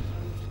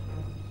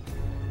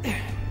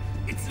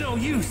 It's no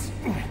use.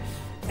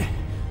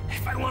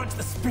 If I launch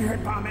the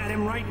Spirit Bomb at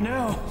him right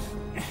now,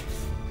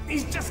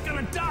 he's just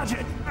gonna dodge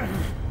it.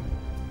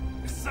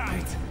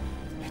 Besides,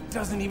 it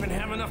doesn't even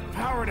have enough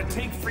power to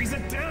take Frieza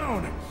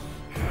down.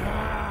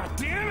 Ah,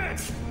 damn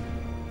it!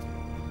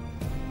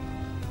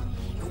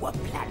 You were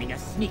planning a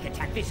sneak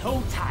attack this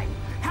whole time.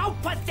 How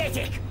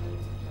pathetic!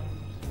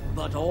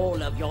 But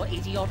all of your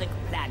idiotic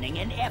planning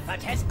and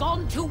effort has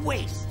gone to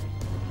waste.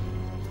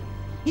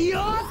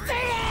 You're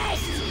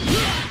finished!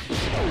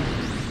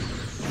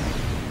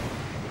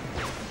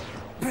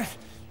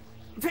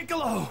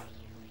 Piccolo!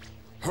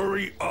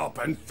 Hurry up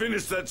and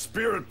finish that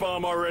Spirit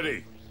Bomb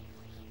already!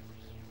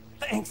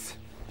 Thanks,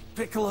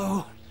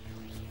 Piccolo.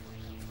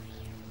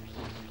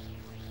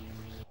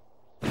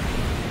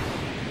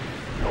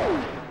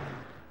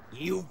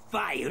 You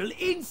vile,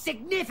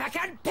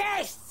 insignificant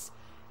pests!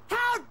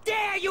 How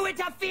dare you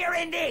interfere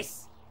in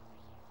this?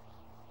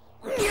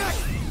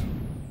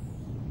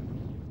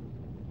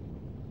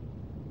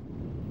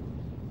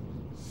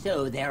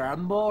 So there are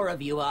more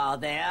of you, are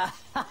there?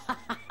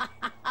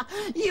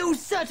 You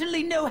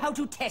certainly know how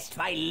to test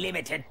my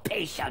limited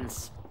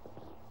patience.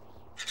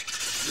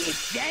 It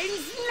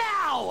ends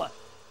now!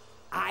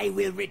 I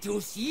will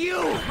reduce you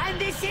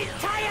and this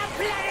entire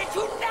planet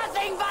to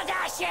nothing but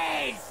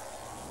ashes!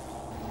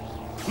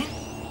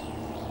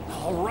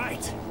 All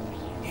right,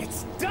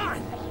 it's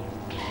done!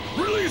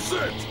 Release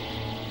it!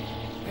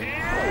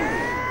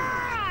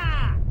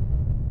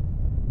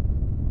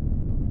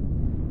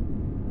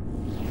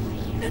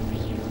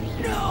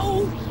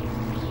 No!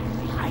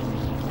 I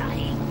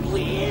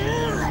will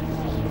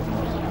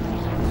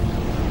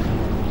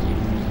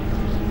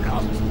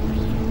not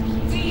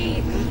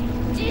be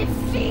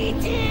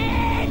defeated!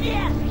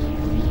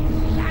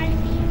 Like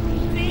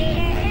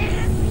this!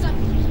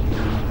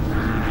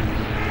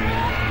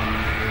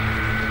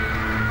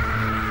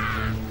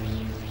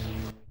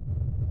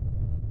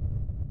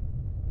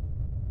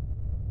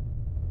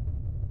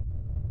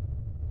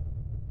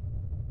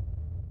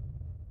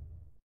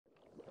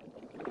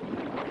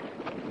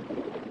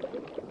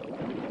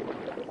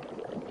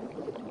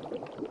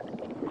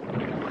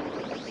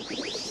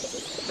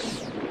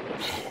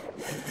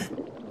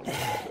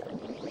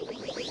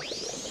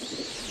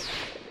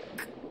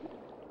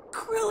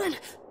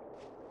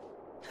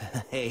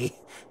 Hey,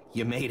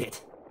 you made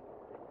it.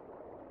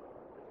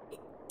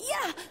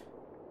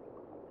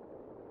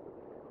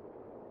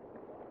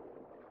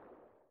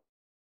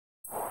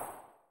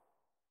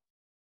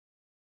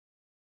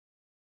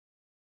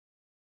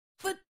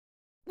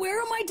 Where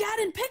are my dad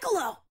and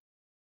Piccolo?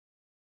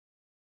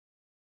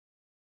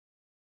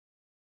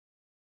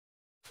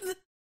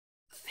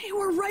 They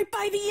were right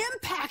by the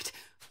impact.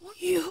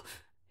 You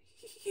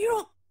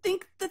don't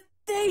think that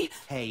they...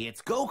 Hey,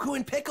 it's Goku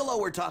and Piccolo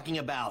we're talking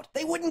about.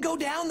 They wouldn't go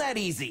down that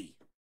easy.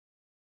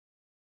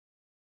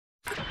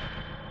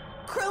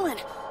 Krillin,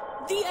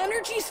 the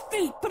energy's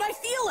fake, but I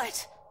feel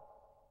it.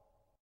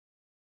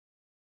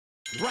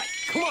 Right,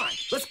 come on,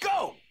 let's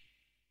go!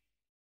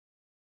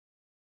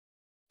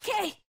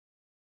 Okay.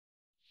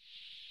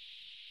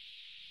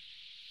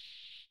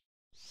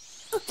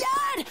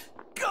 Dad!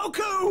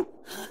 Goku!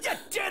 You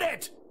did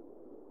it!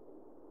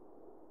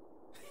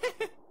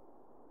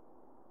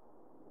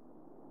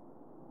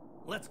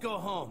 Let's go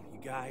home, you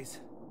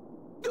guys.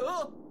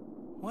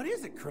 What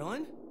is it,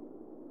 Krillin?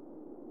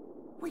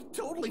 We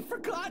totally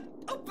forgot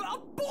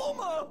about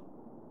Bulma!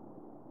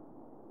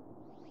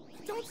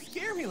 Don't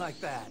scare me like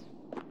that.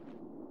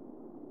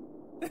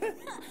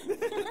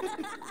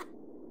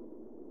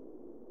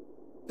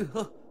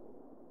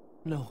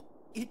 No,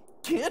 it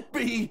can't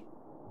be!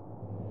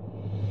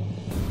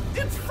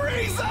 It's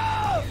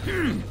Frieza!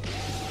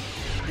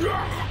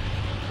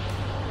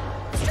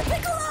 Mr.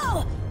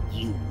 Piccolo!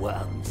 You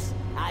worms.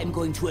 I'm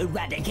going to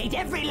eradicate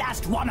every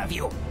last one of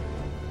you!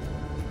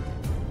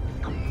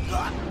 Krillin!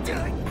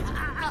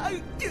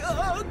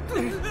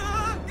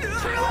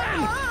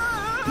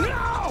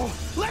 No!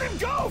 Let him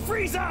go,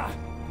 Frieza!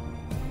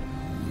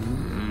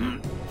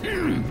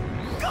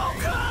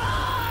 Goku!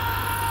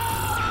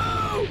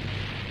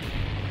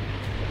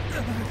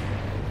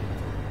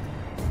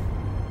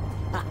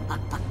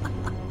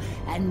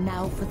 And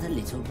now for the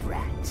little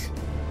brat.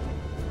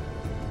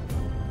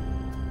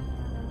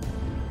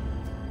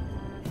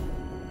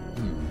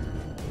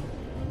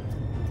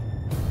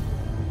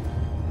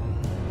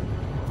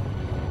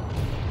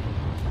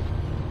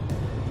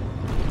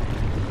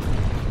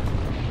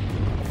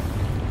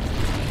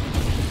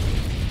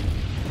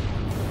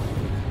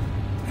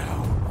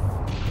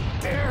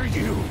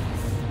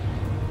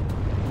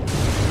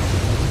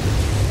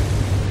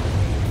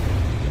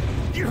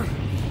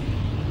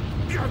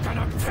 You're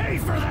gonna pay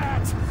for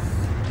that!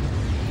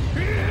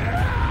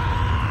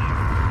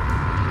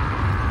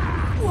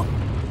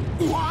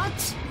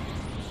 What?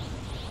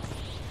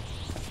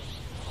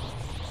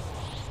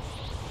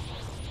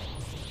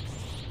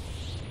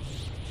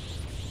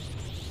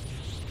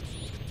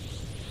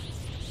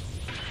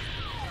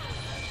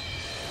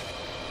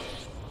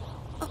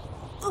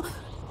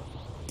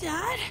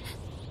 Dad?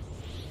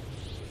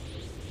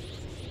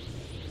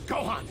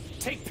 Gohan,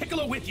 take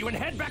Piccolo with you and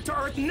head back to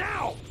Earth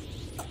now!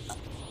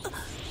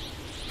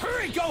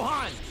 Hurry,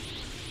 Gohan!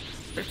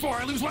 Before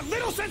I lose what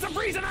little sense of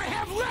reason I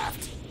have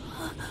left!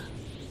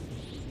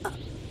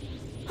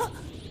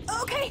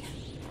 Okay.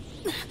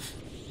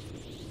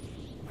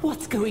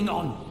 What's going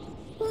on?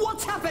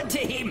 What's happened to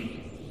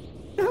him?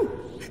 No,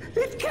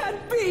 it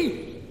can't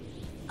be!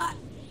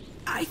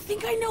 I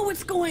think I know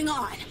what's going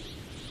on.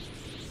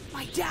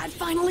 My dad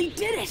finally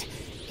did it!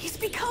 He's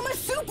become a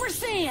Super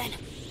Saiyan!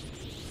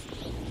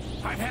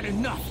 I've had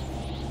enough!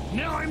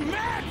 Now I'm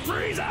mad,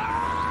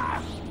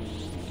 Frieza!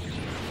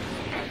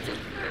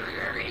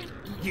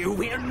 You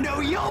will know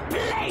your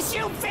place,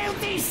 you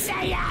filthy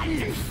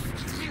Saiyan!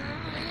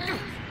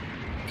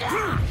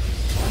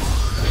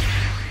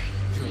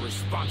 You're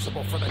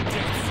responsible for the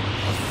deaths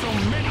of so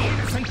many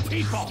innocent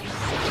people!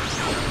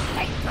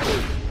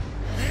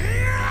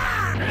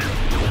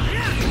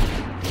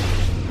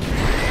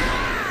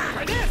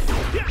 For this!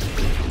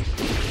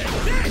 And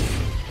this!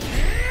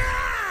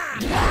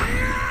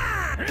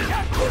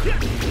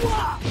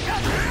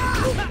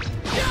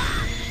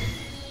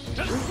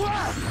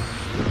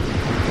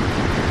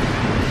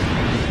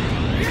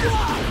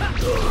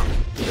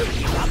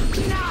 Give up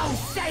now,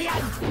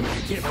 Saiyan!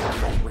 Give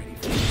up already.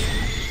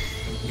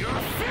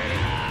 You're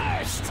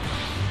finished!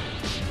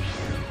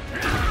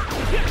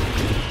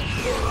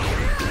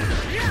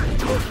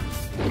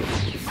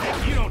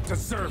 You don't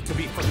deserve to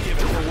be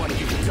forgiven for what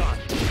you've done.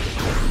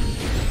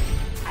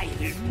 I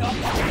will not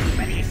stand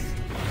for this!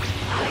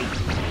 I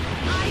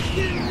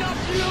will not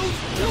lose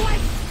to a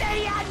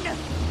Saiyan!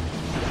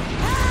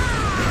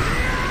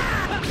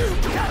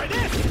 For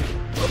this!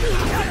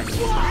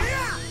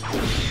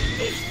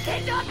 This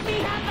cannot be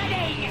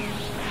happening!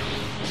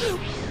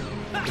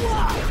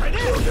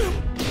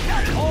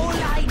 All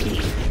I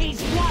need is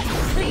one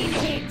clean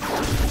hit!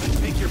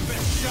 Take your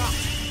best shot!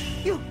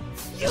 You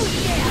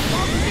dare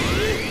mock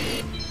me!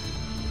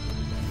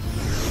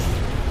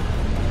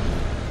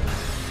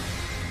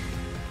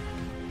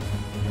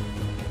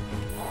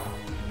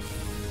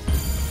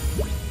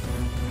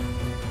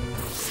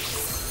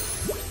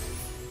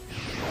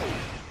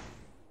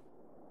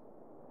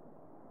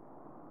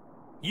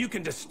 You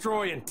can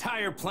destroy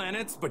entire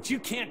planets, but you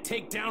can't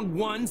take down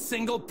one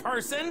single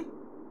person?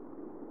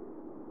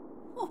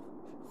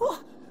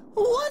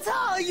 What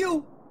are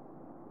you?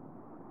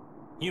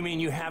 You mean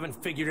you haven't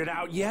figured it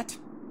out yet?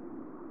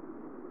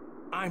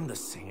 I'm the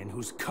Saiyan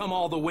who's come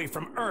all the way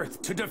from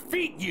Earth to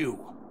defeat you!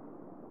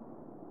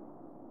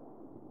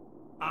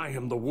 I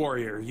am the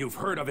warrior you've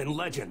heard of in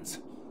legends.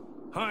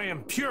 I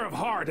am pure of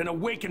heart and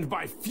awakened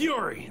by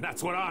fury.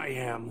 That's what I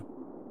am.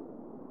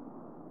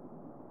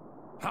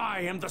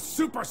 I am the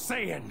Super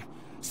Saiyan,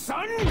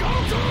 Son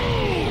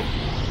Goku!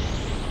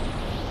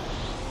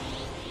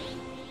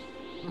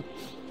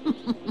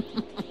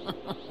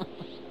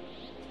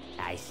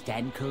 I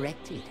stand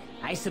corrected.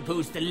 I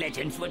suppose the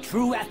legends were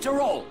true after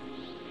all.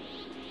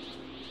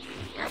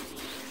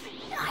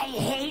 I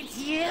hate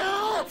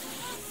you!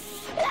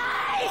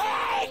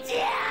 I hate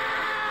you!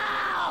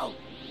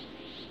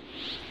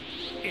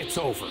 It's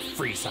over,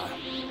 Frieza.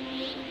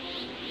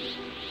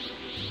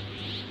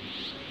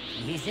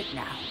 Is it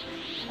now?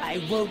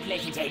 I won't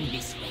let it end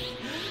this way.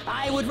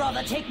 I would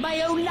rather take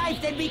my own life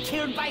than be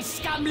killed by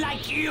scum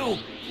like you!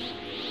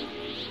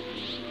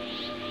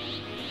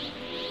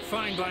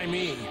 Fine by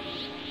me.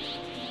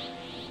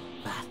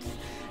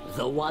 But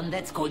the one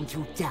that's going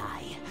to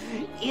die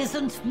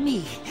isn't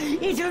me.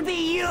 It'll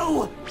be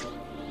you!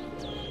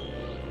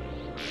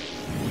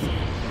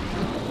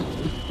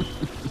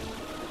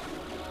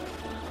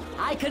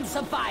 I can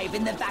survive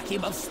in the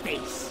vacuum of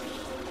space.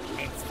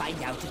 Let's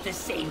find out if the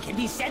same can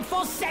be said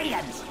for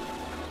Saiyans!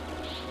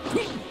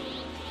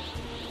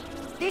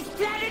 This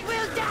planet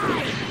will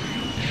die!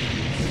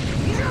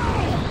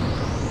 No!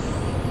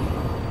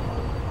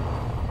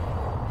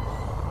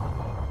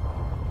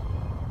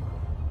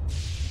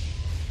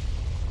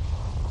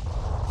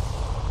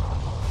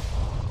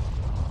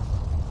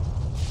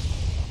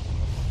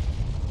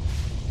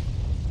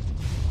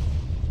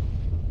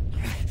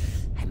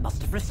 I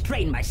must have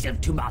restrained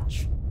myself too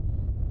much.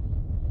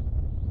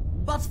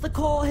 But the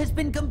core has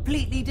been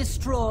completely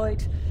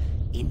destroyed.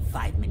 In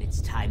 5 minutes'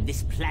 time,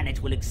 this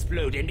planet will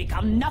explode and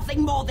become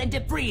nothing more than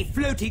debris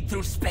floating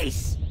through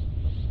space.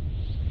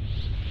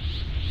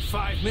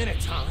 5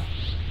 minutes, huh?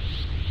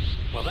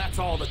 Well, that's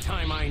all the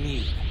time I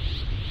need.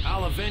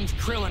 I'll avenge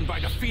Krillin by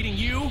defeating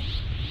you,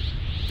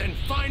 then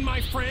find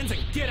my friends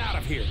and get out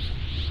of here.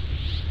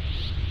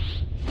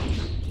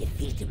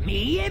 Defeat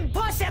me?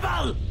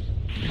 Impossible!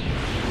 You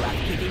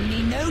have given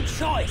me no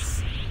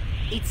choice.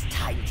 It's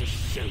time to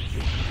show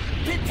you.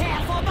 Prepare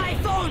for my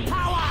full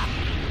power!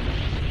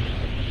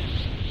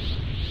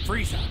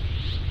 Frieza,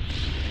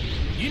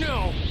 you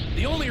know,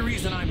 the only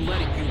reason I'm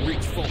letting you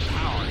reach full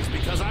power is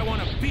because I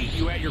want to beat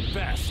you at your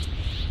best.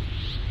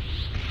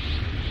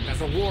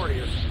 As a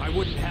warrior, I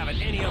wouldn't have it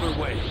any other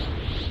way.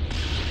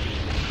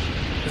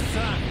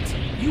 Besides,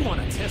 you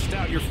want to test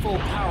out your full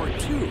power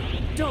too,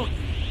 don't you?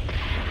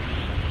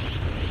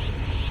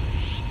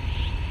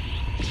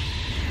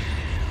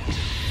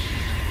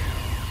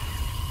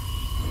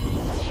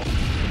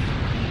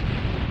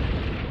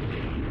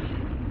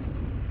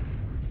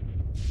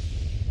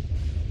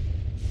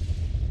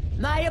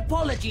 My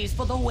apologies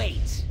for the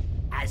wait.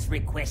 As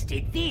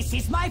requested, this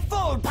is my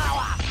full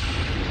power!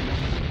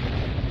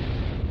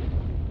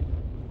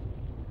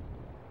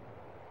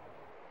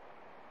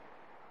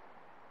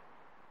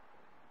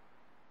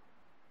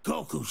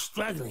 Goku's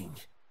struggling.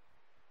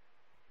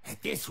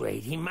 At this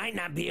rate, he might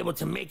not be able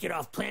to make it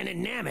off planet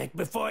Namek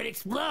before it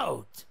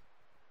explodes.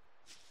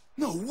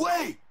 No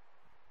way!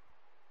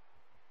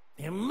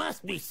 There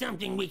must be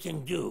something we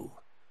can do.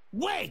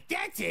 Wait,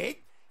 that's it!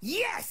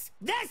 Yes,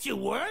 that should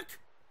work!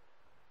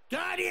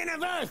 Guardian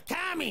of Earth,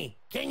 Kami,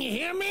 can you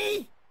hear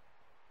me?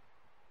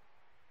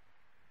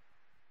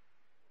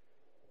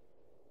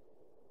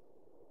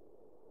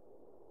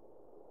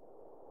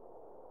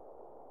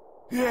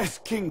 Yes,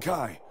 King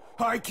Kai,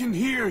 I can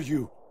hear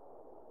you.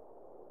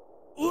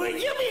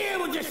 Would you be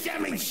able to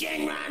summon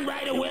Shenron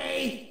right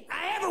away?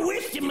 I have a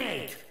wish to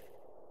make.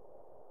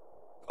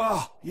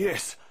 Ah,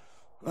 yes.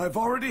 I've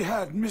already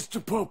had Mr.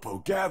 Popo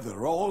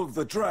gather all of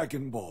the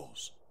Dragon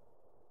Balls.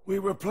 We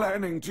were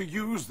planning to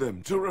use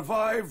them to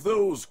revive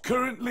those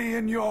currently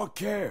in your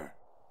care.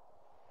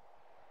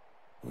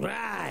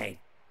 Right.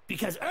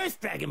 Because Earth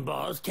Dragon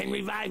Balls can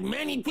revive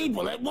many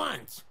people at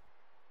once.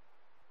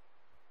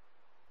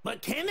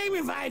 But can they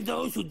revive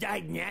those who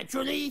died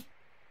naturally?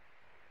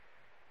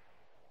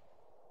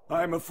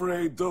 I'm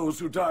afraid those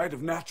who died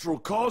of natural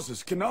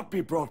causes cannot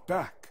be brought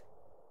back.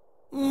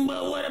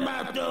 But what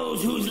about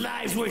those whose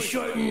lives were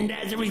shortened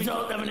as a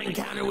result of an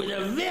encounter with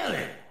a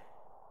villain?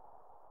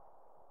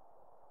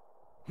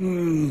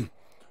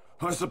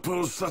 I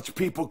suppose such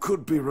people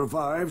could be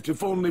revived,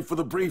 if only for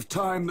the brief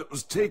time that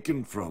was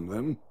taken from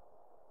them.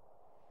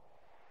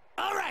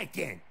 All right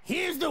then,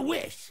 here's the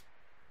wish.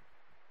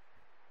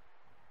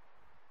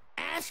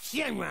 Ask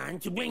Shenron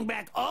to bring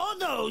back all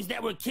those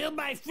that were killed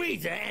by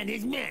Frieza and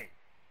his men.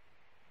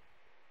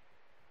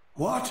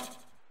 What?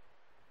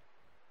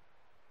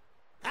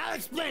 I'll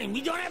explain.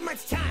 We don't have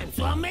much time,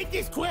 so I'll make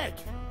this quick.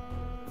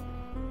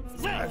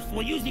 First,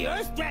 we'll use the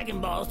Earth's Dragon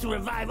Balls to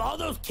revive all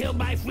those killed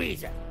by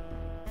Frieza.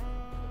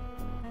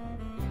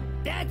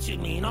 That should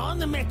mean all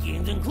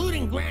Namekians,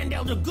 including Grand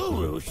Elder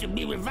Guru, should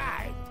be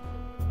revived.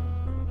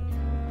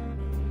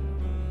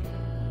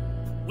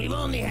 We've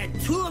only had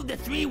 2 of the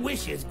 3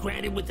 wishes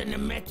granted with the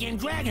Namekian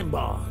Dragon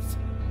Balls.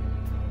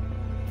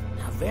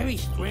 Now, very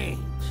strange.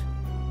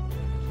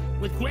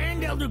 With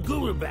Grand Elder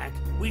Guru back,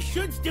 we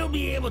should still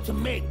be able to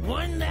make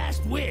one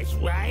last wish,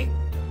 right?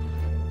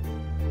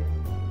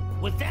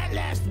 With that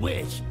last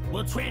wish,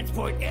 we'll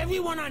transport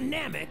everyone on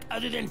Namek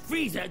other than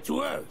Frieza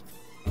to Earth.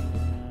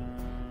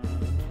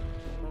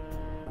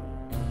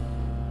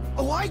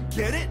 Oh, I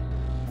get it!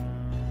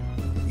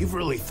 You've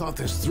really thought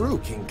this through,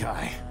 King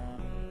Kai.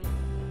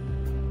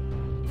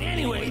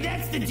 Anyway,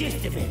 that's the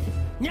gist of it.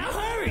 Now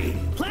hurry!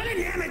 Planet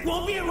Namek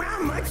won't be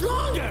around much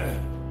longer!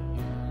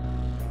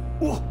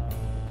 Whoa.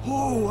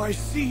 Oh, I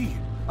see.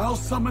 I'll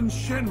summon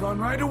Shenron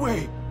right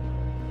away.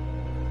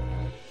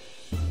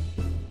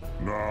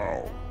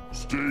 Now,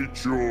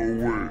 state your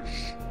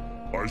wish.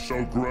 I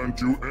shall grant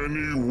you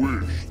any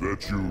wish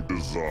that you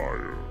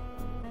desire.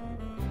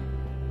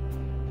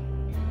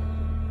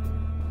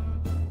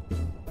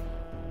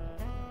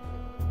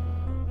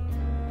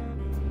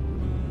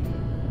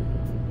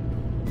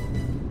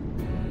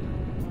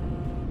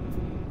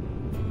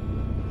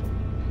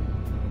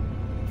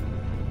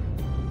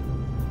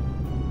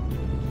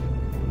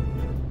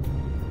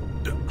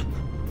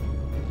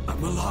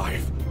 I'm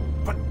alive,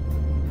 but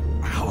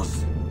how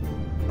is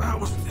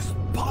this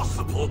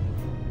possible?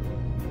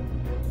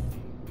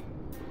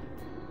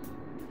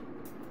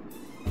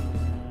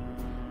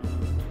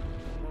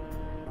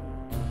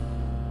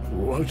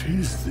 What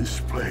is this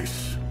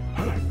place?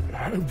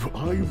 Have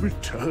I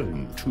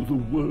returned to the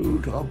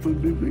world of the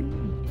living?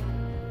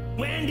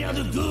 Grand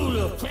Elder Guru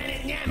of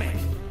Planet Namek.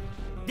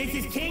 This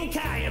is King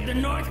Kai of the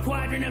North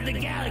Quadrant of the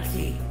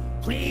galaxy.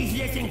 Please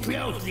listen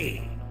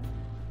closely.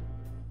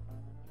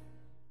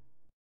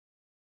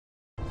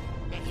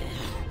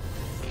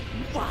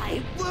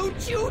 Why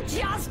won't you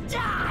just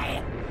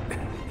die?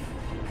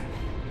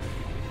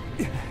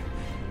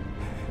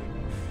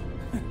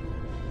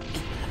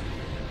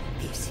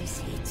 This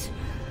is it.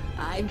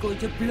 I'm going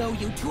to blow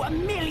you to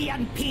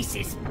 1,000,000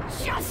 pieces,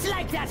 just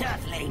like that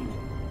Earthling.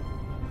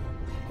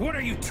 What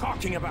are you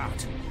talking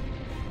about?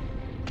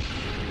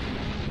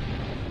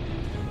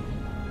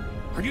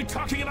 Are you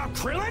talking about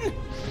Krillin?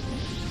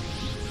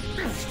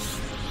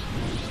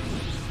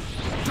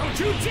 Don't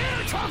you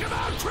dare talk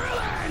about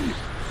Krillin!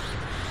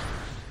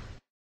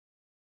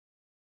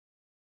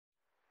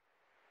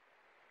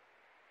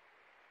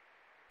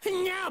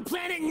 Now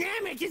Planet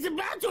Namek is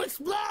about to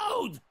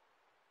explode!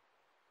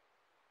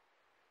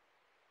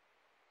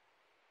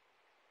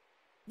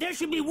 There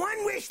should be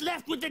one wish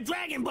left with the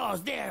Dragon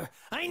Balls there.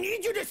 I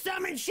need you to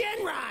summon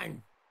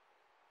Shenron!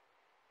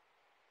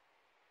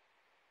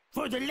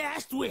 For the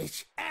last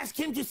wish, ask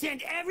him to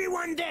send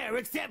everyone there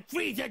except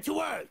Frieza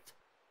to Earth.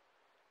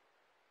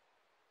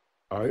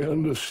 I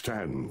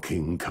understand,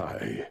 King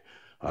Kai.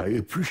 I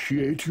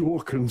appreciate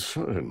your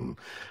concern,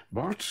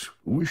 but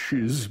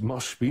wishes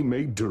must be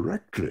made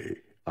directly,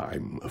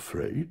 I'm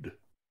afraid.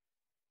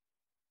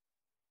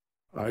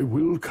 I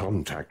will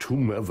contact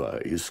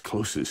whomever is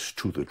closest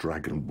to the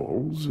Dragon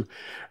Balls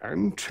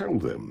and tell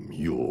them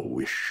your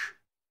wish.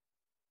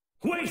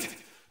 Wait!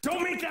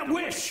 Don't make that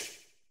wish!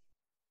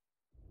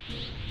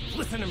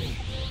 Listen to me.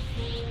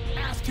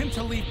 Ask him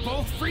to leave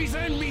both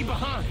Frieza and me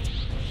behind.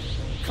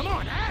 Come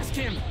on, ask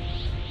him!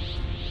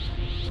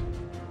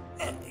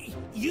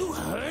 You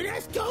heard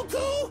us,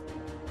 Goku?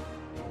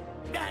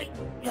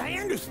 I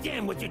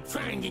understand what you're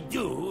trying to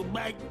do,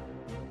 but...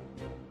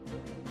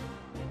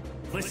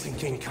 Listen,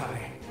 King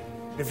Kai.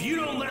 If you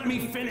don't let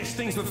me finish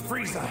things with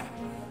Frieza,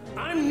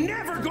 I'm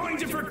never going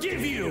to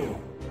forgive you!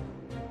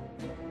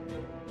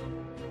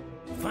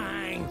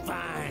 Fine,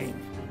 fine.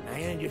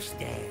 I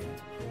understand.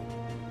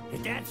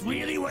 If that's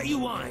really what you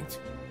want...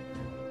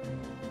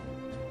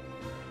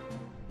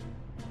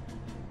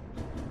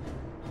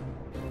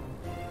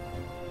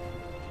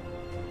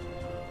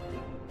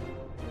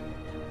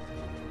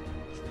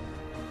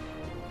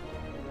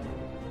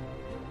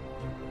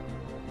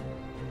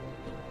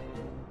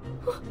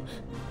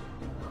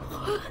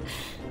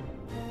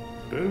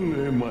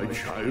 Then, my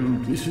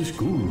child, this is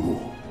Guru.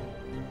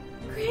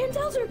 Grand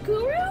Elder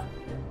Guru?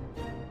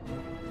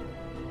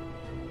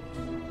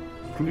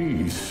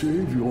 Please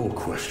save your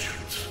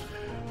questions.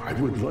 I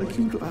would like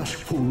you to ask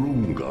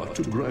Porunga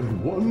to grant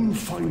one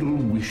final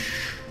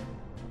wish.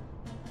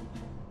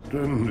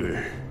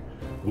 Dende,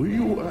 will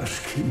you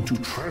ask him to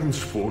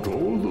transport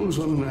all those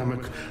on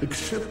Namek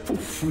except for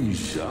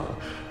Frieza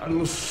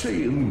and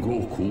Saiyan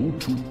Goku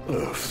to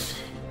Earth?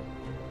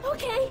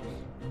 Okay.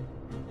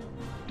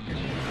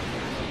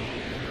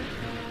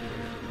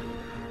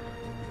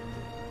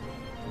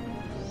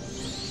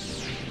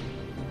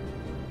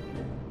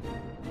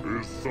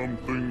 Is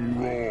something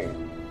wrong?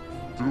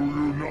 Do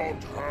you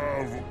not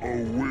have a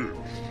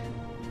wish?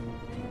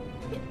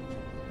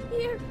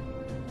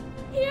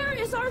 Here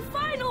is our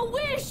final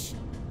wish!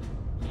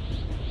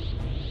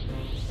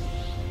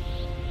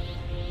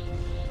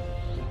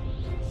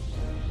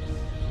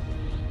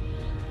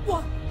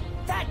 What?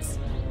 That's...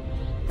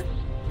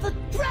 the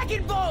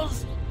Dragon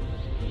Balls!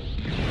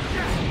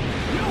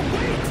 No,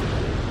 wait!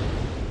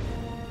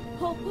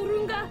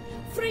 Porunga,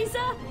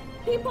 Frieza,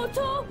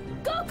 Hipoto,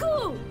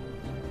 Goku!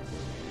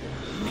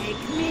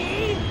 Make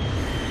me...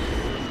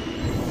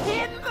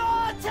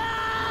 immortal!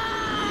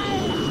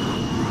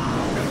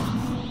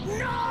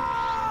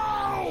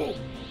 No!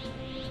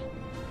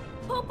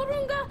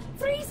 Porunga,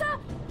 Frieza,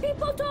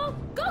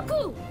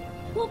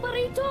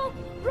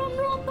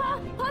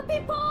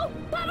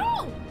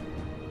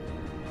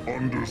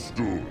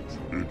 Understood.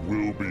 It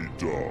will be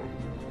done.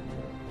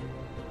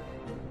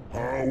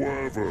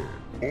 However,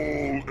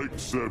 all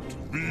except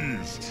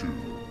these two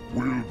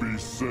will be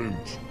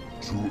sent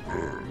to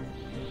Earth.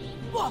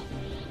 What?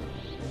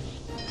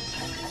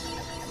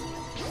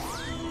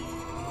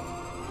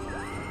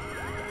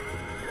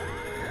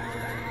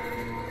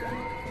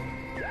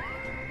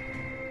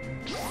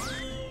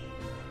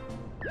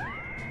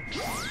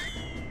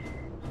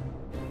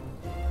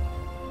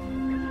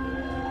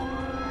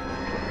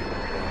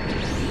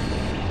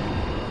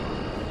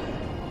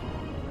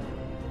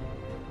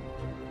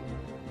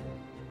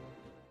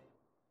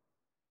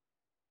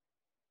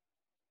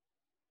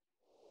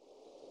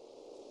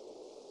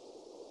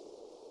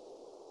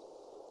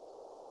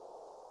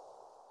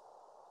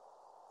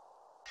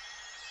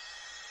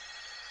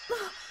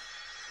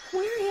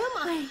 Where am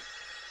I?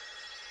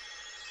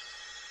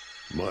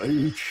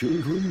 My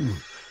children,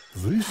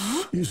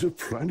 this is a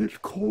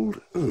planet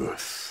called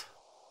Earth.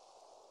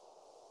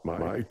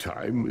 My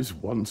time is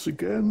once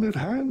again at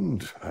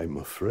hand, I'm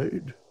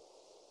afraid.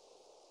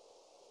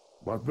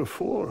 But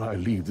before I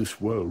leave this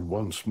world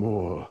once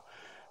more,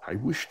 I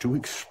wish to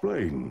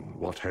explain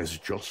what has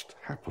just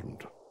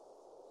happened.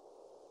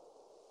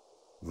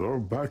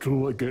 The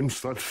battle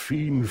against that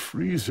fiend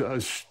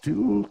Frieza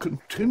still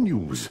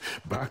continues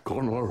back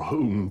on our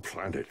home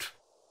planet.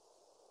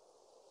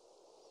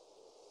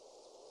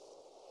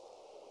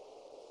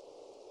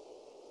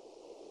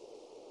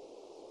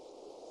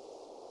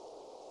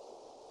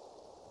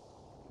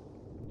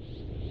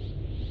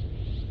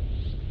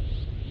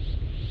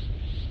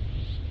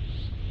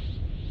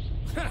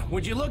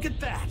 Would you look at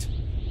that?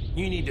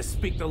 You need to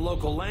speak the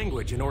local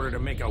language in order to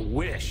make a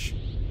wish.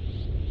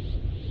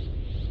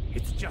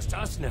 It's just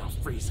us now,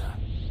 Frieza.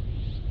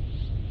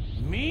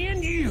 Me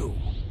and you!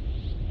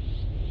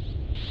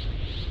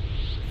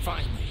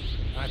 Finally,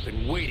 I've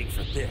been waiting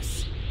for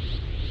this.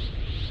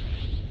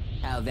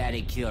 How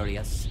very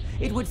curious.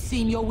 It would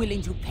seem you're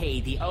willing to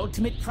pay the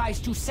ultimate price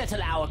to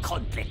settle our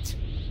conflict.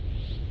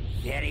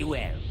 Very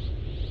well.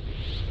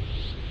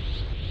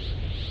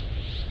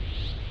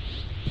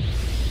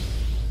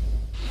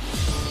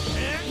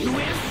 You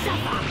will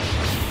suffer!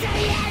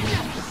 Saiyan!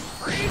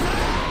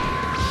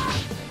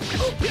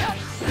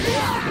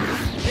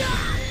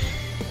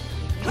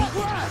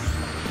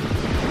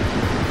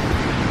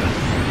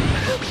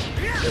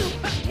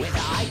 Whether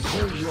I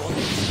kill you or the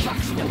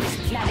destruction of this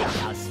planet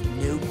does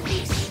no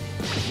peace.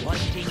 One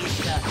thing is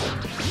certain,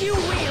 you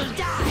will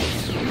die!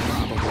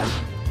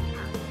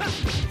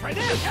 Try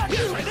this! Try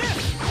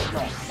this!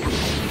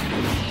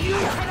 You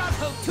cannot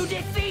hope to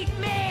defeat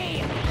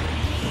me!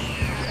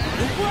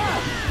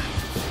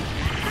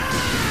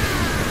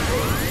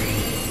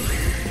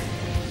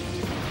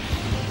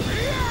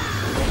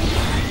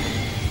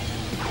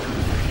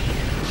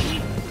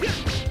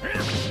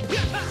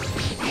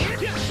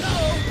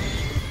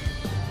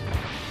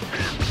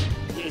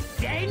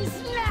 This ends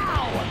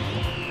now!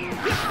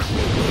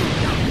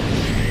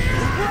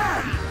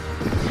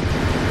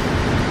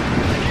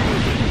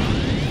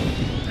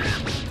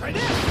 Try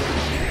this!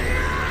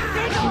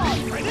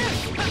 Try this!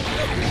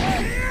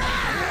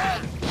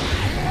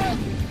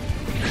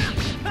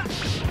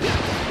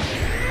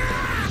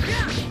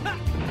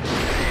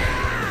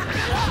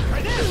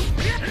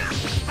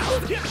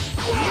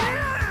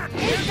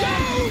 Here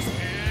goes!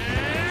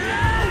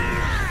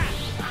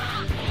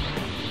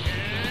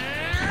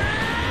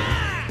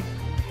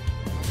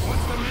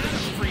 What's the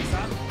matter,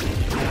 Frieza?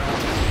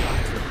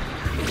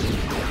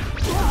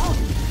 I'm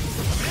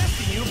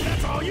asking you if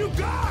that's all you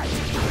got!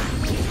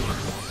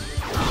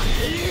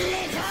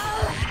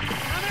 Little!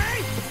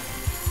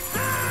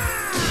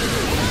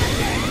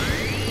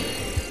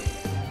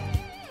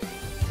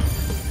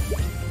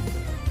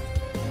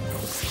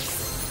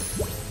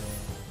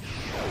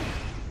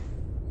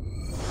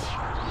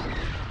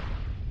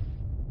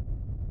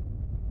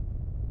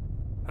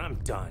 I'm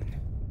done.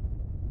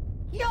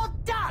 You're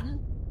done?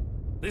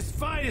 This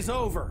fight is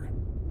over.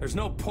 There's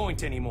no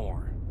point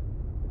anymore.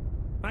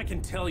 I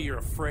can tell you're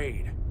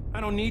afraid. I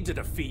don't need to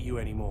defeat you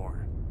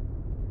anymore.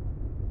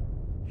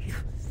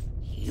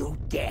 You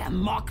dare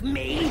mock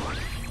me?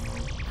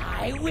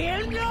 I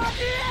will not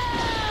lose!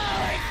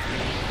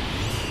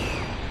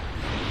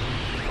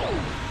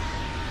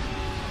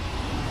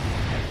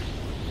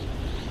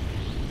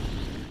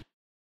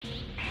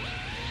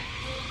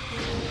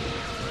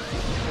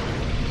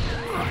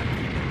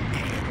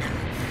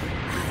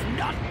 I'm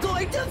not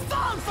going to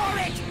fall for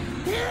it!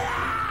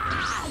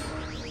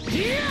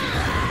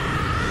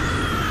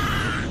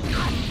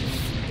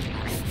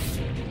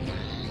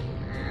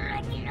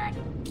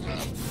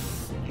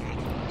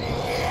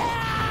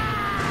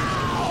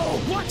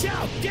 Watch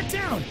out! Get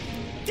down!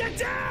 Get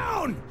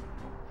down!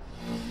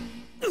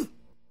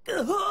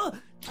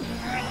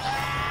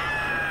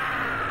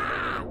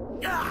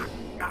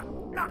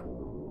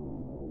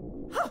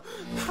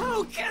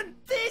 How can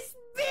this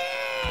be?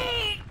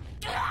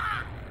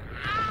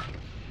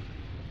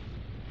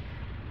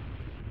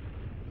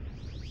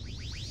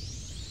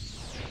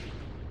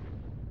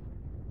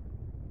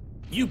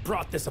 You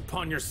brought this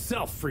upon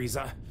yourself,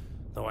 Frieza.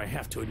 Though I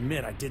have to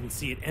admit I didn't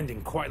see it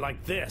ending quite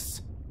like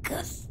this.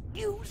 'Cause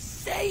you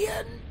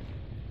Saiyan...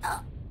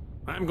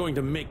 I'm going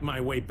to make my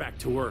way back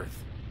to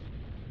Earth.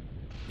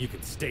 You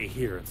can stay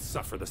here and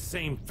suffer the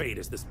same fate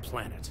as this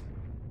planet.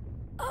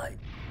 I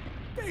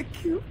beg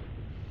you.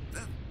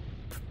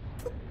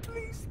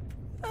 Please,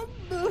 have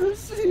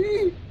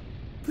mercy.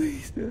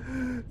 Please,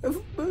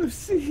 have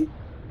mercy.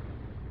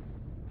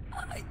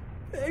 I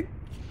beg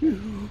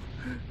you.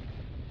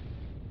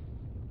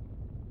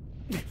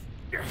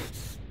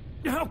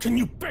 How can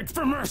you beg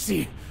for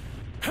mercy?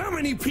 How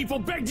many people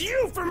begged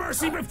you for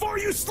mercy before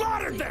you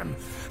slaughtered them?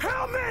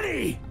 How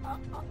many?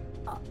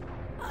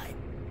 I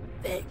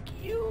beg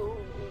you.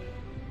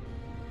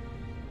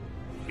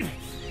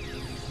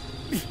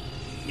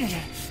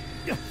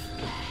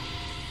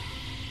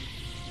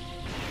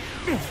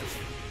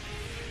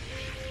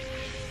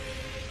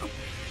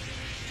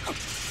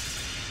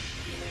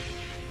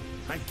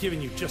 I've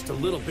given you just a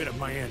little bit of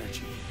my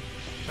energy.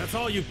 That's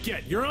all you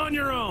get. You're on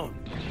your own.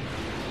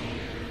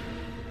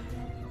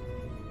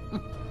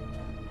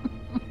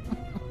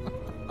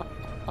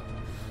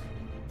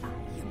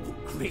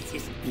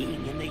 Greatest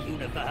being in the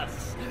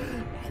universe.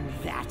 And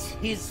that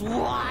is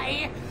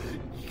why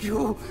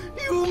you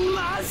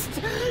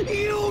must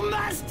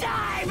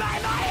die by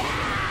my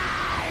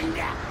hand!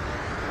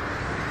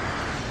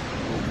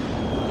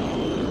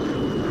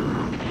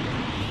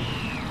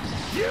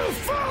 You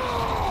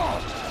fool!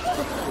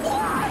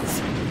 What?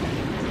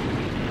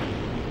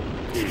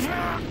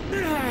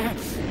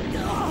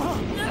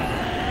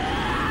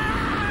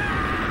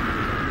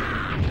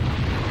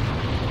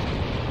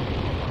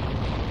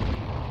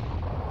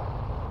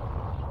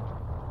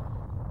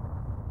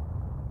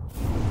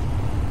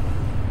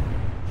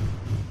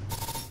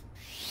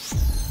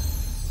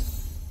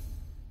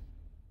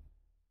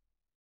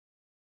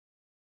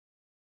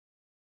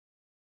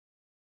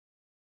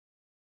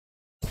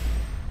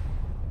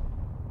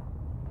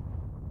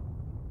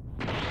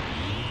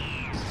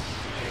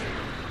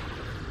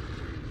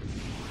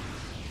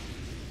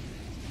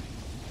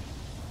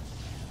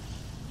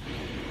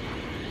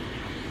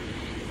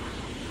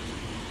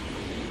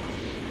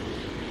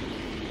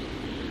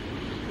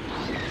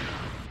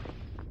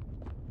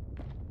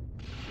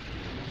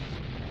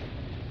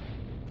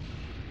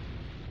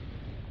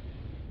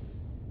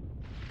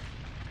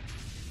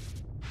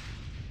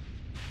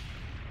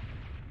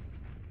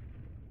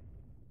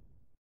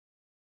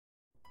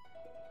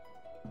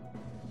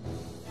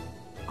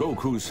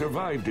 Goku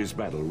survived his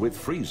battle with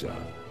Frieza.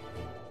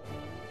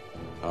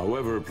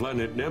 However,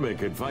 planet Namek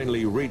had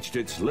finally reached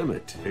its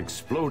limit,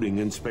 exploding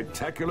in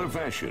spectacular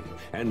fashion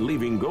and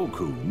leaving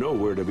Goku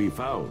nowhere to be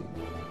found.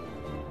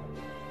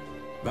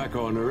 Back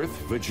on Earth,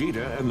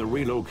 Vegeta and the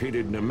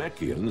relocated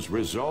Namekians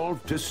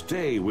resolved to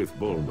stay with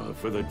Bulma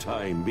for the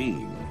time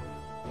being.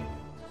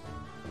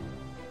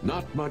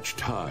 Not much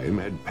time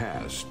had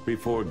passed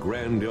before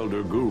Grand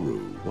Elder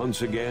Guru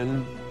once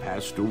again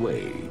passed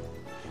away,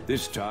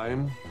 this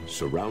time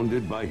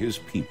surrounded by his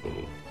people.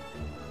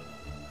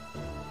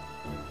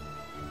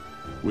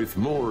 With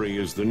Mori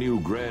as the new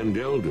Grand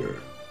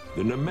Elder,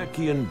 the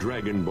Namekian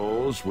Dragon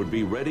Balls would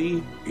be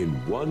ready in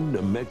 1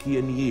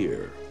 Namekian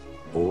year,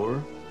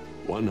 or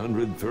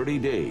 130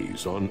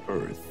 days on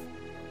Earth.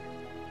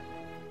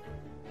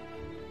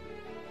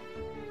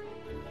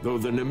 Though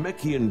the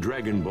Namekian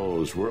Dragon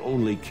Balls were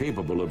only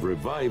capable of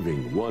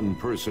reviving 1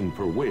 person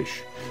per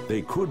wish,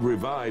 they could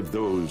revive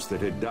those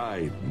that had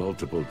died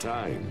multiple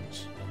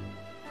times.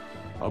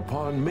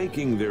 Upon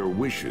making their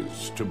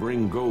wishes to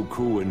bring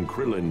Goku and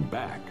Krillin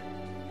back,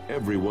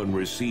 everyone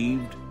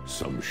received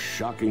some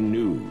shocking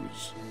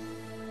news.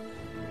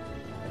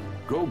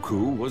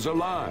 Goku was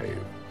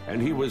alive, and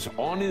he was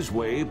on his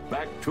way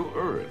back to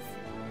Earth.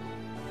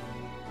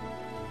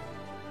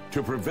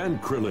 To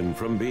prevent Krillin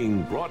from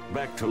being brought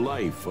back to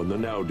life on the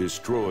now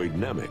destroyed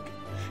Namek,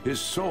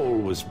 his soul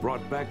was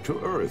brought back to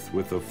Earth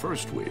with the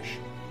first wish,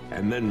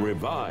 and then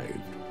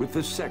revived with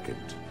the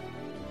second.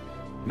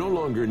 No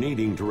longer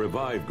needing to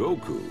revive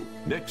Goku,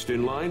 next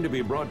in line to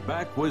be brought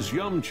back was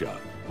Yamcha,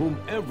 whom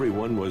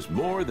everyone was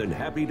more than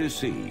happy to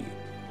see.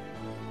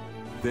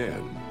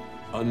 Then,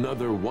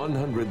 another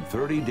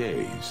 130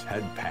 days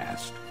had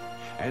passed,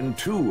 and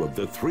 2 of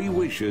the 3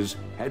 wishes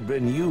had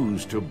been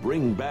used to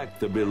bring back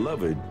the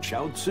beloved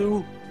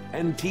Chaozu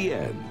and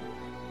Tien.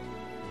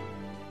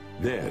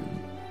 Then,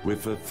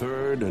 with the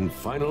 3rd and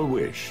final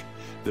wish,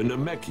 the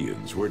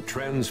Namekians were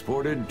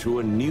transported to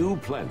a new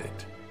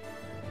planet,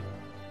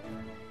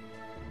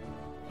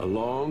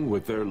 along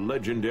with their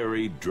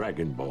legendary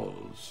Dragon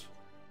Balls.